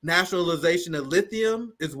the nationalization of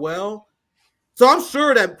lithium as well. So I'm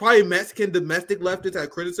sure that probably Mexican domestic leftists had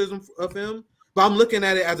criticism of him, but I'm looking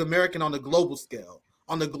at it as American on the global scale.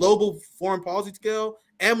 On the global foreign policy scale,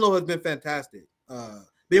 AMLO has been fantastic.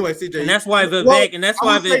 Anyway, CJ, and that's why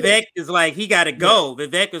Vivek, is like, he got to go. Yeah.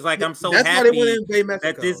 Vivek is like, I'm so happy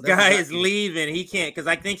that this guy is leaving. He can't, because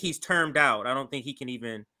I think he's termed out. I don't think he can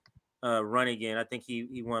even run again. I think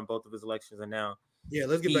he won both of his elections, and now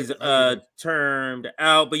let's get he's back to termed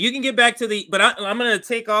out. But you can get back to the. But I'm gonna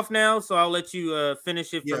take off now, so I'll let you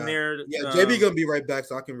finish it from there. Yeah, JB gonna be right back,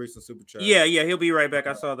 so I can read some super chat. Yeah, he'll be right back.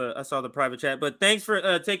 I saw the private chat. But thanks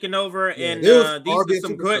for taking over. And these are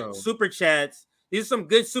some good super chats. These are some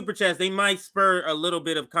good super chats. They might spur a little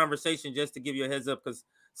bit of conversation, just to give you a heads up, because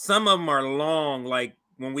some of them are long, like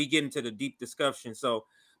when we get into the deep discussion. So,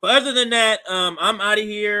 But other than that, I'm out of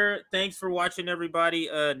here. Thanks for watching, everybody.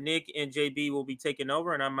 Nick and JB will be taking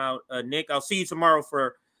over, and I'm out. Nick, I'll see you tomorrow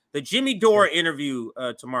for the Jimmy Dore interview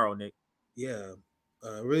tomorrow, Nick. Yeah,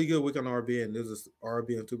 really good week on RBN. This is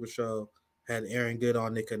RBN Super Show. Had Aaron Good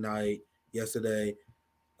on Nick at Night yesterday.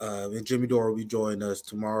 And Jimmy Dore will be joining us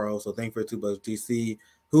tomorrow. So thank you for $2 DC.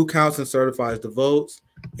 Who counts and certifies the votes?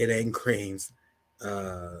 It ain't Creams.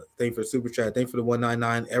 Thank you for Super Chat. Thank you for the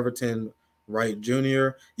 199 Everton Wright Jr.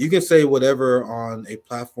 You can say whatever on a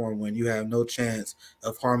platform when you have no chance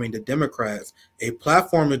of harming the Democrats. A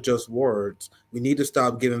platform is just words. We need to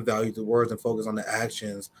stop giving value to words and focus on the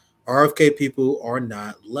actions. RFK people are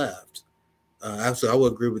not left. Absolutely, I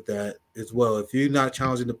would agree with that as well. If you're not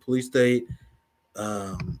challenging the police state,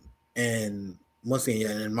 and once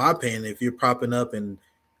again, in my opinion, if you're propping up and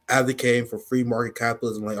advocating for free market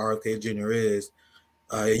capitalism like RFK Jr. is,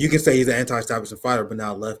 you can say he's an anti-establishment fighter, but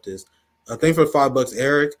not leftist. Thanks for the $5,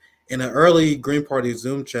 Eric. In an early Green Party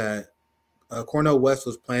Zoom chat, Cornel West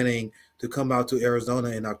was planning to come out to Arizona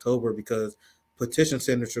in October because petition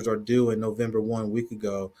signatures are due in November 1 week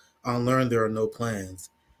ago. I learned there are no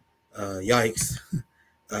plans. Yikes.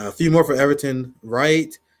 A few more for Everton.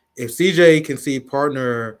 Right. If CJ can see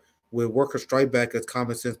partner with worker strike back as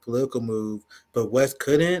common sense political move, but West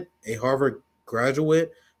couldn't, a Harvard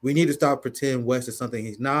graduate, we need to stop pretending West is something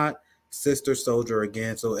he's not. Sister soldier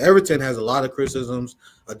again. So Everton has a lot of criticisms.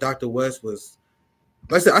 Dr. West was,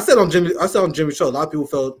 like I said on Jimmy's show, a lot of people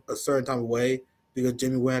felt a certain type of way because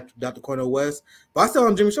Jimmy went after Dr. Cornel West. But I said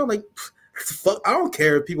on Jimmy's show, like, fuck, I don't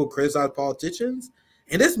care if people criticize politicians.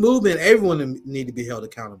 In this movement, everyone need to be held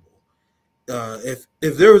accountable. If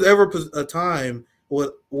there was ever a time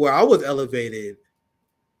where I was elevated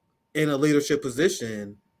in a leadership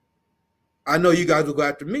position, I know you guys will go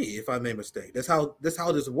after me if I made a mistake. That's how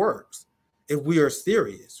this works. If we are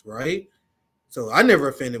serious, right? So I never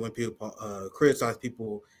offended when people criticize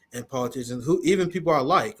people and politicians, who even people I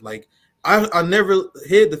like. Like I never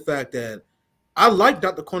hid the fact that I like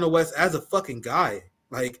Dr. Cornel West as a fucking guy.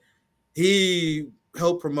 Like he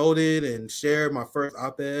helped promote it and share my first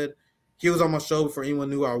op-ed. He was on my show before anyone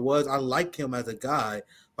knew who I was. I like him as a guy,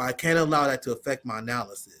 but I can't allow that to affect my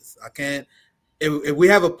analysis. I can't. If we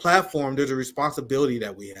have a platform, there's a responsibility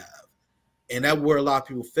that we have, and that's where a lot of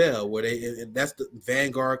people fail. Where that's the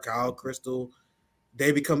Vanguard, Kyle Crystal,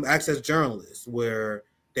 they become access journalists where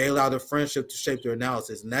they allow their friendship to shape their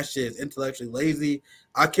analysis, and that shit is intellectually lazy.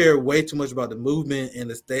 I care way too much about the movement and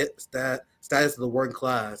the status of the working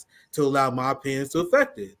class to allow my opinions to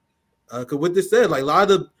affect it. Because with this said, like a lot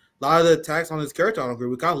of the attacks on his character, I don't agree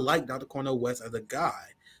with. I like Dr. Cornel West as a guy.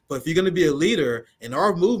 But if you're going to be a leader in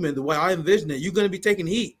our movement, the way I envision it, you're going to be taking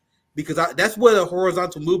heat because that's what a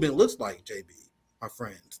horizontal movement looks like, JB, my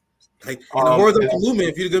friends. Like in a horizontal movement,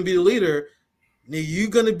 if you're going to be the leader, you're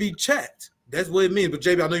going to be checked. That's what it means. But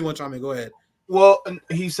JB, I know you want to chime in. Go ahead. Well,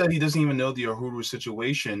 he said he doesn't even know the Uhuru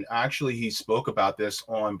situation. Actually, he spoke about this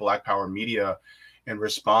on Black Power Media in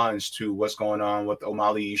response to what's going on with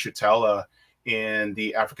Omali Yeshitela in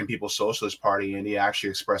the African People's Socialist Party, and he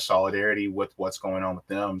actually expressed solidarity with what's going on with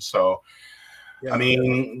them. So, yeah, I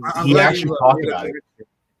mean, he actually talked about it.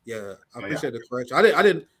 Yeah, I appreciate the correction. I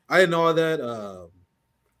didn't know all that.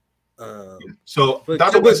 So,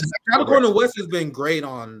 Dr. Cornel West has been great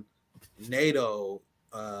on NATO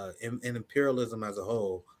and imperialism as a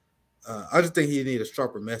whole. I just think he needs a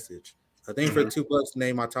sharper message. I think for $2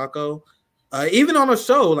 name my taco. Even on a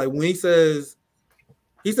show, like when he said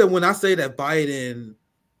when I say that Biden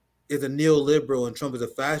is a neoliberal and Trump is a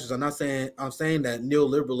fascist, I'm saying that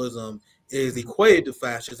neoliberalism is equated to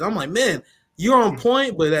fascist. I'm like, man, you're on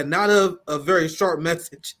point, but that's not a very sharp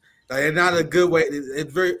message. Like, it's not a good way.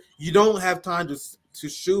 It's very, you don't have time to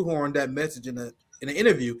shoehorn that message in an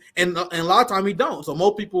interview, and a lot of time we don't. So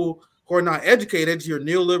most people who are not educated hear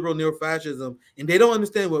neoliberal, neo-fascism, and they don't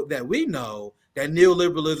understand that we know that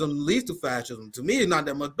neoliberalism leads to fascism. To me, it's not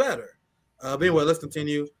that much better. But anyway, let's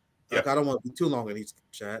continue. I don't want to be too long in each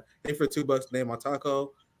chat. Thanks for $2 name my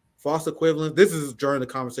taco. False equivalence. This is during the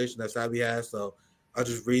conversation that Sabby has, so I'll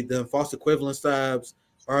just read them. False equivalence stabs.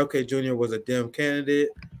 RFK Jr. was a Dem candidate.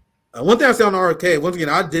 One thing I say on RFK, once again,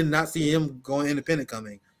 I did not see him going independent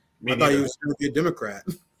coming. I thought he was going to be a Democrat.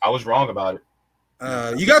 I was wrong about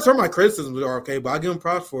it. You guys heard my criticism with RFK, but I give him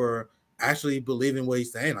props for actually believing what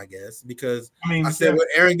he's saying, I guess, because I said what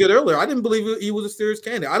Aaron did earlier. I didn't believe he was a serious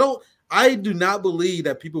candidate. I do not believe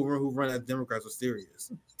that people who run as Democrats are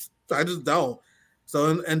serious. I just don't.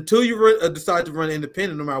 So until you decide to run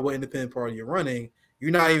independent, no matter what independent party you're running,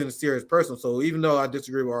 you're not even a serious person. So even though I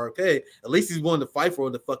disagree with RFK, at least he's willing to fight for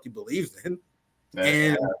what the fuck he believes in.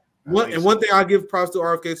 One thing I give props to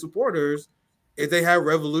RFK supporters, is they have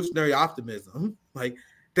revolutionary optimism. Like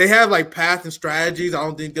they have like paths and strategies I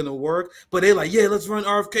don't think gonna work, but they like, yeah, let's run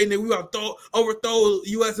RFK, and then we got to overthrow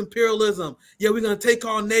U.S. imperialism. Yeah, we're gonna take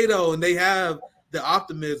on NATO, and they have the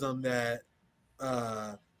optimism that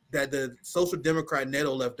that the social democrat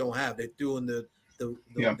NATO left don't have. They threw in they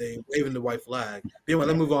waving the white flag. But anyway,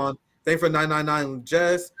 let's move on. Thanks for 999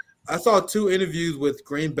 Jess. I saw 2 interviews with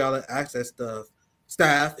Green Ballot Access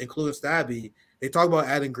staff, including Stabby. They talk about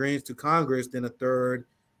adding Greens to Congress. Then a third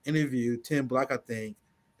interview, Tim Black, I think.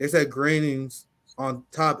 They said Greens on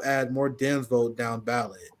top add more Dems vote down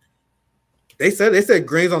ballot. They said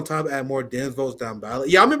Greens on top add more Dems votes down ballot.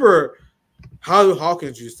 Yeah, I remember how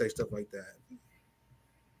Hawkins used to say stuff like that.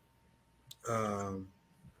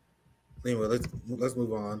 Anyway, let's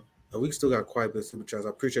move on. We still got quite a bit of super chats. I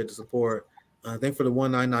appreciate the support. Thank for the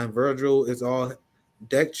 199 Virgil. It's all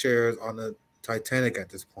deck chairs on the Titanic at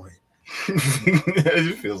this point. It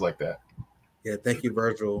just feels like that. Yeah, thank you,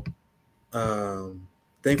 Virgil.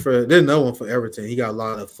 There's no one for Everton. He got a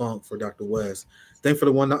lot of funk for Dr. West. Thank for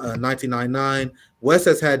the 1999. West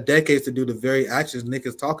has had decades to do the very actions Nick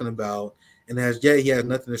is talking about, and he has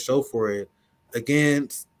nothing to show for it.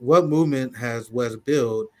 Against what movement has West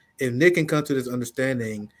built? If Nick can come to this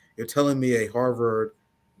understanding, you're telling me a Harvard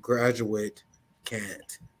graduate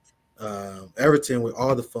can't. Everton with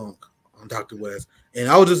all the funk on Dr. West. And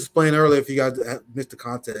I was just explaining earlier, if you guys missed the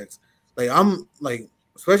context, like I'm like,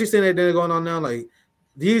 especially seeing that thing going on now, like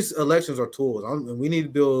these elections are tools. And we need to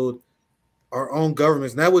build our own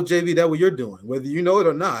governments. And that what JB, that what you're doing, whether you know it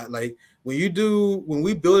or not. Like when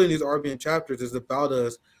we build in these RBN chapters, it's about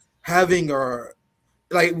us having our,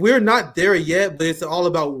 like we're not there yet, but it's all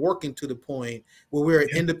about working to the point where we're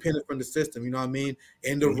independent from the system. You know what I mean?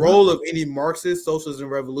 And the role of any Marxist, socialist,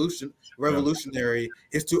 and revolutionary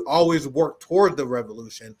is to always work toward the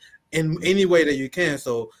revolution in any way that you can.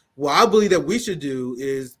 So what I believe that we should do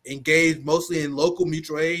is engage mostly in local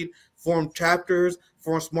mutual aid, form chapters,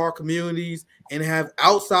 form small communities, and have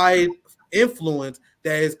outside influence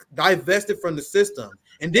that is divested from the system.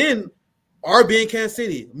 And then RB in Kansas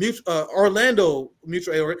City, Orlando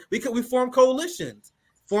mutual aid, we form coalitions,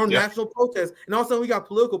 form national protests, and also we got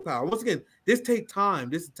political power. Once again, this takes time.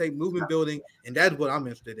 This take movement building, and that's what I'm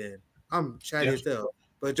interested in. I'm chatty as hell.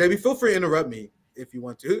 But JB, feel free to interrupt me if you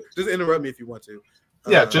want to. Just interrupt me if you want to.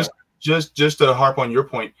 Just to harp on your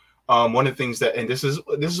point. One of the things that, and this is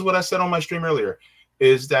what I said on my stream earlier,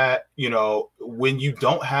 is that when you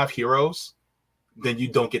don't have heroes, then you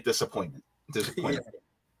don't get disappointment.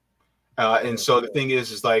 And so the thing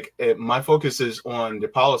is like my focus is on the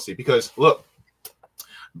policy, because look,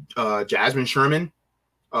 Jasmine Sherman,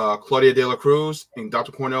 Claudia De La Cruz, and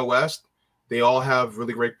Dr. Cornel West, they all have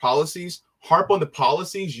really great policies. Harp on the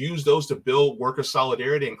policies, use those to build worker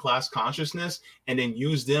solidarity and class consciousness, and then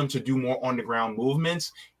use them to do more on the ground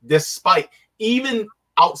movements, despite even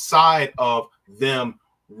outside of them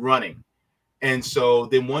running. And so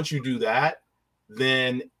then once you do that,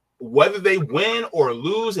 then whether they win or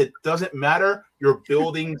lose, it doesn't matter. You're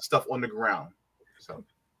building stuff on the ground. So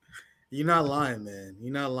you're not lying, man.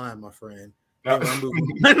 You're not lying, my friend. No.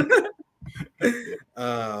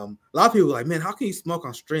 A lot of people are like, man, how can you smoke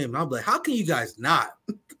on stream? And I'm like, how can you guys not?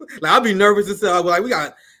 Like, I'd be nervous as hell. Like, we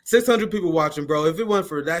got 600 people watching, bro. If it wasn't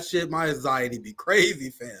for that shit, my anxiety be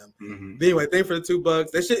crazy, fam. But anyway, thank for the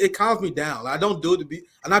 $2. That shit, it calms me down. Like, I don't do it to be,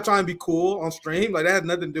 I'm not trying to be cool on stream. Like, that has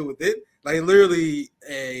nothing to do with it. Like, literally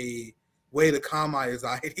a way to calm my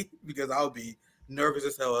anxiety, because I'll be nervous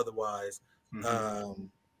as hell otherwise.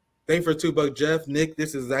 Thank for the $2, Jeff. Nick,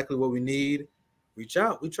 this is exactly what we need. Reach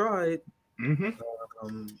out. We tried.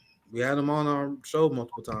 We had him on our show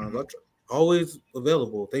multiple times. Always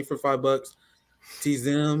available. Thanks for $5.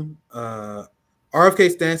 TZM.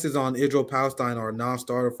 RFK stances on Israel-Palestine are a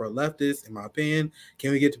non-starter for leftists, in my opinion.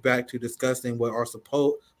 Can we get back to discussing what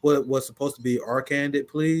was supposed to be our candidate,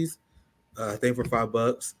 please? Thank for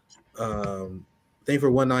 $5. Thank for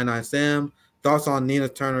 199 Sam. Thoughts on Nina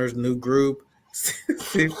Turner's new group?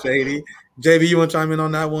 Shady. JB, you want to chime in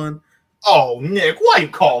on that one? Oh, Nick, why you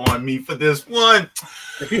call on me for this one?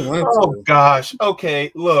 If you want to. Gosh.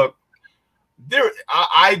 Okay, look.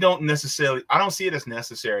 I don't see it as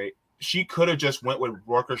necessary. She could have just went with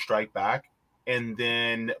Worker Strike Back and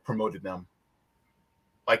then promoted them.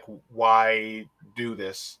 Like, why do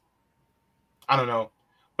this? I don't know.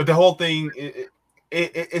 But the whole thing,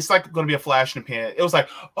 it's like going to be a flash in the pan. It was like,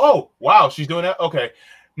 oh, wow, she's doing that? Okay,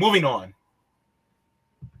 moving on.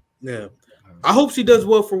 Yeah. I hope she does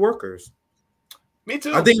well for workers. Me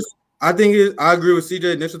too. I agree with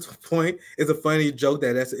CJ initial point. It's a funny joke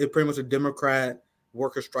it's pretty much a Democrat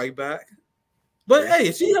worker strike back. But hey,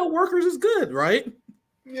 if she help workers, is good, right?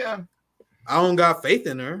 Yeah. I don't got faith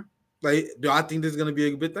in her. Like, do I think this is gonna be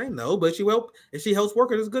a good thing? No, but if she helps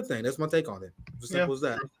workers, it's a good thing. That's my take on it. As simple as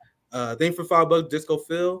that. Thing for $5, Disco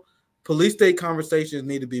Phil. Police state conversations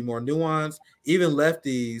need to be more nuanced. Even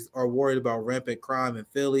lefties are worried about rampant crime in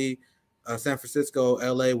Philly, San Francisco,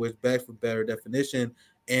 LA, which begs for better definition.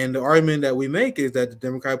 And the argument that we make is that the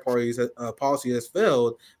Democratic Party's policy has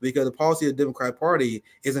failed because the policy of the Democratic Party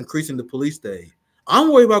is increasing the police state.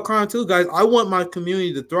 I'm worried about crime too, guys. I want my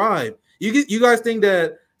community to thrive. You guys think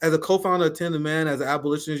that as a co-founder of 10 to Man, as an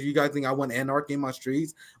abolitionist, you guys think I want anarchy in my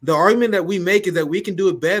streets? The argument that we make is that we can do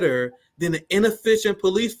it better than the inefficient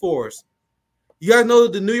police force. You guys know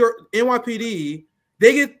that the New York NYPD,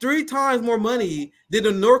 they get 3 times more money than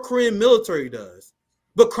the North Korean military does.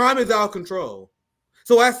 But crime is out of control.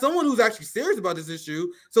 So as someone who's actually serious about this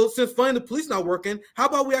issue, so since funding the police not working, how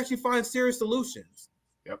about we actually find serious solutions?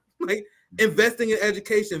 Yep. Like investing in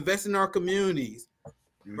education, investing in our communities,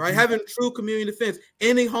 right? Having true community defense,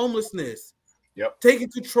 ending homelessness,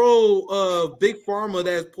 taking control of big pharma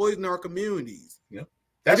that has poisoned our communities.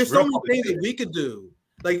 Like, there's so many things that we could do.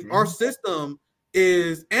 Like our system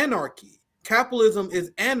is anarchy. Capitalism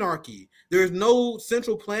is anarchy. There's no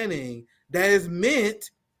central planning that is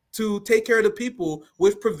meant to take care of the people,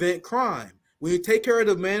 which prevent crime. When you take care of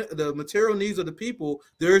the material needs of the people,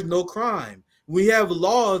 there is no crime. We have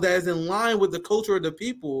laws that is in line with the culture of the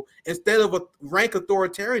people instead of a rank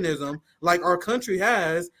authoritarianism like our country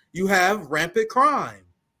has. You have rampant crime.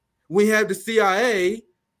 We have the CIA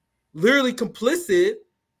literally complicit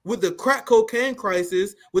with the crack cocaine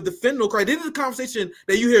crisis, with the fentanyl crisis. This is a conversation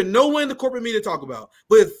that you hear no one in the corporate media talk about,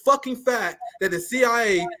 but it's fucking fact that the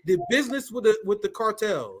CIA did business with the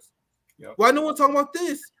cartels. Why no one talking about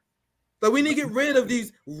this? Like, we need to get rid of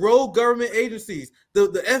these rogue government agencies. The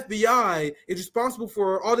FBI is responsible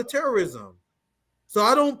for all the terrorism. So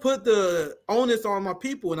I don't put the onus on my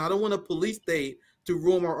people, and I don't want a police state to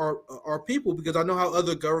rule our people, because I know how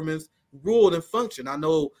other governments rule and function. I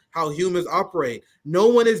know how humans operate. No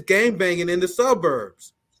one is gangbanging in the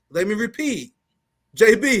suburbs. Let me repeat,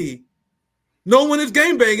 JB, no one is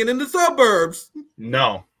gangbanging in the suburbs.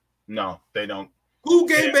 No, they don't. Who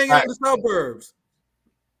gangbanging in the suburbs?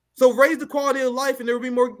 So raise the quality of life, and there will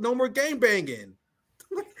be no more gangbanging.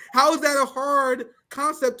 How is that a hard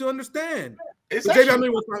concept to understand? JB, I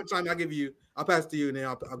mean, one time I'll pass it to you, and then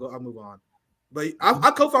I'll move on. But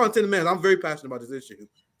I co-founded 10 Men. I'm very passionate about this issue.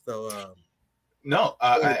 So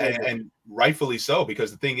and rightfully so,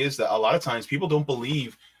 because the thing is that a lot of times people don't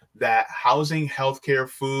believe that housing, healthcare,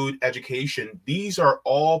 food, education, these are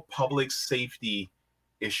all public safety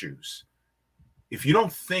issues. If you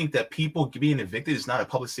don't think that people being evicted is not a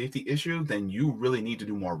public safety issue, then you really need to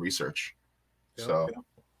do more research. So,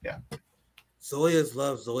 yeah. Zoya's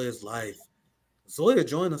love, Zoya's life. Zoya,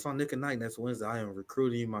 join us on Nick and Night next Wednesday. I am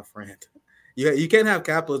recruiting you, my friend. You can't have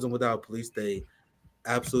capitalism without a police state.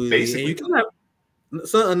 Absolutely. Basically. And you can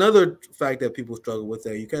have another fact that people struggle with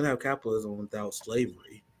there. You can't have capitalism without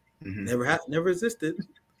slavery. Never existed.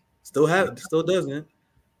 Still doesn't.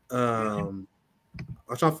 I'm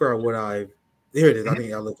trying to figure out here it is. I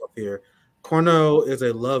think I looked up here. Cornel is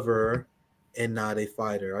a lover and not a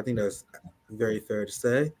fighter. I think that's very fair to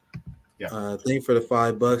say. Thank you for the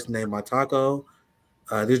 $5. Name my taco.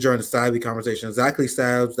 This during the Savvy conversation. Exactly,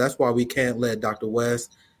 Sabs. That's why we can't let Dr.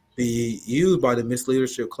 West be used by the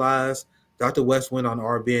misleadership class. Dr. West went on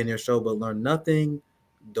RB in their show, but learned nothing.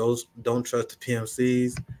 Those don't trust the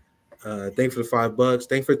PMCs. Thanks for the $5.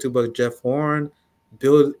 Thanks for the $2, Jeff Horn.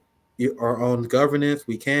 Build our own governance.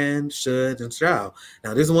 We can, should, and shall.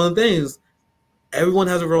 Now, this is one of the things. Everyone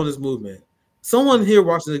has a role in this movement. Someone here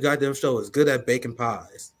watching the goddamn show is good at baking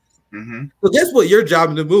pies. So guess what your job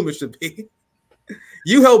in the movement should be?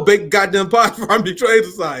 You help bake goddamn pies for our Trade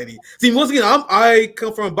Society. See, once again, I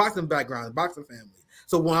come from a boxing background, boxing family.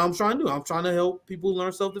 So what I'm trying to do, I'm trying to help people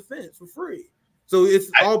learn self-defense for free. So it's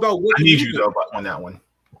all about what I need you though on that one.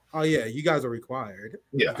 Oh yeah, you guys are required.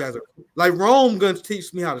 Yeah, you guys are like Rome gonna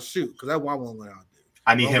teach me how to shoot, because that's what I want to learn how to do.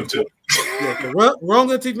 I need him to. Yeah, Rome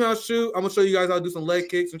gonna teach me how to shoot. I'm gonna show you guys how to do some leg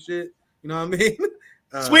kicks and shit. You know what I mean?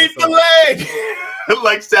 Sweep the leg,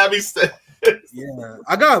 like Savvy said. Yeah,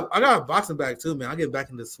 I got a boxing bag too, man. I get back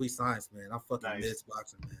into sweet science, man. I fucking miss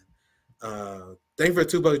boxing, man. Thank you for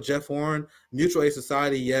 $2, Jeff Horn. Mutual Aid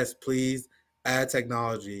Society, yes, please add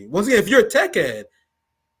technology. Once again, if you're a tech ed,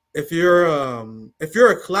 if you're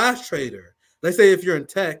a class trader, let's say if you're in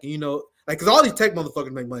tech, you know, like, because all these tech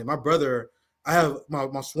motherfuckers make money. My brother, I have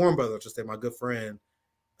my sworn brother, I should say, my good friend.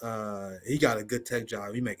 He got a good tech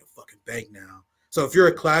job. He making fucking bank now. So if you're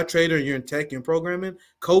a cloud trader and you're in tech and programming,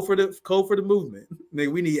 code for the movement.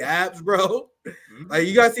 Nigga, we need apps, bro. Like,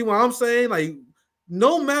 you guys see what I'm saying? Like,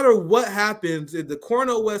 no matter what happens in the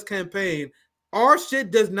Cornel West campaign, our shit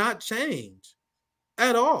does not change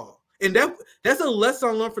at all. And that's a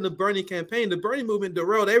lesson learned from the Bernie campaign. The Bernie movement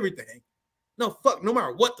derailed everything. No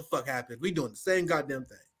matter what the fuck happens, we doing the same goddamn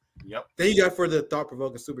thing. Yep. Then you got further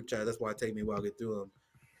thought-provoking super chat. That's why it take me a while to get through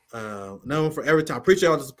them. Another one for Everton. I appreciate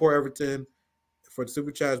all the support, Everton, for the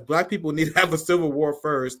super chats. Black people need to have a civil war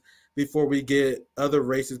first before we get other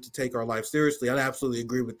races to take our life seriously. I absolutely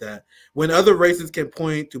agree with that. When other races can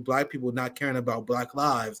point to black people not caring about black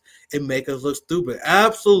lives, it makes us look stupid.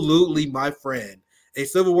 Absolutely, my friend. A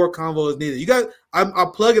civil war convo is needed. You guys, I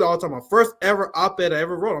plug it all the time. My first ever op-ed I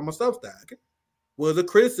ever wrote on my Substack was a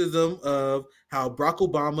criticism of how Barack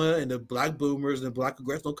Obama and the black boomers and black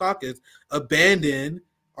congressional caucus abandoned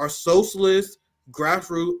our socialist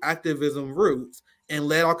grassroots activism roots and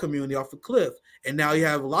led our community off a cliff. And now you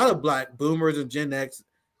have a lot of black boomers and Gen X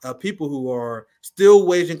people who are still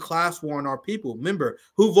waging class war on our people. Remember,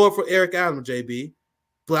 who voted for Eric Adams, JB?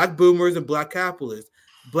 Black boomers and black capitalists.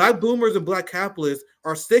 Black boomers and black capitalists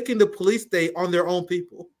are sticking the police state on their own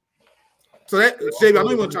people. So that, JB, I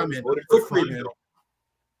know you want to chime in. Feel free, man.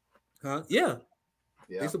 Huh? Yeah.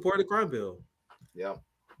 They supported the crime bill. Yeah.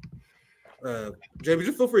 JB,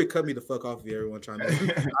 just feel free to cut me the fuck off if you ever want to chime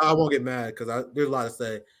in. I won't get mad because there's a lot to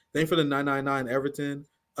say. Thanks for the 999, Everton.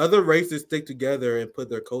 Other races stick together and put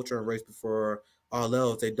their culture and race before all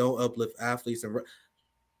else. They don't uplift athletes and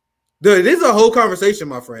dude, this is a whole conversation,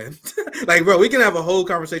 my friend. Like, bro, we can have a whole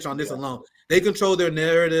conversation on this alone. They control their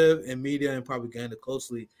narrative and media and propaganda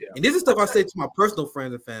closely. Yeah. And this is stuff I say to my personal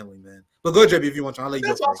friends and family, man. But go, JB, if you want to. I'll let you go.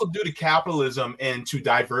 That's also due to capitalism and to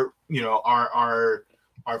divert,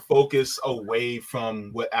 our focus away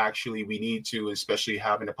from what actually we need to, especially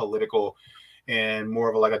having a political and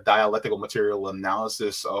more of a dialectical material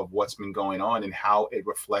analysis of what's been going on and how it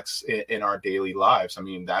reflects in our daily lives. I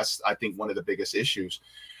mean, that's, I think, one of the biggest issues.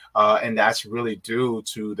 And that's really due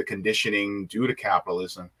to the conditioning due to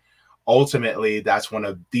capitalism. Ultimately, that's one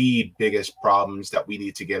of the biggest problems that we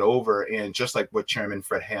need to get over. And just like what Chairman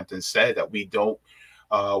Fred Hampton said, that we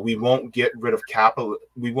won't get rid of capital.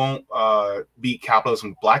 We won't beat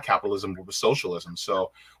capitalism, black capitalism, with socialism.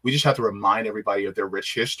 So we just have to remind everybody of their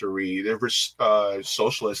rich history, their rich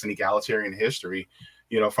socialist and egalitarian history,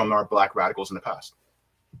 from our black radicals in the past.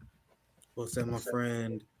 Well said, my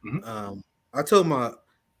friend. I told my,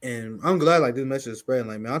 and I'm glad this message is spreading.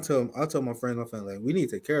 Like, man, I told my friends, my family, we need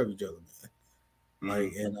to take care of each other, man.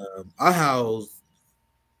 Like, and I housed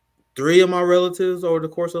 3 of my relatives over the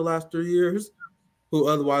course of the last 3 years who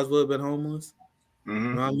otherwise would have been homeless. You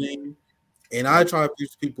know what I mean? And I try to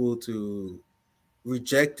teach people to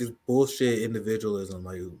reject this bullshit individualism.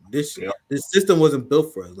 Like, this system wasn't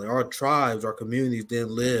built for us. Like, our tribes, our communities didn't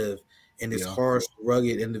live in this harsh,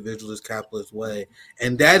 rugged, individualist, capitalist way.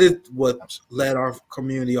 And that is what led our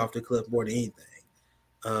community off the cliff more than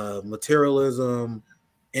anything. Materialism,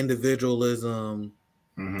 individualism,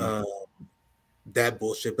 that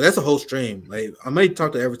bullshit. But that's a whole stream. Like, I may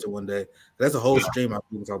talk to Everton one day. That's a whole stream. I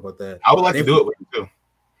can talk about that. I would like to do it with you too.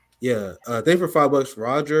 Yeah. Thanks for $5,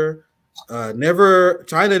 Roger.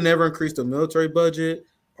 China never increased the military budget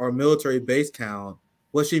or military base count.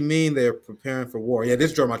 What she mean they're preparing for war? Yeah,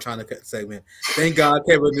 this drove my China segment. Thank God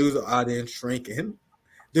cable news audience shrinking.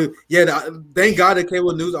 Dude, yeah, thank God the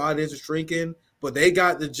cable news audience is shrinking, but they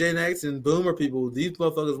got the Gen X and Boomer people. These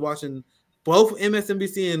motherfuckers watching both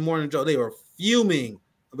MSNBC and Morning Joe. They are fuming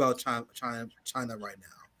about China right now.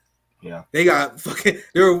 Yeah, they got fucking.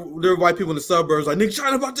 There are white people in the suburbs like, nigga,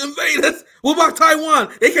 China about to invade us. What about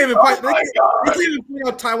Taiwan? They can't even point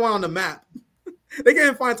out Taiwan on the map. They can't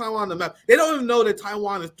even find Taiwan on the map. They don't even know that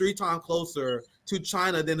Taiwan is 3 times closer to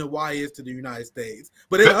China than Hawaii is to the United States.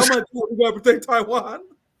 But how much we gotta protect Taiwan?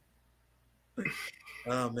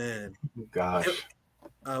 Oh man, gosh.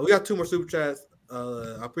 We got 2 more super chats.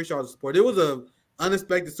 I appreciate all the support. It was a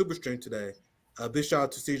unexpected super stream today. Big shout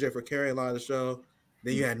out to CJ for carrying a lot of the show.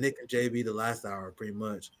 Then you had Nick and JB the last hour, pretty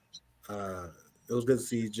much. It was good to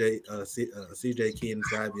see CJ Key and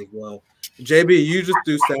Sabby as well. JB, you just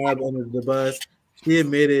threw Sab under the bus. He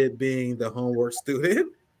admitted being the homework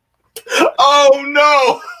student. Oh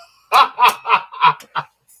no!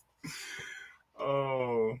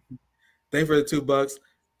 Oh. Thanks for the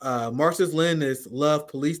 $2. Marxist-Leninists love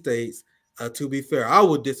police states. To be fair, I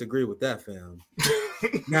would disagree with that, fam.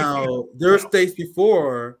 Now, there are states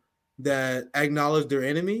before that acknowledged their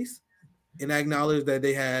enemies and acknowledged that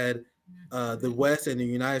they had the West and the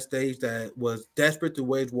United States that was desperate to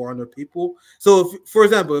wage war on their people. So, if, for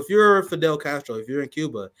example, if you're Fidel Castro, if you're in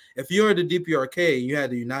Cuba, if you're in the DPRK, and you had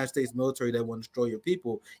the United States military that want to destroy your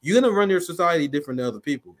people, you're going to run your society different than other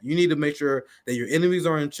people. You need to make sure that your enemies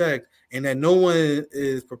are in check and that no one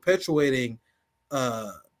is perpetuating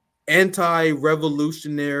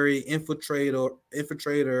anti-revolutionary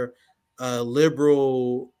infiltrator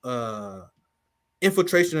liberal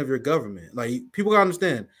infiltration of your government. Like, people gotta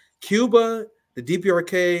understand, Cuba, the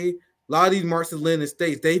DPRK, a lot of these Marxist-Leninist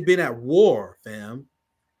states, they've been at war, fam.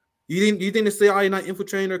 You think the CIA not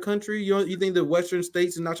infiltrating their country? You think the Western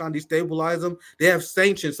states are not trying to destabilize them? They have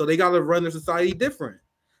sanctions, so they got to run their society different.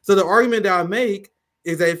 So the argument that I make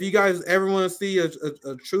is that if you guys ever want to see a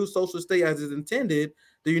true socialist state as is intended,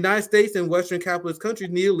 the United States and Western capitalist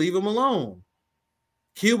countries need to leave them alone.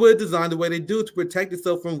 Cuba is designed the way they do to protect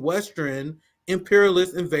itself from Western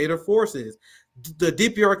imperialist invader forces. The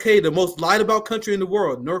DPRK, the most lied about country in the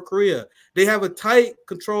world, North Korea, they have a tight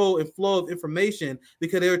control and flow of information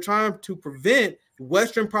because they are trying to prevent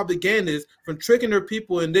Western propagandists from tricking their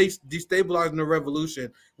people and destabilizing the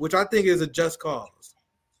revolution, which I think is a just cause.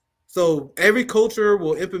 So every culture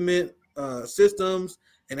will implement systems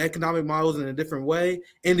and economic models in a different way.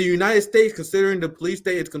 In the United States, considering the police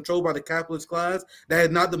state is controlled by the capitalist class, that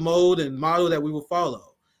is not the mode and model that we will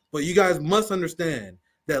follow. But you guys must understand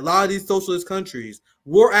that a lot of these socialist countries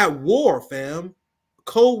were at war, fam.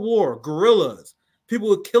 Cold War, guerrillas,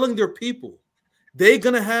 people are killing their people. They're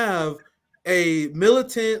going to have a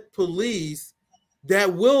militant police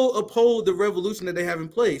that will uphold the revolution that they have in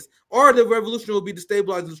place, or the revolution will be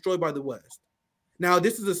destabilized and destroyed by the West. Now,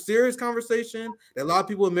 this is a serious conversation that a lot of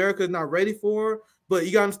people in America is not ready for, but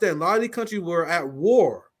you got to understand, a lot of these countries were at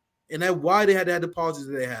war, and that's why they had to have the policies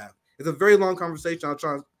that they have. It's a very long conversation.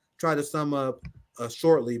 I'll try to sum up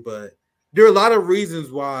shortly, but there are a lot of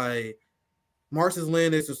reasons why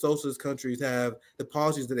Marxist-Leninist and socialist countries have the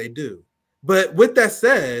policies that they do. But with that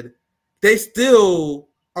said, they still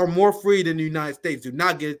are more free than the United States. Do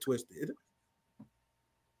not get it twisted.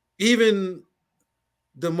 Even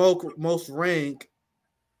the most rank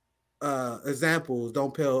examples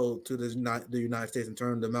don't pale to the United States in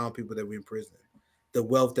terms of the amount of people that we imprison, the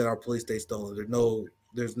wealth that our police state stolen.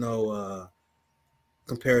 There's no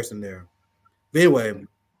comparison there. But anyway,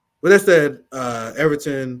 with that said,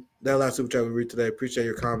 Everton, that last super chat we read today. Appreciate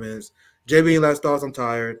your comments. JB, last thoughts. I'm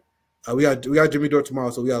tired. We got Jimmy Dore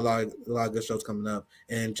tomorrow, so we got a lot of good shows coming up,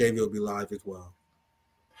 and JB will be live as well.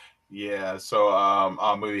 Yeah, so I'm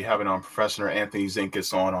going to be having on Professor Anthony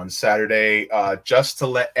Zinkus on Saturday. Just to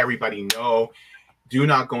let everybody know, do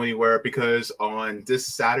not go anywhere, because on this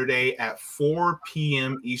Saturday at 4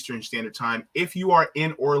 p.m. Eastern Standard Time, if you are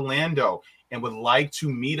in Orlando and would like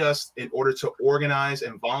to meet us in order to organize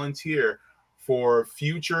and volunteer for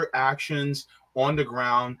future actions on the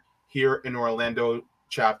ground here in Orlando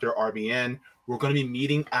chapter RBN, we're going to be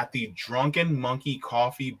meeting at the Drunken Monkey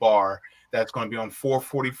Coffee Bar. That's going to be on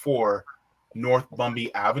 444 North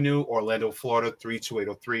Bumby Avenue, Orlando, Florida,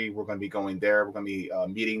 32803. We're going to be going there. We're going to be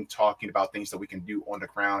meeting, talking about things that we can do on the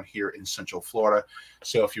ground here in Central Florida.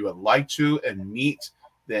 So if you would like to and meet,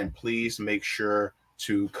 then please make sure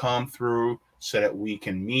to come through so that we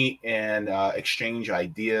can meet and exchange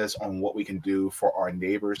ideas on what we can do for our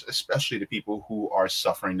neighbors, especially the people who are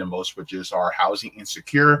suffering the most, which is our housing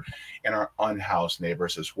insecure and our unhoused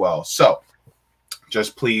neighbors as well. So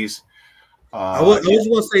just please. I just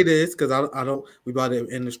want to say this because I don't. We about to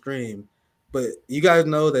end the stream, but you guys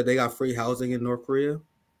know that they got free housing in North Korea.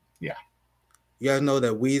 Yeah, you guys know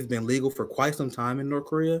that weed's been legal for quite some time in North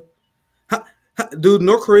Korea. Dude,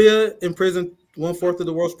 North Korea imprison 1/4 of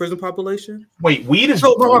the world's prison population. Wait, weed is.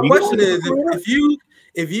 So my question is,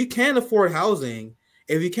 if you can't afford housing,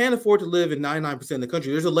 if you can't afford to live in 99% of the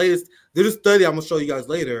country, there's a study I'm gonna show you guys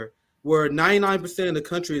later, where 99% of the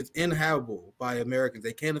country is inhabitable by Americans.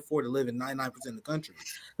 They can't afford to live in 99% of the country.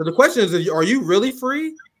 So the question is, are you really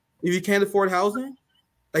free if you can't afford housing?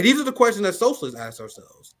 Like, these are the questions that socialists ask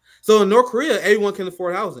ourselves. So in North Korea, everyone can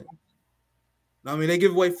afford housing. I mean, they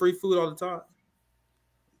give away free food all the time.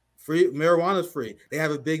 Free marijuana is free. They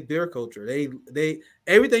have a big beer culture. They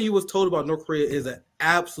everything you was told about North Korea is an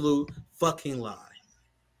absolute fucking lie.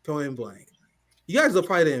 Point blank. You guys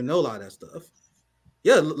probably didn't know a lot of that stuff.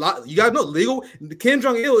 Yeah, you guys know legal. Kim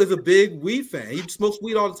Jong-il is a big weed fan. He smokes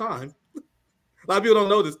weed all the time. A lot of people don't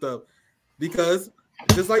know this stuff because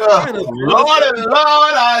just like China. Lord and Lord,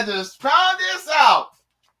 I just found this out.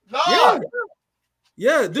 Lord.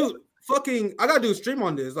 Yeah, dude. Fucking, I gotta do a stream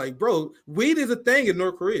on this. Like, bro, weed is a thing in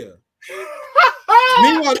North Korea.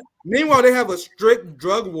 Meanwhile, they have a strict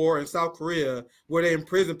drug war in South Korea where they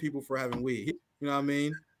imprison people for having weed. You know what I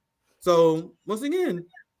mean? So once again,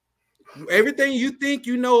 everything you think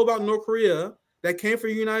you know about North Korea that came from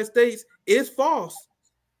the United States is false.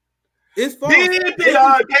 It's false.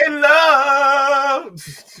 DPRK love.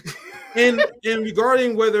 And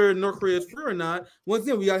regarding whether North Korea is free or not, once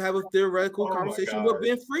again, we gotta have a theoretical conversation what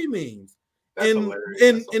being free means. In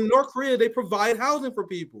North Korea, they provide housing for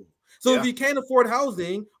people. So if you can't afford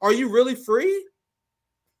housing, are you really free?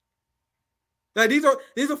 Now, these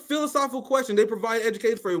are philosophical questions. They provide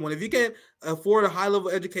education for everyone. If you can't afford a high level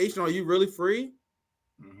education, are you really free?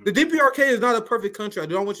 The DPRK is not a perfect country. I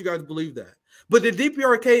don't want you guys to believe that. But the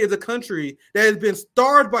DPRK is a country that has been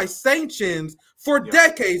starved by sanctions for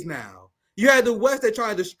decades now. You had the West that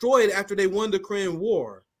tried to destroy it after they won the Korean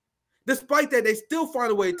War. Despite that, they still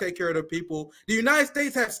find a way to take care of their people. The United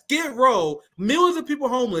States has skid row, millions of people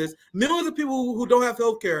homeless, millions of people who don't have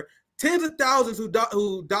health care, tens of thousands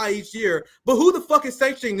who die each year. But who the fuck is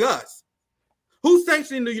sanctioning us? Who's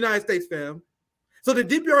sanctioning the United States, fam? So the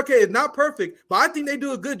DPRK is not perfect, but I think they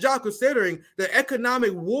do a good job considering the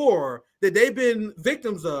economic war that they've been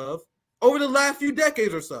victims of over the last few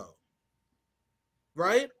decades or so.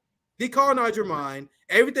 Right? Decolonize your mind.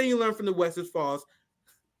 Everything you learn from the West is false.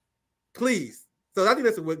 Please. So I think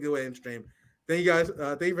that's a good way to stream. Thank you guys.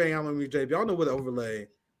 Thank you for hanging out with me, JB. I don't know what overlay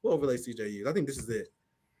CJ used. I think this is it.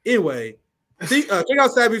 Anyway, check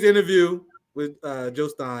out Sabby's interview with Joe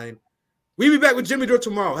Stein. We'll be back with Jimmy Dore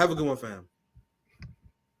tomorrow. Have a good one, fam.